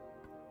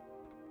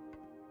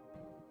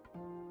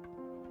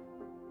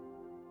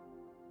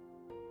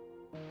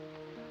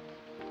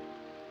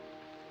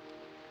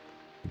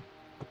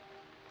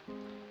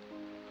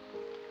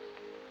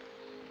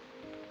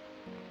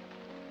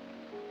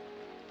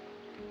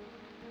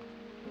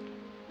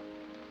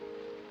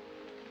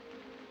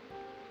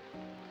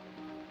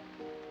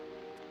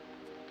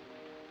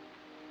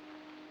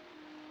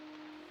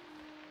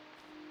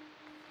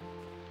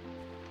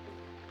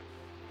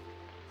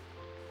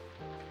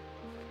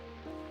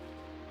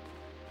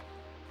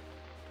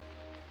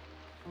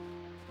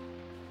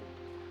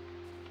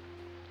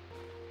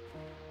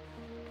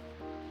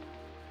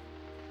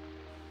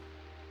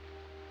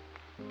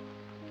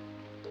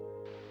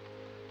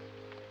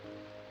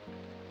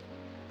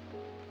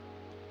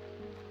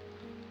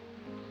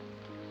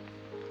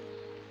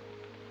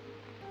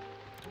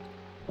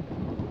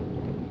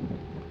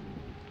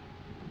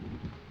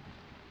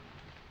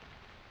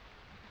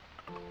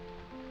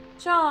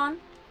 John.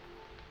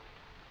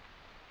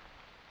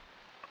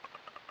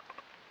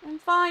 I'm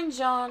fine,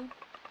 John.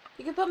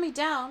 You can put me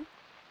down.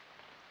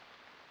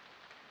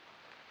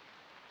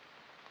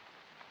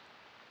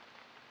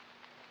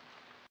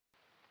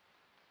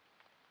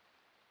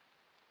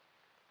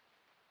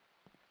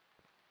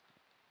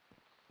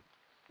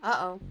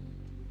 Uh-oh.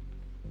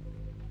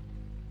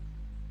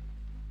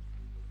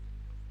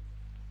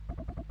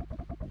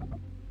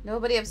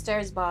 Nobody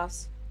upstairs,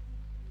 boss.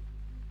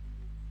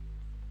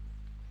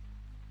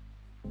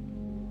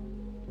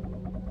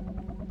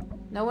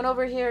 No one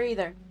over here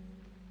either.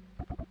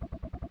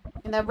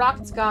 And that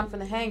rocket's gone from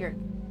the hangar.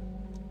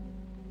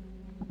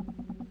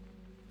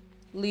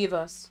 Leave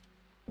us.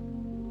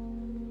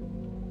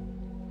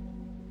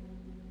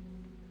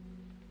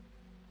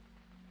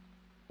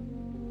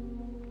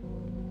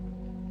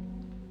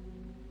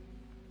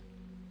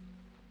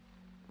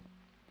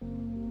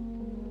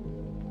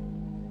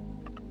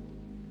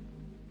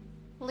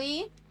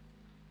 Lee?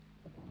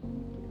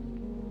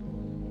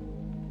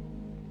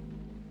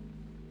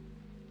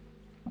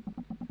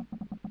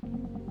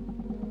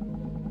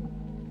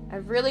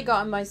 I've really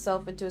gotten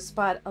myself into a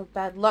spot of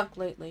bad luck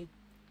lately.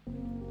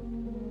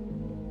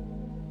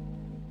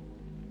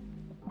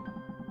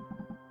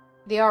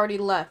 They already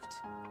left.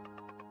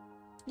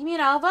 You mean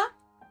Alva?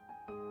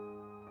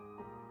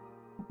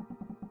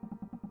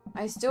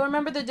 I still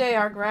remember the day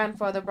our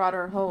grandfather brought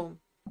her home.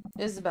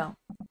 Isabel.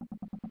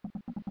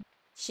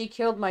 She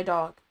killed my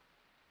dog.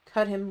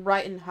 Cut him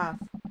right in half.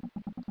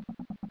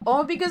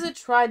 All because it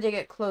tried to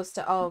get close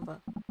to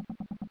Alva.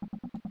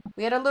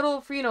 We had a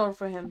little funeral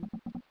for him.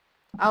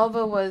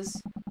 Alva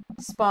was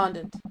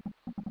despondent,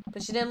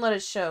 but she didn't let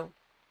it show.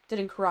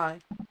 Didn't cry.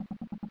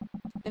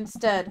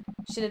 Instead,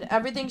 she did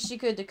everything she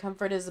could to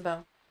comfort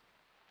Isabel.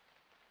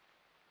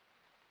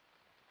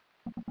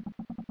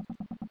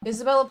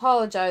 Isabel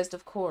apologized,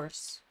 of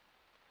course.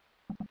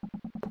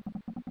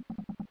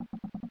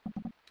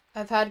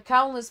 I've had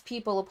countless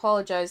people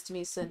apologize to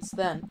me since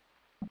then,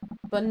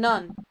 but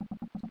none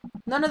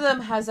of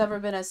them has ever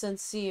been as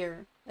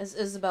sincere as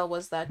Isabel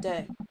was that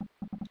day.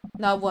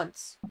 Not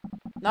once.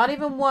 Not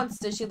even once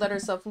did she let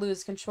herself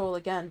lose control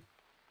again.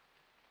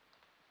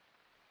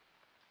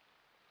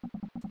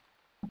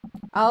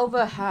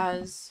 Alva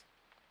has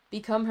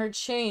become her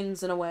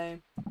chains in a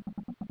way.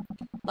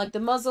 Like the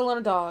muzzle on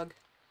a dog.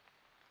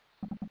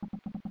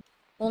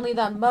 Only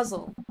that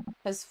muzzle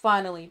has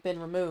finally been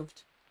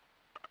removed.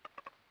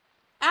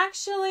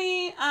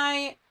 Actually,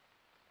 I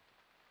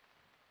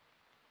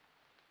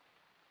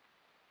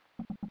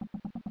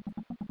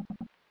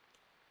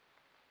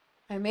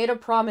made a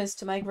promise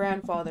to my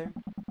grandfather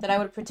that I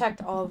would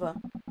protect Alva,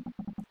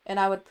 and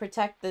I would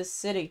protect this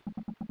city.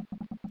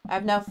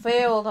 I've now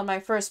failed on my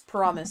first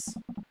promise,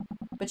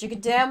 but you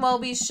can damn well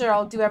be sure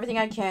I'll do everything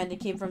I can to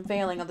keep from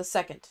failing on the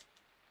second.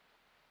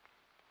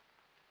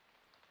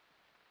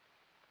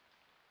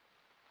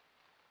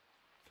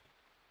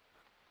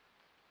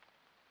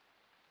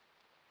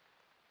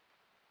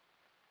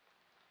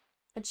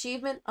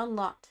 Achievement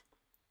unlocked.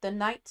 The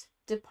knight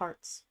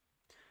departs.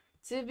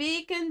 To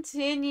be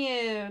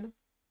continued.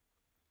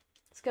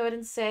 Let's go ahead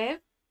and save.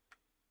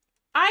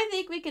 I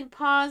think we can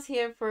pause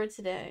here for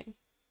today.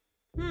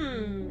 I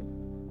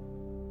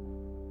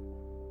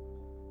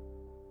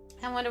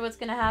wonder what's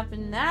gonna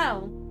happen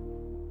now.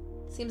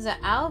 Seems that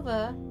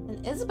Alva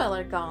and Isabel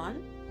are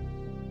gone.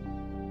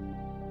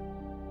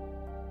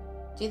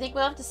 Do you think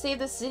we'll have to save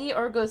the city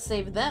or go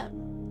save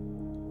them?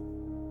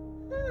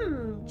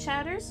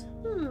 Chatters?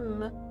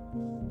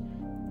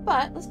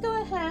 But let's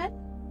go ahead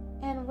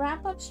and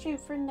wrap up stream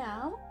for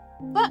now.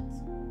 But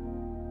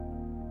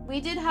we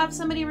did have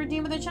somebody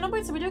redeem with their channel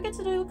points, so we do get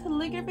to do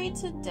calligraphy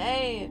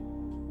today.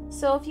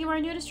 So if you are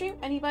new to stream,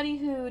 anybody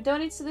who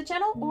donates to the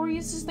channel or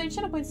uses their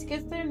channel points to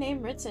get their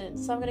name written.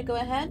 So I'm gonna go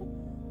ahead,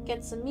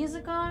 get some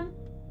music on,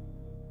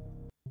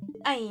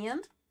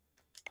 and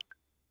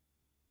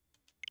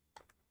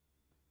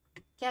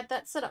get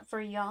that set up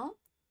for y'all.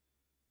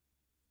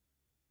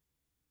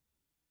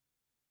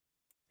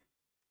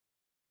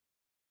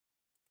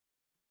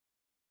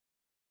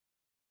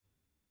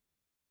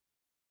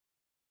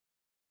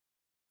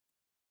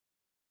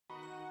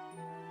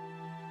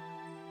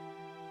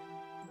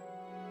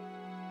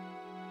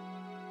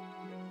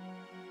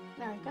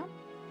 There we go.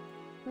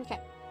 Okay.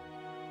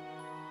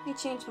 Let me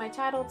change my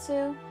title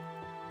too.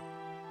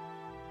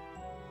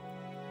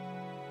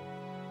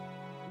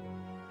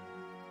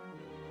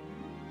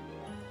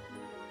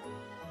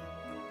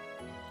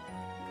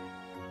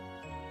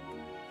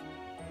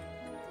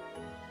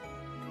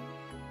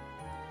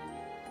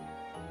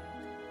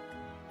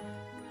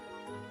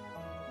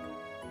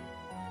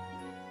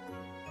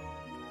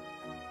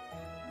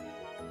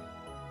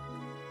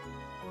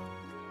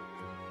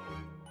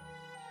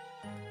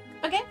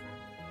 Okay.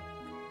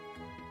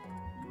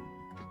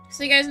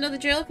 So you guys know the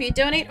drill. If you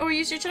donate or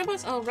use your channel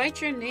points, I'll write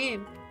your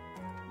name.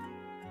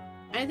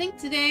 I think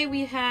today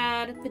we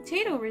had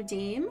Potato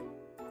Redeem.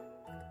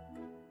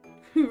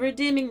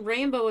 Redeeming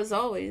Rainbow as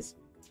always.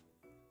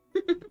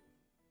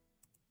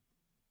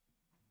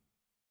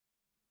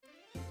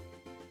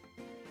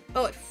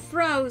 Oh, it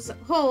froze.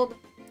 Hold.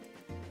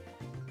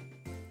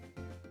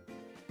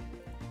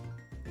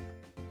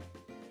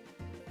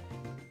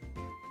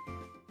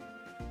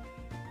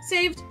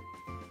 Saved.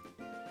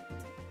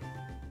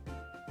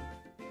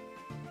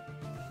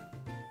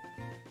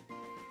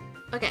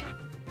 Okay.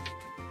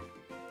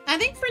 I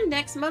think for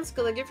next month's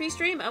calligraphy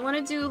stream, I want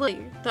to do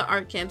like the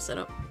art camp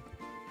setup.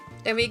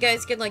 And you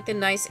guys get like the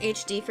nice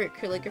HD for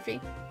calligraphy.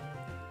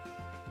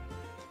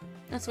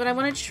 That's what I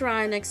want to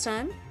try next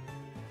time.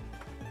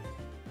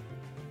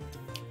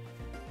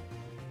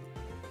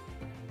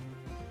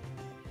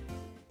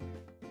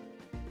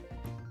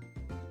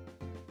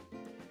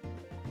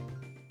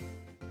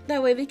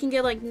 That way we can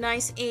get like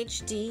nice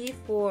HD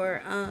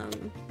for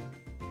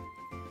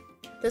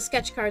the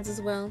sketch cards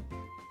as well.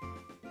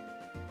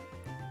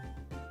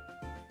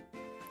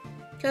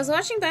 Cause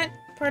watching that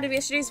part of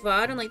yesterday's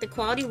VOD and like the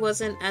quality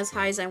wasn't as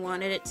high as I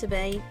wanted it to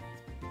be.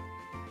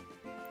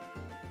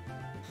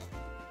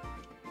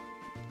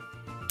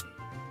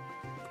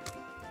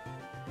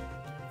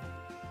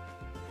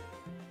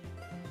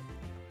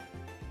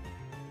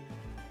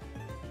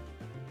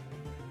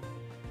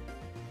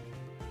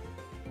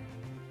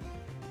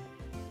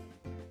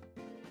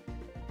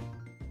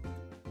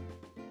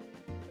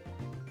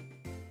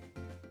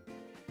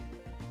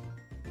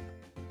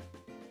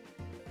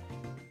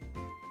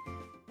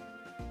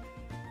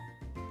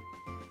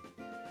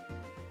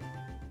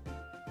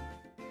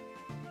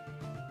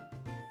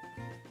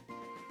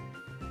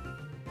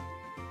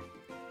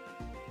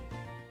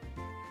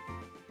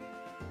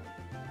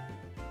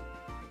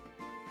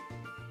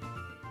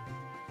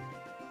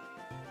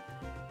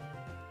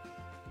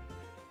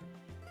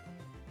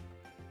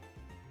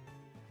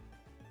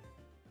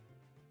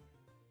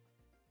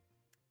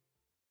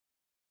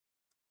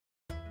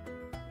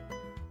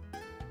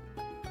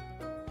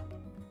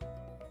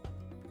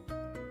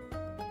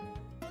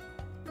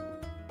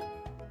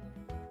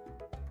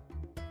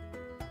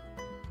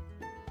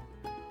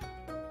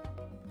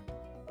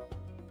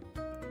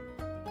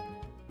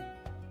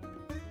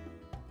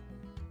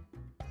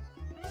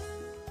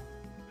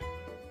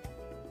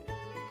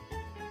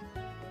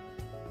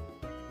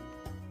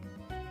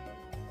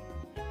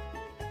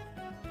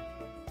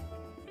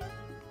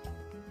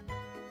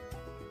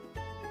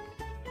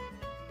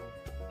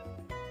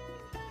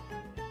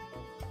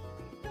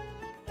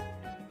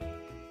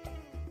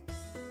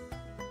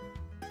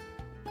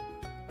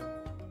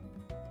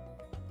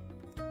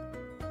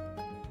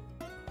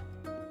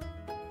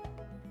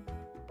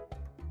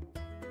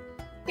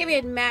 Okay, we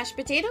had mashed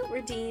potato,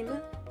 redeem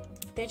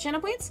their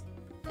channel points.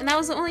 And that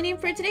was the only name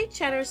for today.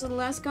 Chatters,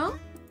 let's go.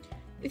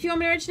 If you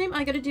want me to write your name, all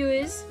you gotta do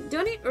is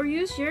donate or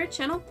use your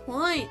channel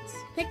points.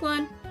 Pick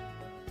one.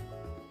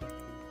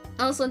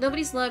 Also,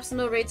 nobody slept, so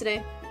no raid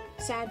today.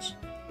 Sag.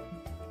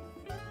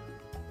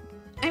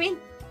 I mean,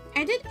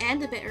 I did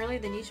end a bit earlier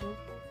than usual.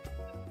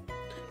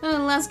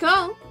 Let's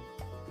go.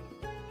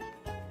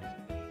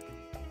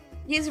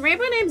 These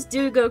rainbow names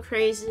do go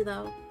crazy,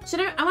 though.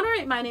 I want to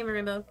write my name in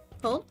rainbow.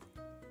 Hold.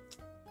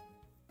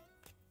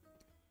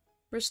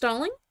 We're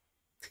stalling?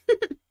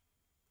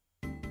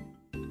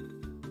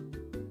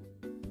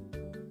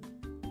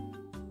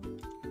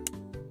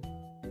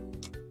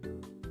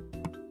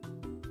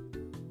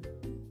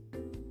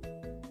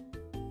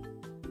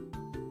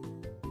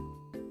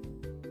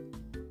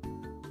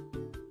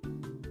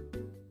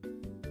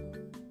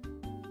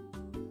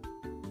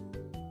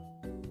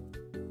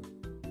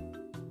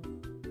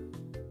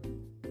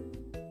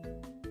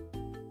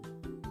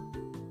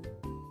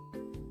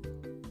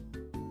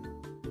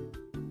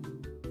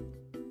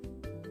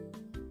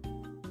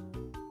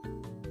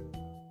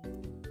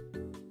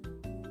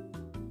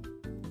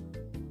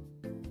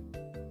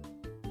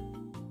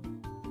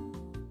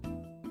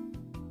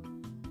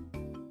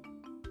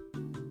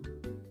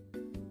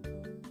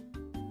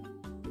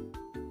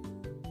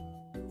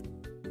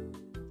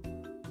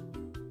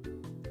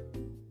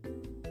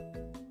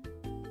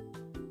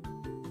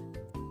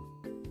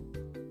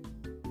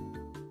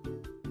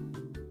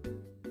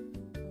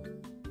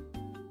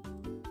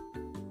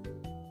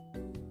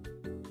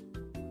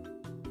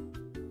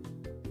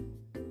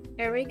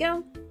 There we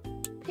go.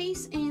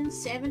 Peace in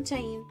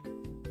 17.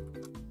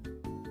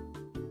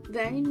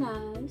 Very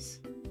nice.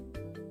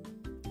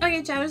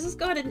 Okay, chavez, let's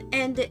go ahead and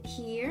end it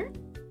here.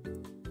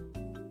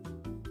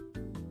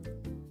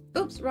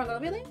 Oops, wrong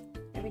overlay.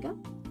 There we go.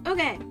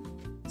 Okay,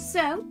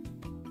 so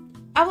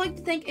I would like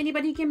to thank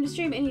anybody who came to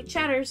stream, any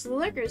chatters,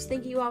 lurkers.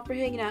 Thank you all for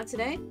hanging out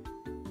today.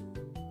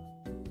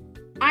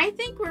 I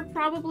think we're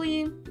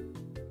probably,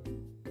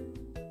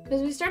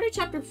 because we started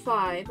chapter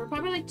 5, we're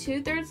probably like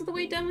 2/3 of the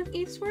way done with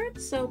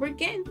Eastward, so we're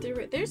getting through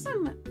it. There's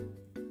some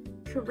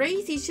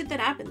crazy shit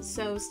that happens,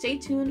 so stay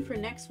tuned for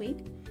next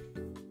week.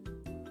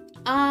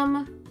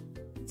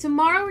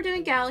 Tomorrow we're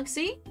doing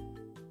Galaxy,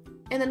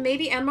 and then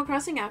maybe Animal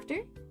Crossing after,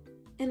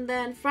 and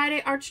then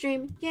Friday art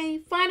stream. Yay,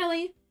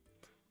 finally!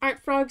 Art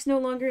Frog's no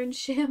longer in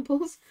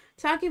shambles.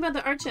 Talking about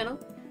the art channel.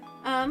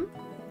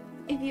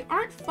 If you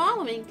aren't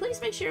following, please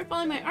make sure you're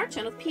following my art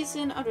channel,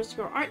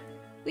 peacin_art.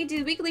 We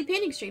do weekly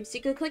painting streams, so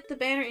you can click the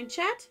banner in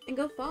chat and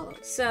go follow.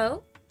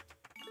 So,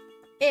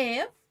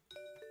 if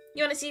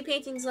you want to see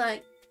paintings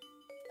like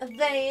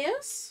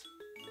this,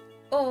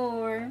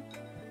 or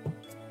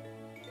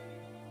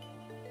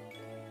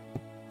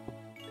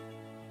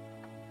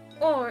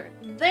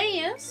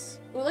this,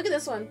 well, look at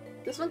this one.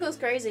 This one goes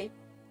crazy.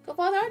 Go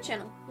follow the art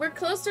channel. We're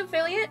close to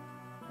affiliate.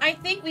 I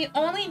think we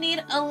only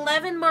need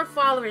 11 more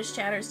followers,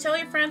 chatters. Tell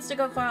your friends to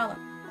go follow.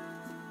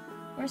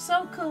 We're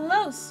so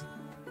close.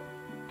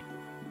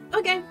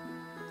 Okay.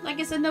 Like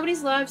I said,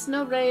 nobody's live, so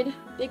no raid.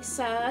 Big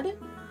sad.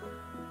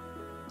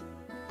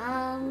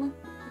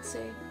 Let's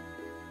see.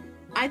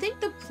 I think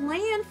the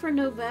plan for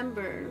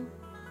November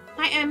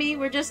Hi, Emmy.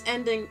 We're just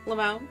ending,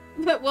 Lamau.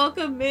 But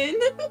welcome in.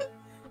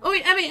 Oh,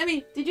 wait,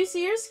 Emmy, did you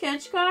see your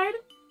sketch card?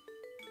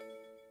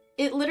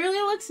 It literally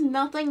looks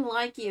nothing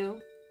like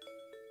you.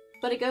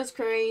 But it goes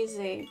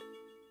crazy.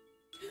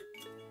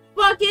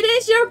 Fuck, it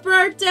is your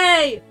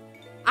birthday!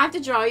 I have to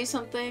draw you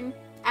something.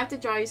 I'll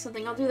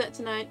do that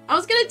tonight. I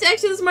was gonna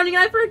text you this morning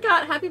and I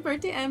forgot. Happy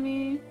birthday,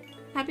 Emmy.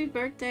 Happy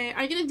birthday.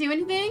 Are you gonna do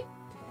anything?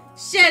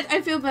 Shit,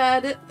 I feel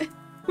bad.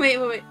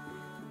 Wait.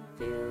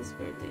 Feels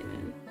birthday,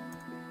 man.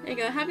 There you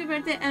go. Happy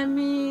birthday,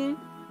 Emmy.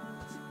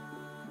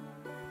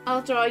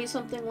 I'll draw you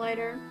something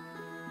later.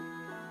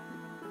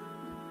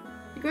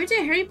 You're going to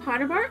a Harry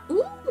Potter bar?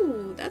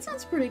 Ooh, that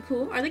sounds pretty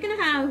cool. Are they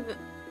gonna have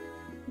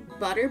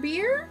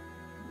butterbeer?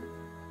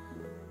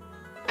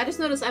 I just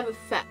noticed I have a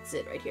fat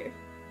zit right here.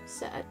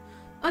 Sad.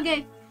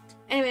 Okay.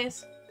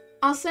 Anyways,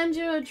 I'll send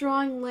you a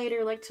drawing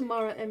later, like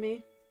tomorrow,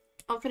 Emmy.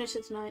 I'll finish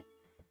it tonight.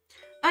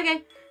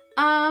 Okay.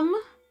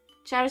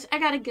 Chatters, I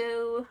gotta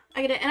go.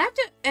 And I have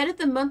to edit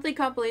the monthly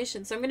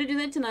compilation, so I'm gonna do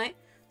that tonight.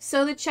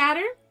 So the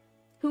chatter,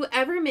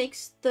 whoever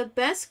makes the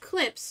best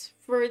clips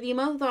for the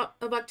month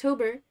of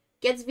October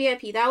gets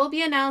VIP. That will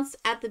be announced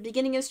at the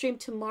beginning of stream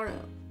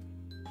tomorrow.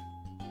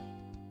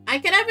 I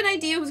could have an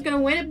idea who's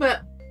gonna win it,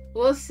 but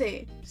we'll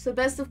see. So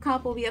best of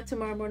comp will be up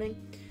tomorrow morning.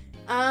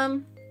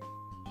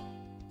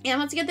 Yeah,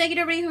 once again, thank you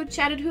to everybody who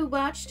chatted, who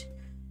watched.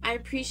 I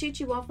appreciate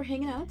you all for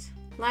hanging out.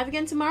 Live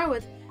again tomorrow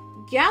with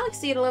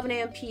Galaxy at 11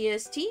 AM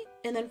PST,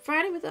 and then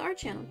Friday with the art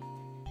channel.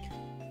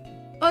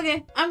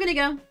 Okay, I'm gonna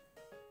go.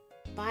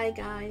 Bye,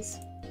 guys.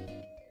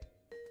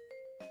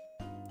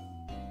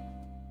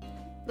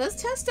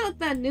 Let's test out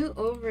that new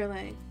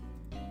overlay.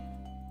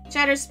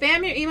 Chatter,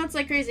 spam your emotes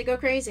like crazy. Go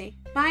crazy.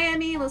 Bye,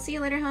 Emmy. We'll see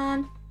you later,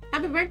 hon.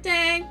 Happy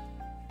birthday.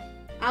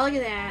 Oh, look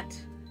at that.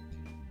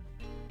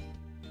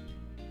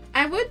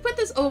 I would put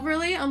this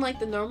overlay on, like,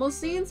 the normal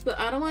scenes, but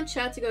I don't want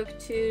chat to go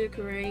too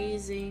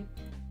crazy.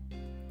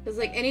 Because,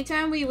 like,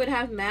 anytime we would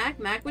have Mac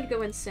would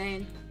go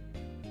insane.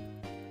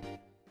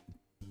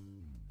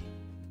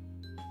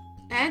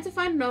 I had to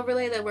find an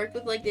overlay that worked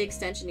with, like, the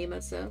extension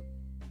emotes, so.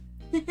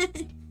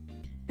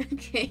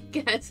 Okay,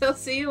 guys, I'll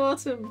see you all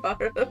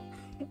tomorrow.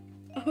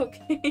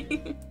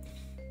 Okay.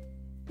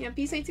 Yeah,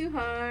 peace ain't too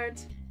hard.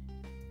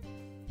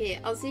 Okay,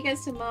 I'll see you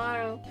guys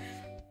tomorrow.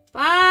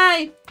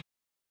 Bye!